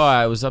 You were like,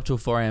 I was up till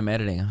 4 AM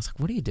editing. I was like,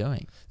 what are you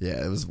doing?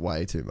 Yeah, it was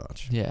way too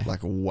much. Yeah. Like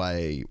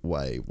way,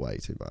 way, way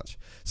too much.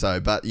 So,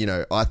 but you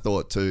know, I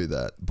thought too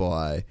that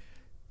by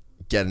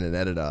getting an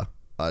editor,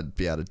 I'd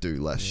be able to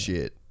do less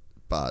shit.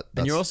 But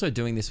and you're also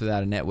doing this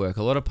without a network.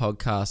 A lot of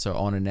podcasts are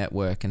on a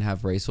network and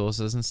have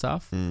resources and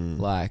stuff.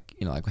 Like,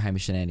 you know, like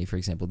Hamish and Andy, for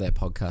example, their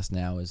podcast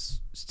now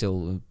is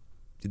still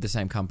the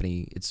same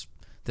company.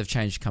 They've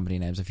changed company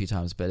names a few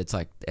times, but it's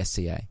like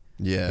SCA.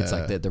 Yeah. It's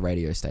like the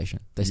radio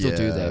station. They still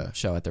do their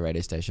show at the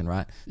radio station,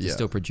 right? They're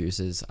still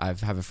producers. I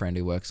have a friend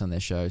who works on their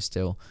show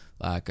still,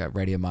 like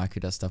Radio Mike, who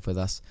does stuff with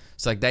us.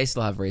 So like they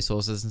still have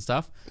resources and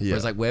stuff. Yeah.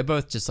 Whereas like we're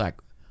both just like,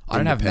 I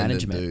don't have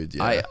management.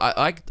 Dude,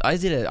 I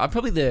did it. I'm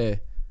probably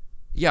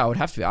I would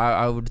have to be.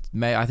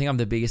 I think I'm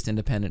the biggest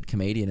independent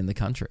comedian in the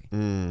country.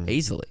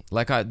 Easily.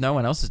 Like no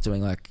one else is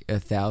doing like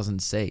 1,000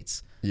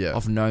 seats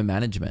of no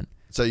management.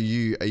 So are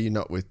you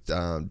not with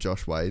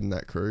Josh Wade and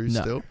that crew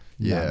still?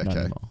 Yeah, okay. Not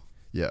anymore.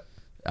 Yeah.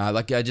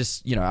 Like I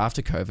just, you know,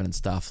 after COVID and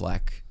stuff,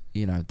 like,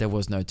 you know, there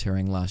was no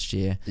touring last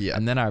year. Yeah.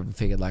 And then I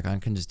figured like I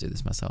can just do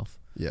this myself.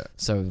 Yeah.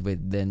 So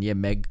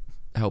Meg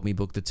helped me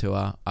book the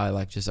tour. I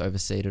like just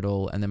overseed it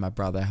all, and then my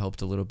brother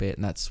helped a little bit,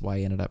 and that's why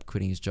he ended up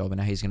quitting his job, and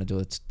now he's going to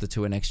do the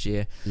tour next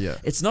year. Yeah.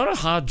 It's not a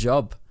hard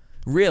job,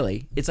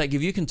 really. It's like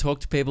if you can talk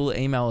to people,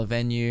 email a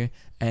venue,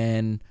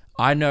 and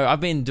I know I've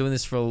been doing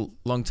this for a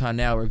long time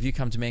now, where if you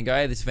come to me and go,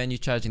 hey, this venue's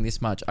charging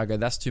this much, I go,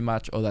 that's too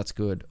much, or that's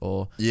good,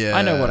 or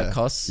I know what it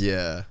costs.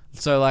 Yeah.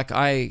 So like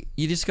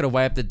you just got to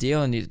weigh up the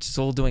deal, and you're just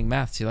all doing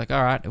maths. You're like,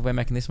 all right, if we're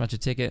making this much a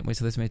ticket, and we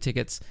sell this many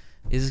tickets,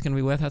 is this going to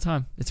be worth our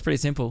time? It's pretty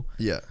simple.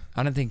 Yeah.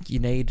 I don't think you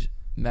need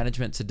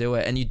management to do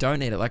it, and you don't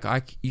need it.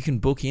 Like you can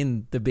book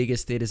in the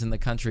biggest theaters in the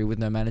country with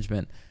no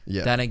management.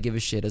 Yeah. They don't give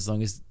a shit as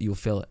long as you'll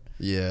fill it.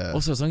 Yeah.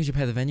 Also, as long as you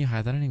pay the venue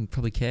hire, they don't even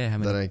probably care how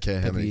many. They don't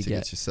care how many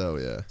tickets you sell.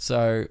 Yeah.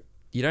 So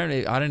I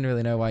don't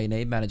really know why you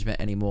need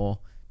management anymore,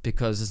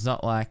 because it's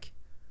not like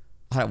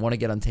I don't want to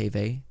get on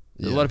TV.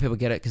 Yeah. A lot of people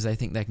get it because they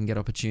think they can get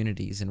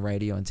opportunities in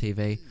radio and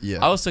TV. Yeah.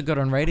 I also got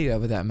on radio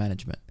without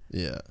management.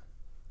 Yeah.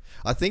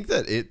 I think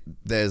that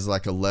there's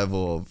like a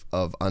level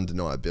of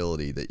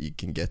undeniability that you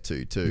can get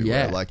to too.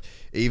 Yeah. Where like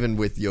even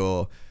with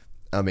your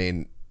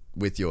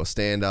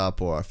stand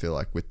up, or I feel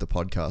like with the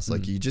podcast,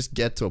 like you just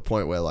get to a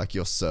point where like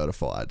you're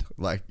certified.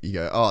 Like you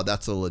go, oh,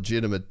 that's a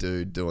legitimate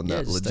dude doing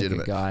that legitimate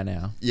like a guy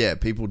now. Yeah.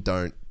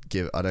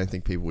 I don't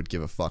think people would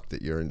give a fuck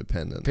that you're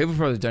independent. People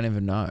probably don't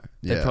even know.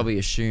 They probably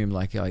assume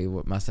like, oh,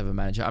 you must have a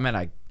manager. I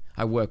mean,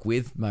 I work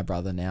with my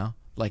brother now.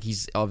 Like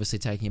he's obviously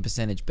taking a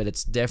percentage, but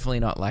it's definitely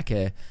not like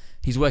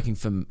he's working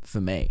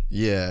for me.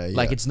 Yeah.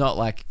 Like it's not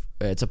like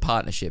it's a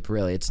partnership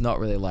really. It's not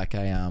really like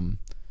an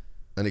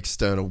an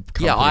external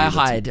company. Yeah,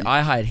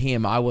 I hired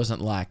him. I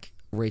wasn't like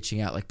reaching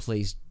out like,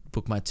 please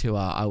book my tour.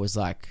 I was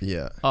like,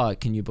 Yeah. oh,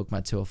 can you book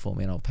my tour for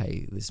me and I'll pay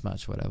you this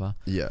much, whatever.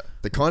 Yeah.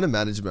 The kind of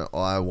management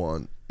I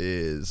want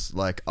is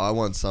like, I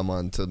want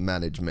someone to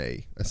manage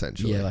me,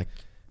 essentially. Yeah, like,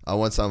 I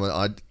want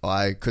someone,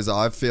 because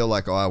I feel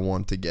like I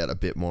want to get a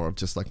bit more of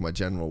just like my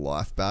general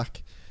life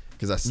back.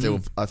 Because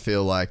I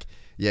feel like,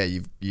 yeah,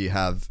 you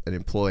have an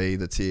employee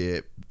that's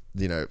here,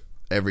 you know,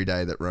 every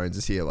day that Rones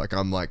is here. Like,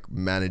 I'm like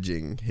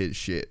managing his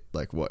shit,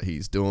 like what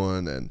he's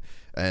doing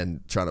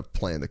and trying to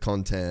plan the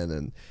content.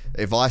 And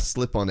if I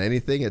slip on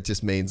anything, it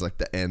just means like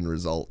the end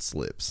result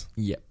slips.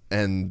 yeah.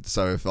 And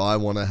so if I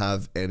want to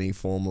have any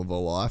form of a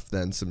life,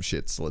 then some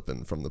shit's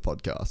slipping from the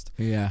podcast.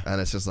 Yeah.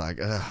 And it's just like,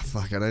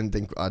 fuck, I don't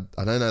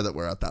know that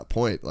we're at that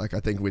point. Like,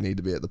 I think we need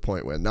to be at the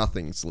point where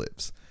nothing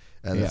slips.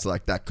 And it's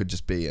like, that could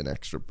just be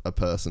a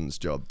person's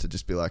job to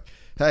just be like,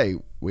 hey,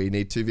 we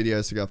need 2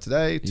 videos to go up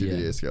today, 2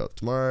 videos to go up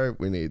tomorrow.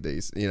 We need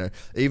these, you know,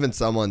 even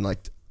someone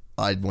like,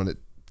 I'd want to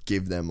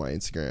give them my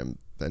Instagram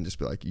and just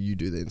be like, you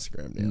do the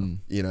Instagram now.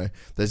 You know,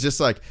 there's just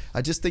like,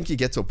 I just think you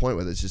get to a point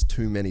where there's just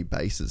too many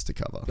bases to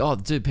cover. Oh,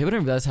 dude, people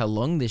don't realize how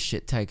long this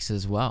shit takes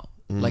as well.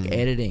 Like,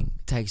 editing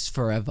takes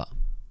forever.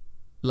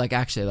 Like,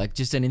 actually, like,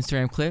 just an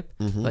Instagram clip,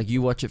 like,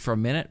 you watch it for a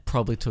minute,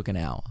 probably took an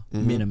hour,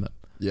 minimum.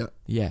 Yeah.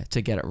 Yeah,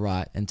 to get it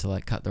right and to,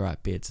 like, cut the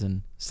right bits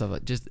and stuff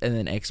like and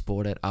then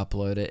export it,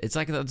 upload it. It's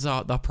like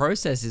the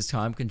process is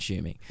time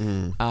consuming.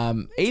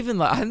 Even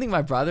like, I don't think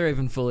my brother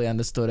even fully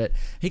understood it.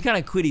 He kind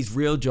of quit his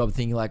real job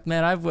thinking like,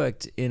 man, I've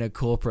worked in a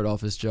corporate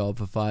office job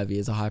for 5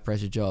 years, a high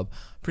pressure job.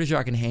 Pretty sure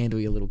I can handle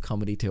your little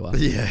comedy tour.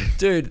 Yeah.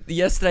 Dude,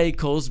 yesterday he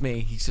calls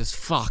me. He says,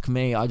 fuck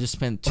me. I just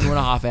spent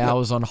 2.5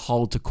 hours on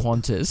hold to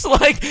Qantas.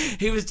 Like,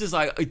 he was just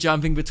like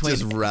jumping between.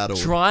 Just rattled.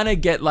 Trying to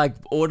get like,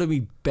 order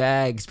me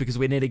bags because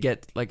we need to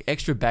get like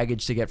extra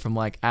baggage to get from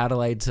like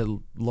Adelaide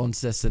to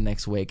Launceston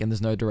next week. And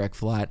there's no direct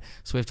flight.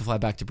 So we have to fly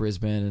back to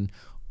Brisbane. And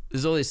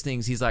there's all these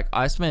things. He's like,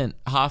 I spent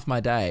half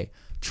my day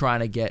trying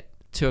to get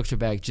 2 extra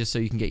bags just so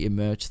you can get your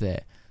merch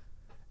there.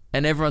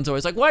 And everyone's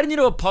always like, why didn't you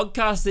do a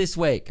podcast this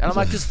week? And I'm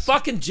like, because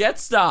fucking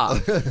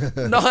Jetstar.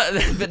 No,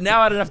 but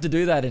now I don't have to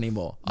do that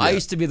anymore. Yeah. I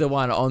used to be the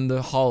one on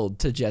the hold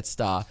to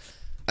Jetstar.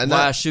 And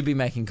I should be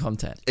making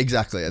content.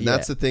 Exactly. And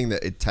that's the thing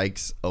that it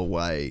takes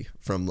away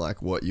from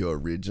like what you're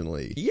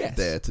originally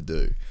there to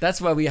do.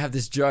 That's why we have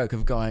this joke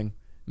of going,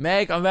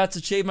 Meg, I'm about to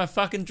achieve my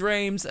fucking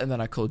dreams. And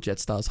then I called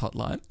Jetstar's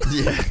hotline.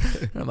 Yeah.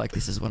 And I'm like,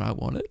 this is what I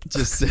wanted.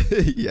 Just,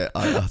 yeah,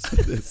 I asked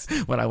for this.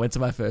 When I went to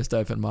my first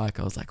open mic,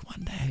 I was like,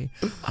 one day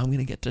I'm going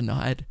to get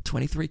denied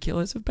 23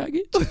 kilos of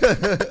baggage.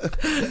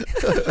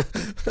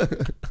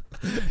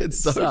 It's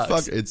so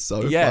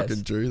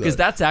fucking true though. Because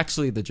that's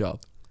actually the job.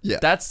 Yeah.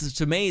 That's,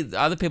 to me,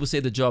 other people see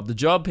the job. The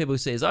job people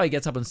see is, oh, he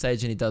gets up on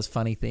stage and he does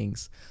funny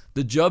things.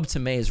 The job to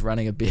me is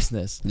running a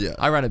business. Yeah.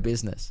 I run a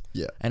business.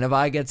 Yeah. And if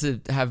I get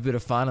to have a bit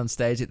of fun on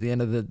stage at the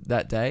end of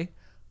that day,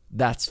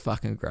 that's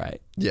fucking great.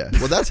 Yeah.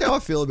 Well, that's how I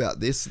feel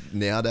about this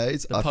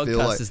nowadays. I feel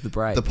like is the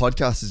break. The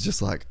podcast is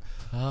just like,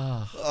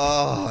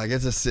 I get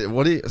to sit.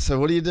 What do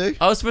you do?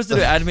 I was supposed to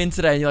do admin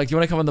today and you're like, do you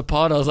want to come on the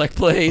pod? I was like,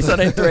 please, I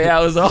need 3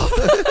 hours off.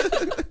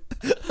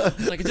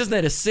 Like, I just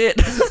need to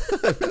sit.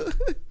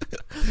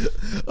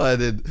 I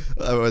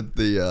went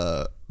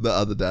the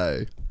other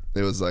day.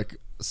 It was like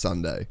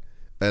Sunday,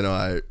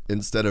 and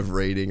instead of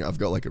reading, I've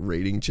got like a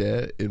reading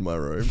chair in my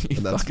room. You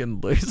and that's,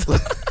 fucking loser.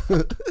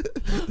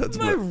 That's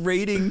my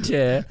reading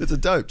chair. It's a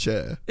dope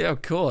chair. Yeah,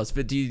 of course.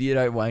 But you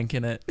don't wank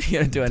in it. You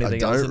don't do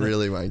anything else. I don't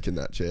really wank in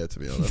that chair, to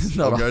be honest.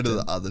 I'll go to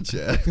the other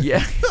chair.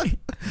 Yeah.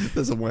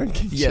 There's a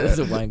wanking chair. Yeah, there's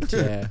a wank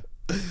chair.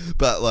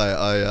 But like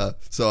I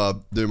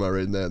do my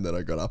reading there, and then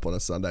I got up on a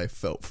Sunday,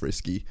 felt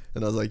frisky,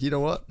 and I was like, you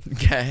know what?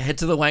 Okay, head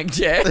to the wank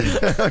chair.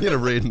 I'm gonna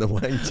read in the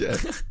wank chair.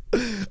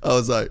 I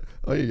was like,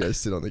 I'm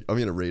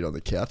gonna read on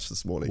the couch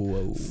this morning.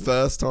 Whoa.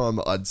 First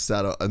time I'd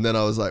sat on, and then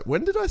I was like,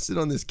 when did I sit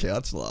on this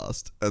couch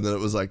last? And then it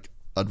was like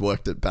I'd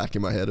worked it back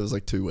in my head. It was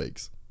like 2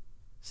 weeks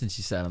since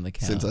you sat on the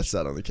couch. Since I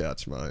sat on the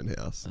couch in my own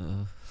house.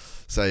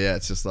 So yeah,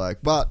 it's just like,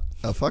 but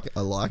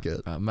I like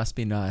it. Must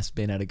be nice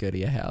being able to go to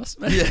your house.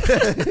 Yeah,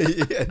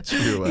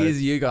 true.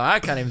 Here's you go, I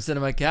can't even sit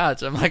on my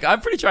couch. I'm like,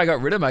 I'm pretty sure I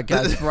got rid of my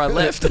couch before I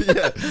left.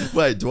 Yeah.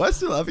 Wait, do I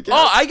still have a couch?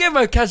 Oh, I gave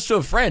my couch to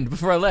a friend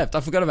before I left.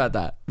 I forgot about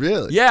that.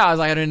 Really? Yeah, I was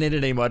like, I don't need it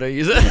anymore. I don't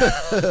use it.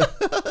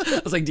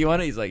 I was like, do you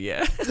want it? He's like,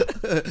 yeah.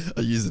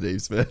 I use it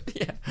heaps, man.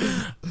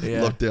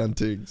 Yeah. Lockdown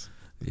things.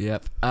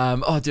 Yep.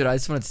 Oh, dude, I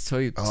just wanted to tell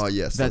you about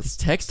this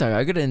text.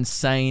 I got an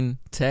insane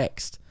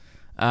text.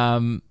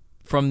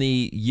 From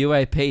the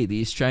UAP,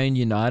 the Australian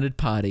United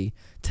Party,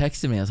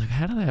 texted me. I was like,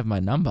 how do they have my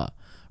number?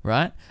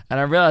 Right?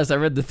 And I realized I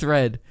read the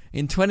thread.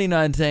 In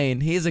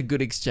 2019, here's a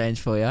good exchange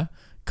for you.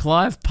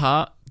 Clive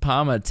Palmer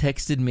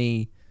texted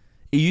me.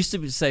 It used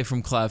to say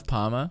from Clive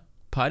Palmer.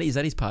 Party? Is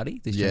that his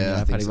party? The Australian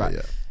United Party, right?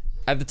 Yeah.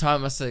 At the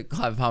time, I said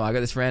Clive Palmer. I got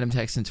this random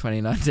text in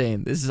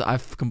 2019.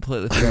 I've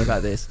completely forgot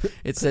about this.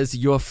 It says,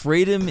 your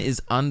freedom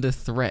is under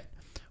threat.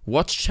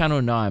 Watch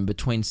Channel 9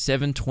 between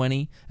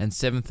 7:20 and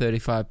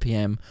 7:35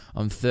 p.m.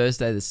 on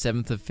Thursday the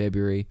 7th of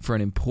February for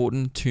an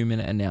important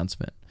 2-minute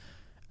announcement.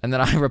 And then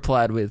I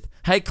replied with,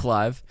 "Hey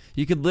Clive,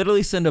 you could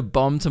literally send a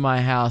bomb to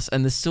my house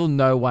and there's still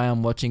no way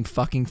I'm watching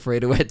fucking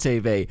free-to-air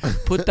TV.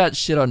 Put that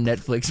shit on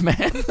Netflix,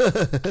 man."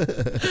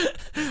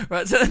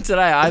 Right, so then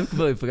today, I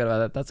completely forgot about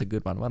that. That's a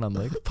good one. One on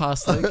Luke.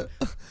 Pass Luke.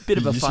 Bit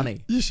of a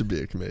funny. You should be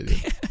a comedian.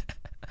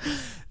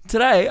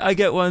 Today, I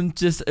get one,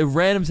 just a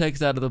random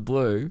text out of the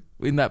blue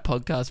in that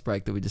podcast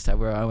break that we just had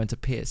where I went to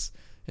piss.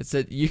 It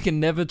said, "You can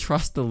never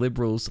trust the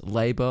Liberals,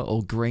 Labor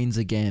or Greens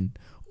again.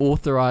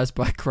 Authorised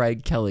by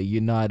Craig Kelly,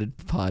 United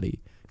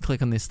Party.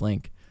 Click on this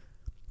link."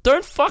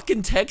 Don't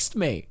fucking text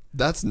me.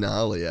 That's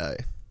gnarly, eh?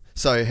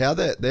 So how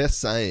they're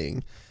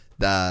saying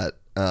that...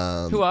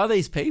 Who are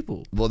these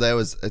people? Well,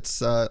 I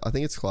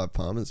think it's Clive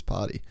Palmer's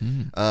party.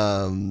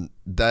 Mm.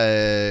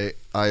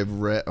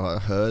 I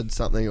heard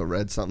something or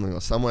read something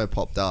or somewhere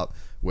popped up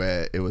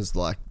where it was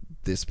like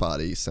this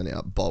party sent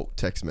out bulk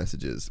text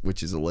messages,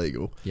 which is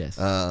illegal. Yes.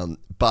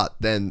 But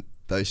then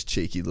those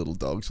cheeky little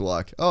dogs were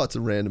like, "Oh, it's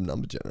a random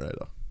number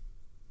generator."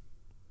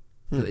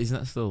 Isn't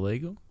that still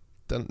illegal?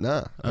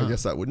 I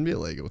guess that wouldn't be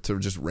illegal to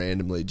just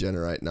randomly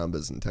generate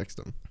numbers and text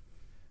them.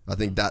 I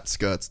think that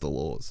skirts the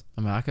laws.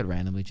 I mean, I could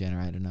randomly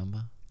generate a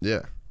number.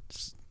 Yeah.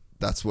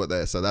 That's what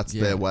they're... So that's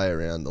their way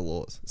around the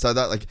laws. So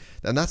that like...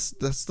 And that's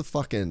the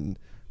fucking...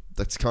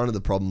 That's kind of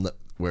the problem that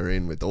we're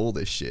in with all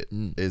this shit,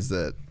 is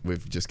that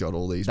we've just got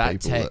all these people...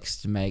 That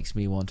text makes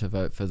me want to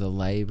vote for the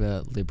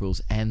Labor,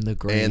 Liberals and the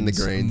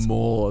Greens,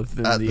 more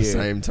than at the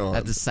same time.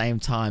 At the same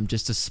time,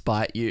 just to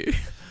spite you.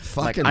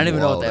 Fucking I don't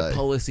even know what wild, their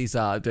policies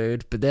are,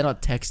 dude, but they're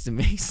not texting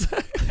me, so...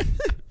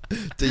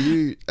 Do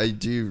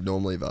you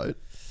normally vote?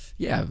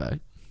 Yeah, I vote.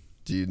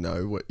 Do you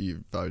know what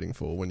you're voting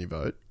for when you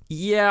vote?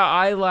 Yeah,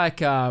 I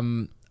like...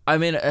 I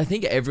mean, I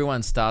think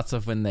everyone starts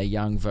off when they're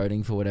young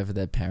voting for whatever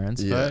their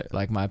parents vote.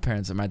 Like my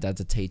dad's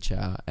a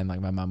teacher and like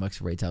my mum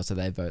works retail, so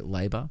they vote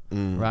Labor,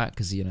 right?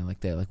 Because, you know, like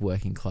they're like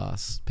working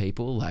class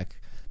people. Like,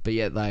 but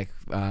yet like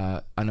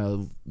I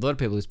know a lot of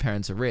people whose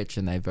parents are rich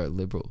and they vote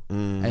Liberal.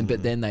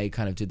 But then they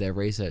kind of did their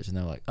research and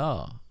they're like,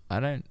 oh, I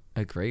don't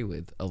agree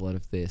with a lot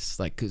of this.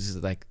 Like, because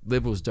like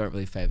Liberals don't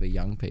really favour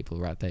young people,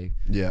 right? They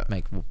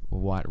make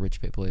white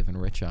rich people even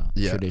richer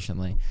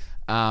traditionally.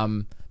 But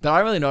I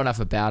don't really know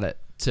enough about it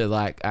to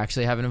like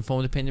actually have an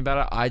informed opinion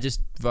about it. I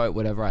just vote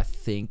whatever I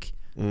think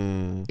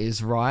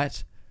is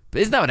right.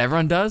 But isn't that what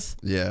everyone does?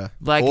 Yeah.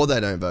 Like, or they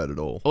don't vote at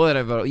all. Or they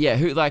don't vote. Yeah.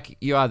 Who like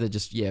you either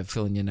just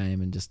fill in your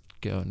name and just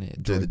go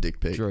and do the dick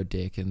pic, draw a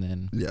dick, and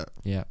then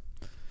yeah.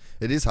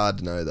 It is hard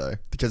to know though,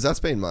 because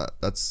that's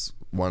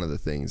one of the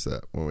things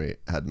that when we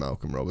had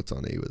Malcolm Roberts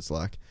on, he was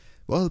like,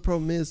 well, the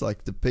problem is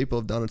like the people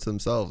have done it to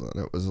themselves,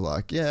 and it was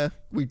like, yeah,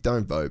 we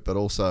don't vote, but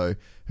also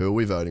who are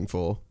we voting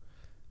for?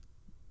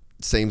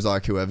 Seems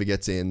like whoever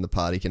gets in, the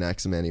party can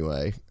axe them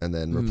anyway, and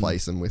then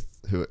replace them with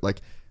who.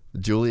 Like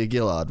Julia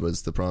Gillard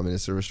was the Prime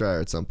Minister of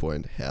Australia at some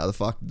point. How the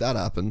fuck did that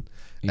happen?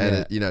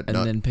 Yeah. And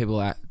then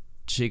people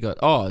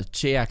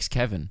she axed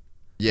Kevin.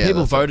 Yeah,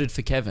 people voted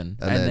for Kevin,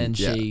 and then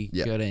she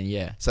got in.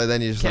 Yeah. So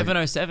then you just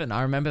Kevin 07.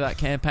 I remember that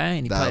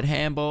campaign. He played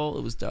handball.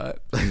 It was dope.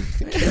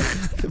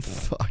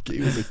 Fuck, he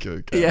was a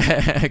kook.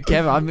 Yeah,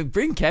 Kevin. I mean,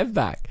 bring Kev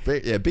back.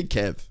 Big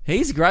Kev.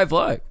 He's a great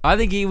bloke. I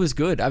think he was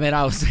good. I mean,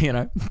 I was 10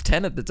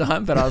 at the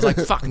time, but I was like,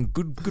 fucking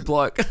good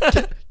bloke.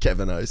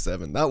 Kevin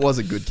 07. That was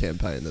a good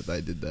campaign that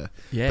they did there.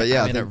 Yeah, but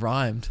I mean, it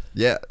rhymed.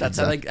 Yeah, that's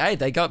how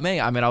they got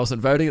me. I mean, I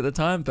wasn't voting at the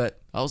time, but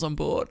I was on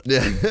board.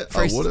 Yeah,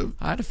 I would have.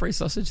 I had a free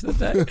sausage that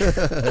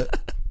day.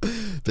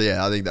 But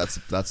yeah, I think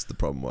that's the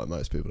problem why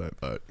most people don't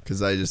vote, because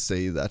they just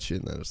see that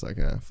shit and they're just like,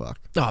 ah, fuck.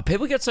 Oh,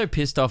 people get so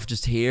pissed off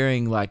just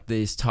hearing like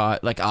this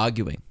like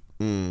arguing.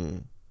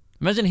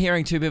 Imagine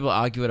hearing two people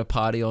argue at a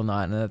party all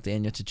night, and then at the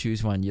end you have to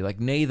choose one. You're like,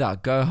 neither,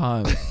 go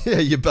home. Yeah,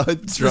 you're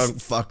both drunk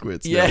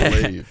fuckwits. Yeah,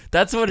 now leave.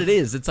 That's what it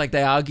is. It's like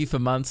they argue for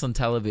months on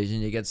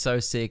television. You get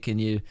so sick,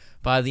 and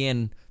by the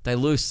end they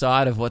lose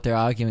sight of what they're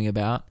arguing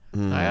about.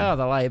 Like, oh,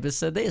 the Labor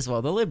said this,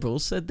 well, the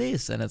Liberals said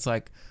this, and it's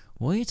like,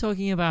 what are you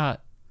talking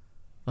about?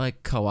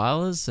 Like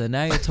koalas? And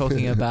now you're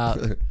talking about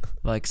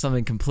like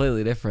something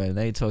completely different.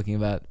 Now you're talking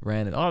about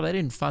random. Oh, they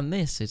didn't fund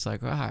this. It's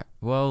like, right,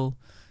 well,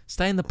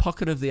 stay in the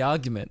pocket of the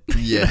argument.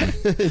 Yeah.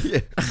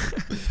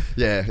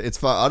 Yeah, it's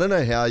fun. I don't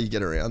know how you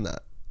get around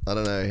that. I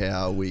don't know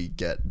how we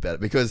get better,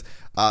 because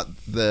one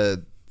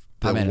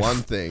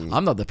thing...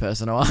 I'm not the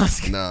person to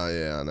ask. No,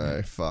 yeah, I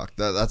know. Fuck.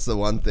 That's the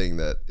one thing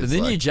that... But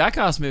the new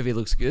Jackass movie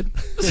looks good.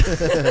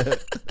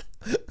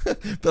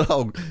 But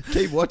I'll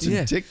keep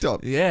watching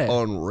TikTok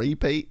on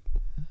repeat.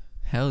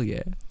 Hell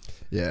yeah.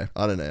 Yeah,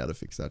 I don't know how to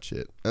fix that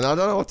shit. And I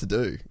don't know what to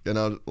do.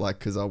 And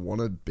because I want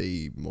to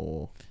be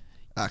more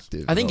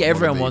active. I think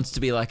everyone wants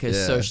to be like a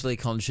socially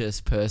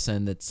conscious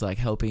person that's like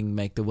helping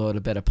make the world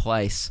a better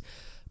place.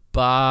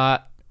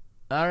 But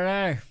I don't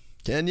know.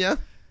 Can ya?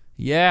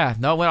 Yeah.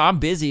 No, when I'm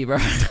busy, bro.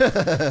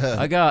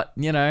 I got,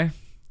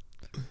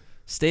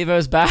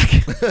 Steve-O's back.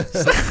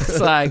 It's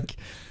like,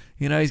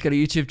 he's got a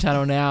YouTube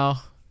channel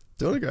now.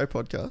 Doing a great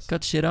podcast.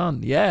 Got shit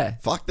on, yeah.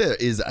 Fuck, there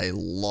is a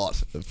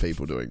lot of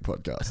people doing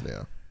podcasts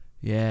now.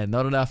 Yeah,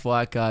 not enough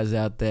white guys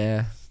out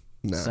there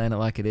No. Saying it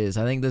like it is.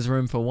 I think there's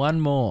room for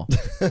one more.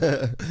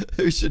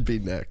 Who should be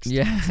next?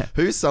 Yeah.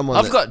 Who's someone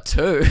I've got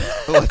two.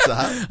 What's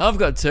that? I've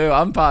got two.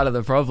 I'm part of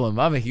the problem.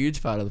 I'm a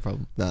huge part of the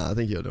problem. Nah, I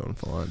think you're doing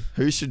fine.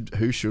 Who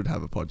should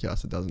have a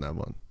podcast that doesn't have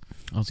one?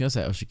 I was going to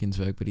say Osher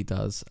Ginsberg, but he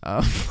does.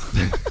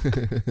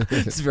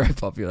 It's very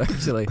popular,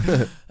 actually.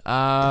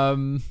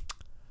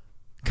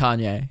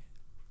 Kanye.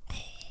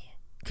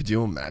 Could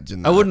you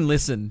imagine that? I wouldn't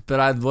listen, but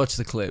I'd watch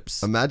the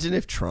clips. Imagine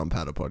if Trump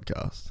had a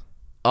podcast.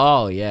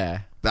 Oh,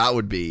 yeah. That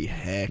would be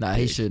hectic. No,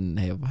 he shouldn't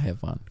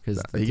have one.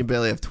 Cause He can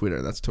barely have Twitter,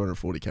 and that's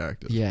 240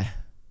 characters. Yeah.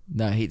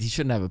 No, he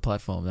shouldn't have a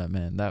platform, that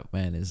man. That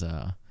man is...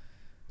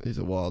 He's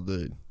a wild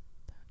dude.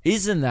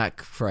 Isn't that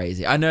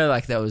crazy? I know,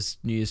 like, that was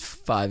news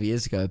 5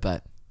 years ago,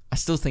 but I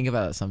still think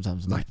about it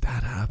sometimes. I'm Like,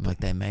 that happened. like,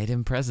 they made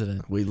him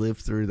president. We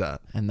lived through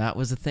that. And that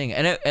was a thing.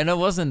 And it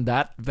wasn't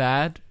that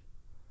bad.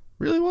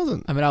 Really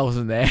wasn't. I mean, I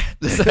wasn't there.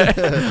 So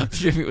I'm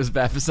sure it was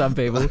bad for some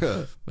people,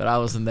 but I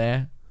wasn't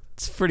there.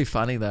 It's pretty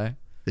funny, though.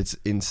 It's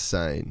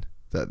insane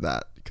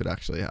that could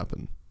actually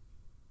happen.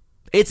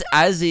 It's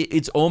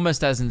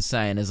almost as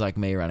insane as, like,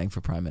 me running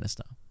for Prime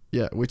Minister.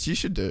 Yeah, which you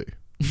should do.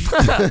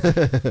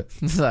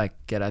 It's like,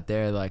 get out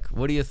there, like,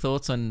 what are your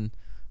thoughts on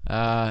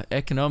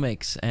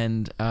economics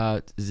and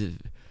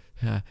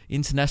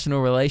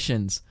international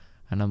relations?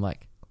 And I'm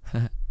like,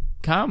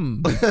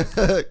 come.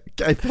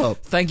 K-pop.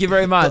 Thank you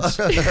very much.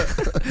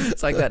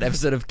 It's like that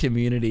episode of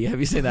Community. Have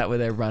you seen that where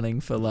they're running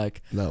for,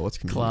 like, No, what's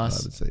Community? class? I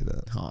haven't seen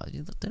that. Oh,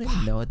 you don't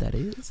even know what that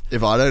is?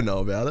 If I don't know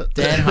about it.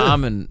 Dan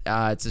Harmon.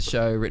 It's a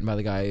show written by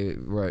the guy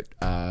who wrote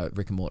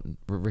Rick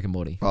and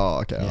Morty. Oh,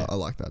 okay. Yeah. I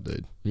like that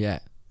dude. Yeah.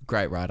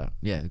 Great writer.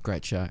 Yeah,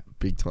 great show.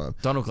 Big time.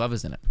 Donald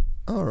Glover's in it.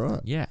 Oh,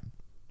 right. Yeah.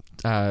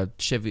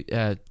 Chevy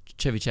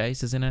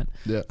Chase is in it.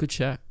 Yeah. Good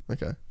show.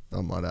 Okay.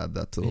 I might add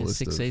that to the Yeah, list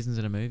 6 of seasons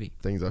in a movie.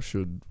 things I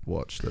should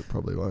watch that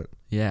probably won't.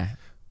 Yeah.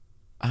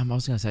 I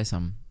was going to say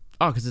something.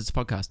 Oh, because it's a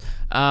podcast.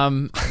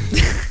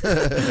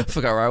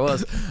 Forgot where I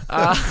was.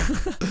 I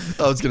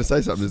was going to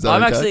say something. Is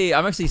that okay?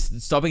 I'm actually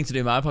stopping to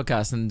do my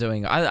podcast and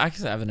doing. I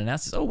actually haven't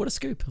announced this. Oh, what a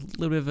scoop! A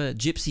little bit of a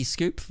gypsy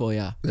scoop for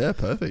you. Yeah,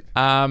 perfect.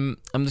 I'm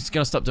just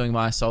gonna stop doing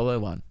my solo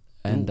one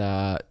and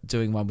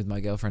doing one with my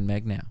girlfriend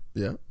Meg now.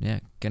 Yeah. Yeah,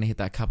 gonna hit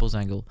that couples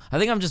angle. I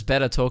think I'm just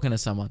better talking to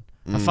someone.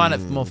 I find it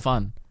more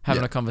fun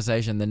having a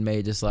conversation than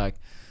me just like,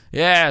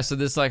 yeah. So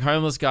this like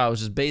homeless guy was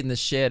just beating the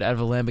shit out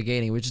of a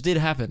Lamborghini, which did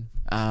happen.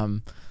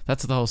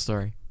 That's the whole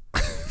story.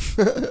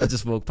 I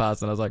just walked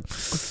past and I was like,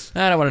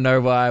 I don't want to know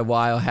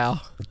why or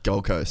how.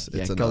 Gold Coast. It's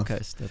Yeah, enough. Gold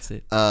Coast. That's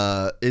it.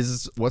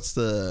 What's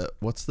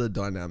the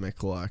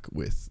dynamic like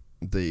with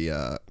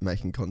the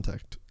making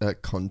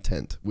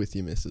content with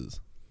your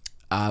missus?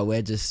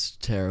 We're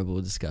just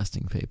terrible,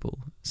 disgusting people.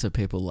 So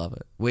people love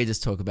it. We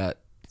just talk about.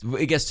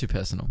 It gets too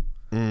personal.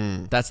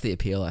 That's the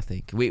appeal, I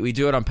think. We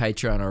do it on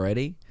Patreon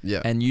already.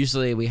 Yeah. And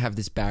usually we have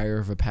this barrier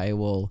of a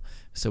paywall.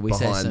 So we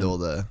say Behind all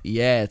the...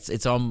 Yeah,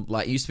 it's on,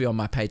 like, it used to be on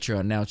my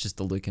Patreon. Now it's just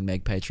the Luke and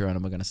Meg Patreon,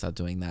 and we're going to start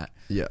doing that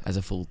as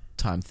a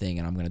full-time thing,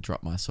 and I'm going to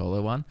drop my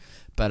solo one.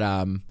 But,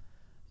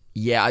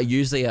 yeah, I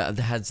usually it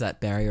has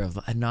that barrier of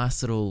a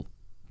nice little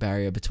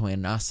barrier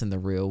between us and the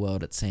real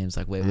world, it seems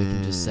like, where we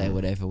can just say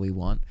whatever we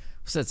want.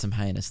 We've said some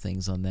heinous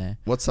things on there.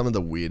 What's some of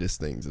the weirdest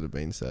things that have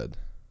been said?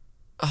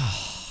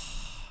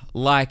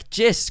 Like,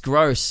 just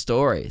gross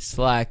stories.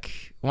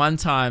 Like, one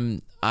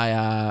time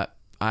I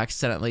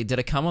accidentally did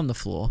a cum on the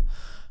floor.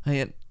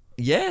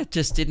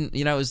 Just didn't,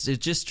 it was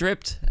just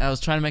dripped. I was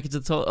trying to make it to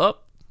the toilet.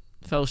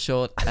 Fell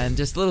short. And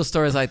just little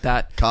stories like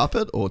that.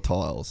 Carpet or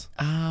tiles?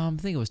 I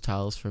think it was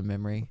tiles from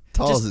memory.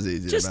 Tiles is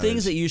easy to just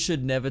things manage. that you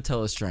should never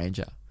tell a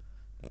stranger.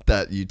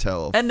 That you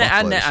tell. And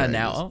now,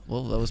 that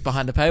was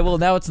behind a paywall.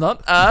 Now it's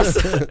not.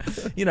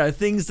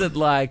 Things that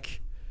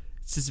like,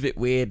 it's just a bit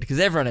weird because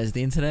everyone has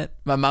the internet.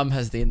 My mum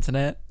has the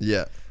internet.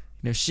 Yeah.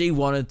 If she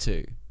wanted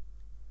to,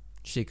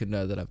 she could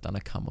know that I've done a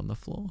cum on the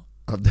floor.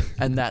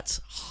 And that's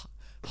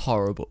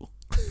horrible.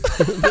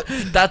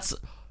 That's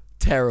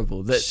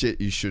terrible. That shit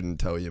you shouldn't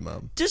tell your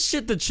mum. Just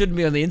shit that shouldn't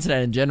be on the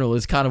internet in general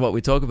is kind of what we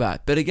talk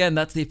about. But again,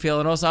 that's the appeal.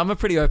 And also, I'm a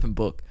pretty open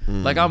book.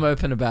 Like, I'm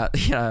open about,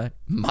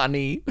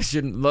 money.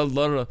 A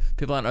lot of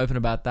people aren't open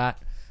about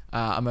that.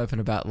 I'm open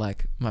about,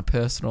 like, my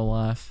personal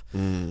life.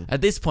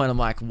 At this point, I'm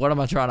like, what am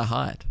I trying to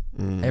hide?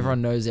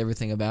 Everyone knows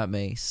everything about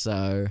me,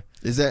 so...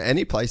 Is there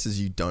any places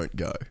you don't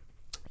go?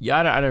 Yeah,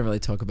 I don't really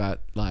talk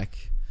about,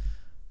 like,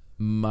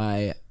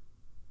 my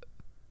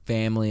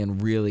family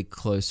and really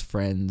close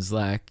friends.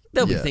 Like,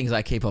 there'll be things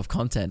I keep off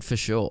content, for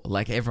sure.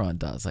 Like, everyone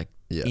does. Like,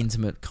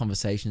 intimate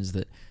conversations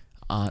that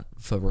aren't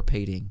for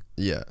repeating.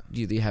 Yeah.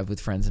 You have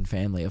with friends and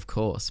family, of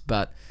course.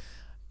 But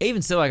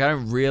even still, like, I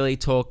don't really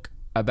talk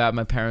about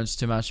my parents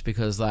too much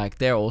because, like,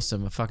 they're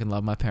awesome. I fucking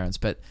love my parents,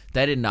 but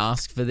they didn't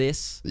ask for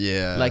this.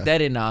 Yeah. Like, they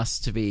didn't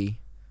ask to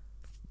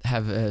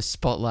have a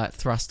spotlight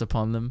thrust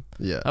upon them.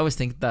 Yeah. I always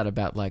think that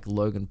about, like,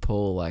 Logan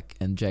Paul, like,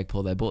 and Jake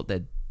Paul. They brought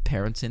their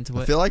parents into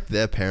it. I feel like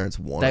their parents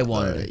wanted it. They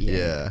wanted it,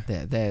 yeah.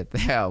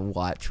 They're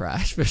white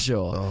trash for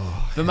sure.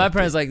 But my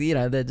parents, like,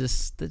 they're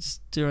just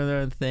doing their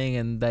own thing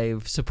and they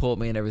support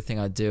me in everything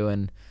I do.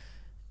 And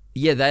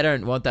Yeah, they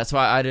don't want. That's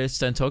why I just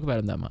don't talk about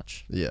him that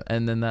much. Yeah.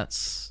 And then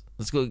that's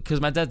good because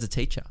my dad's a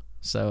teacher.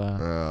 So.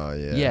 Oh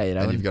yeah. Yeah, you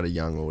know, and you've got a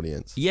young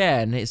audience. Yeah,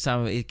 and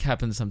it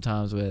happens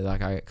sometimes where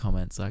like I get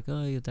comments like,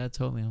 "Oh, your dad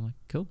taught me." I'm like,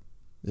 "Cool."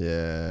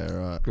 Yeah,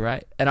 right.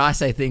 Great. And I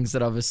say things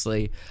that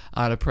obviously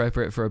aren't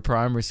appropriate for a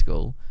primary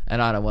school,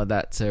 and I don't want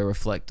that to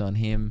reflect on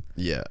him,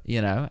 Yeah.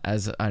 you know,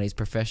 as on his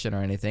profession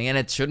or anything, and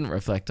it shouldn't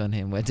reflect on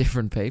him. We're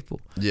different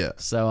people. Yeah.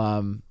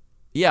 So,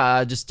 yeah,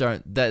 I just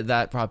don't,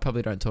 I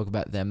probably don't talk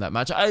about them that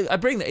much. I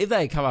bring, if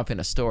they come up in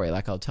a story,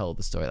 like I'll tell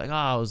the story, like, oh,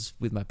 I was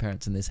with my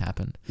parents and this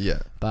happened. Yeah.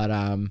 But,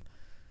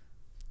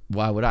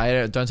 why would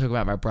I don't talk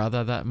about my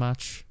brother that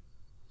much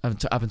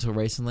up until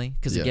recently,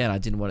 because Yeah. again, I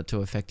didn't want it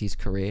to affect his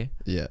career.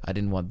 Yeah. I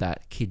didn't want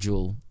that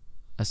Kidgel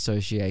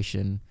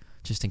association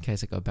just in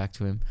case it got back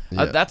to him.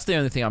 Yeah. That's the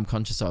only thing I'm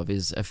conscious of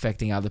is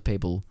affecting other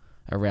people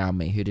around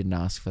me who didn't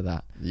ask for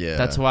that. Yeah.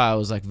 That's why I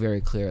was like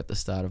very clear at the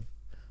start of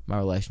my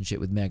relationship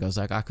with Meg. I was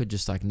like, I could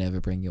just like never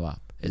bring you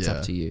up. It's Yeah.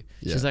 up to you.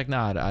 Yeah. She's like, no,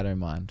 I don't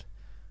mind.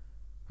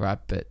 Right.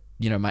 But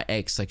you know, my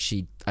ex, like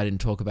I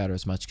didn't talk about her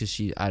as much because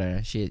I don't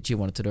know, she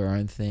wanted to do her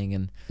own thing,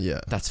 and Yeah.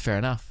 that's fair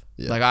enough.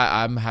 Yeah. Like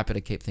I'm happy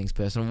to keep things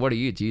personal. What do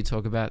you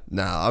talk about?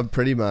 Nah, I'm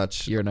pretty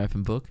much. You're an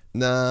open book?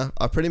 Nah,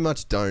 I pretty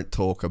much don't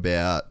talk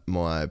about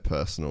my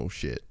personal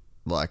shit,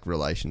 like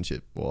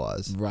relationship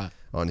wise, Right.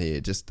 on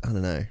here. Just, I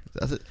don't know.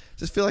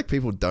 Just feel like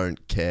people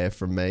don't care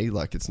from me.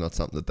 Like it's not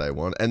something that they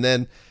want. And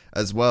then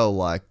as well,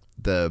 like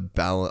the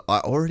balance,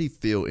 I already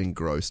feel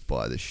engrossed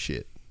by this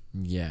shit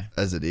Yeah.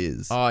 as it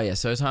is. Oh yeah.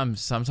 So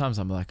sometimes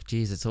I'm like,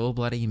 geez, it's all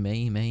bloody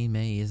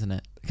me, isn't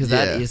it? Because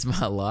that Yeah. is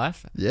my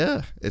life.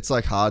 Yeah, it's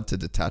like hard to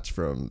detach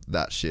from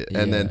that shit,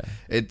 and then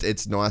Yeah.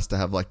 it's nice to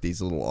have like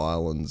these little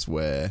islands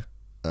where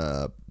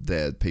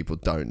there people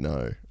don't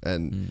know,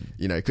 and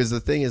you know, because the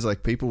thing is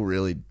like people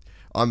really,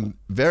 I'm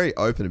very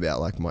open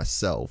about like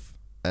myself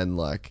and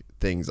like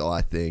things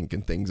I think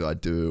and things I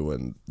do,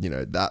 and you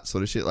know that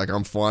sort of shit. Like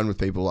I'm fine with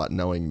people like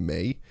knowing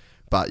me.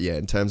 But yeah,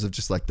 in terms of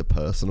just like the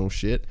personal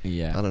shit,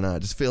 Yeah. I don't know. I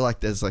just feel like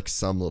there's like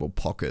some little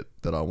pocket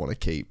that I want to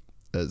keep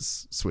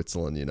as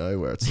Switzerland, you know,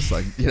 where it's just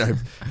like, you know,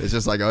 it's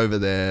just like over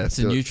there. It's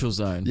a neutral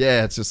zone.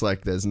 Yeah, it's just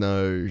like there's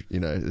no, you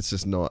know, it's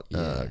just not.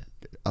 Yeah.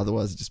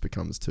 Otherwise, it just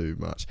becomes too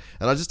much,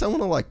 and I just don't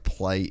want to like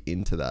play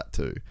into that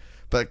too.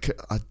 But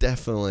I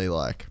definitely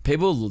like.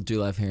 People do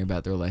love hearing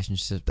about the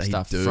relationship They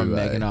stuff do, from eh?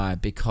 Meg and I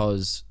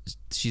because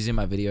she's in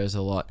my videos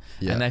a lot,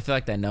 Yeah. and they feel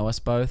like they know us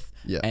both.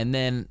 Yeah. And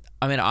then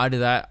I mean, I do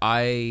that.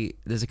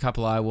 There's a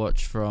couple I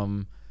watch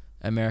from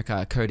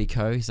America, Cody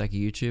Ko. He's like a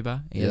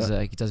YouTuber. He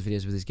does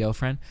videos with his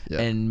girlfriend,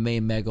 Yeah. and me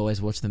and Meg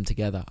always watch them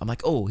together. I'm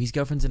like, oh, his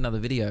girlfriend's in another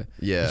video.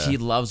 Yeah. And she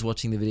loves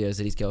watching the videos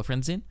that his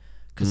girlfriend's in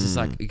because it's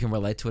like you can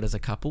relate to it as a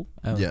couple.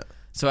 Yeah.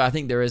 So I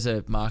think there is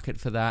a market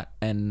for that,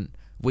 and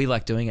we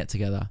like doing it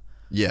together.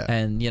 Yeah.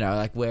 And, you know,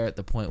 like we're at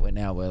the point where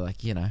now we're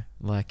like, you know,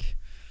 like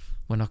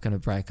we're not going to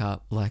break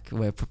up. Like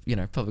we're, you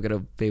know, probably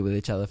going to be with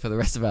each other for the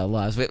rest of our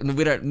lives. We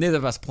don't, neither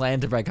of us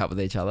plan to break up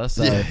with each other.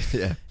 So,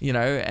 yeah. you know,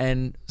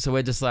 and so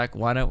we're just like,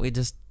 why don't we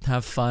just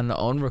have fun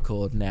on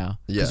record now?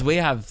 Because Yeah. we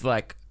have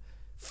like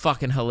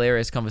fucking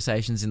hilarious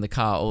conversations in the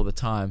car all the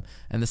time.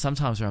 And there's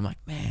sometimes where I'm like,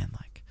 man,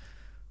 like,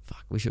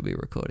 fuck, we should be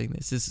recording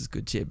this. This is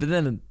good shit. But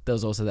then there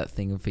was also that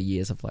thing for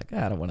years of like,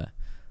 I don't want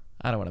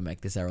to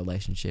make this our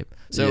relationship.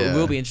 So Yeah. it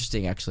will be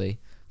interesting actually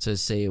to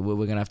see. We're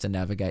going to have to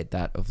navigate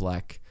that of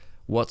like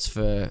what's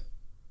for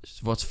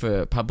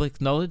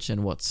public knowledge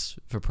and what's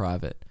for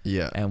private.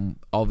 Yeah. And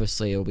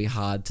obviously it'll be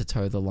hard to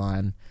toe the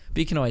line, but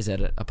you can always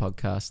edit a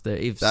podcast.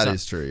 If That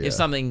is true, yeah. If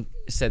something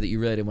said that you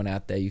really didn't want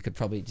out there, you could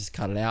probably just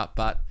cut it out.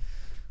 But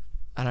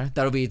I don't know.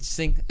 That'll be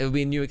interesting. It'll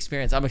be a new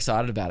experience. I'm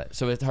excited about it.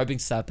 So we're hoping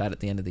to start that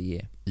at the end of the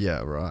year. Yeah,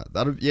 right.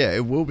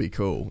 It will be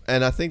cool.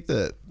 And I think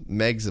that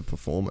Meg's a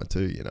performer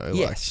too, you know. Like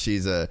Yes.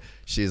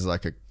 she's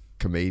like a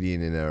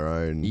comedian in her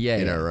own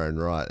her own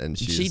right, and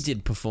She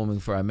did performing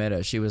before I met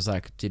her. She was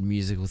like did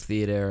musical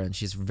theater, and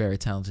she's very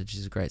talented.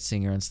 She's a great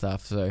singer and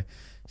stuff. So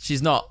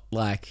she's not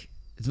like,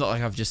 it's not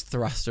like I've just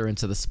thrust her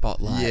into the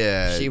spotlight.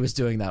 Yeah. She was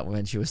doing that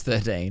when she was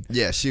 13.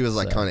 Yeah, she was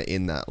like So- kind of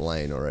in that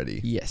lane already.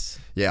 Yes.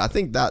 Yeah, I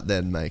think that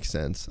then makes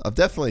sense. I've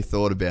definitely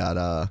thought about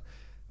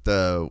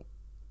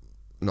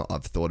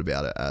I've thought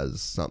about it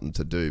as something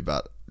to do,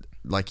 but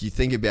like you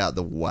think about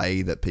the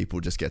way that people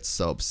just get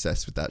so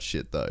obsessed with that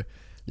shit though.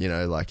 You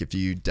know, like if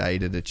you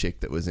dated a chick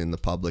that was in the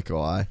public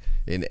eye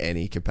in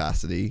any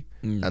capacity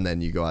and then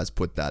you guys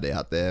put that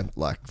out there,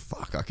 like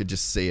fuck, I could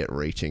just see it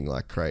reaching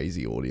like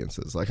crazy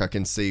audiences. Like I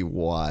can see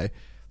why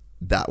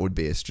that would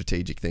be a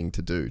strategic thing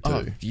to do too.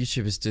 Oh,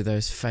 YouTubers do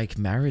those fake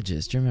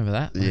marriages. Do you remember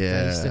that? Like,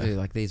 Yeah. They used to do,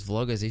 like, these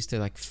vloggers used to,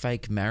 like,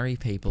 fake marry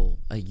people,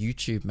 a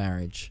YouTube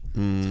marriage.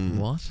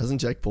 What? Hasn't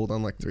Jake Paul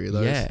done like 3 of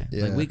those? Yeah.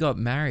 Like, we got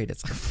married.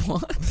 It's like,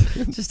 what?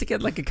 Just to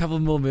get, like, a couple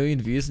more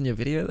million views on your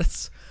video?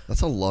 That's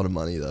That's a lot of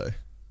money though.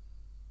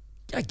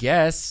 I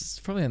guess. It's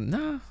probably,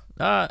 no.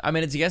 I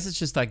mean, I guess it's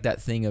just, like,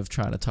 that thing of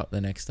trying to top the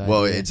next idea.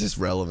 Well, it's just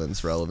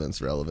relevance.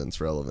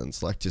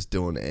 Like just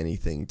doing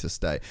anything to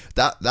stay.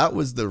 That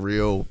was the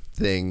real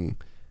thing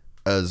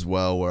as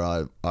well,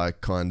 where I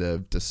kind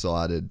of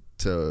decided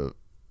to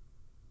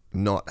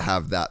not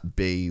have that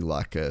be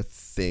like a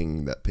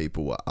thing that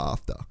people were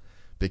after,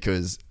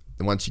 because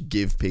once you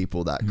give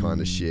people that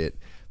kind of shit,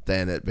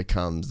 then it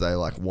becomes they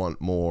like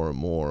want more and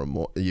more and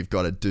more. You've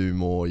got to do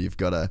more. You've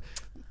got to,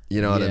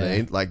 you know what I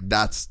mean? Like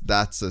that's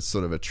a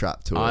sort of a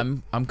trap to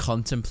it. I'm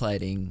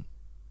contemplating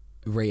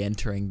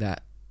re-entering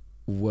that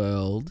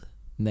world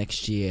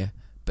next year,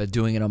 but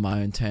doing it on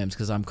my own terms,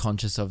 because I'm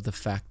conscious of the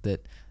fact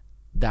that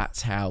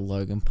that's how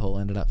Logan Paul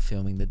ended up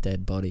filming The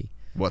Dead Body.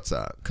 What's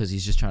that? Because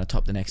he's just trying to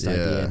top the next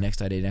idea,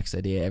 next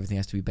idea. Everything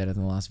has to be better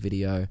than the last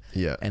video.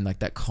 Yeah. And like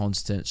that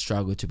constant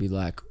struggle to be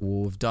like,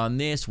 well, we've done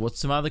this. What's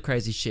some other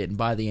crazy shit? And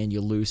by the end,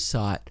 you lose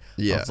sight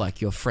of like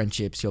your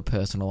friendships, your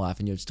personal life,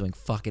 and you're just doing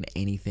fucking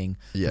anything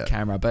for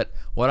camera. But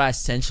what I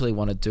essentially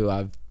want to do,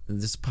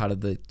 this is part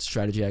of the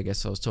strategy I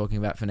guess I was talking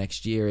about for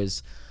next year,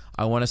 is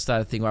I want to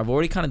start a thing where I've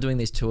already kind of doing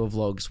these tour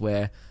vlogs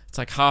where it's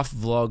like half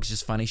vlogs,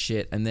 just funny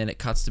shit, and then it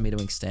cuts to me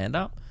doing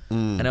stand-up.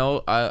 And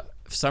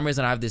for some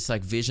reason I have this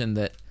like vision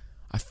that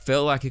I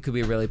feel like it could be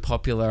a really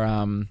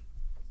popular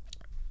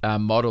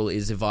model,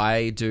 is if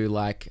I do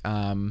like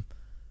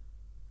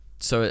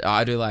so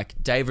I do like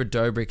David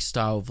Dobrik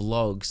style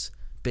vlogs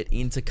but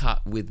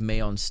intercut with me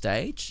on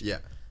stage. Yeah.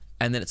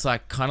 And then it's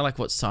like kind of like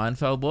what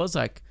Seinfeld was,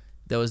 like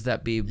there was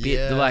that bit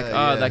like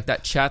like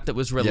that chat that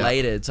was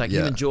related. It's like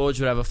him and George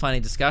would have a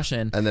funny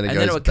discussion, and then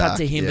it would cut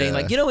to him being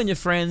like, you know, when your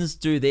friends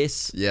do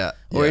this,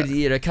 or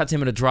it cut to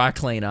him at a dry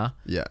cleaner.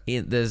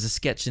 There's a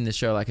sketch in the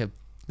show, like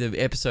the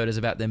episode is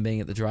about them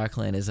being at the dry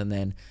cleaners, and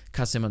then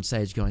cuts him on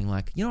stage going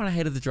like, you know what I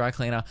hated the dry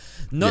cleaner?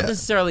 Not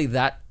necessarily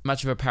that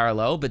much of a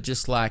parallel, but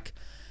just like,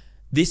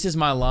 this is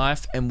my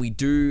life, and we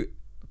do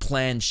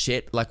plan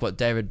shit like what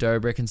David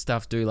Dobrik and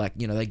stuff do. Like,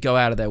 you know, they go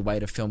out of their way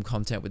to film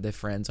content with their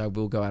friends. I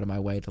will go out of my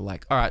way to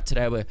like, all right,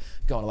 today we're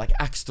going to like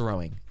axe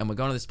throwing, and we're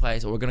going to this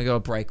place, or we're going to go to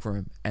a break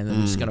room, and then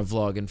we're just going to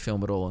vlog and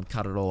film it all and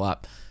cut it all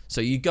up.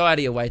 So you go out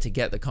of your way to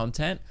get the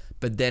content,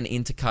 but then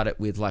intercut it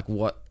with like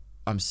what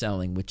I'm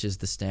selling, which is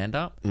the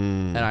stand-up.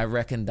 And I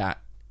reckon that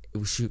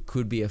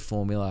could be a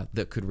formula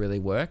that could really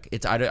work.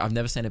 I've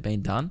never seen it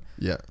being done.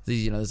 Yeah.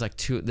 You know,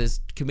 there's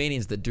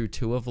comedians that do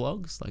tour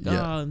vlogs. Like,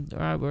 all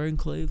right, we're in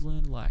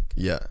Cleveland, like,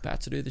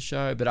 about to do the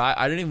show. But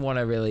I don't even want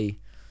to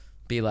really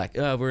be like,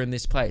 oh, we're in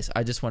this place.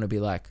 I just want to be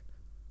like,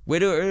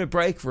 we're in a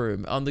break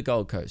room on the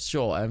Gold Coast.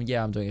 Sure, I'm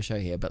doing a show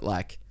here, but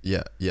like,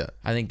 I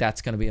think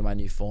that's going to be my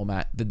new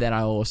format. But then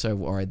I also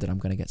worried that I'm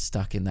going to get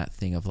stuck in that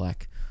thing of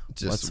like,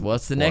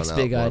 what's the next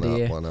big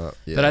idea?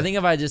 But I think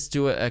if I just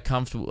do it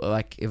comfortable,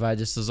 like if I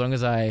just, as long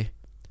as I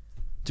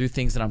do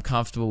things that I'm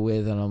comfortable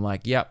with, and I'm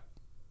like, yep,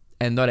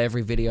 and not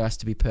every video has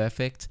to be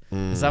perfect.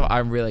 So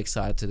I'm really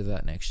excited to do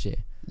that next year.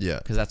 Yeah,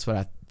 because that's what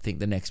I think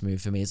the next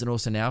move for me is. And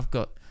also now I've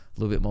got a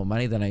little bit more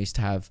money than I used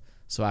to have,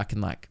 so I can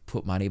like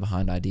put money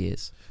behind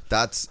ideas.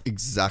 That's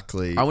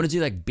exactly. I want to do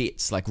like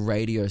bits, like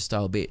radio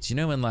style bits. You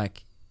know when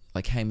like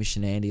Hamish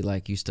and Andy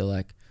like used to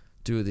like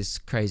do this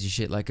crazy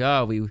shit, like,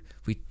 oh, we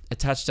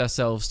attached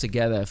ourselves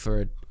together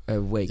for a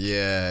week,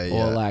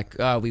 or like,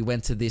 oh, we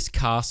went to this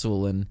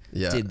castle and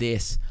did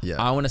this.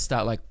 I want to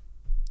start like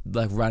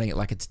running it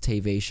like it's a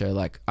TV show.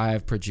 Like I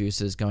have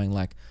producers going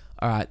like,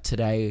 all right,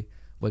 today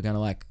we're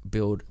gonna like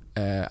build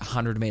a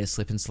 100-meter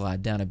slip and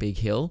slide down a big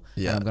hill,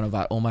 and I'm gonna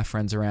invite all my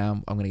friends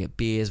around. I'm gonna get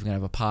beers, we're gonna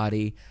have a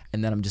party,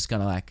 and then I'm just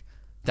gonna like,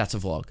 that's a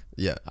vlog.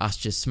 Us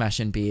just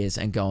smashing beers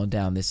and going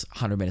down this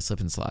 100-meter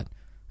slip and slide,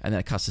 and then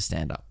it cuts to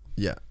stand up.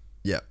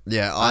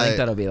 I think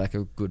that'll be like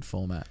a good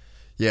format.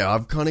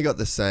 I've kind of got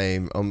the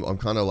same. I'm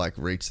kind of like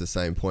reached the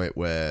same point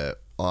where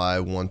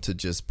I want to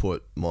just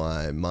put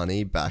my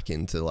money back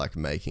into like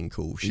making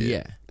cool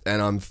shit.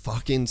 And I'm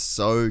fucking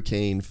so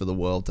keen for the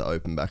world to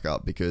open back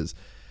up, because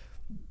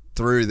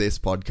through this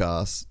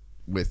podcast,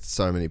 with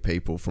so many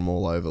people from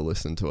all over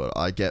listen to it,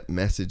 I get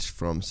message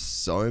from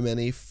so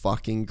many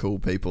fucking cool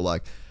people.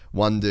 Like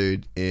one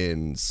dude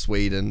in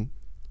Sweden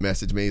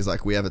messaged me. He's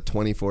like, we have a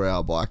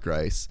 24-hour bike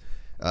race,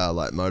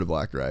 like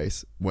motorbike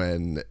race,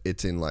 when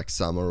it's in like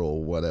summer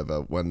or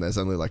whatever, when there's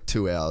only like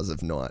 2 hours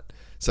of night.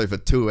 So for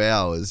 2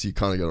 hours, you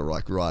kind of got to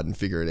like ride and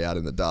figure it out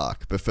in the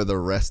dark. But for the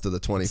rest of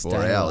the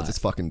 24 hours, it's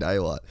fucking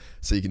daylight.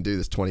 So you can do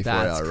this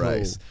 24-hour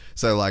race.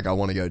 So like, I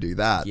want to go do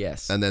that.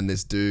 And then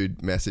this dude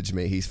messaged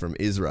me. He's from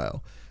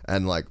Israel.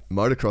 And like,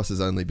 motocross has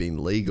only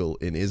been legal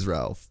in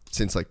Israel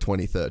since like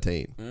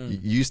 2013.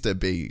 It used to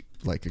be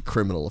like a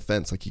criminal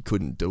offense. Like you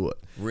couldn't do it.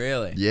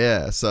 Really?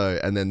 Yeah. So,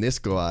 and then this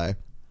guy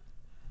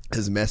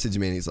has messaged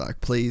me and he's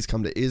like, please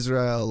come to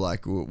Israel,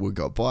 like we've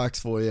got bikes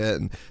for you.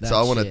 And so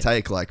I want to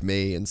take like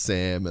me and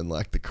Sam and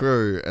like the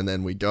crew, and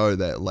then we go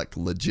there, like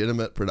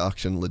legitimate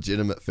production,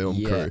 legitimate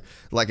film crew,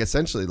 like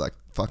essentially like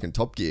fucking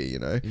Top Gear, you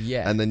know?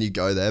 And then you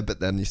go there, but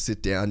then you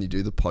sit down, you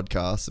do the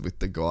podcast with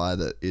the guy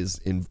that is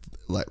in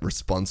like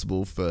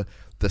responsible for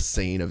the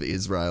scene of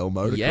Israel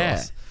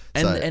motocross.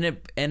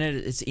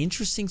 It's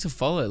interesting to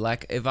follow.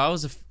 Like if I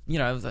was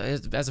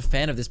as a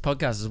fan of this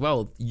podcast as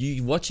well,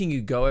 watching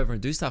you go over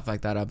and do stuff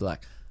like that, I'd be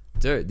like,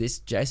 dude, this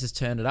Jace has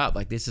turned it up.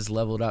 Like this is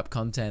leveled up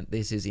content.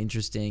 This is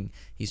interesting.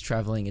 He's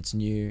traveling. It's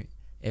new.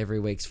 Every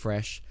week's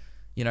fresh.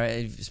 You know,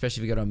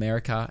 especially if you go to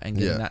America and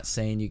get in that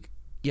scene,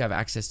 you have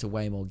access to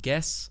way more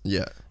guests.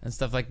 Yeah. And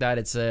stuff like that.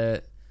 It's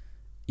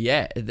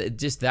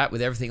just that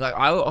with everything. Like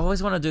I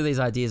always want to do these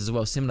ideas as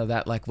well, similar to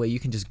that, like where you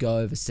can just go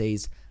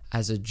overseas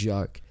as a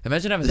joke.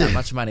 Imagine having that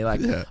much money.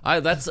 Like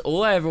that's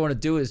all I ever want to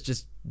do is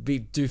just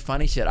do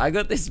funny shit. I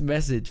got this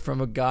message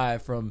from a guy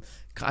from,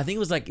 I think it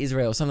was like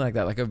Israel or something like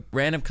that, like a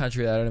random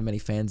country that I don't have many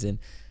fans in.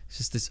 It's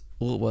just this,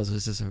 all it was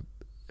just a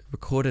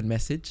recorded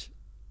message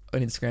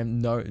on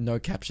Instagram, no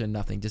caption,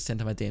 nothing, just sent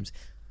to my DMs.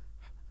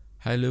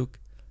 Hi Luke,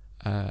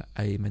 my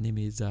name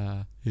is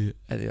I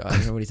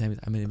don't know what his name is.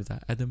 My name is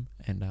Adam,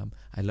 and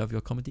I love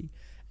your comedy,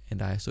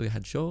 and I saw you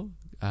had a show.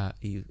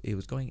 It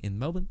was going in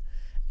Melbourne,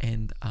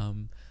 and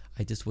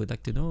I just would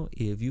like to know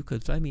if you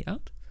could fly me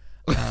out,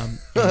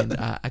 and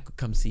I could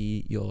come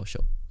see your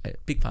show.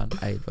 Big fan.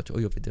 I watch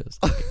all your videos.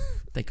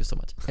 Thank you so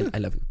much. I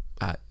love you.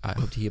 I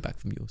hope to hear back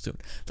from you soon.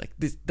 Like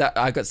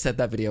I got sent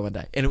that video one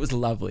day, and it was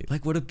lovely.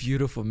 Like, what a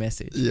beautiful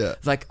message. Yeah.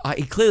 Like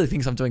he clearly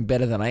thinks I'm doing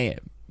better than I am.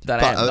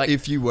 But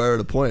if you were at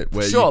a point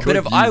where sure, you could, but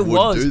if you I would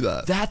was, do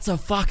that. That's a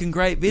fucking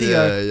great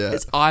video. Yeah.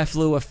 It's I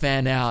flew a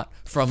fan out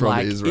from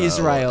like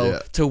Israel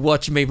to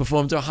watch me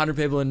perform to 100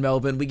 people in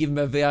Melbourne. We give him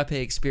a VIP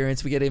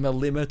experience. We get him a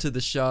limo to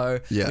the show.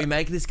 Yeah. We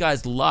make this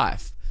guy's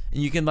life,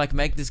 and you can like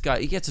make this guy.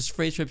 He gets a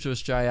free trip to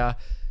Australia.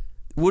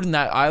 Wouldn't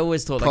that? I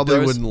always thought probably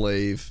like wouldn't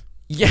leave.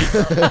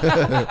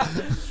 Yeah.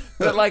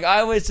 But like I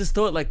always just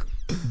thought like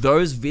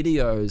those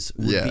videos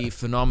would be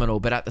phenomenal,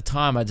 but at the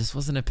time I just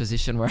wasn't in a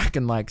position where I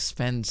can like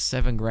spend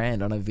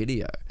 $7,000 on a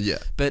video. Yeah.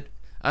 But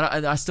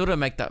I still don't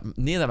make that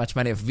near that much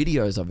money off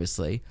videos,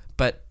 obviously.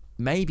 But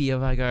maybe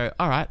if I go,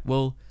 all right,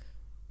 well,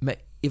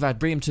 if I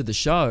bring them to the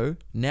show,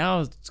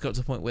 now it's got to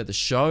the point where the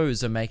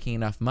shows are making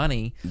enough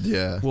money.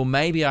 Yeah. Well,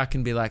 maybe I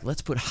can be like,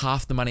 let's put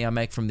half the money I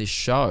make from this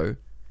show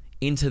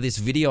into this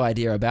video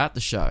idea about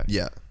the show.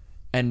 Yeah.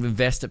 And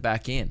invest it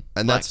back in.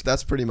 And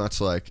that's pretty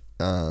much like,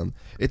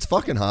 it's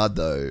fucking hard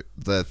though.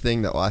 The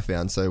thing that I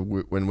found, so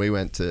when we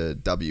went to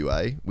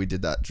WA, we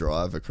did that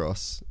drive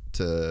across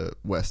to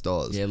West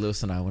Oz. Yeah,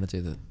 Lewis and I want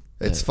to do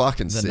it's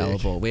fucking the sick.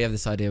 Nullarbor. We have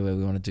this idea where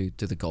we want to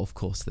do the golf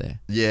course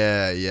there.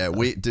 Yeah.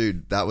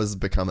 Dude, that was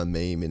become a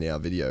meme in our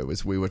video.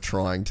 Was we were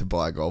trying to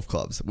buy golf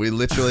clubs. We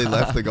literally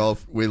left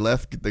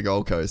the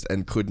Gold Coast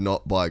and could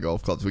not buy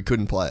golf clubs. We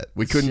couldn't play it.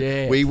 We couldn't.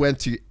 Shit. We went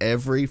to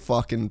every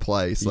fucking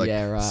place. Like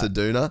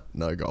Seduna,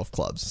 no golf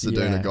clubs.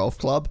 Seduna Golf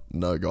Club,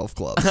 no golf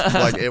clubs.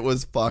 Like it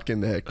was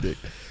fucking hectic.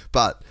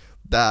 But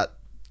that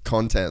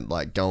content,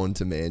 like going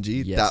to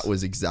Manji, that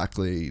was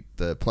exactly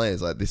the plan.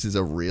 It's like, this is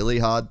a really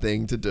hard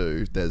thing to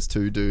do. There's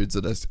two dudes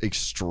that are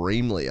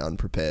extremely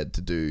unprepared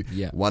to do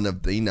one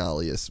of the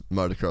gnarliest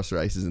motocross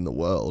races in the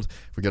world.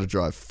 We've got to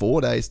drive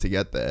 4 days to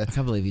get there. I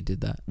can't believe you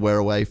did that. We're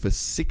away for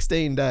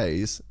 16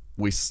 days.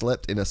 We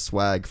slept in a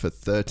swag for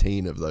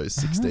 13 of those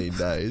 16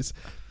 days.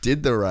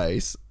 Did the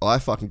race. I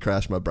fucking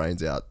crashed my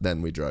brains out.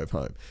 Then we drove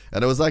home.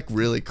 And it was like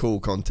really cool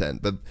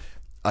content, but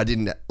I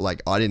didn't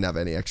have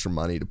any extra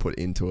money to put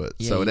into it.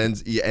 So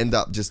you end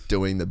up just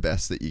doing the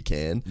best that you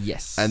can.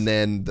 Yes. And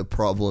then the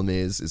problem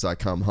is I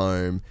come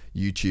home,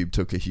 YouTube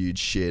took a huge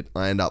shit.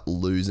 I end up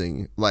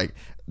losing, like,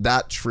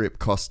 that trip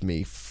cost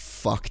me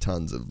fuck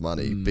tons of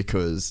money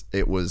because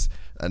it was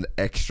an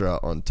extra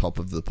on top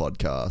of the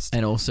podcast.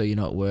 And also you're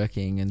not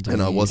working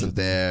and I wasn't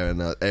there,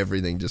 and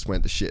everything just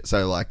went to shit.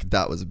 So like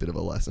that was a bit of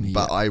a lesson.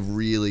 But I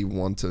really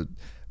want to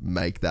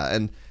make that,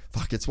 and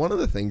fuck, it's one of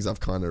the things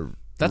I've kind of.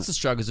 That's the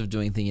struggles of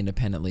doing things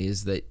independently,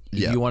 is that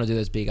if you want to do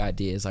those big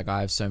ideas, like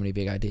I have so many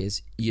big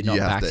ideas, you're not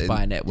backed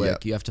by a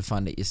network. You have to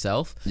fund it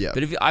yourself.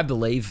 But I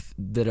believe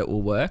that it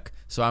will work,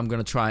 so I'm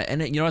going to try.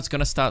 And you know, it's going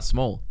to start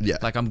small.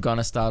 Like I'm going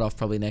to start off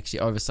probably next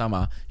year, over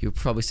summer. You'll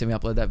probably see me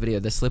upload that video,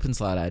 the slip and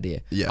slide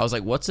idea. I was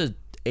like, what's a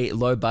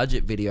low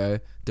budget video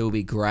that will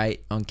be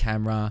great on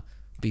camera,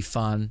 be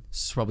fun,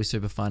 it's probably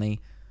super funny,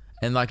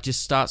 and like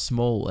just start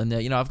small. And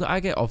you know, I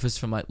get offers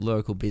from like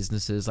local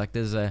businesses. Like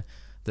there's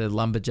the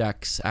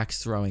Lumberjacks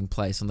axe throwing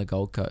place on the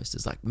Gold Coast.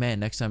 It's like, man,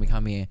 next time you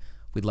come here,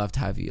 we'd love to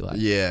have you. Like,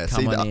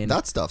 come on in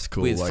that stuff's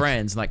cool. With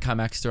friends, and like come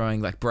axe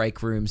throwing, like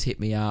break rooms, hit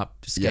me up,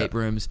 escape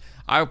rooms.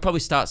 I would probably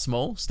start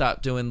small,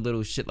 start doing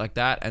little shit like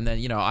that, and then,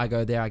 you know, I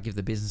go there, I give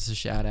the business a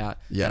shout out,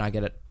 and I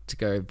get it to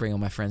go bring all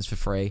my friends for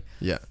free.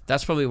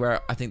 That's probably where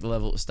I think the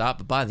level will start.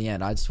 But by the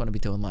end, I just want to be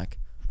doing like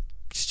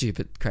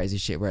stupid, crazy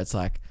shit where it's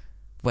like,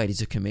 wait,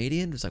 he's a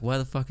comedian? It's like, why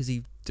the fuck is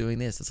he doing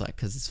this? It's like,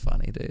 because it's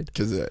funny, dude.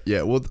 Because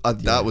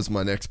that was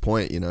my next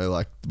point. You know,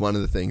 like one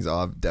of the things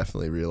I've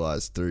definitely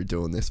realized through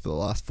doing this for the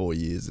last 4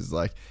 years is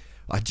like,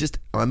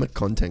 I'm a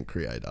content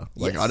creator.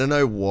 Like, I don't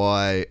know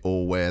why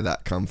or where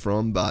that come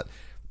from, but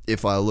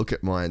if I look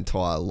at my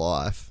entire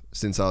life,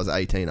 since I was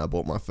 18, I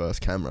bought my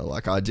first camera.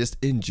 Like, I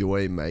just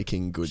enjoy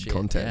making good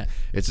content.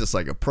 It's just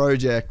like a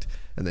project,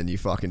 and then you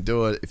fucking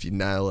do it. If you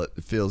nail it,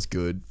 it feels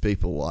good.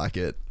 People like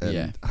it.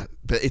 And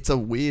but it's a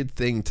weird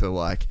thing to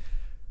like,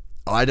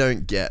 I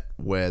don't get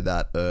where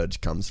that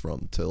urge comes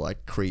from to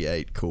like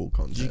create cool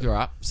content. Did you grow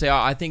up? See,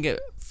 I think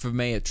for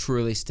me, it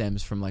truly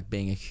stems from like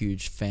being a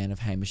huge fan of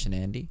Hamish and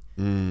Andy.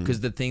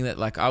 Because the thing that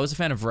like, I was a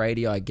fan of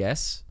radio, I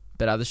guess,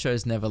 but other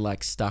shows never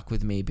like stuck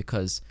with me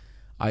because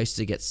I used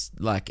to get,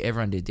 like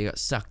everyone did, they got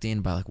sucked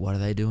in by like, what are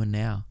they doing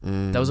now?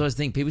 That was always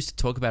the thing. People used to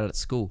talk about it at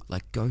school,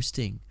 like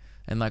ghosting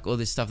and like all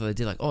this stuff that they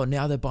did. Like, oh,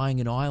 now they're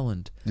buying an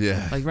island.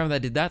 Yeah. Like, remember they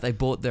did that? They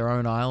bought their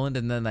own island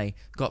and then they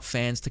got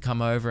fans to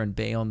come over and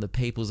be on the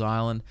people's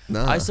island.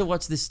 Nah. I used to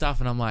watch this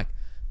stuff and I'm like,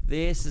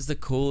 this is the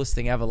coolest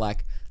thing ever.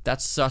 Like,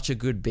 that's such a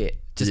good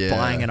bit. Just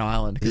buying an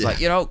island. Because like,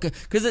 you know,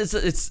 because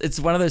it's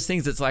one of those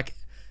things that's like,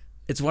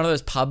 it's one of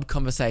those pub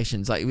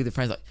conversations like with your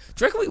friends, like,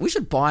 do you reckon we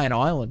should buy an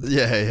island?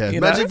 Yeah. You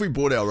Imagine know? if we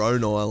bought our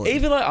own island.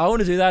 Even like, I want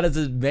to do that as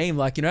a meme.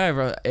 Like, you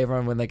know,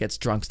 everyone when they get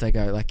drunk, they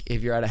go like,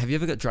 if you're have you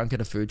ever got drunk at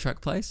a food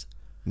truck place?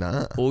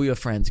 Nah. All your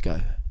friends go,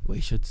 we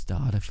should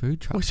start a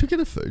food truck. We should get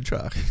a food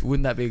truck.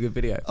 Wouldn't that be a good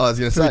video? I was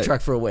going to say. Food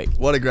truck for a week.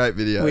 What a great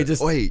video. We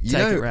just take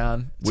it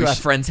around to our sh-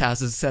 friends'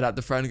 houses, set up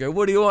the front and go,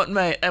 what do you want,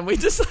 mate? And we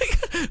just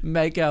like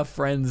make our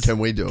friends Can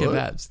we do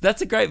kebabs.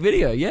 That's a great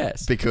video,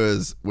 yes.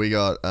 Because we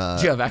got...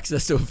 Do you have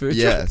access to a food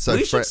yeah, truck? so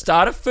we should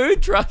start a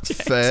food truck,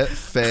 James.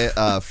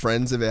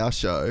 friends of our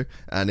show,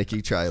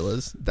 Anarchy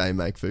Trailers, they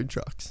make food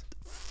trucks.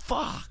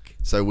 Fuck.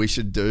 So we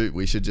should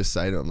just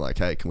say to them like,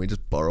 hey, can we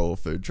just borrow a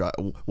food truck?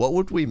 What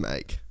would we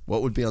make?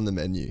 What would be on the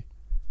menu?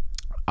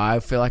 I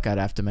feel like I'd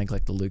have to make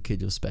like the Luke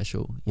Kidgel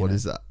special. What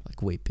is that?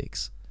 Like Wheat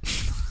Bix.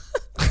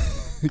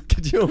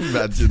 Could you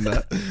imagine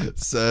that?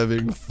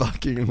 Serving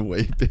fucking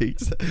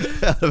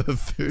Weet-Bix out of a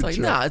food It's like,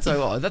 truck. nah, it's like,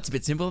 oh, that's a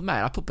bit simple.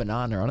 Mate, I put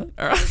banana on it.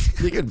 All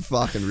right. You can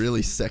fucking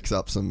really sex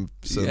up some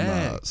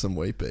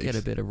Weet-Bix. Get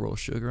a bit of raw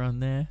sugar on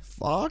there.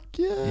 Fuck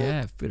yeah.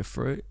 Yeah, a bit of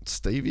fruit.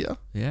 Stevia.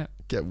 Yeah.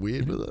 Get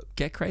weird with it.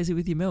 Get crazy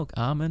with your milk.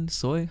 Almond,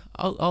 soy.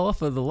 I'll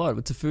offer the lot.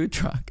 It's a food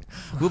truck.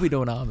 We'll be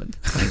doing almond.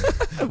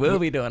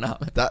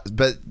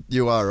 But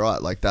you are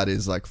right. Like, that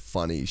is like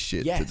funny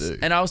shit to do.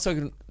 And I was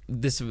talking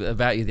this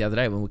about you the other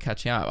day when we were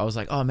catching up. I was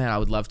like, oh man, I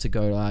would love to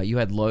go to, you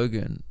had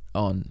Logan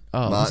on.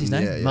 Oh, Martin, what's his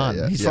name? yeah,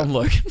 Martin. yeah, He's yeah. from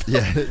Logan.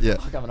 Yeah.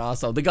 Fuck, I'm an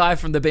arsehole. The guy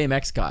from the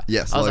BMX guy.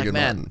 Yes, I was Logan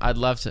like, man, Martin. I'd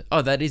love to.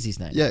 Oh, that is his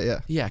name. Yeah.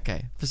 Yeah,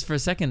 okay. For a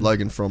second.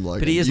 Logan from Logan.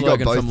 But he is you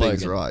Logan got both from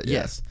things Logan. right. Yeah.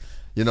 Yes.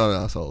 You're not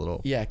an asshole at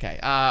all. Yeah, okay.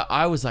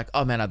 I was like,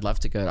 oh man, I'd love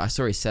to go. I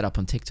saw his setup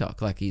on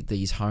TikTok, like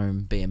his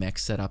home BMX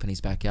setup in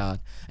his backyard.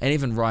 And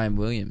even Ryan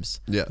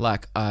Williams. Yeah.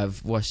 Like,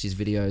 I've watched his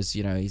videos,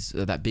 you know, he's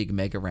that big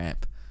mega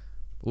ramp.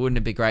 Wouldn't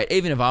it be great?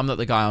 Even if I'm not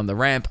the guy on the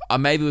ramp,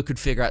 maybe we could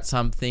figure out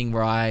something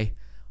where I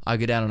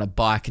go down on a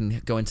bike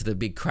and go into the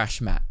big crash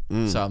mat.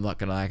 So I'm not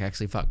going to like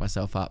actually fuck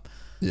myself up.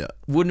 Yeah.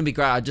 Wouldn't it be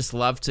great? I'd just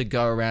love to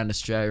go around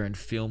Australia and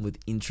film with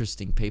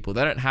interesting people.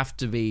 They don't have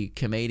to be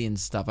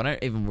comedians stuff. I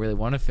don't even really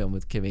want to film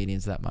with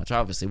comedians that much. I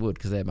obviously would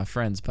because they're my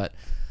friends, but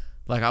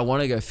like I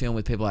want to go film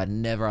with people I'd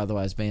never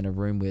otherwise be in a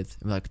room with.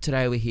 I'm like,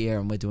 today we're here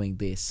and we're doing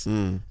this.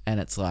 And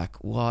it's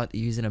like, what?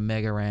 Using a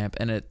mega ramp.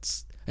 And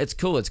it's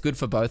cool. It's good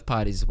for both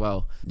parties as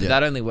well. But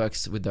that only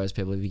works with those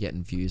people if you're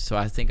getting views. So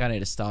I think I need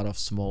to start off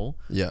small.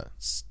 Yeah.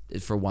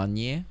 For 1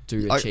 year,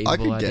 do achievable I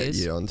could ideas.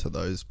 get you onto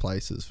those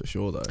places for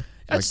sure, though.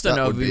 I just don't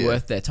know if it'd be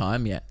worth their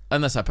time yet.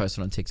 Unless I post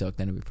it on TikTok,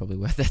 then it'd be probably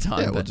worth their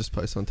time. Yeah, we'll just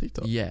post on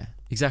TikTok. Yeah,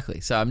 exactly.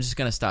 So I'm just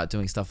going to start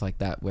doing stuff like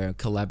that where I'm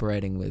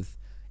collaborating with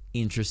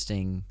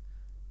interesting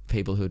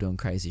people who are doing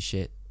crazy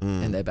shit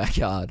in their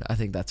backyard. I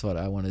think that's what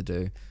I want to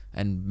do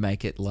and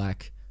make it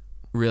like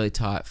really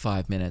tight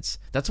 5 minutes.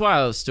 That's why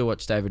I'll still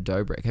watch David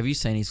Dobrik. Have you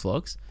seen his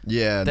vlogs?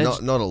 Yeah, not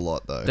a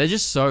lot though. They're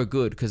just so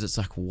good because it's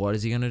like, what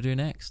is he going to do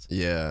next?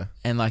 Yeah.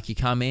 And like you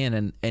come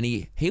in and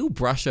he'll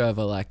brush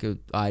over like an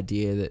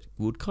idea that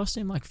would cost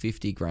him like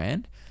 50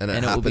 grand. And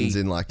it happens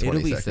in like 20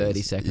 seconds. It'll be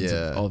 30 seconds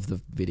of the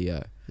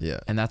video. Yeah.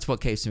 And that's what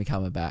keeps me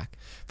coming back.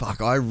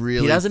 Fuck, I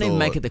really He doesn't even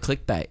make it the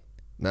clickbait.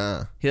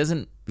 Nah. He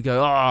doesn't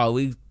go,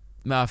 oh,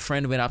 my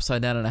friend went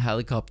upside down in a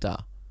helicopter.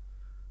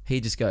 He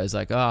just goes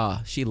like, oh,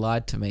 she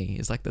lied to me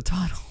is like the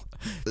title.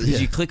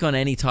 Because you click on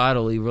any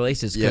title he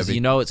releases because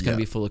you know it's going to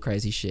be full of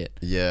crazy shit.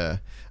 Yeah.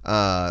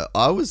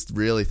 I was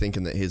really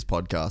thinking that his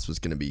podcast was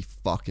going to be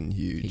fucking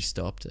huge. He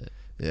stopped it.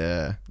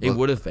 Yeah. It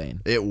would have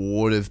been. It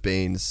would have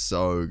been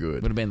so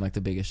good. Would have been like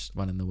the biggest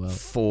one in the world.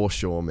 For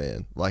sure,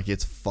 man. Like,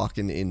 it's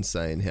fucking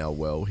insane how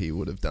well he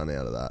would have done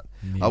out of that.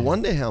 Yeah. I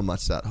wonder how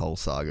much that whole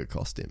saga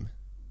cost him.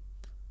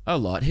 A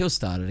lot. He'll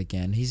start it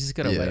again. He's just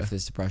got to wait for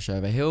this to brush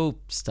over. He'll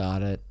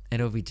start it.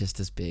 It'll be just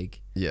as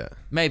big. Yeah.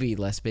 Maybe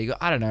less big.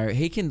 I don't know.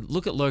 He can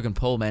look at Logan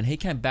Paul, man. He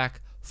came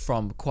back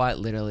from quite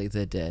literally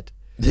the dead.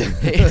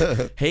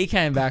 Yeah. He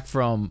came back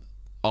from...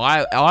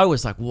 I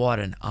was like, what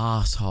an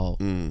asshole.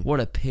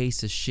 What a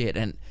piece of shit.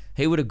 And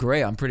he would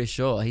agree, I'm pretty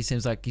sure. He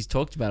seems like he's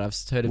talked about it.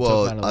 I've heard him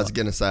talk about it a lot. I was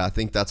going to say, I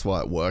think that's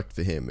why it worked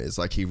for him, is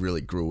like he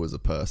really grew as a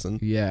person.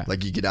 Yeah.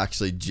 Like you could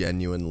actually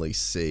genuinely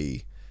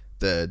see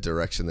the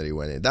direction that he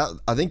went in.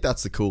 I think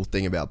that's the cool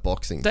thing about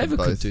boxing. David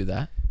could do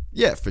that.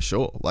 Yeah, for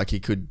sure. Like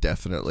he could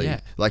definitely. Yeah.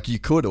 Like you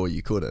could or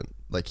you couldn't.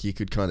 Like he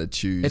could kind of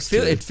choose.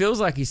 It feels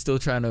like he's still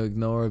trying to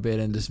ignore a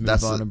bit and just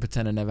move on and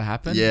pretend it never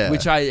happened. Yeah.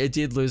 Which I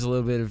did lose a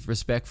little bit of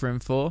respect for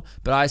him for.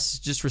 But I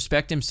just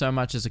respect him so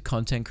much as a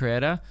content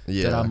creator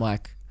that I'm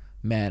like,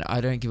 man, I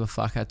don't give a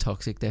fuck how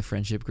toxic their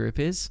friendship group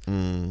is.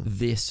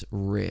 This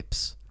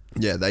rips.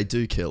 Yeah, they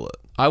do kill it.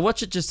 I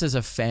watch it just as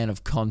a fan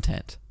of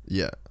content.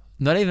 Yeah.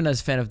 not even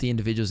as a fan of the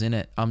individuals in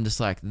it. I'm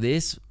just like,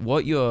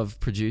 what you have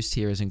produced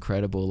here is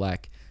incredible.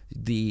 Like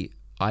the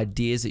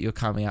ideas that you're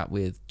coming up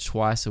with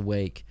twice a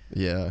week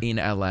in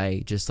LA,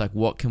 just like,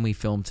 what can we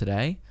film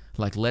today?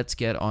 Like, let's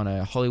get on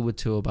a Hollywood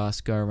tour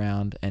bus, go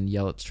around and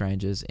yell at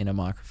strangers in a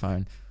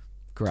microphone.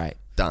 Great.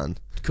 Done.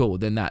 Cool.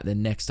 Then the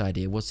next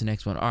idea. What's the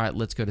next one? All right,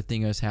 let's go to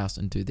Thingo's house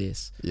and do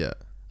this. Yeah.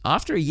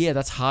 After a year,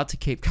 that's hard to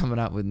keep coming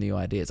up with new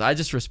ideas. I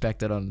just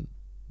respect it on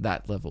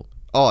that level.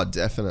 Oh,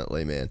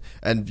 definitely, man.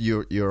 And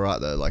you're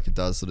right though. Like, it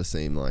does sort of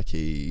seem like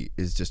he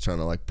is just trying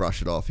to like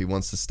brush it off. He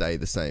wants to stay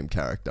the same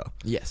character.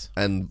 Yes.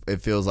 And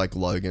it feels like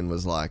Logan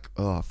was like,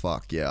 oh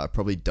fuck yeah, I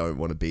probably don't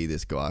want to be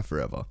this guy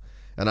forever.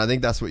 And I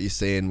think that's what you're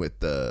seeing with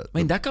the... I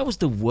mean, that guy was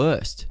the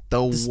worst.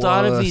 The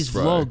start of worst, his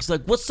bro. vlogs,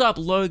 like, what's up,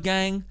 Low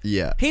Gang?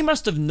 Yeah. He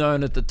must have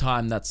known at the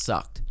time that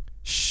sucked.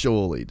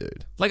 Surely,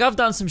 dude. Like, I've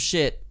done some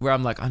shit where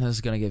I'm like, I know this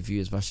is going to get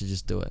views, but I should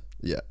just do it.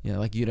 Yeah. You know,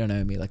 like, You Don't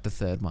Know Me, like the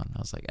third one. I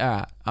was like, all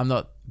right, I'm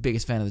not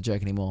biggest fan of the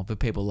joke anymore, but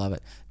people love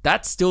it.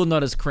 That's still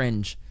not as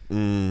cringe.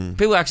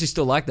 People actually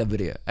still like that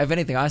video. If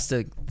anything, I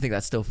still think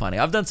that's still funny.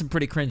 I've done some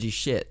pretty cringy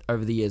shit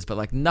over the years, but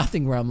like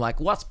nothing where I'm like,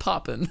 what's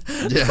poppin'?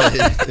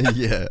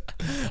 Yeah.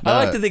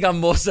 I like to think I'm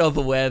more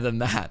self-aware than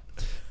that.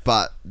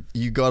 But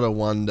you gotta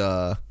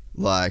wonder,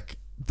 like,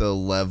 the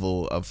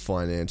level of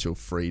financial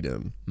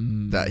freedom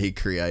that he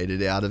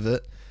created out of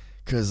it.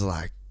 Because,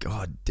 like,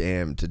 god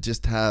damn, to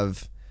just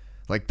have...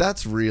 Like,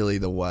 that's really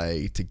the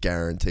way to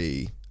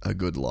guarantee a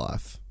good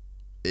life.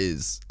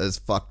 Is, as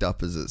fucked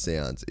up as it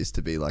sounds, is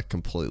to be, like,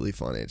 completely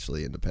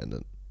financially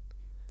independent.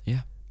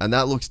 Yeah. And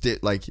that looks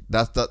like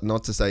that's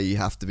not to say you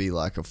have to be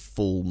like a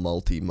full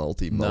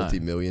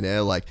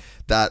multi-millionaire. Like,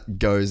 that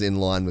goes in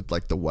line with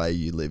like the way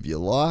you live your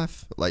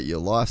life, like your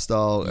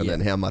lifestyle, and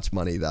then how much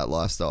money that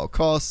lifestyle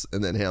costs,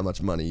 and then how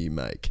much money you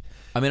make.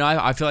 I mean,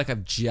 I feel like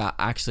I've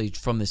actually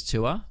from this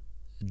tour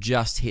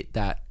just hit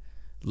that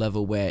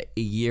level where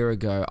a year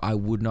ago I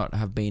would not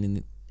have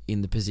been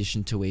in the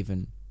position to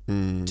even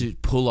to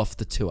pull off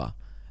the tour.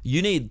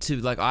 You need to,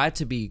 like, I had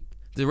to be,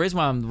 the reason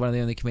why I'm one of the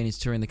only comedians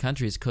touring the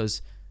country is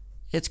because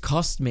it's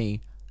cost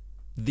me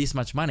this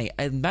much money.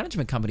 A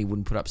management company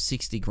wouldn't put up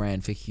 60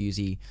 grand for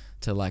Husey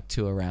to like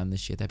tour around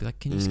this shit. They'd be like,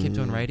 can you just keep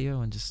doing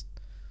radio and just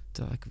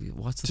like,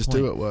 what's the just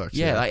point? do it works.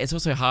 Yeah, like, it's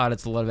also hard.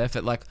 It's a lot of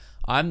effort. Like,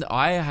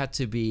 I had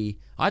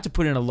to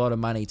put in a lot of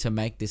money to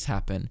make this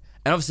happen.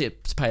 And obviously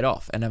it's paid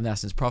off and I've now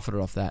since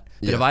profited off that.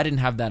 But if I didn't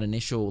have that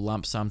initial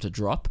lump sum to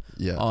drop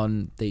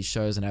on these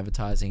shows and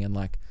advertising and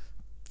like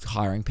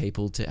hiring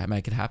people to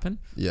make it happen,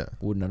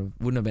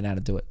 wouldn't have been able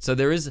to do it. So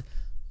there is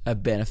a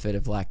benefit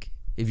of like,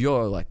 if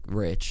you're like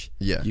rich,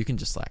 you can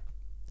just like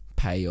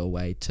pay your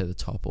way to the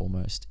top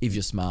almost if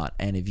you're smart,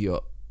 and if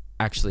you're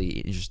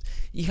actually just,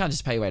 you can't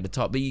just pay your way to the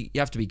top, but you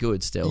have to be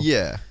good still.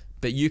 Yeah.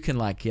 But you can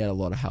like get a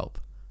lot of help.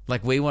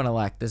 Like, we want to,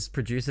 like, there's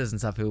producers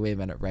and stuff who we've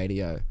met at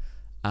radio,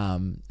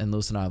 and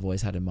Lewis and I have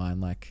always had in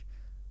mind, like,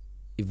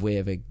 if we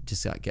ever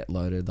just like get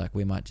loaded, like,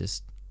 we might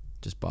just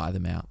buy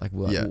them out. Like,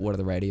 what are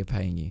the radio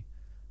paying you?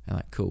 And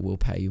like, cool, we'll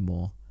pay you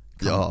more.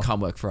 Come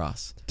work for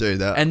us, dude.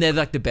 That, and they're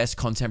like the best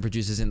content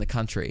producers in the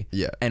country.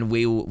 Yeah, and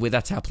we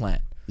that's our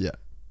plan. Yeah,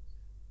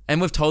 and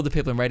we've told the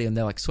people in radio, and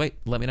they're like, "Sweet,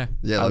 let me know."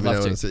 Yeah, I'd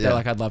love to. They're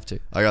like, "I'd love to."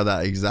 I got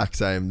that exact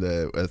same.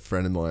 A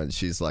friend of mine,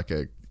 she's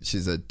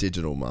a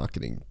digital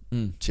marketing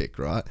chick,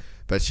 right?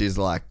 But she's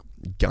like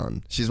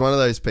gun. She's one of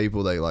those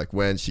people that like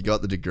when she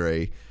got the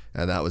degree.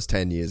 And that was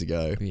 10 years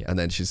ago. Yeah. And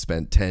then she's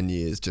spent 10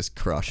 years just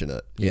crushing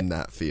it in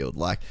that field.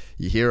 Like,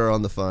 you hear her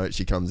on the phone.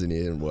 She comes in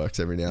here and works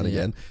every now and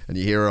again. And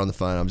you hear her on the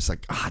phone. I'm just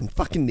like, I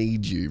fucking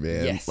need you,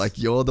 man. Yes. Like,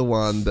 you're the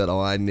one that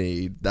I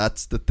need.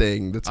 That's the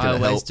thing that's going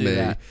to help me.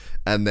 That.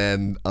 And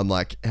then I'm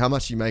like, how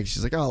much do you make?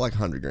 She's like, oh, like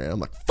 100 grand. I'm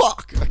like,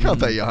 fuck, I can't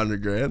pay you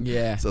 100 grand.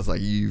 Yeah. So it's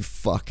like, you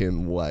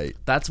fucking wait.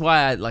 That's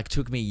why it like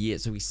took me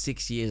years. So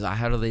 6 years. I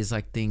had all these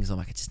like things. I'm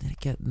like, I just need to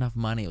get enough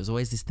money. It was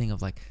always this thing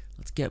of like,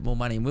 let's get more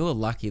money. And we were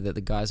lucky that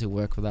the guys who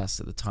worked with us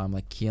at the time,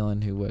 like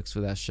Keelan, who works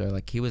with our show,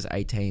 like he was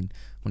 18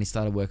 when he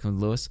started working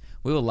with Lewis.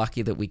 We were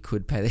lucky that we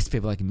could pay these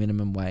people like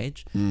minimum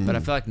wage. But I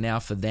feel like now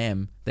for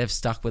them, they've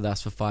stuck with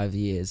us for 5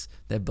 years.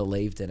 They've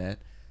believed in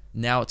it.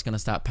 Now it's going to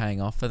start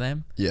paying off for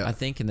them. Yeah. I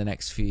think in the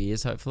next few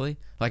years, hopefully.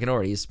 Like, it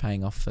already is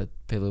paying off for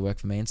people who work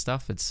for me and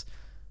stuff. It's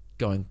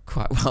going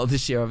quite well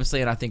this year,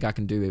 obviously. And I think I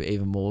can do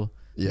even more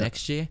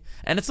next year.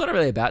 And it's not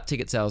really about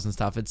ticket sales and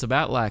stuff. It's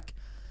about like,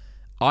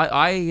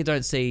 I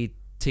don't see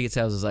ticket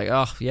sales as like,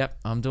 oh, yep,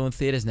 I'm doing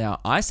theaters now.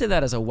 I see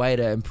that as a way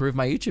to improve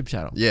my YouTube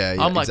channel. Yeah,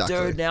 I'm like,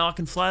 exactly. Dude, now I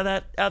can fly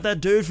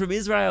that dude from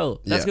Israel.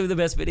 That's gonna be the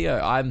best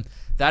video.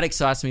 That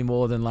excites me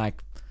more than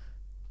like,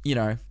 you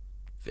know,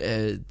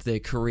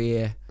 the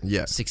career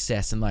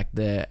success and like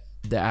the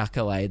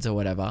accolades or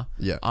whatever.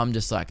 Yeah, I'm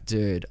just like,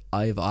 dude,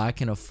 if I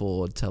can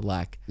afford to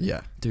like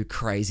do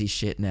crazy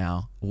shit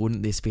now,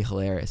 wouldn't this be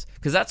hilarious?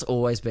 Because that's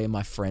always been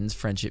my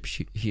friendship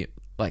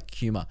like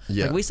humor.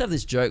 Yeah. Like we used to have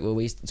this joke where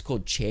it's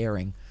called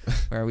chairing,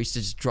 where we used to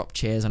just drop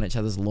chairs on each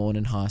other's lawn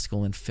in high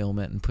school and film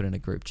it and put in a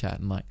group chat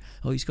and like,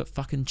 oh, he's got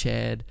fucking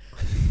chaired.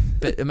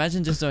 But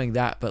imagine just doing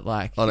that, but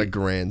like On a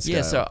grand scale.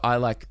 Yeah, so I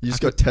like You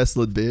just got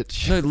Tesla,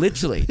 bitch. no,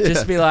 literally,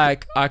 just be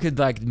like, I could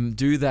like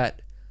do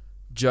that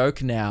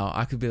joke now.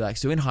 I could be like,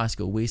 so in high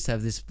school we used to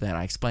have this. Then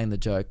I explain the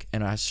joke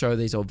and I show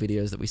these old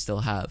videos that we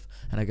still have,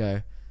 and I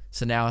go,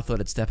 so now I thought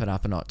I'd step it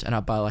up a notch, and I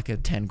buy like a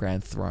 10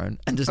 grand throne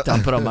and just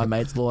dump it on my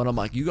mate's lawn. I'm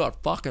like, you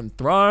got fucking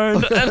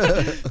thrown,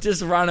 and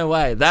just run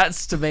away.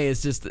 That's to me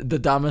is just the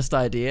dumbest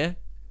idea.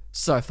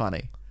 So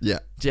funny. Yeah.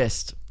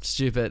 Just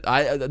stupid.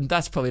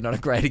 That's probably not a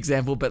great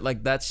example, but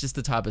like that's just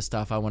the type of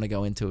stuff I want to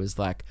go into. Is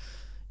like,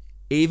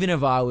 even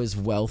if I was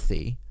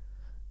wealthy,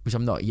 which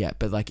I'm not yet,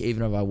 but like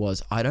even if I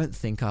was, I don't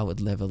think I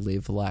would ever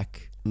live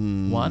like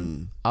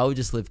one. I would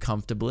just live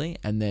comfortably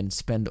and then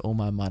spend all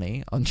my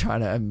money on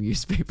trying to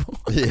amuse people.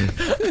 Yeah.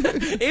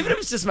 Even if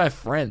it's just my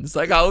friends,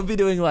 like I would be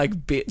doing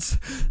like bits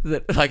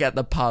that like at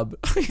the pub,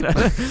 you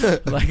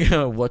know,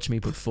 like watch me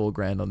put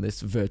 $4,000 on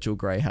this virtual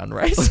greyhound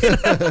race. You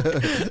know?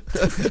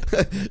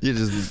 You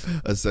just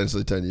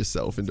essentially turn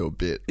yourself into a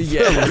bit.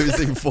 Yeah.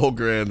 Losing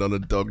 $4,000 on a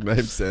dog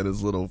named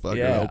Santa's little fucking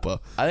helper.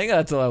 I think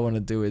that's all I want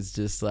to do is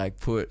just like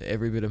put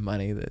every bit of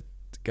money that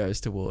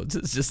goes towards,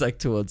 it's just like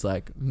towards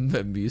like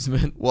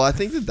amusement. Well, I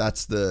think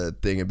that's the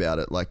thing about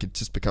it. Like, it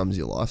just becomes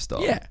your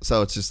lifestyle. Yeah.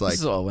 So it's just like, This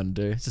is what I want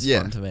to do. It's just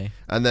Yeah. fun to me.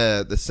 and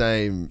they're the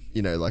same,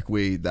 you know, like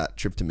that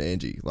trip to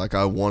Manji. Like,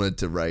 I wanted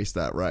to race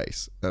that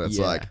race. And it's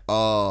Yeah. like,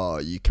 oh,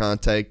 you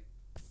can't take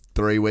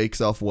 3 weeks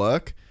off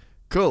work?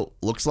 Cool.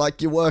 Looks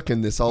like you're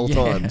working this whole Yeah.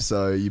 time.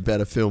 So you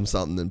better film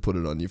something and put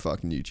it on your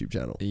fucking YouTube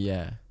channel.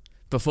 Yeah.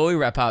 Before we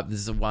wrap up,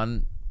 there's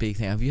one big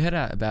thing. Have you heard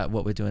about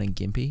what we're doing in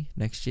Gympie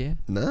next year?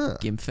 Nah.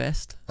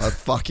 Gympfest. I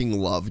fucking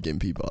love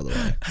Gympie, by the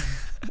way.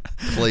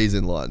 Please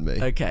enlighten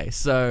me. Okay,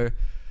 so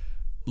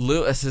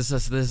Lewis,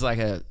 there's like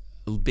a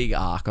big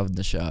arc of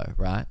the show,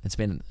 right? It's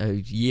been a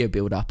year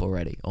build up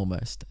already,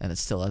 almost, and it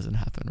still hasn't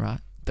happened,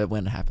 right? But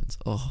when it happens,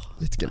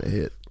 It's going to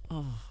hit.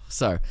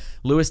 So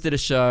Lewis did a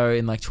show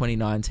in like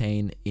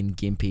 2019 in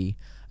Gympie,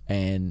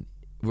 and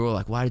we were all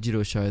like, why did you do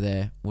a show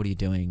there? What are you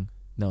doing?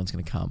 No one's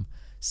going to come.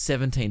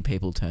 17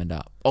 people turned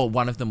up. Oh,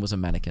 one of them was a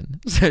mannequin.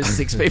 So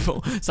 6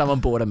 people.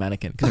 Someone bought a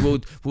mannequin. Because we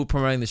were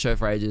promoting the show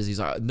for ages. He's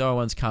like, no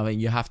one's coming.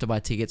 You have to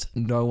buy tickets.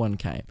 No one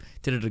came.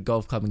 Did it at a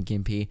golf club in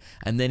Gympie.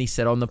 And then he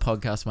said on the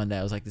podcast one day,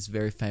 I was like, this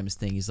very famous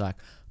thing. He's like,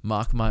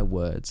 mark my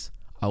words,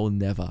 I will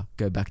never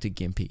go back to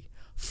Gympie.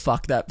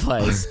 Fuck that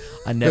place.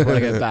 I never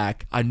want to go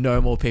back. I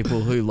know more people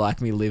who like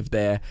me live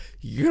there.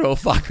 You all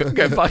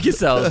go fuck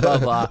yourselves, blah,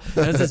 blah.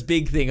 And it's this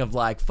big thing of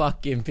like,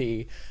 fuck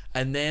Gympie.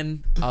 And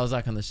then I was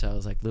like on the show, I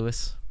was like,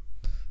 Lewis,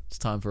 it's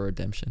time for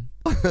redemption.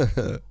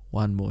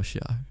 One more show.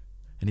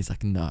 And he's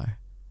like, no.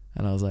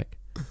 And I was like,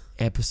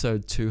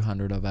 episode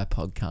 200 of our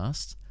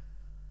podcast.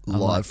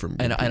 Live from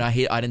And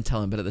Gympie. I didn't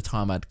tell him, but at the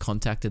time I'd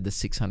contacted the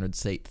 600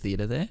 seat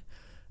theatre there.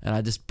 And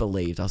I just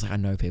believed. I was like, I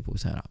know people will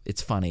turn up.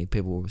 It's funny.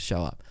 People will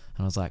show up.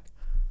 And I was like,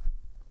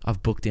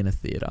 I've booked in a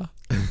theatre.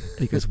 And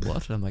he goes,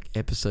 what? And I'm like,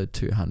 episode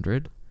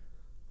 200,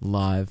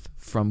 live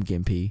from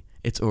Gympie.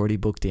 It's already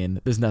booked in.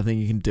 There's nothing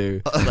you can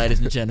do. Ladies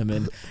and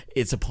gentlemen,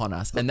 it's upon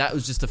us. And that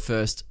was just the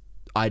first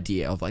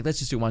idea of like, let's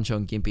just do one show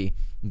in Gympie.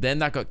 Then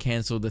that got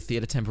cancelled. The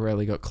theatre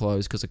temporarily got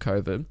closed because of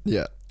COVID.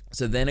 Yeah.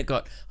 So then I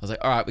was like,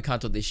 all right, we can't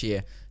do it this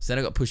year. So then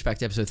it got pushed back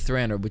to episode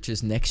 300, which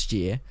is next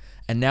year.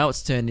 And now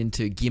it's turned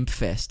into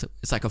Gympfest.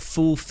 It's like a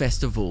full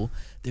festival.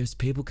 There's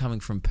people coming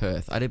from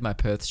Perth. I did my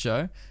Perth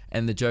show.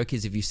 And the joke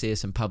is if you see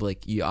us in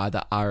public, you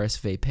either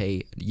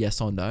RSVP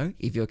yes or no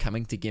if you're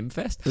coming to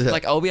Gympfest. Yeah.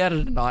 Like I'll be out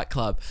at a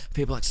nightclub.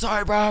 People are like,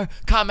 sorry, bro,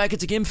 can't make it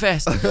to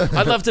Gympfest.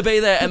 I'd love to be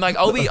there. And like,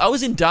 I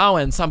was in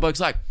Darwin. Some bloke's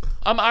like,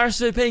 I'm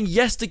RSVPing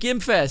yes to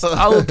Gympfest.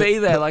 I will be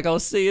there. Like, I'll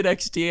see you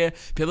next year.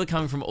 People are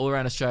coming from all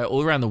around Australia,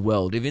 all around the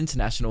world. If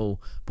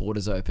international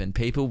borders open,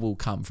 people will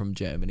come from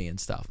Germany and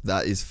stuff.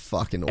 That is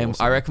fucking awesome. And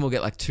I reckon we'll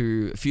get like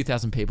a few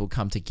thousand people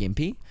come to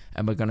Gympie,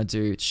 and we're going to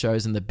do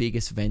shows in the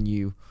biggest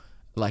venue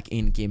like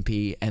in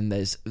Gympie. And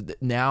there's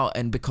now,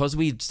 and because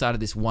we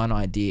started this one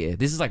idea,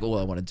 this is like all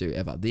I want to do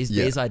ever.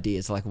 These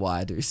ideas are like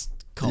why I do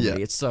comedy.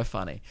 Yeah. It's so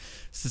funny.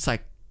 It's just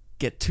like,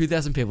 get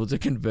 2,000 people to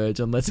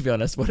converge on, let's be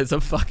honest, what is a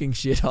fucking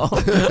shithole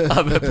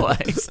of a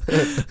place.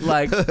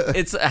 Like,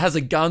 it has a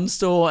gun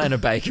store and a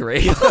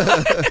bakery.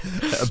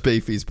 A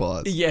Beefy's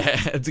pies. Yeah,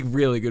 it's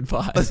really good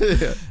pies.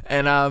 Yeah.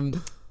 And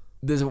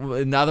there's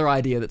another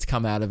idea that's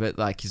come out of it,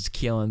 like his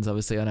Keelan's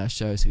obviously on our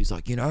show, so he's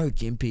like, you know,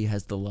 Gympie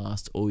has the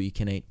last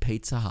all-you-can-eat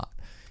Pizza Hut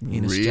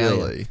in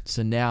Australia. Really?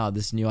 So now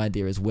this new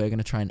idea is we're going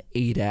to try and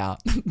eat out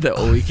the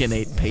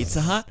all-you-can-eat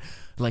Pizza Hut.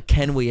 Like,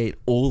 can we eat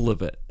all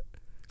of it?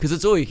 Because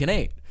it's all you can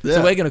eat. Yeah.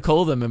 So we're going to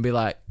call them and be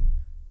like,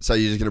 So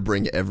you're just going to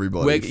bring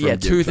everybody from yeah,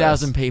 Gympfest.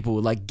 2,000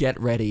 people, like, get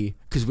ready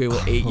because we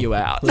will eat you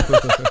out. We're just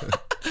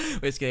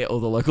going to get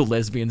all the local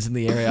lesbians in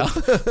the area.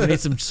 We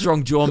need some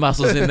strong jaw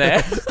muscles in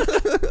there.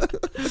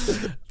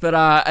 But,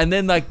 and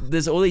then, like,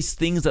 there's all these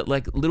things that,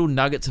 like, little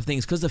nuggets of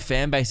things, because the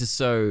fan base is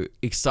so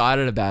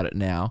excited about it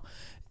now.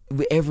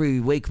 every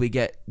week we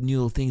get new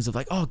little things of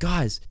like, oh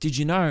guys, did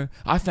you know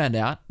I found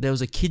out there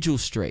was a Kidgel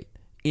Street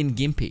in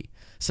Gympie.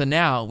 So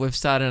now we've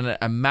started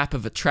a map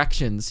of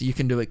attractions you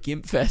can do at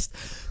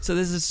GimpFest. So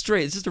there's a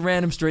street, it's just a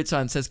random street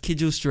sign that says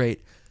Kidgel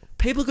Street.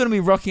 People are going to be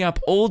rocking up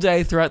all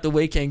day throughout the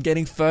weekend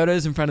getting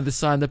photos in front of the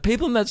sign. The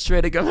people in that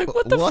street are going like,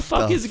 what the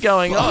fuck is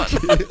going on?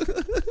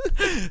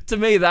 To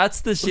me,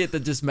 that's the shit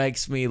that just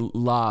makes me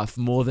laugh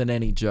more than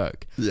any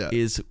joke. Yeah.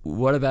 Is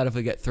what about if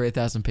we get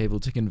 3,000 people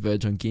to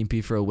converge on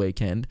Gympie for a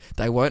weekend?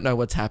 They won't know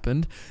what's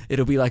happened.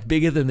 It'll be like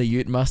bigger than the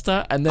Ute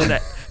Muster, and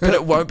then but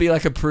it won't be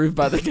like approved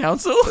by the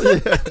council.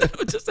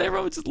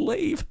 Everyone would just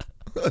leave.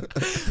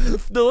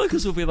 The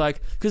locals will be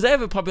like, because they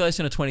have a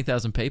population of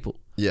 20,000 people.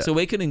 Yeah. So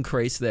we could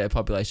increase their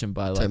population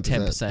by like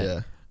 10%.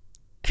 Yeah.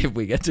 If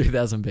we get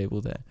 2,000 people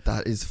there.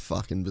 That is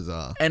fucking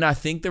bizarre. And I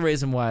think the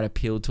reason why it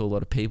appealed to a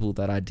lot of people,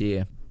 that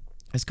idea,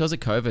 is because of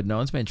COVID. No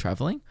one's been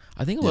traveling.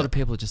 I think a lot of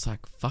people are just like,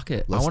 fuck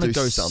it. I want to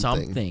go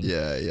something.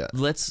 Yeah.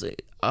 Let's.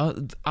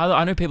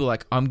 I know people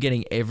like, I'm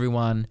getting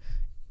everyone,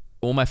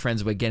 all my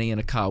friends, we're getting in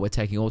a car. We're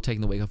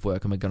taking the week off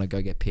work and we're going to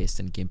go get pissed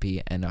in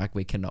Gympie, and like,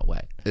 we cannot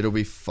wait. It'll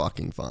be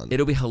fucking fun.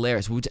 It'll be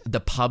hilarious. The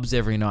pubs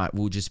every night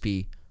will just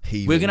be...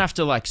 Heaving. We're going to have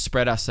to like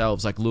spread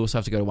ourselves. Like Lewis will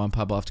have to go to one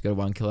pub, I'll have to go to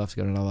one, Kill will have to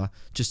go to another.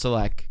 Just to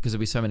like, because there'll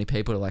be so many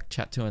people to like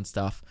chat to and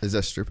stuff. Is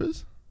there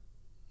strippers?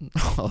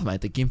 Oh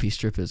mate, the Gympie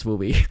strippers will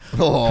be.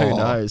 Oh, who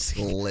knows?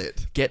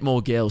 Lit. Get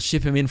more girls.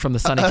 Ship them in from the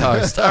sunny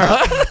coast. All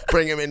right.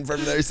 Bring them in from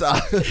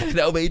Noosa.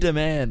 There'll be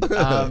demand.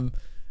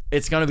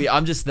 It's going to be,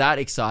 that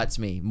excites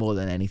me more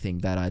than anything.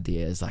 That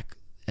idea is like,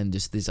 and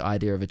just this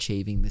idea of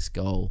achieving this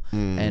goal.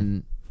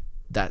 And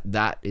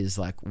that is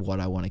like what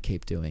I want to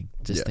keep doing.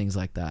 Just things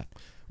like that.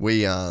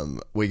 We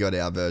got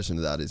our version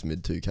of that is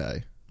mid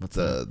 2K. What's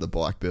the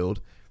bike build.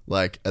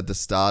 Like at the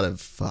start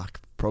of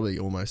probably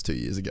almost 2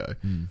 years ago,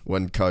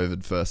 when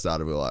COVID first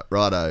started, we were like,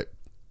 righto,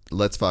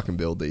 let's fucking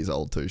build these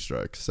old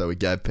two-strokes. So we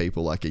gave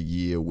people like a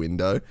year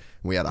window, and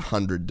we had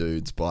 100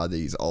 dudes buy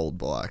these old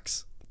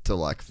bikes to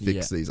like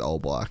fix these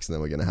old bikes, and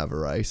then we're gonna have a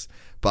race.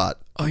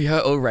 But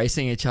you're all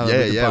racing each other.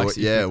 With the bikes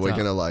we're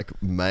gonna like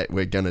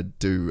we're gonna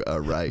do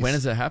a race. When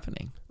is it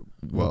happening?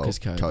 Well,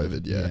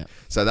 COVID, yeah.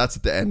 So that's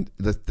at the end.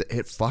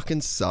 It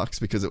fucking sucks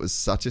because it was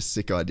such a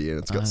sick idea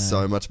and it's got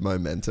so much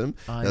momentum.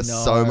 There's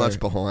so much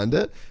behind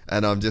it.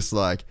 And I'm just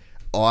like,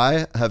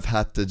 I have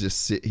had to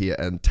just sit here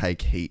and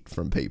take heat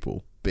from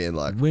people being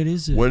like, when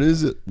is it? When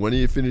is it? When are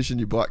you finishing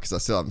your bike? Because I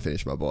still haven't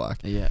finished my bike.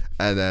 Yeah.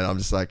 And then I'm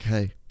just like,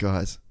 hey,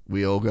 guys,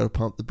 we all got to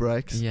pump the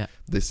brakes. Yeah.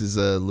 This is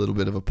a little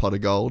bit of a pot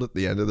of gold at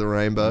the end of the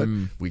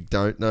rainbow. We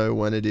don't know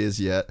when it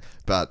is yet,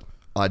 but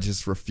I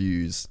just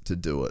refuse to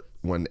do it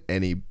when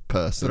any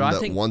person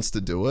that wants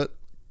to do it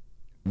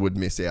would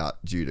miss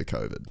out due to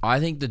COVID. I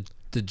think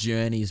the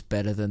journey is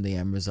better than the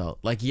end result.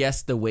 Like,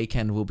 yes, the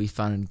weekend will be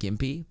fun in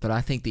Gympie, but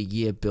I think the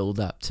year build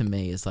up to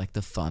me is like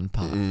the fun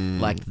part.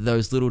 Like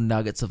those little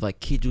nuggets of like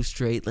Kidgel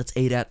Street, let's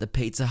eat out the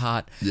Pizza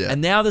Hut. Yeah. And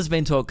now there's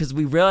been talk, because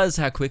we realized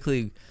how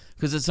quickly,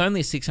 because it's only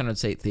a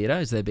 600-seat theatre,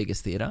 is their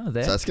biggest theatre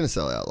there. So it's going to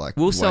sell out like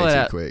we'll sell way it too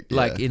out quick.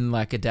 like in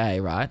like a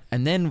day, right?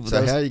 And then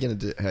so how are you going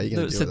to do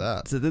with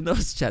that? So then there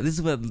was chat. This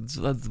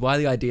is why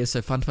the idea is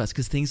so fun for us,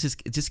 because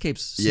it just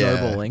keeps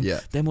snowballing. Yeah.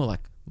 Then we're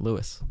like,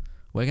 Lewis,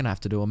 we're going to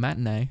have to do a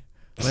matinee.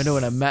 We're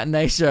doing a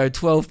matinee show,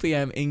 12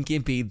 p.m. in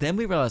Gympie. Then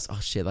we realised, oh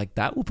shit, like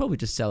that will probably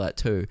just sell out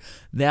too.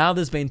 Now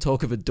there's been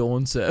talk of a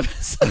dawn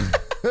service.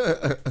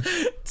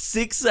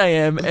 6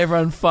 a.m.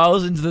 everyone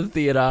files into the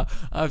theatre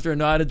after a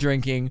night of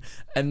drinking,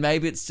 and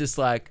maybe it's just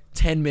like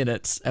 10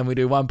 minutes and we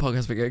do one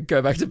podcast, we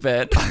go back to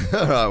bed.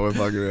 All right, we're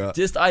fucking it out.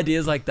 Just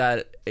ideas like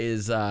that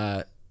is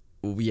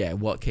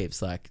what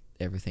keeps like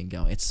everything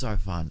going. It's so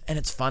fun, and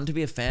it's fun to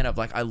be a fan of.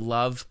 Like I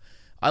love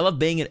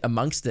being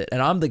amongst it,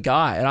 and I'm the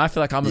guy, and I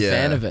feel like I'm a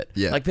fan of it.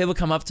 Yeah. Like people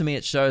come up to me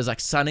at shows like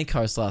Sunny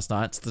Coast last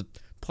night. It's the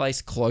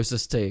place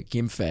closest to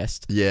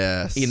GimpFest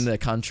in the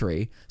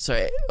country.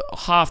 So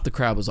half the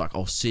crowd was like,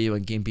 I'll see you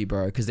in Gympie,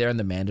 bro, because they're in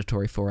the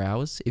mandatory 4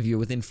 hours. If you're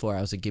within 4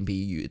 hours of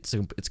Gympie,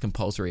 it's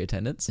compulsory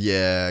attendance.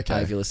 Yeah,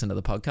 okay. If you listen to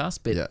the podcast,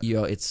 but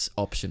it's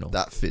optional.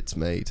 That fits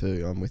me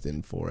too. I'm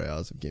within 4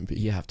 hours of Gympie.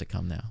 You have to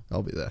come now.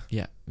 I'll be there.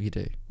 Yeah, you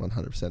do.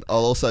 100%.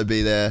 I'll also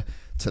be there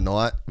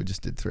tonight. We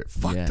just did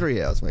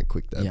 3 hours went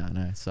quick then. Yeah, I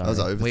know. Sorry. I was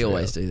over. We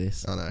always hours. do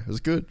this. I know. It was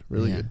good.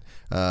 Really good.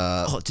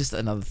 Just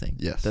another thing.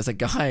 Yes. There's a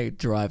guy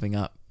driving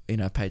up in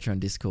our Patreon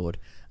Discord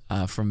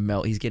from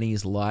He's getting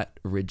his light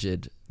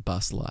rigid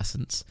bus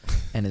license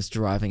and is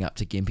driving up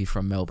to Gympie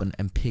from Melbourne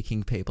and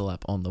picking people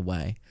up on the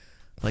way.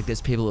 Like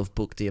there's people who've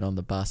booked in on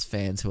the bus,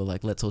 fans who are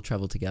like, let's all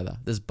travel together.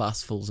 There's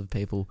busfuls of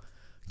people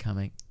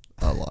coming.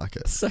 I like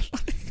it. So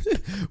funny.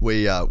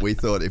 We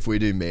thought if we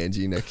do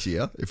Manji next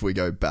year, if we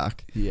go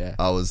back,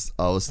 I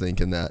was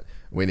thinking that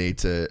we need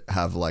to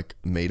have like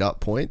meetup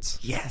points.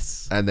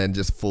 Yes. And then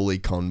just fully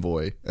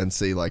convoy and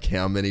see like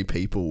how many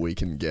people we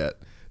can get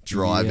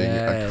driving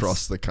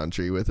across the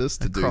country with us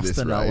to do this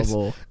race.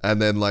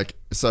 And then like,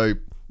 so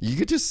you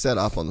could just set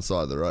up on the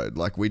side of the road.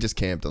 Like we just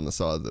camped on the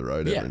side of the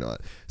road every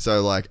night.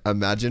 So like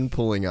imagine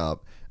pulling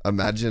up,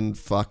 imagine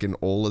fucking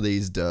all of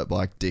these dirt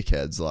bike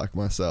dickheads like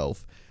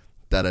myself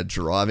that are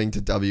driving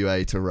to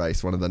WA to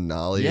race one of the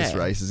gnarliest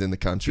races in the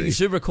country. You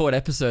should record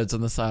episodes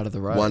on the side of the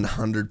road.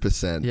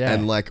 100%. Yeah.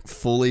 And like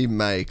fully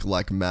make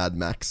like Mad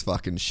Max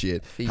fucking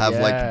shit. Have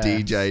like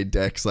DJ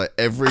decks like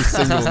every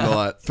single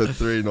night for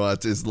 3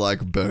 nights is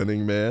like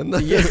Burning Man.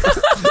 Yeah.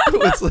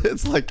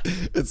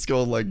 it's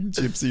called like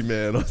Gypsy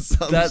Man or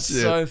something. That's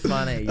shit. so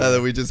funny. And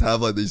then we just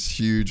have like this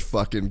huge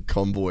fucking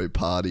convoy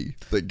party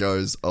that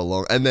goes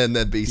along. And then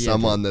there'd be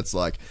someone that's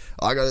like,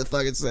 I got a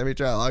fucking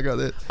semi-trail, I got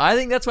it. I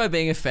think that's why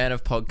being a fan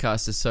of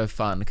podcasts is so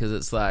fun, because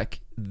it's like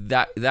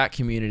that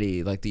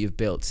community like that you've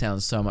built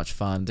sounds so much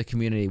fun. The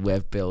community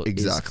we've built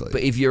Exactly.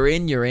 But if you're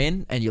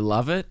in and you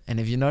love it, and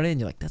if you're not in,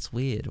 you're like, that's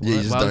weird.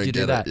 Why would you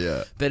do that?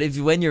 Yeah. But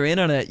when you're in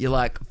on it, you're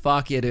like,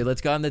 fuck yeah, dude,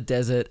 let's go in the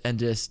desert and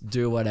just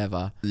do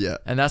whatever. Yeah.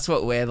 And that's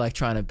what we're like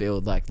trying to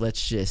build. Like,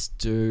 let's just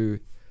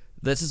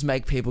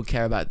make people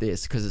care about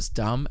this, because it's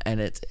dumb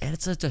and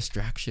it's a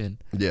distraction.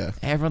 Yeah.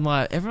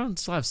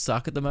 Everyone's lives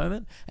suck at the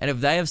moment, and if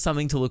they have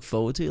something to look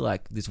forward to,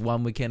 like this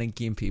one weekend in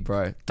Gympie,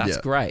 bro, that's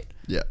great.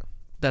 Yeah.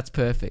 That's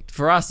perfect.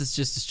 For us, it's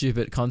just a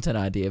stupid content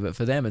idea, but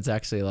for them, it's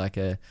actually like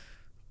a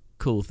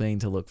cool thing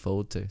to look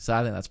forward to. So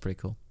I think that's pretty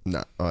cool.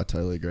 No, I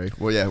totally agree.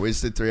 Well, yeah, we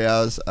just did 3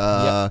 hours.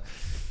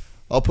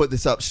 I'll put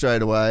this up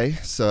straight away,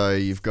 so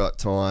you've got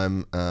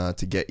time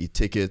to get your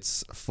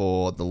tickets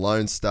for the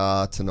Lone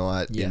Star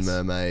tonight in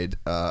Mermaid.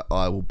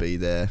 I will be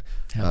there.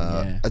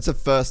 Hell yeah. It's the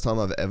first time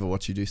I've ever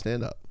watched you do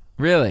stand-up.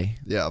 Really?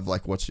 Yeah, I've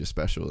like watched your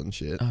special and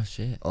shit. Oh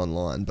shit.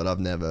 Online, but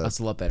I've never. That's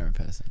a lot better in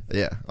person.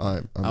 Yeah,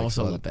 I'm also a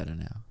excited. lot better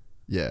now.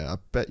 Yeah, I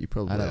bet you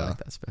probably I don't are. like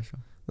that special.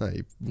 No,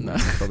 you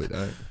probably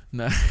don't.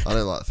 No. I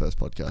don't like the first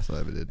podcast I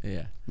ever did.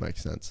 Yeah.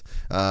 Makes sense.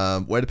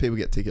 Where do people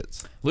get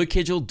tickets?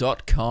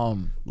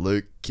 LukeKidgel.com.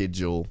 Luke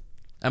Kidgel.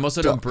 I'm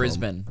also doing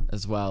Brisbane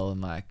as well,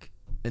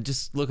 and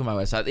just look at my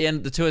website. At the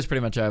end, the tour is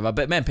pretty much over.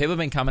 But man, people have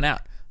been coming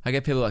out. I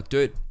get people like,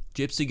 dude,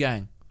 Gypsy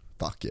Gang.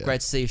 Fuck yeah.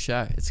 Great to see your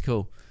show. It's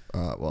cool.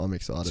 Alright, well, I'm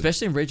excited.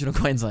 Especially in regional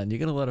Queensland. You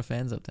got a lot of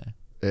fans up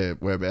there.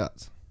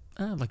 Whereabouts?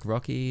 Like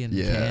Rocky and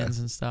Cairns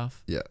and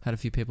stuff. Yeah. Had a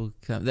few people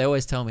come. They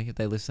always tell me if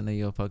they listen to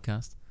your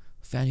podcast,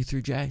 I found you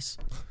through Jace.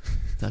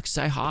 They're like,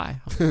 say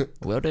hi.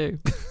 Will do.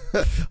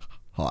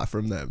 Hi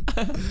from them.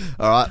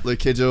 All right, Luke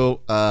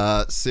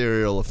Kidgel,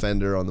 serial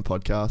offender on the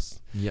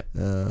podcast. Yep.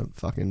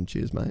 Fucking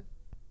cheers, mate.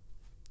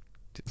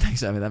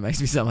 Thanks, Amy. That makes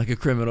me sound like a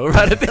criminal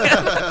right at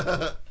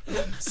the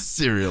end.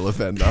 Serial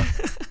offender.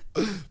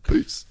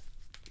 Peace.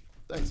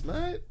 Thanks,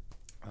 mate.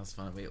 That's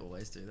fun. We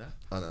always do that.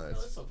 I know.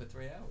 Let's talk for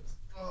 3 hours.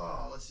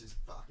 Oh, let's just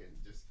fucking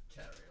just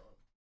carry on.